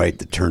did I write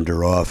that turned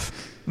her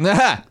off?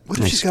 Nah. What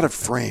if she's got it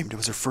framed? It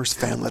was her first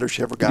fan letter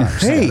she ever got.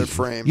 She Hey, got it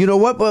framed. you know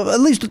what? Well, at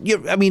least,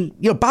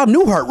 Bob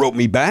Newhart wrote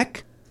me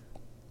back.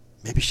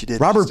 Maybe she did.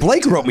 Robert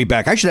Blake wrote me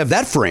back. I should have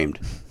that framed.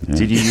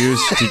 Did you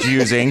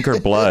use ink or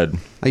blood?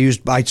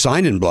 I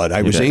signed in blood.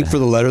 I was did. ink for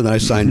the letter, then I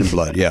signed in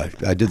blood. Yeah,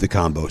 I did the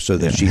combo so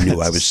that she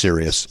knew I was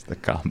serious. The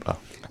combo.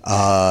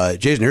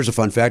 Jason, here's a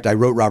fun fact. I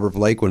wrote Robert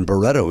Blake when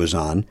Barretto was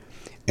on,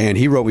 and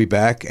he wrote me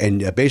back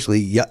and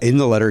basically in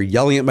the letter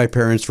yelling at my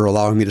parents for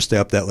allowing me to stay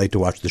up that late to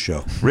watch the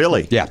show.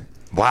 Really? Yeah.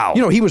 Wow.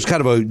 He was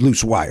kind of a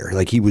loose wire.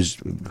 Like he was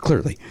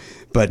clearly.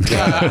 But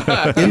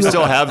You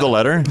still have the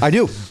letter? I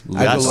do. I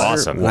have That's the letter,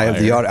 awesome. and I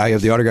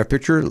have the autograph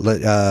picture.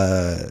 Let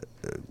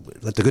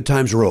the good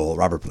times roll,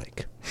 Robert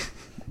Blake,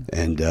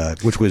 and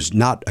which was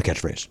not a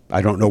catchphrase.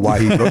 I don't know why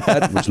he wrote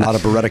that. It was not a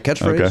Beretta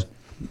catchphrase.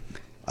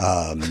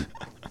 Okay.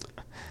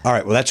 All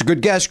right. Well, that's a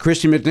good guess.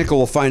 Christy McNichol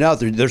will find out.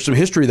 There's some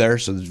history there,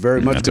 so it's very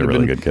much That's a could have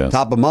really been good guess.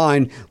 top of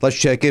mind. Let's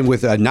check in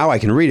with now. I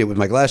can read it with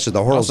my glasses.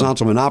 The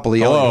horizontal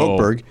monopoly, Elliot Hello.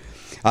 Hochberg.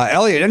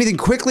 Elliot, anything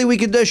quickly we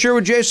could share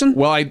with Jason?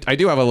 Well, I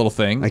do have a little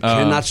thing. I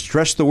cannot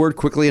stress the word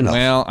quickly enough.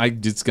 Well,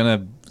 it's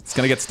gonna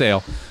get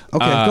stale.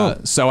 Okay,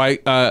 go. So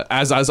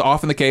as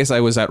often the case,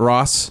 I was at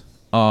Ross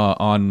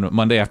on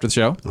Monday after the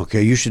show.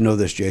 Okay, you should know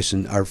this,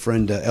 Jason. Our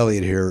friend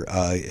Elliot here,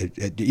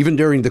 even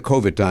during the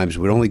COVID times,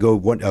 would only go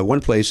one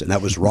place, and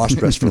that was Ross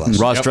Dress for Less.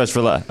 Ross Dress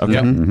for Less. Okay.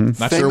 Yep.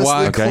 Not sure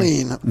why. Famously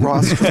clean.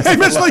 Ross.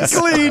 Famously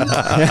clean.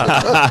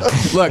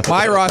 Look,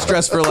 my Ross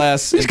Dress for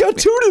Less. He's got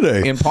two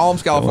today. In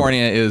Palms,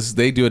 California,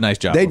 they do a nice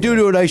job. They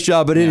do a nice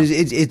job, but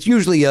it's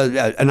usually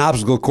an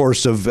obstacle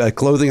course of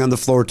clothing on the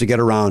floor to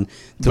get around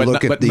to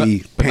look at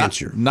the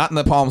pants. Not in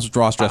the Palms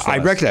Ross Dress for I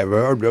Less. recognize.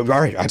 All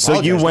right. I So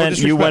you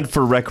apologize. No went disrespect.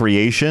 for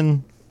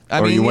recreation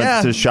Or you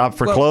went to shop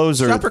for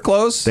clothes? Or shop for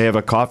clothes. They have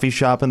a coffee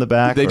shop in the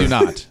back? They do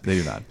not. They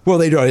do not. Well,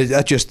 they do.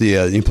 That's just the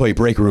employee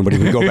break room, but you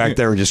can go back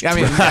there and just. I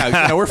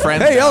mean, we're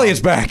friends. Hey, now. Elliot's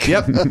back.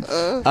 Yep.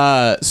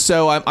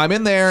 So I'm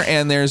in there,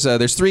 and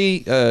there's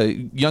three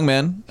young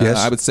men. Yes.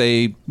 I would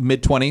say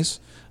mid-20s.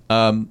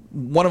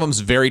 One of them's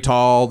very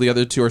tall. The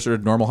other two are sort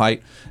of normal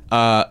height.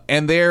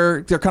 And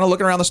they're kind of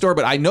looking around the store,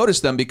 but I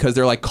noticed them because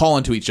they're like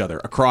calling to each other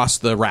across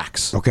the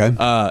racks. Okay.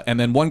 And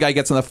then one guy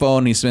gets on the phone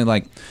and he's saying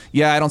like,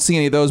 yeah, I don't see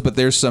any of those, but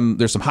there's some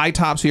high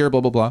tops here, blah,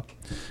 blah, blah.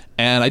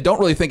 And I don't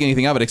really think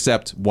anything of it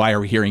except, why are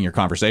we hearing your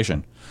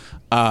conversation?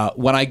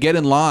 When I get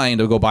in line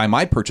to go buy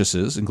my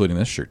purchases, including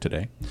this shirt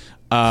today,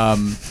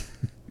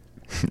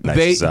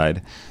 Nice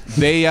side.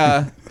 they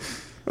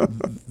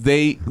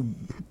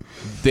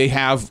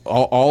have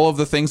all of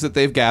the things that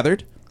they've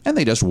gathered, and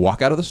they just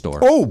walk out of the store.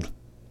 Oh.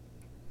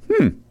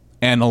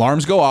 And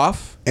alarms go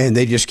off. And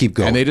they just keep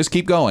going.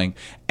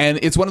 And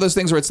it's one of those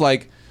things where it's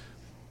like,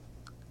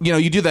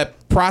 you do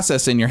that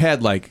process in your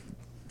head, like,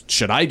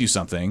 should I do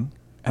something?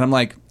 And I'm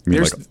like, You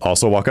mean, like,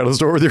 also walk out of the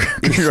store with your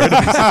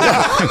items?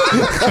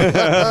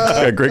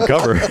 Got great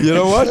cover. You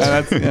know what?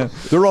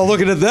 They're all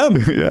looking at them.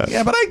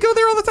 Yeah, but I go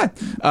there all the time,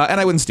 and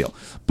I wouldn't steal.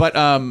 But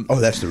Oh,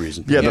 that's the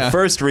reason. Yeah, the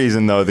first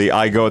reason, though, the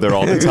I go there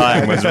all the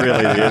time was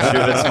really the issue.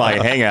 It's my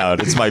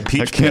hangout. It's my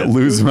peach Can't pit.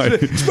 lose my.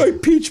 It's my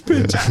peach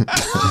pit.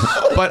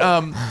 But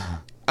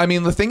I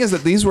mean, the thing is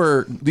that these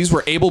were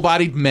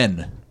able-bodied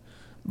men.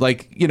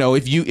 Like,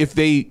 if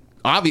they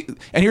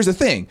and here's the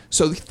thing.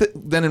 So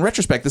then, in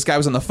retrospect, this guy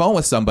was on the phone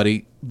with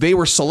somebody. They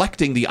were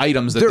selecting the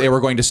items that they were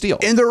going to steal.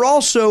 And they're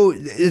also,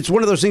 it's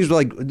one of those things where,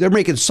 like, they're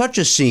making such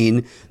a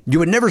scene, you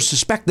would never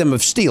suspect them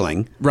of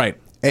stealing. Right.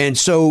 And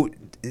so,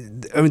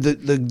 I mean,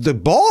 the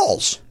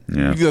balls.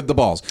 Yeah. The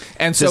balls.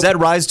 And so Does that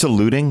rise to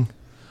looting,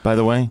 by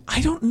the way?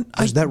 I don't.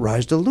 Does that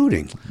rise to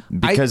looting?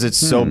 Because it's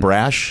so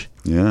brash?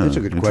 Yeah, That's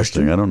a good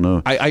interesting. question. I don't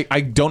know.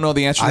 I don't know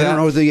the answer to I that. don't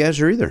know the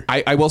answer either.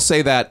 I will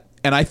say that,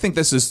 and I think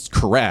this is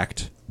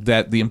correct,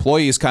 that the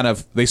employees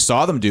they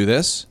saw them do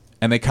this,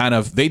 and they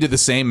did the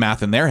same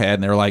math in their head,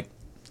 and they were like,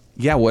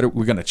 yeah, what are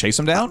we going to chase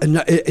them down?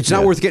 And it's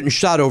not worth getting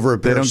shot over a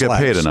pair They don't of get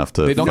slacks. paid enough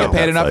to. They don't get fight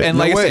paid that enough, fight. and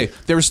No like way. I say,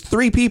 there was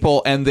 3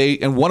 people, and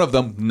one of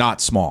them not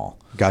small.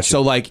 Gotcha.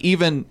 So like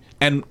even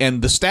and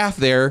the staff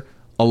there,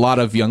 a lot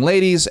of young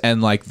ladies,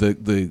 and like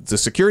the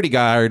security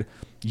guard,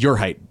 your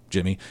height,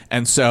 Jimmy,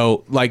 and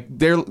so like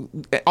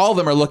all of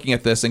them are looking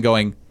at this and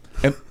going.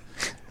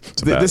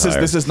 This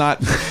is not.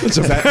 It's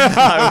just bad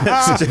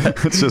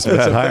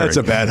hiring. That's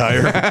a bad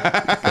hire.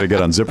 Gotta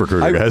get on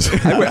ZipRecruiter, guys.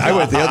 I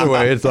went the other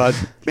way and thought,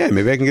 man,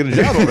 maybe I can get a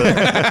job over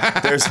there.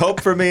 There's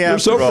hope for me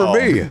There's after hope all.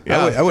 for me.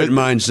 I wouldn't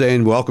mind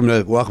saying welcome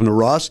to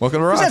Ross. Welcome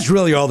to Ross. 'Cause that's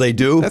really all they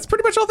do. That's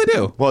pretty much all they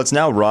do. Well, it's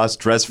now Ross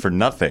dressed for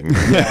nothing.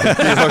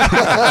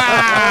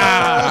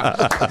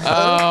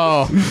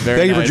 Oh,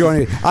 Thank you for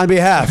joining. On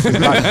behalf. Don't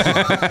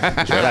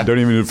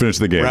even need to finish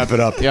the game. Wrap it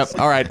up. Yep.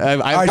 All right. I've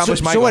All right,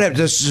 accomplished my so what goal.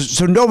 happens?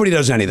 So nobody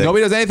does anything.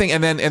 Nobody does anything,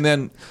 and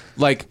then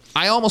like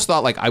I almost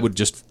thought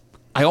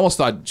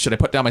should I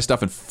put down my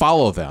stuff and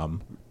follow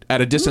them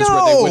at a distance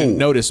where they No. wouldn't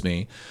notice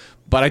me,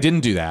 but I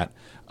didn't do that.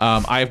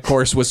 I of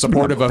course was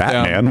supportive of them.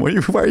 Batman.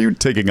 Why are you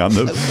taking on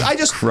the? I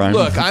just crime?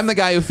 look. I'm the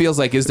guy who feels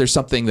like, is there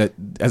something that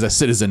as a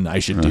citizen I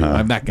should do?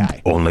 I'm that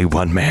guy. Only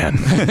one man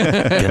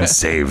can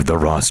save the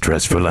Ross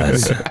dressed for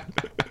less.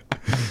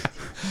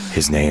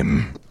 His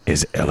name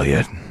is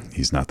Elliot.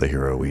 He's not the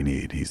hero we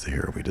need. He's the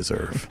hero we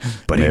deserve.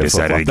 But he May have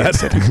decided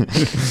flip-flopped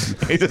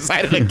against it. He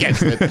decided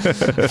against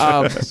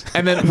it.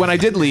 And then when I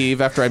did leave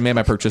after I made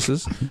my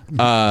purchases,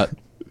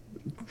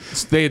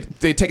 they'd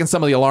taken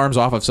some of the alarms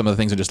off of some of the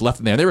things and just left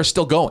them there. They were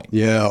still going.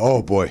 Yeah.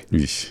 Oh boy.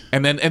 Yeesh.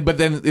 But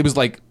then it was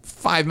like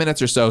 5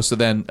 minutes or so. So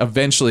then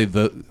eventually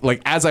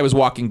as I was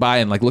walking by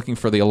and like looking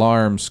for the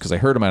alarms because I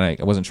heard them and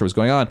I wasn't sure what was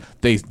going on,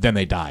 they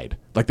died.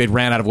 Like they'd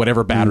ran out of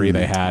whatever battery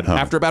they had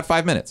after about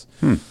 5 minutes.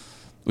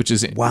 Which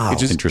is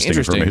Interesting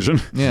information.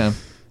 Yeah.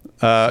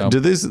 Do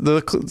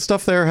the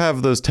stuff there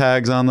have those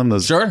tags on them?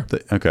 Those Sure.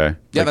 Okay.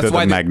 Yeah, Like that's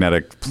why the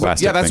magnetic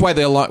plastic. Yeah, that's thing. why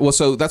the alarm. Well,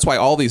 so that's why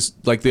all these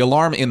the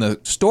alarm in the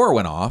store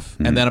went off,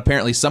 and then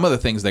apparently some of the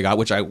things they got,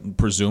 which I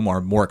presume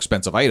are more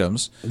expensive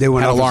items, They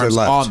went had off as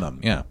they alarms left. on them.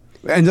 Yeah.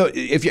 And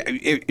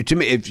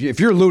if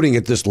you're looting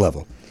at this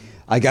level,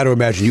 I got to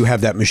imagine you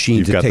have that machine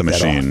You've to got take the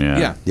machine. that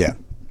off. Yeah. Yeah.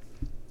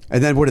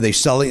 And then what are they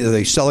selling? Are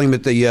they selling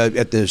them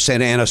at the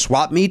Santa Ana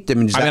swap meet? I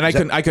mean,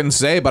 I couldn't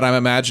say, but I'm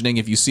imagining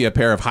if you see a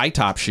pair of high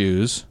top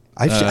shoes.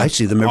 I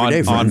see them every day,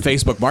 on friend.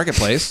 Facebook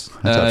Marketplace.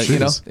 High-top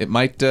shoes. It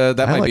might that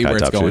might like be where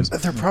it's high-top going. shoes.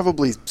 They're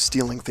probably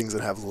stealing things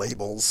that have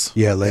labels.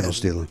 Yeah, label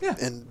stealing.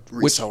 And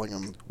reselling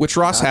them. Which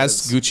Ross not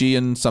has as- Gucci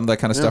and some of that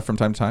kind of stuff from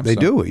time to time. They so.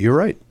 do. You're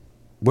right.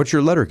 What's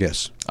your letter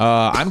guess?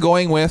 I'm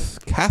going with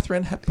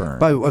Katharine Hepburn.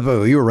 By the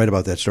way, you were right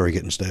about that story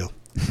getting stale.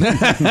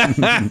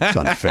 It's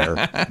unfair.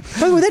 By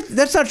the way,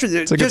 that's not true.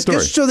 It's a good story.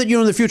 Just so that you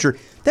know in the future,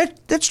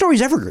 that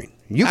story's evergreen.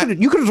 You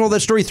could have told that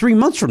story 3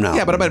 months from now.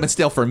 Yeah, but it might have been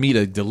stale for me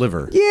to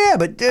deliver. Yeah,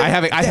 but I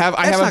have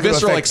a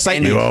visceral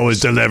excitement. always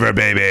deliver,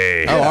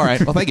 baby. Oh, all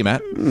right. Well, thank you,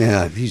 Matt.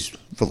 Yeah, he's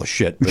full of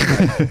shit.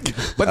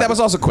 But that was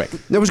also quick.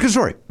 That was a good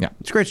story. Yeah.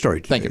 It's a great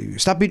story. Thank you.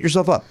 Stop beating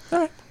yourself up.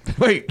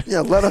 Wait.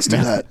 Yeah, let us do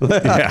that.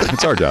 Yeah,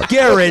 it's our job.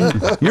 Garen,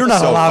 you're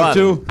not So allowed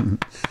fun. to.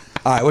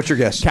 All right, what's your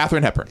guess?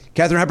 Katharine Hepburn.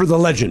 Katharine Hepburn, the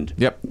legend.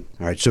 Yep.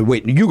 All right, so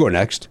wait, you go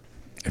next.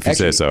 If you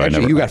say so, I actually,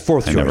 never. you got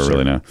fourth I choice. never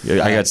really know.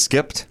 I got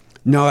skipped.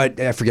 No, I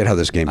forget how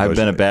this game goes. I've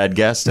been a bad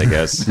guest, I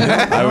guess.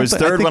 I was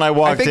third when I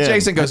walked I think in.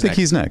 Jason I goes think next.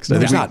 he's next. No, I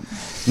there's think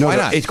not. No, Why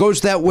not? It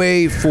goes that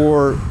way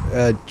for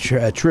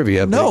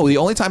trivia. but No, the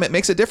only time it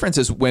makes a difference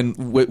is when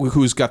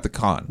who's got the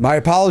con. My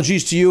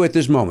apologies to you at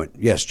this moment.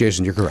 Yes,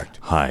 Jason, you're correct.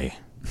 Hi,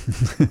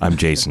 I'm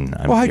Jason.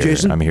 Hi,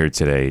 Jason. I'm here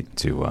today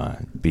to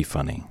be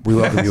funny. We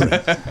welcome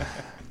you.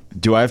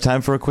 Do I have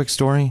time for a quick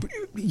story?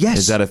 Yes.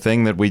 Is that a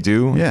thing that we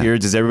do Yeah. here?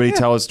 Does everybody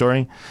tell a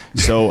story?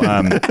 So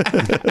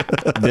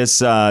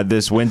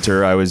this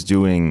winter, I was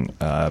doing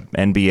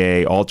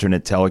NBA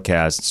alternate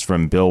telecasts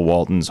from Bill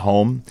Walton's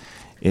home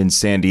in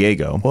San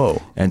Diego. Whoa.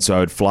 And so I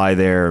would fly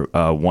there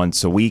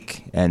once a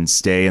week and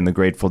stay in the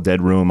Grateful Dead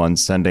room on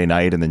Sunday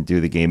night and then do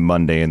the game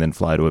Monday and then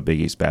fly to a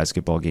Big East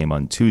basketball game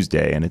on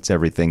Tuesday. And it's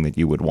everything that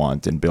you would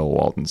want in Bill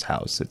Walton's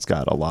house. It's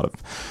got a lot of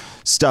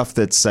stuff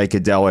that's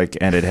psychedelic,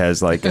 and it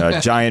has like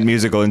giant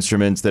musical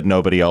instruments that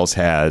nobody else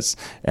has,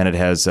 and it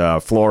has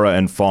flora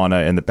and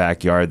fauna in the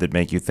backyard that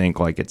make you think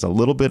like it's a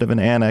little bit of an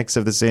annex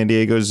of the San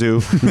Diego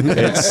Zoo.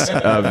 It's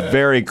a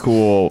very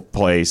cool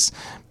place.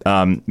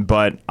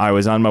 But I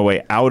was on my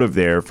way out of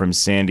there from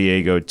San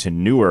Diego to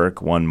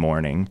Newark one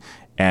morning,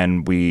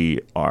 and we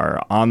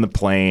are on the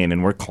plane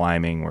and we're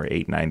climbing. We're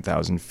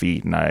 9,000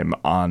 feet, and I'm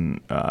on.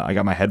 I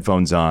got my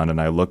headphones on,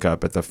 and I look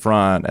up at the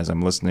front as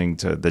I'm listening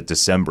to the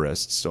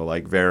Decemberists. So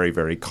like very,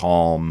 very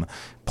calm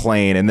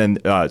plane, and then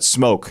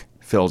smoke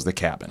fills the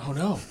cabin. Oh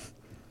no.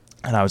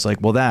 And I was like,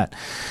 well,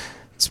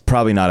 it's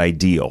probably not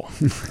ideal,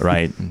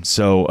 right?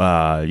 So,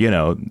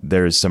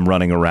 there's some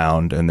running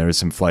around, and there's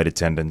some flight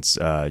attendants,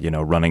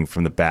 running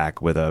from the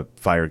back with a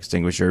fire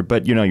extinguisher.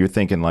 But, you're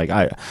thinking like,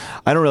 I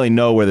don't really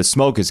know where the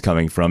smoke is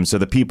coming from. So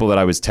the people that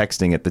I was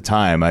texting at the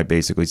time, I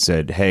basically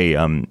said, hey,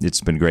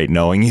 it's been great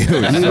knowing you,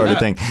 sort of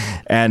thing.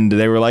 And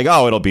they were like,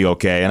 oh, it'll be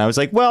okay. And I was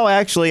like, well,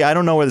 actually, I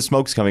don't know where the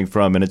smoke's coming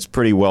from, and it's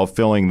pretty well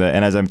filling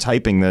and as I'm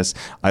typing this,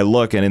 I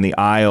look, and in the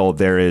aisle,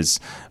 there is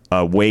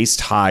a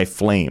waist-high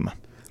flame.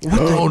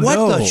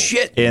 What the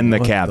shit? In the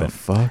cabin.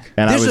 fuck?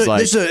 And I was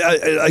like, this is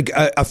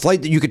a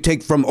flight that you could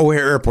take from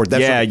O'Hare Airport.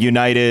 That's yeah,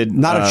 United.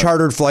 not a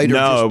chartered flight? Or No,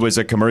 just it was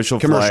a commercial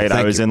commercial, flight. I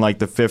thank was you. in like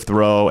the 5th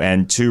row,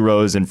 and 2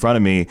 rows in front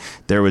of me,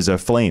 there was a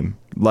flame.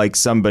 Like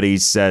somebody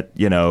set,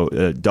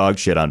 dog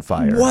shit on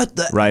fire. What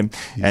the- Right?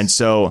 And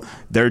so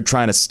they're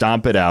trying to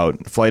stomp it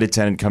out. Flight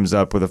attendant comes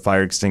up with a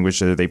fire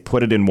extinguisher. They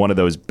put it in one of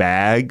those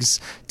bags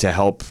to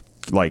help,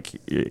 like,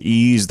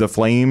 ease the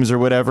flames or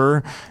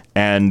whatever.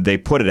 And they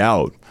put it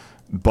out.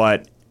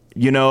 But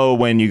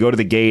when you go to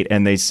the gate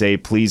and they say,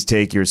 please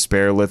take your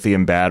spare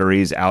lithium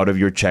batteries out of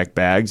your check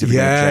bags, if you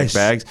have check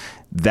bags,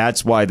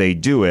 that's why they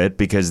do it,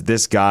 because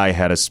this guy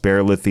had a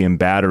spare lithium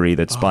battery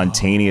that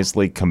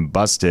spontaneously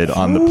combusted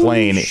on the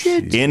plane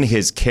in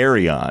his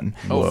carry-on.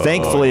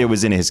 Thankfully, it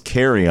was in his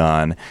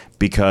carry-on,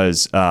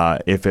 because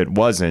if it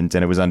wasn't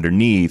and it was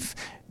underneath,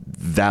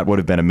 that would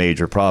have been a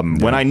major problem.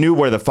 When I knew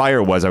where the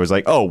fire was, I was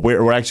like, oh,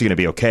 we're actually going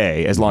to be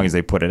okay as long as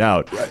they put it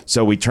out. Right.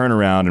 So we turn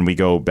around and we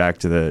go back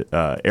to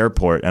the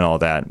airport and all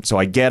that. So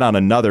I get on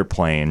another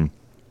plane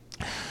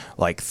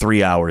like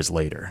 3 hours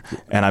later,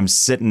 and I'm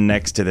sitting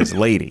next to this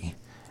lady,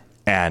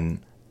 and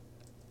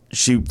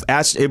she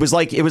asked, it was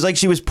like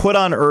she was put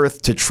on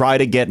earth to try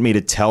to get me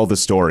to tell the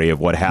story of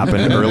what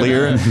happened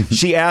earlier.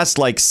 She asked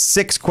like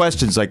 6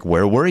 questions, like,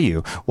 where were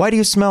you? Why do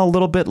you smell a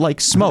little bit like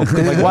smoke?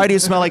 Like, why do you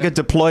smell like a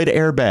deployed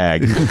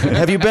airbag?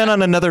 Have you been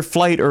on another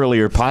flight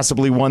earlier,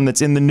 possibly one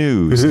that's in the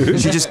news?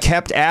 She just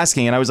kept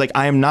asking, and I was like,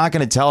 I am not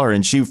going to tell her.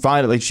 And she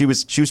finally, like, she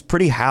was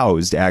pretty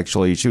housed,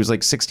 actually. She was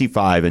like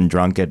 65 and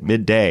drunk at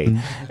midday,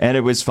 and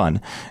it was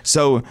fun.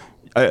 So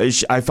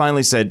I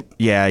finally said,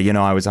 yeah,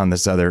 I was on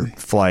this other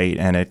flight,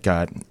 and it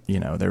got,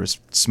 there was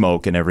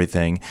smoke and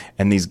everything.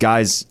 And these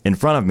guys in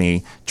front of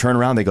me turn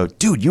around. They go,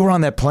 dude, you were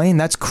on that plane?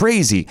 That's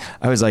crazy.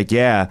 I was like,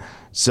 yeah.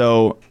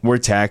 So we're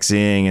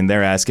taxiing, and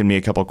they're asking me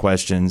a couple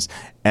questions.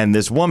 And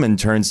this woman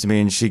turns to me,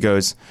 and she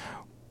goes,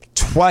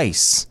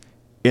 twice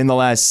in the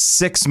last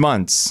 6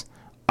 months,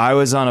 I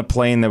was on a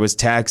plane that was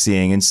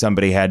taxiing, and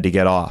somebody had to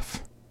get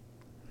off.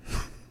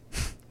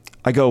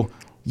 I go,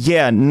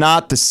 yeah,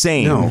 not the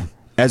same. No.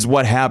 As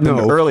what happened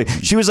early.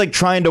 She was like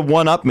trying to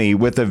one-up me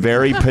with a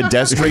very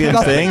pedestrian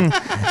thing.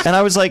 And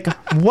I was like,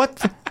 what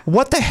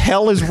the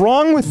hell is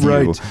wrong with you?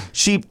 Right.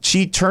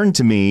 She turned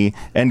to me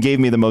and gave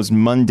me the most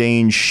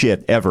mundane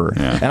shit ever.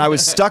 Yeah. And I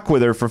was stuck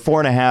with her for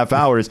 4.5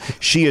 hours.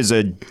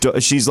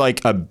 She's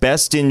like a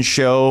Best in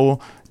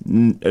Show.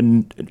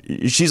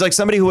 She's like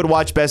somebody who would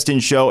watch Best in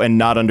Show and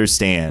not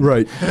understand.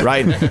 Right.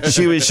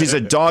 She's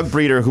a dog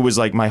breeder who was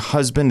like, my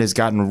husband has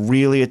gotten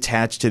really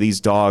attached to these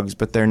dogs,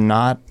 but they're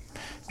not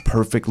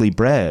perfectly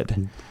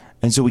bred,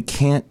 and so we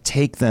can't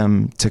take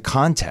them to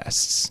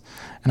contests.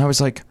 And I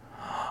was like,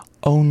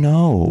 oh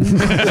no.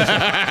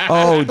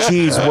 Oh,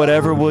 geez,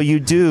 whatever will you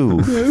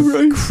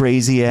do?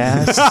 Crazy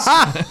ass.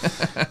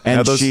 And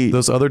Now,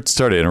 those other,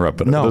 sorry to interrupt,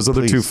 but No, those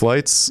other please. 2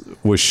 flights,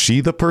 was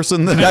she the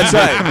person that? That's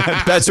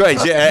right. That's right.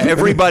 Yeah,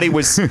 everybody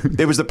was.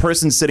 There was the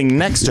person sitting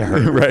next to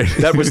her. Right.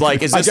 That was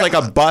like, is this like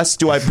a bus?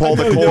 Do I pull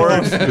the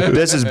cord?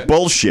 This is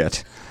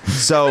bullshit.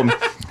 So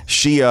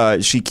she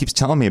keeps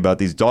telling me about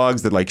these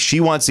dogs that like she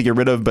wants to get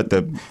rid of, but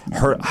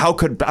how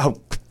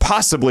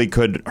possibly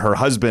could her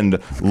husband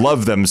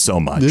love them so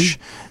much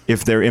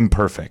if they're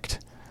imperfect?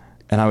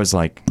 And I was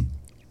like,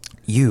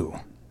 you,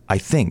 I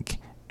think,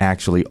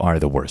 actually are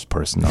the worst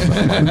person of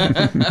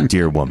them,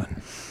 dear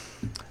woman.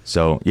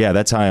 So, yeah,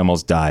 that's how I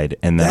almost died.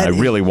 And then I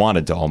really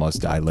wanted to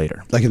almost die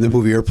later. Like in the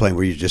movie Airplane,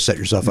 where you just set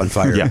yourself on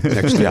fire. Yeah,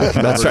 Next to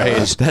that's right.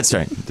 That's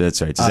right.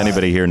 That's right. Does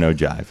anybody here know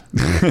jive?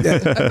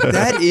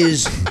 That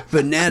is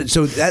bananas.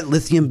 So that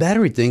lithium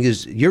battery thing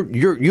is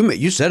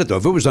you said it though.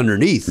 If it was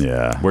underneath,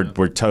 Yeah.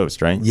 We're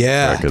toast, right?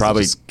 yeah. Because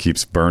Probably- it just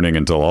keeps burning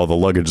until all the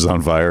luggage is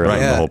on fire and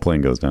Yeah. the whole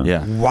plane goes down.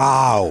 Yeah.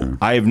 Wow.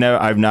 I've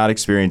not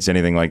experienced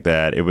anything like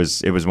that. It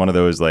was one of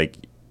those like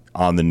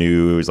on the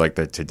news, like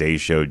the Today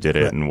Show did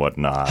it and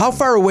whatnot. How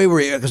far away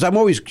were you? Because I'm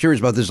always curious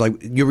about this. Like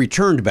you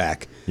returned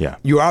back. Yeah.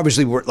 You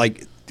obviously were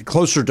like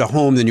closer to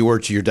home than you were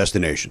to your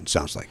destination.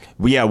 Sounds like.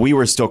 We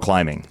were still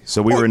climbing,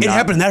 so we were. It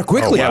happened that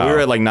quickly. Yeah, wow. we were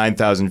at like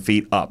 9,000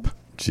 feet up.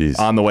 Jeez.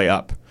 On the way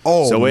up.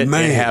 Oh, so it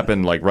man.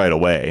 happened like right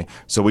away.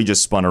 So we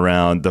just spun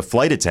around. The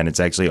flight attendants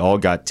actually all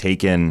got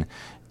taken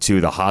to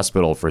the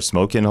hospital for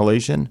smoke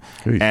inhalation,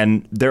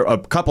 and a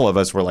couple of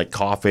us were like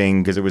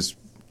coughing because it was.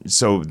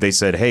 So they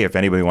said, hey, if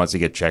anybody wants to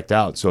get checked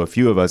out. So a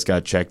few of us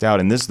got checked out,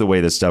 and this is the way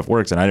this stuff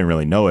works, and I didn't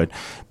really know it,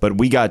 but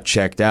we got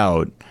checked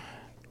out,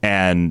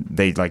 and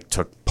they like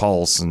took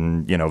pulse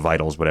and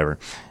vitals, whatever.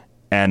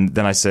 And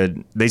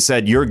then they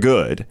said you're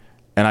good,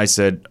 and I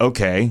said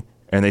okay,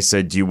 and they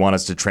said, do you want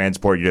us to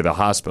transport you to the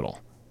hospital?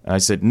 And I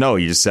said no,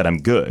 you just said I'm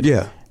good.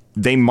 Yeah.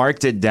 They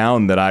marked it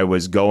down that I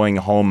was going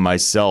home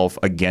myself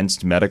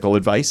against medical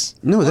advice.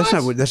 No, that's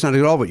not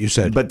at all what you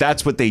said. But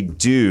that's what they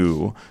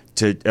do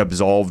to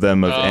absolve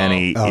them of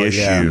any issue.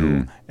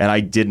 Yeah. And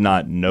I did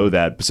not know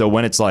that. So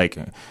when it's like,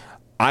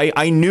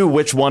 I knew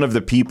which one of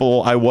the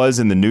people I was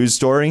in the news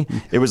story.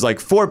 It was like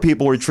 4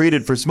 people were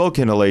treated for smoke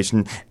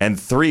inhalation and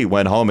 3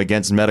 went home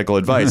against medical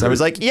advice. I was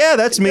like, yeah,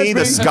 that's me,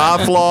 the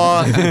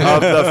scofflaw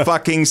of the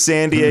fucking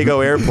San Diego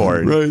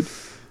airport. Right.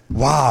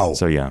 wow.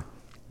 So yeah.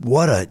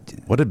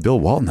 What did Bill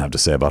Walton have to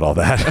say about all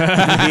that?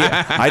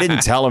 I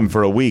didn't tell him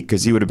for a week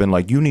because he would have been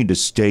like, you need to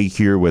stay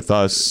here with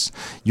us.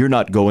 You're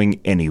not going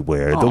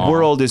anywhere. The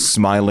world is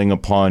smiling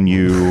upon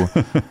you.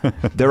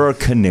 There are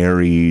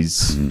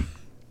canaries.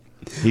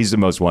 He's the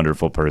most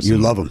wonderful person. You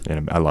love him.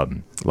 And I love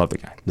him. Love the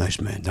guy. nice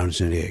man down in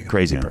San Diego.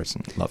 Crazy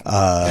person. Love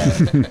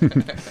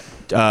him.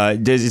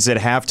 Does it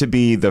have to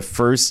be the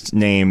first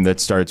name that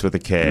starts with a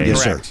K?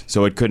 Yes, sir.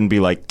 So it couldn't be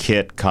like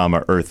Kit,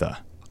 Eartha.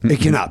 It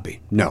cannot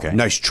be. No. Okay.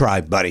 Nice try,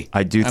 buddy.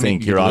 I do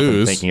think you you're could often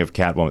lose. thinking of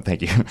Catwoman.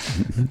 Thank you.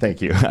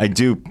 Thank you. I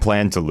do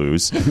plan to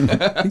lose.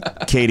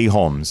 Katie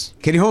Holmes.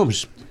 Katie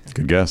Holmes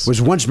Good guess. was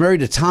once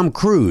married to Tom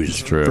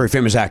Cruise, true. very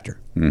famous actor.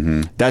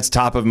 That's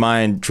top of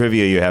mind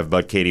trivia you have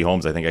about Katie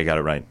Holmes. I think I got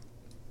it right.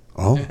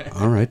 Oh,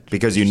 all right.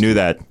 Because you knew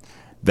that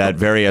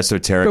very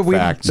esoteric But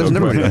fact. doesn't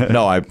everybody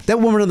know? No, That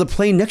woman on the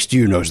plane next to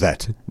you knows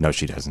that. no,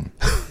 she doesn't.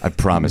 I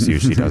promise you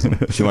she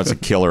doesn't. She wants to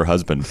kill her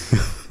husband.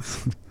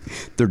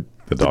 The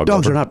dog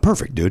dogs lover. are not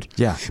perfect, dude.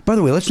 Yeah. By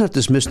the way, let's not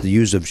dismiss the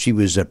use of she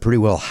was pretty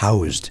well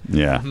housed.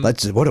 Yeah.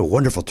 What a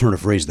wonderful turn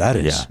of phrase that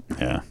is. Yeah.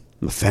 Yeah.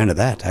 I'm a fan of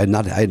that. I had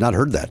not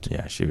heard that.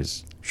 Yeah, she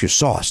was She was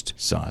sauced,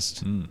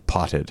 sauced,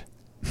 potted.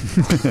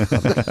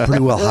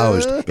 pretty well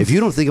housed. If you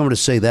don't think I'm going to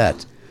say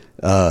that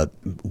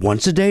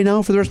once a day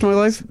now for the rest of my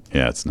life,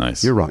 Yeah, it's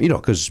nice. you're wrong.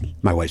 Because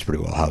my wife's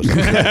pretty well housed. On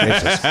a daily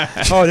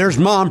basis. Oh, there's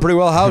mom, pretty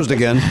well housed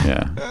again.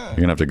 Yeah. You're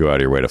going to have to go out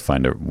of your way to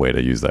find a way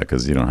to use that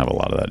because you don't have a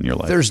lot of that in your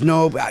life. There's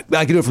no. I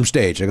can do it from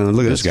stage. I'm going to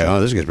look at this guy. Oh,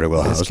 this guy's pretty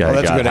well housed. This guy Oh,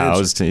 that's a got good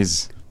answer.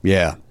 housed.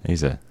 Yeah.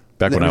 He's a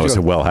Back when There I we was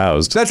go. well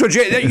housed. That's what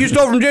you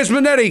stole from Jason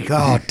Benetti.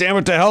 Oh, damn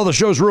it to hell. The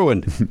show's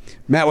ruined.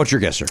 Matt, what's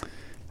your guess, sir?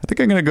 I think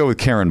I'm going to go with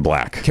Karen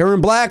Black.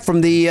 Karen Black from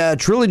the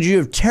Trilogy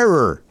of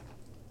Terror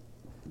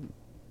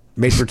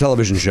made for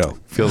television show.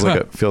 Feels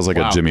like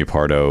Wow. a Jimmy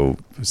Pardo,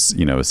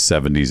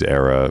 70s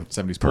era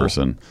 70s pool.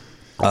 person.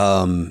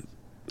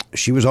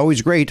 She was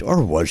always great,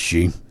 or was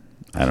she?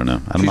 I don't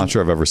know. I'm not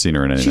sure I've ever seen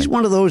her in anything. She's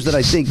one of those that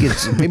I think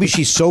it's maybe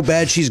she's so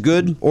bad she's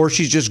good, or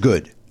she's just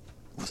good.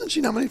 Wasn't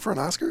she nominated for an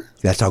Oscar?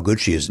 That's how good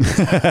she is.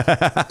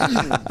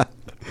 I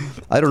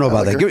don't know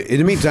about that. In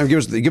the meantime, give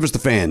us the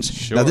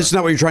fans. Now, this is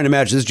not what you're trying to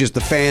match. This is just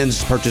the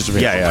fans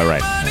participating. yeah,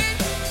 right.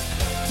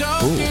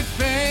 Don't get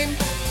fame.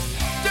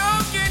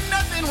 Don't get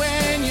nothing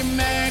when you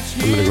match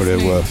I'm going to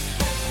go to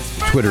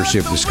Twitter, see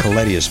if this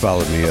Coletti has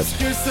followed me yet.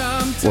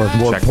 Or if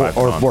more, Check my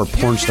phone. more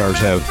porn stars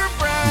have.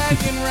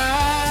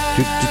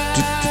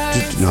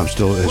 No, I'm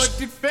still with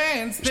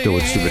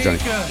Stupid Johnny.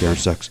 Karen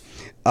sucks.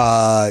 Go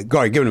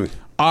ahead, give it to me.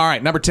 All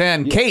right, number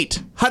 10,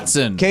 Kate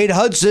Hudson. Kate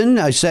Hudson.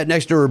 I sat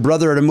next to her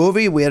brother at a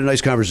movie. We had a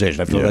nice conversation.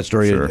 I've told Yeah, that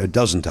story sure. a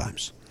dozen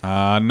times.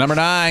 Number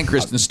 9,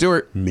 Kristen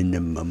Stewart.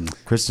 Minimum.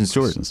 Kristen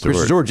Stewart. Kristen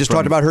Stewart. Just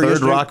talked about her Third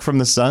yesterday. Rock from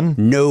the Sun.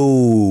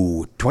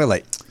 No.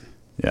 Twilight.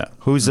 Yeah.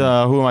 Who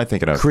am I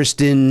thinking of?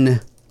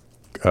 Kristen.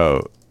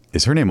 Oh,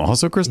 is her name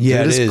also Kristen?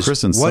 Yeah, it is.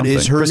 Kristen What something.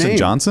 is her Kristen name?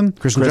 Johnson?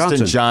 Kristen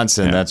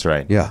Johnson. Yeah. That's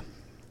right. Yeah.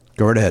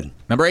 Go right ahead.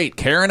 Number 8,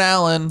 Karen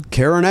Allen.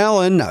 Karen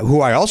Allen,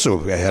 who I also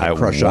had a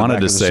crush on. I wanted back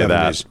to in the say 70s.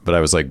 that, but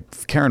I was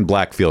like, Karen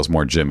Black feels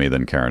more Jimmy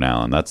than Karen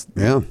Allen. That's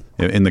Yeah.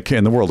 in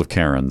the world of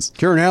Karens.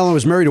 Karen Allen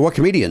was married to what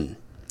comedian?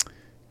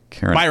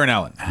 Karen Byron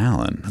Allen.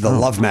 Allen. The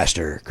Love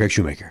Master, Craig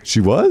Shoemaker. She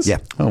was? Yeah.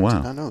 Oh I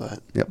wow. know that.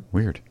 Yep.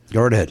 Weird.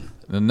 Go right ahead.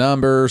 The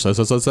number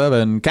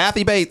 7,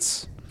 Kathy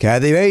Bates.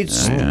 Kathy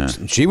Bates. Yeah.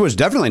 She was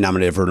definitely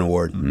nominated for an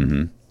award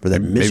for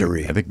that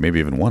Misery. I think maybe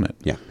even won it.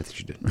 Yeah, I think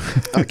she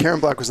did. Karen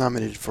Black was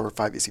nominated for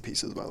 5 EC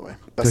Pieces, by the way.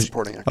 Best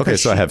supporting actor. Okay,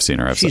 so I have seen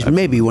her. She's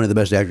maybe one of the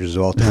best actresses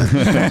of all time.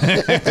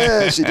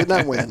 She did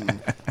not win.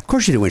 Of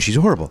course she didn't win. She's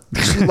horrible.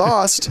 She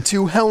lost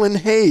to Helen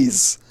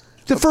Hayes.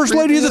 The first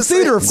lady of the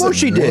theater. Of course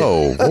she did.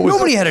 Whoa. What was-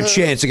 Nobody had a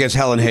chance against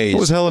Helen Hayes.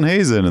 What was Helen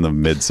Hayes in the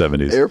mid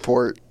 70s?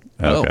 Airport.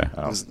 Okay. It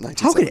was How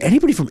 1970. could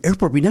anybody from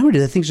Airport be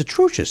nominated? That thing's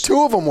atrocious.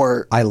 2 of them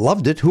were I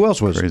loved it. Who else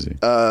was? Crazy.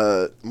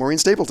 Maureen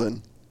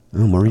Stapleton.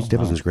 Oh, Maurice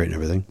Stapleton's great and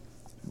everything.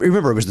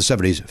 Remember, it was the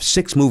 70s.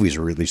 6 movies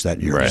were released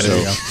that year. Right. So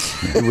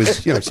There it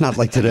was, it's not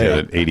like They today.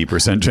 had an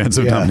 80% chance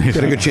of Yeah, nomination.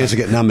 got a good chance to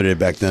get nominated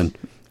back then.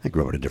 I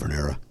grew up in a different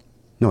era.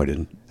 No, I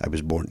didn't. I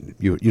was born.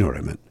 You know what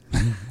I meant.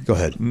 Go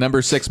ahead.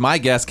 Number 6, my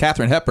guest,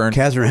 Katharine Hepburn.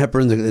 Katharine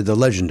Hepburn, the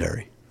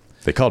legendary.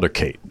 They called her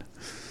Kate.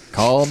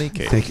 Call me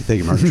Kate. Thank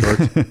you, Martin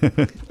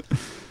Short.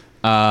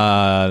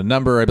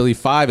 Number, I believe,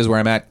 5 is where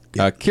I'm at.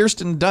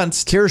 Kirsten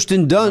Dunst.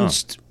 Kirsten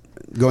Dunst.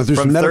 Going through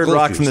From some medical Third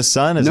Rock issues. from the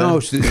Sun? Is No, that-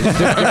 it's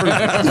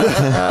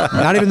different.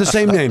 Not even the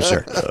same name,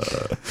 sir.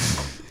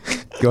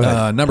 Go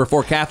ahead. Number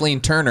 4,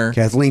 Kathleen Turner.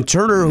 Kathleen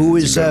Turner, who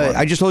is,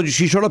 I just told you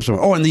she showed up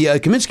somewhere. Oh, and the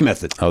Kaminsky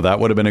Method. Oh, that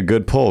would have been a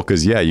good poll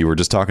because, yeah, you were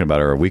just talking about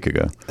her a week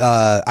ago.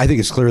 I think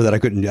it's clear that I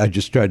couldn't, I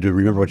just tried to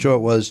remember what show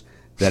it was,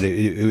 that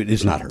it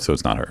is not her. So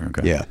it's not her.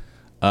 Okay.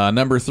 Yeah.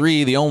 Number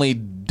 3, the only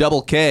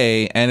double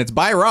K, and it's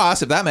by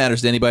Ross, if that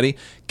matters to anybody.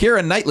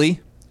 Keira Knightley.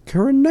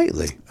 Keira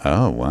Knightley.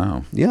 Oh,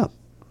 wow. Yeah.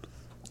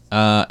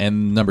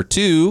 And number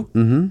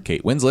 2,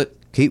 Kate Winslet.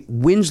 Kate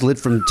Winslet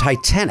from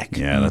Titanic.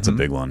 Yeah, that's a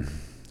big one.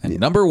 And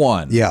number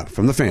 1, Yeah,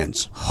 from the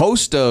fans.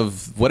 host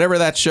of whatever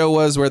that show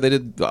was where they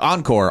did the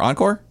Encore.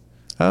 Encore?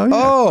 Oh, yeah.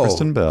 Oh,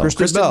 Kristen Bell.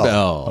 Kristen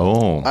Bell.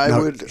 Oh. I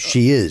Now, would.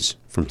 she is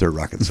from Third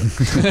Rock and Sun.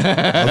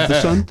 Of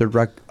the Sun? Third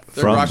Rock.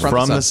 Third Rock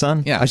From the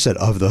Sun? Yeah. I said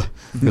of the.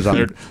 Because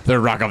I'm.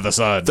 Third Rock of the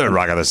Sun. Third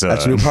Rock of the Sun.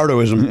 That's new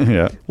Pardoism.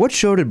 Yeah. What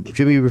show did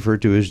Jimmy refer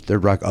to as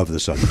Third Rock of the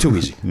Sun? Too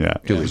easy. Yeah.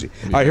 Too easy.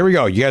 All right, here we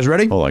go. You guys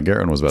ready? Hold on.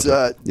 Garrett was about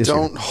to. Yes,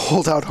 Don't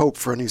hold out hope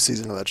for a new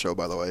season of that show,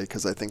 by the way,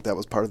 because I think that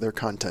was part of their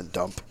content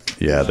dump.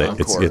 Yeah,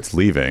 Encore. it's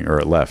leaving, or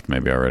it left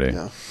maybe already.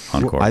 Yeah.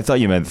 Encore. I thought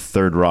you meant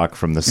Third Rock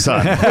from the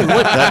Sun.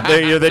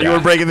 that you were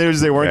breaking the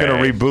news they weren't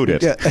going to reboot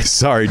it. Yeah.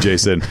 Sorry,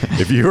 Jason.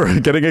 If you were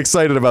getting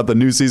excited about the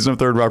new season of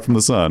Third Rock from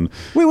the Sun,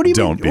 Wait, what do you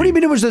don't mean? be. What do you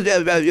mean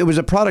it was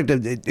a product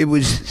of it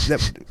was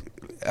that,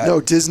 No,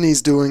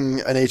 Disney's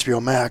doing an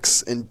HBO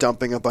Max and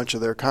dumping a bunch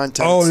of their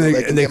content. Oh, so and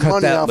they can they get cut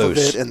money that off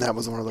loose. of it, and that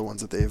was one of the ones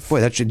that they've.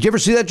 boy, that should. Did you ever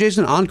see that,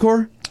 Jason?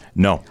 Encore?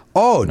 No.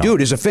 Oh,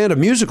 dude, as a fan of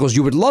musicals,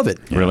 you would love it.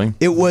 Really?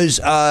 It was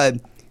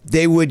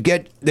they would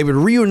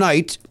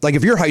reunite, like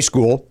if your high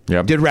school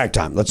Yep. did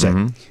ragtime, let's say.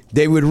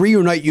 They would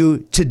reunite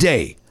you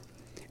today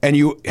and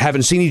you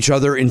haven't seen each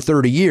other in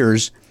 30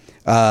 years.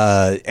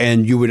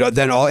 And you would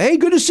then all, hey,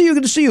 good to see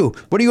you.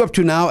 What are you up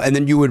to now? And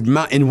then you would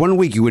mount, in 1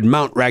 week you would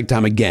mount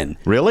ragtime again.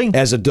 Really?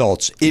 As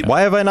adults.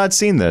 Why have I not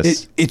seen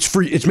this? It's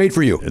free. It's made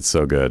for you. It's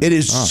so good. It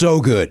is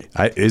so good.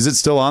 Is it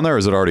still on there, or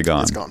is it already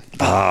gone? It's gone.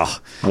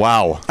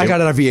 Wow. I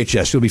got it on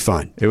VHS. You'll be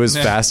fine. It was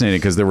fascinating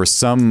because there were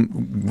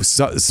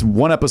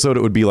one episode.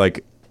 It would be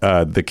like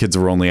the kids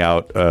were only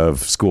out of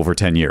school for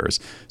 10 years.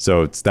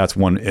 So that's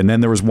one. And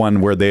then there was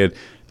one where they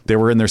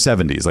were in their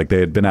 70s, like they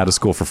had been out of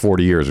school for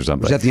 40 years or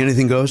something. Is that the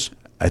Anything Goes?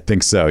 I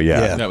think so. Yeah.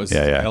 Yeah. That was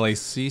yeah.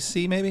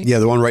 LACC, maybe? Yeah,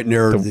 the one right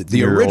near the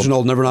your original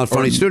old- Never Not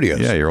Funny Studios.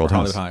 Yeah, your old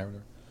Hollywood house. High or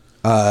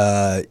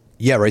whatever.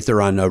 Yeah, right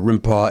there on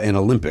Rimpaw and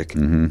Olympic.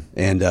 Mm-hmm.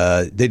 And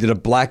they did a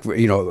black,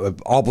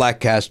 all black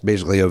cast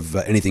basically of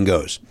Anything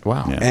Goes.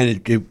 Wow. Yeah.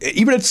 And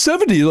even at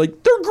 70,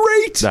 like, they're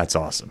great. That's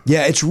awesome.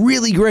 Yeah, it's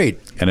really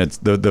great. And it's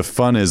the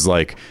fun is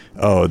like,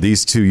 oh,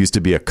 these two used to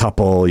be a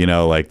couple,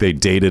 like they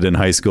dated in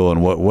high school,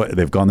 and what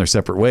they've gone their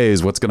separate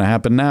ways. What's going to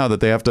happen now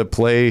that they have to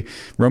play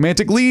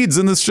romantic leads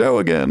in this show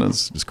again?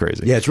 It's just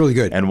crazy. Yeah, it's really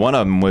good. And one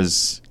of them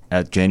was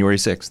at January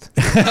 6th.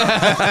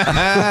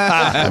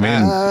 I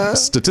mean,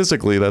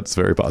 statistically, that's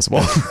very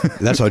possible.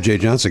 That's how Jay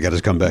Johnson got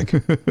his comeback.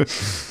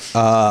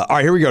 All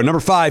right, here we go.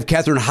 Number 5,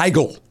 Katherine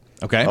Heigl.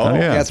 Okay. Oh,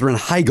 yeah. Katherine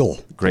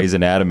Heigl. Grey's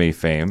Anatomy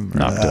fame.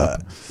 Knocked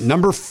up.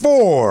 Number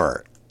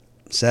 4,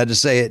 sad to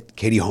say it,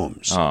 Katie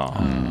Holmes.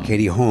 Oh.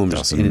 Katie Holmes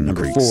Dawson in at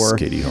number Creek's 4.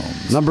 Katie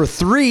Holmes. Number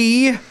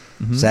 3,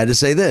 sad to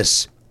say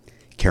this,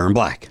 Karen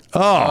Black.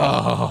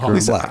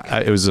 Karen Black.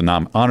 It was an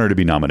honor to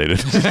be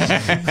nominated.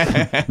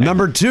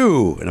 Number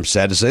 2, and I'm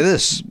sad to say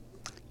this,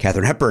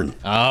 Katharine Hepburn.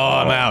 Oh,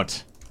 I'm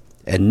out.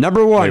 And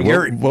number one,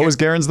 Wait, what was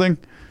Garen's thing?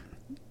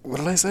 What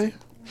did I say?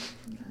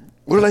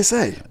 What did I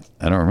say?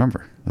 I don't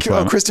remember. That's why Oh,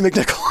 I'm- Christy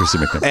McNichol. Christy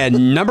McNichol.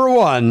 and number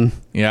one,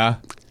 Yeah.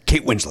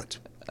 Kate Winslet.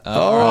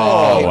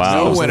 Oh,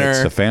 wow. No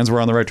winner. The fans were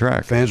on the right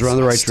track. Fans are on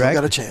the right Still track.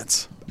 got a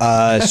chance.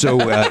 So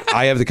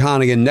I have the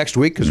con again next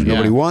week because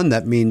nobody won.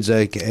 That means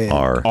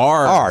R.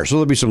 R. So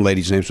there'll be some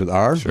ladies' names with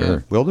R.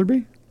 Sure. Will there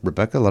be?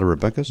 Rebecca, a lot of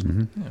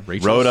Rebeccas.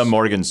 Rachel's. Rhoda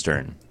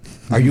Morgenstern.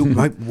 Are you?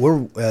 I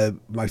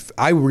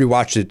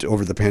rewatched it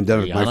over the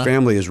pandemic. My Rihanna?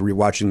 family is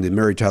rewatching the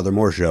Mary Tyler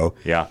Moore Show.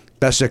 Yeah.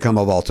 Best sitcom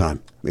of all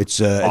time.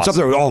 It's up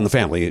there with All in the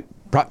Family.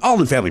 All in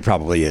the Family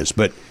probably is,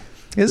 but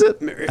Is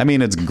it? I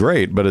mean, it's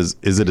great, but is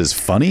it as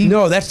funny?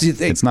 no, that's the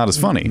thing. It's not as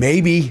funny.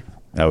 Maybe.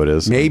 Oh, it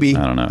is? Maybe.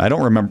 I don't know. I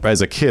don't remember.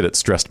 As a kid, it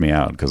stressed me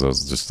out because I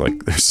was just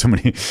like, there's so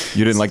many.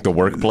 You didn't like The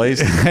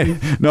Workplace?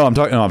 No, I'm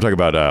talking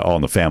about All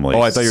in the Family.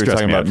 Oh, I thought you were Stressed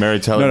talking me about out. Mary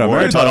Tyler No, Moore.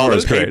 Mary I thought Tyler all Moore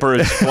those is great.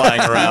 papers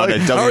flying around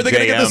at WJM. How are they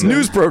going to get this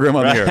news program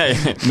on here?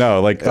 Right.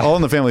 No, like All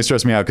in the Family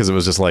stressed me out because it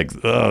was just like,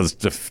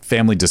 the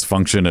family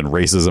dysfunction and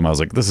racism. I was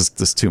like, this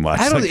is too much.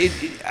 I don't.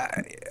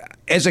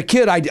 As a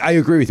kid, I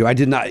agree with you. I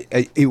did not.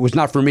 It was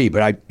not for me.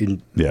 But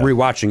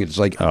rewatching it, it's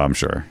like Oh, I'm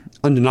sure.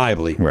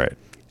 undeniably. Right.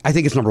 I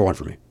think it's number one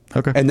for me.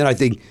 Okay. And then I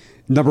think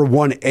number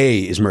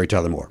 1A is Mary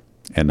Tyler Moore.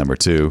 And number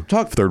two,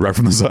 Talk- Third Rock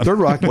from the Sun. Third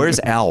Rock. Where's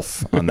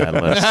Alf on that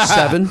list?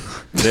 7.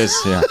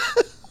 Yeah.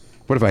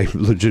 What if I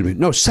legitimately?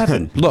 No,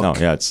 7. Look. No,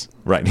 yeah, it's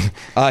right.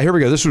 Here we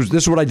go. This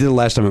is what I did the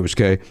last time it was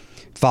Kay.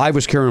 5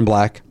 was Karen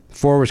Black.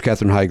 4 was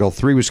Katherine Heigl.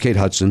 3 was Kate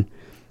Hudson.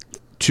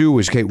 2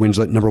 was Kate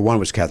Winslet. Number 1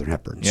 was Katherine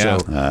Hepburn. Yeah.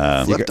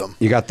 So Flipped them.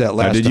 you got that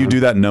last Now, did you time. do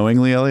that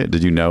knowingly, Elliot?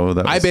 Did you know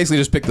that? I basically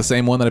just picked the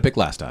same one that I picked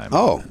last time.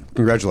 Oh,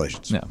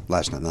 congratulations. Yeah.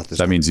 Last time, not this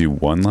That time. means you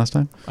won last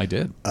time? I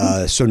did.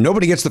 So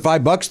nobody gets the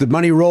 $5. The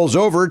money rolls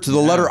over to the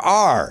letter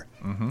R.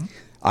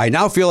 I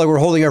now feel like we're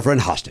holding our friend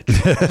hostage.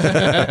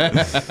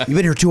 You've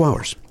been here 2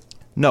 hours.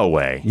 No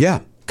way. Yeah.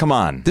 Come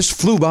on. This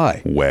flew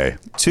by. Way.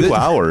 2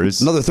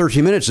 hours. Another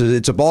 13 minutes.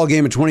 It's a ball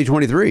game in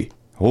 2023.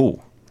 Oh.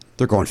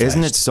 They're going fast.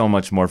 Isn't it so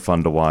much more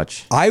fun to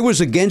watch? I was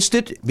against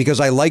it because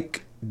I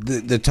like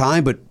the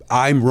time, but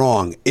I'm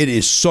wrong. It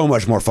is so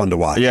much more fun to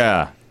watch.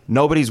 Yeah.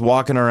 Nobody's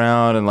walking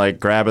around and like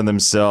grabbing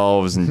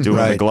themselves and doing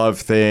the Right. glove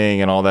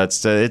thing and all that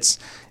stuff.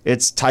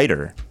 It's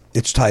tighter.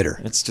 It's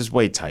tighter. It's just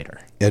way tighter.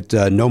 At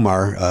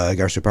Nomar,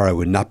 Garciaparra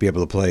would not be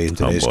able to play in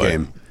today's boy.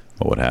 game.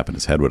 What would happen?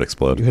 His head would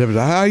explode.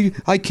 I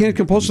can't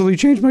compulsively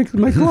change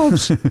my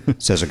gloves,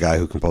 says a guy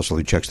who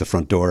compulsively checks the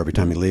front door every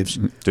time he leaves.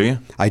 Do you?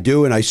 I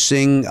do, and I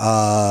sing.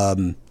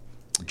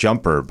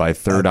 Jumper by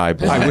Third Eye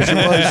Blind. I wish it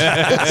was.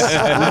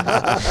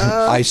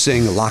 I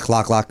sing lock,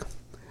 lock, lock.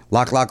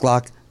 Lock, lock,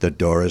 lock. The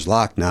door is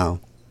locked now.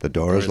 The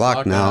door is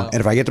locked now. And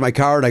if I get to my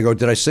car and I go,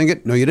 did I sing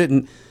it? No, you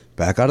didn't.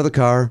 Back out of the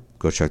car.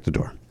 Go check the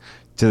door.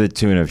 To the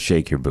tune of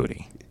Shake Your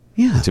Booty,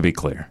 Yeah. to be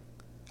clear.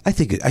 I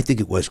think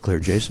it was clear,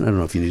 Jason. I don't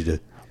know if you need to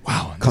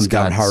Wow, come this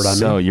down got hard on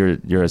so me.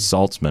 you're a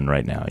saltsman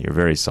right now. You're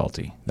very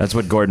salty. That's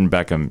what Gordon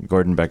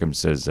Beckham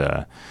says.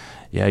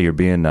 Yeah, you're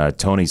being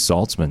Tony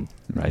Saltzman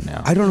right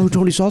now. I don't know who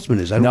Tony Saltzman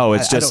is. No,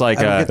 it's just like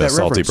I don't a get that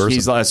salty reference. person.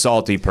 He's a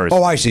salty person.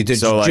 Oh, I see. The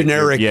So, like,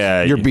 generic.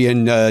 yeah, You're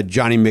being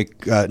Johnny No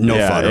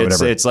yeah, Fun or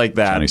whatever. It's like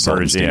that Johnny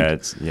version.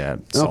 Saltonstein. Yeah,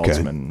 Okay.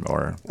 Saltzman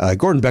or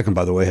Gordon Beckham,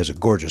 by the way, has a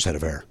gorgeous head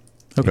of hair.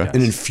 Okay. Yeah.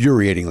 An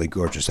infuriatingly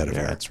gorgeous head of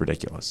yeah, hair. it's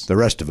ridiculous. The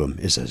rest of him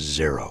is a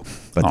 0.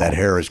 But that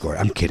hair is gorgeous.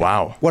 I'm kidding.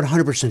 Wow.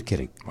 100%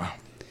 kidding.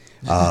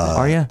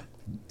 Are you?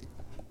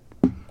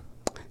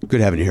 Good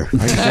having you here.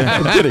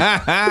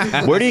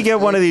 Where do you get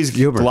one of these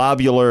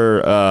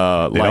globular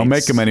They don't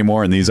make them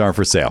anymore, and these aren't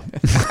for sale.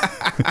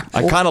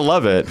 I kind of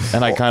love it,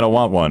 and I kind of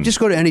want one. Just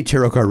go to any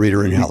tarot card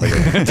reader in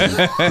Hollywood.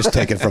 Just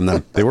take it from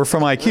them. They were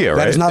from IKEA, right?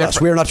 That is not us.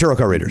 We are not tarot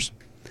card readers.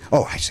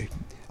 Oh, I see.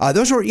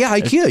 Those were,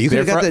 IKEA. You could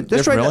have got that.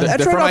 That's right. really?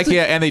 That's They're right. from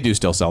off IKEA, and they do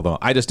still sell them.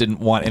 I just didn't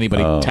want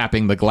anybody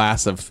tapping the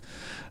glass of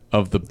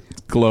the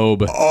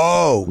globe.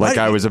 like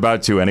I was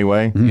about to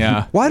anyway.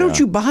 Yeah, Why don't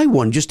you buy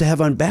one just to have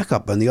on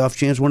backup on the off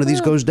chance one of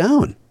these goes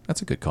down?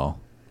 that's a good call.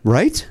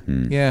 Right?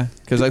 Yeah,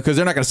 because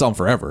they're not going to sell them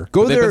forever.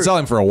 Go But they've there- been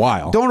selling for a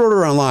while. Don't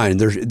order online.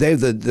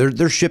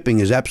 Their shipping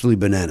is absolutely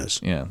bananas.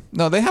 Yeah,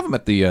 no, they have them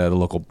at the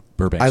local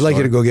Burbank. I'd like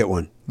you store. to go get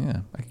one. Yeah,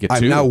 I could get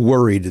I'm two. now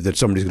worried that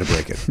somebody's going to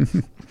break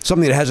it.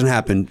 Something that hasn't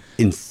happened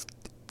in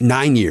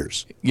 9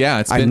 years. Yeah,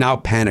 it's I'm been, now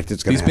panicked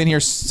it's going to He's happen. been here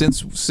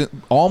since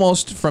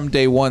almost from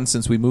day one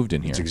since we moved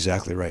in here. That's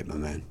exactly right, my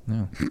man.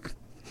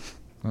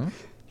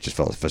 Just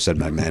felt if I said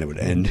my man, it would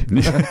end.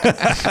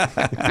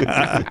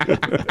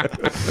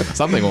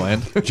 Something will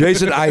end.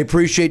 Jason, I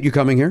appreciate you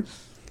coming here.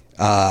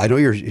 I know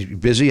you're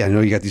busy. I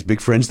know you got these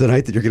big friends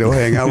tonight that you're going to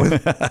hang out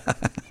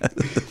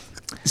with.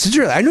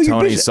 Sincerely, I know you're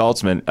Tony busy.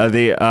 Saltzman.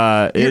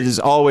 It is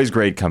always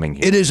great coming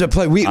here. It is a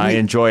play. I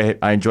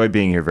enjoy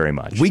being here very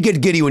much. We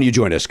get giddy when you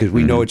join us because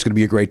we know it's going to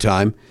be a great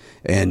time,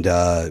 and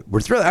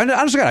we're thrilled.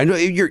 Honestly, God, I know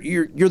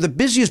you're the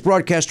busiest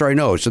broadcaster I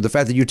know. So the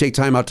fact that you take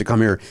time out to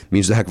come here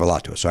means a heck of a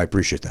lot to us. So I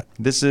appreciate that.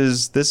 This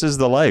is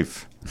the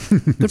life.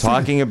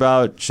 Talking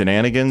about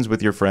shenanigans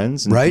with your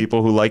friends and Right.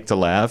 people who like to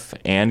laugh,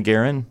 and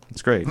Garen,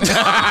 it's great. Gary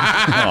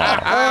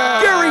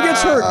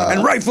gets hurt,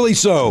 and rightfully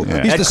so.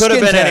 He's It the could have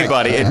skin been tag.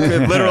 anybody.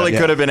 It literally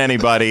could have been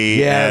anybody,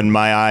 Yeah. and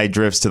my eye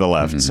drifts to the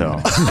left. So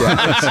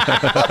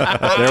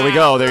there we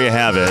go. There you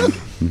have it.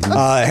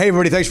 Hey,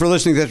 everybody, thanks for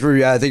listening.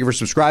 Thank you for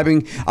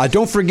subscribing.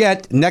 Don't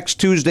forget, next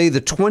Tuesday,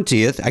 the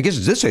 20th, I guess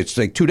it's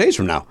like 2 days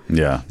from now.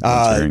 Yeah.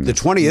 The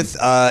 20th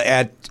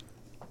at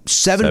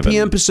 7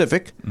 p.m.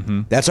 Pacific.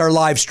 That's our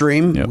live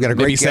stream. Yep. We got a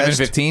Maybe great guest.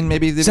 7:15.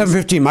 Maybe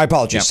 7:15. My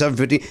apologies. Yeah.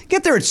 7:15.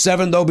 Get there at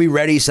 7 though. Be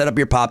ready. Set up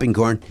your popping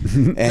corn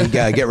and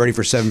get ready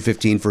for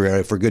 7:15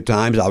 for good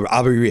times.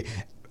 I'll be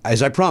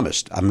as I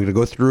promised. I'm going to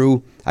go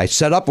through. I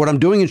set up what I'm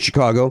doing in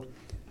Chicago,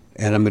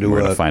 and I'm going We're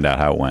going to to find out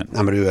how it went.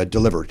 I'm going to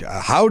deliver.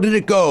 How did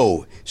it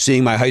go?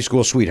 Seeing my high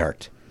school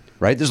sweetheart.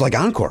 Right. This is like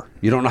encore.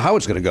 You don't know how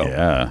it's going to go.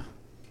 Yeah.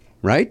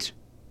 Right.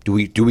 Do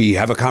we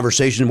have a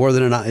conversation more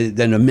than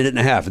a minute and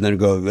a half, and then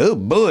go, oh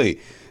boy,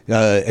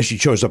 as she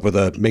shows up with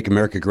a "Make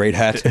America Great"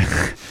 hat?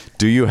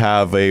 Do you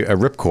have a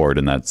ripcord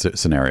in that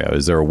scenario?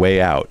 Is there a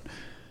way out?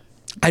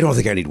 I don't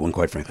think I need one,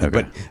 quite frankly,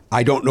 Okay. but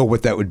I don't know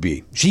what that would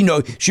be. She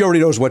already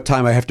knows what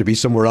time I have to be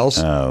somewhere else.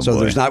 Oh, so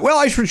boy. there's not. Well,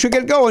 I should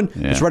get going.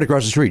 Yeah. It's right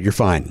across the street. You're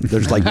fine.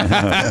 There's like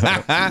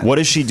What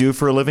does she do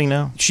for a living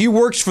now? she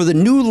works for the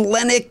New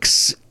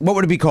Lenox. What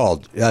would it be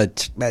called?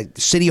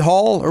 City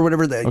Hall or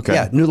whatever. Okay.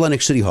 Yeah, New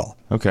Lenox City Hall.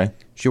 Okay.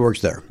 She works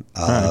there.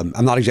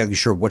 I'm not exactly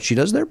sure what she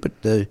does there, but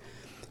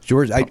she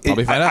works.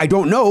 Probably find out. I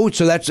don't know.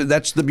 So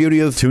that's the beauty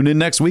of. Tune in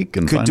next week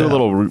and Could find do a out.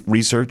 little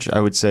research, I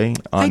would say,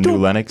 I on New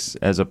don't- Lenox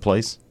as a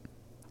place.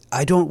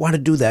 I don't want to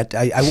do that.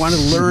 I want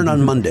to learn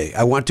on Monday.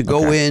 I want to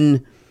go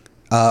in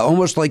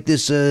almost like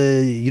this.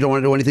 You don't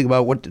want to know anything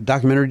about what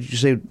documentary did you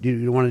say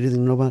you don't want to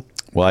know about?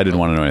 Well, I didn't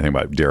want to know anything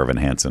about Dear Evan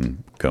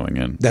Hansen going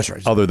in. That's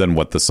right. Other than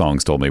what the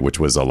songs told me, which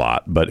was a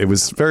lot. But it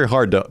was very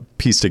hard to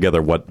piece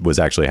together what was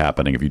actually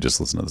happening if you just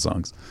listen to the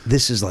songs.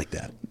 This is like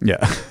that. Yeah.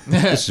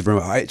 This is very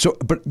all right. So,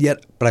 but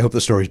I hope the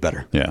story's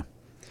better. Yeah.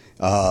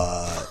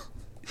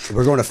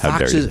 We're going to How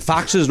dare you.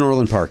 Fox's in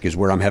Orland Park is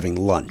where I'm having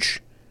lunch.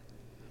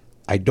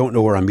 I don't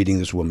know where I'm meeting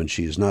this woman.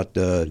 She is not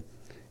given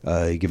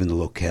the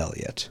locale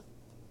yet.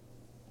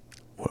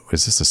 What,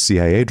 is this a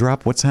CIA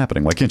drop? What's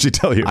happening? Why can't she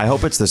tell you? I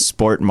hope it's the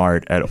Sport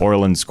Mart at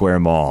Orland Square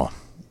Mall.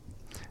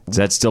 Does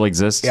that still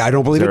exist? Yeah, I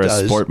don't believe Is there it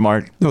does. A Sport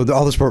Mart No,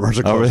 all the sport marts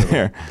are over closed.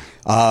 there.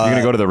 You're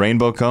gonna go to the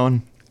Rainbow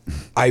Cone?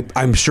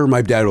 I'm sure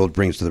my dad will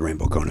bring us to the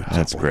Rainbow Cone. at some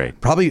That's point.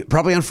 great.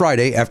 Probably on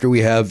Friday after we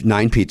have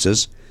 9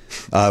 pizzas.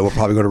 We'll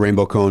probably go to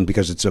Rainbow Cone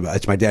because it's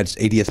my dad's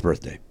 80th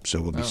birthday, so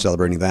we'll be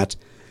celebrating that.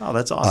 Oh,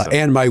 that's awesome.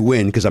 And my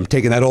win because I'm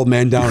taking that old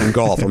man down in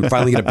golf. I'm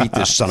finally going to beat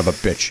this son of a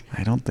bitch.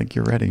 I don't think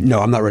you're ready. No,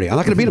 I'm not ready. I'm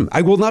not going to beat him.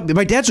 I will not.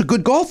 My dad's a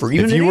good golfer.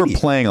 Even If at you were 80.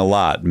 playing a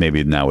lot,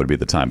 maybe now would be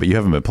the time. But you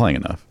haven't been playing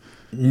enough.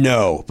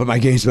 No, but my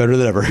game's better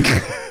than ever.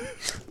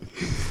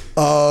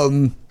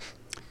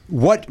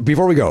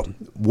 Before we go,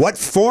 what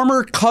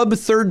former Cub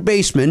third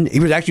baseman, he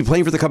was actually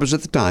playing for the Cubs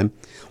at the time,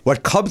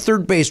 what Cub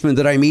third baseman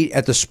did I meet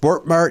at the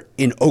Sport Mart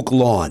in Oak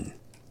Lawn?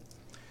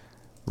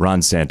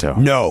 Ron Santo.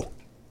 No.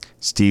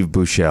 Steve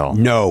Buechel.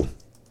 No.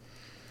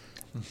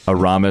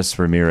 Aramis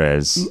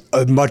Ramirez.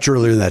 Much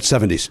earlier than that,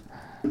 70s.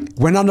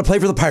 Went on to play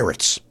for the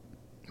Pirates.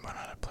 Went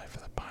on to play for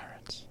the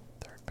Pirates.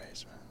 Third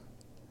baseman.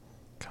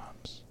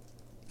 Cubs.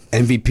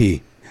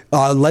 MVP.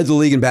 Led the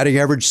league in batting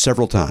average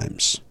several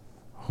times.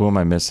 Who am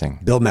I missing?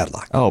 Bill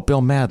Madlock. Oh, Bill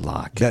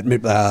Madlock.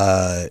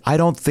 That I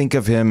don't think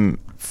of him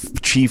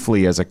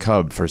chiefly as a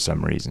Cub for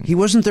some reason. he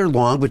wasn't there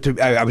long, but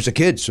I was a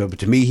kid, so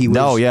to me he was.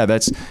 No, yeah,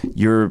 that's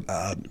your.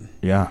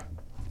 Yeah.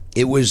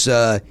 It was,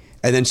 and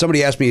then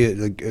somebody asked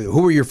me,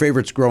 who were your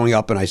favorites growing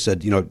up? And I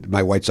said,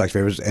 my White Sox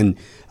favorites. And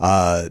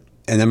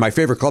then my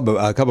favorite Cub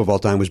of all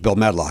time was Bill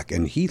Madlock.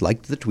 And he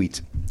liked the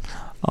tweet.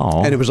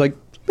 Oh. And it was like,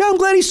 yeah, I'm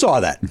glad he saw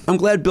that. I'm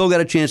glad Bill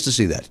got a chance to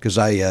see that because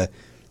I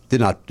did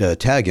not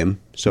tag him.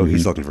 So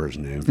he's looking for his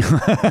name.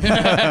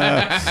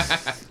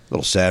 A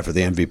little sad for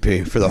the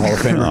MVP, for the Hall of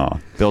Famer. Oh.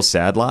 Bill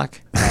Sadlock.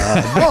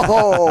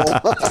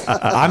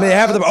 I may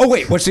have them. Oh,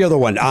 wait, what's the other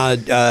one?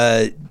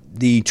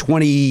 The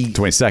 22nd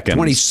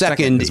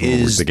 22nd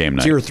is the game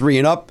night. Tier 3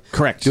 and up.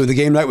 Correct. Doing the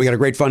game night. We got a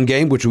great fun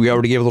game, which we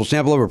already gave a little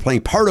sample of. We're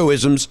playing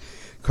Pardoisms,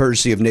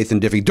 courtesy of Nathan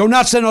Diffie. Do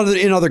not send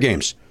in other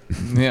games.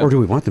 Yeah. Or do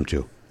we want them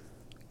to?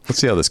 Let's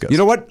see how this goes. You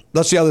know what?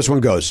 Let's see how this one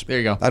goes. There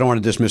you go. I don't want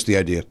to dismiss the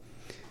idea.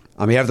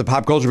 On behalf of the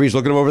Pop Culture Beast,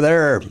 looking over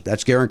there,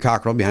 that's Garen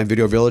Cockrell behind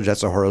Video Village.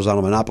 That's a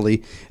horizontal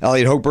monopoly.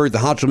 Elliot Hochberg, the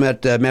honcho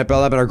Matt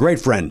Belknap, and our great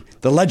friend,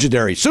 the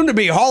legendary,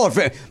 soon-to-be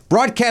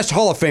broadcast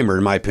Hall of Famer,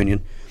 in my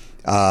opinion,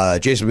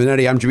 Jason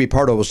Benetti. I'm Jimmy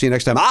Pardo. We'll see you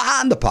next time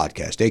on the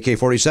podcast.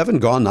 AK-47,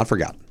 gone, not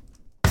forgotten.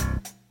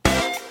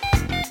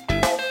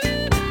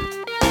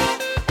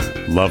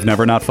 Love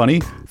Never Not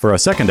Funny? For a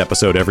second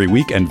episode every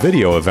week and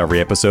video of every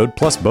episode,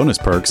 plus bonus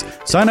perks,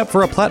 sign up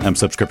for a platinum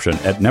subscription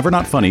at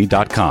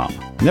nevernotfunny.com.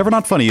 Never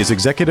Not Funny is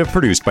executive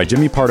produced by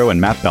Jimmy Pardo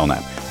and Matt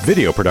Belknap.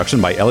 Video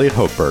production by Elliot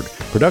Hochberg.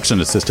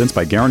 Production assistance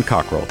by Garen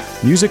Cockrell.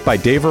 Music by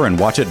Daver and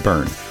Watch It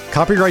Burn.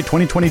 Copyright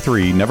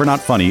 2023, Never Not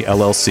Funny,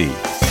 LLC.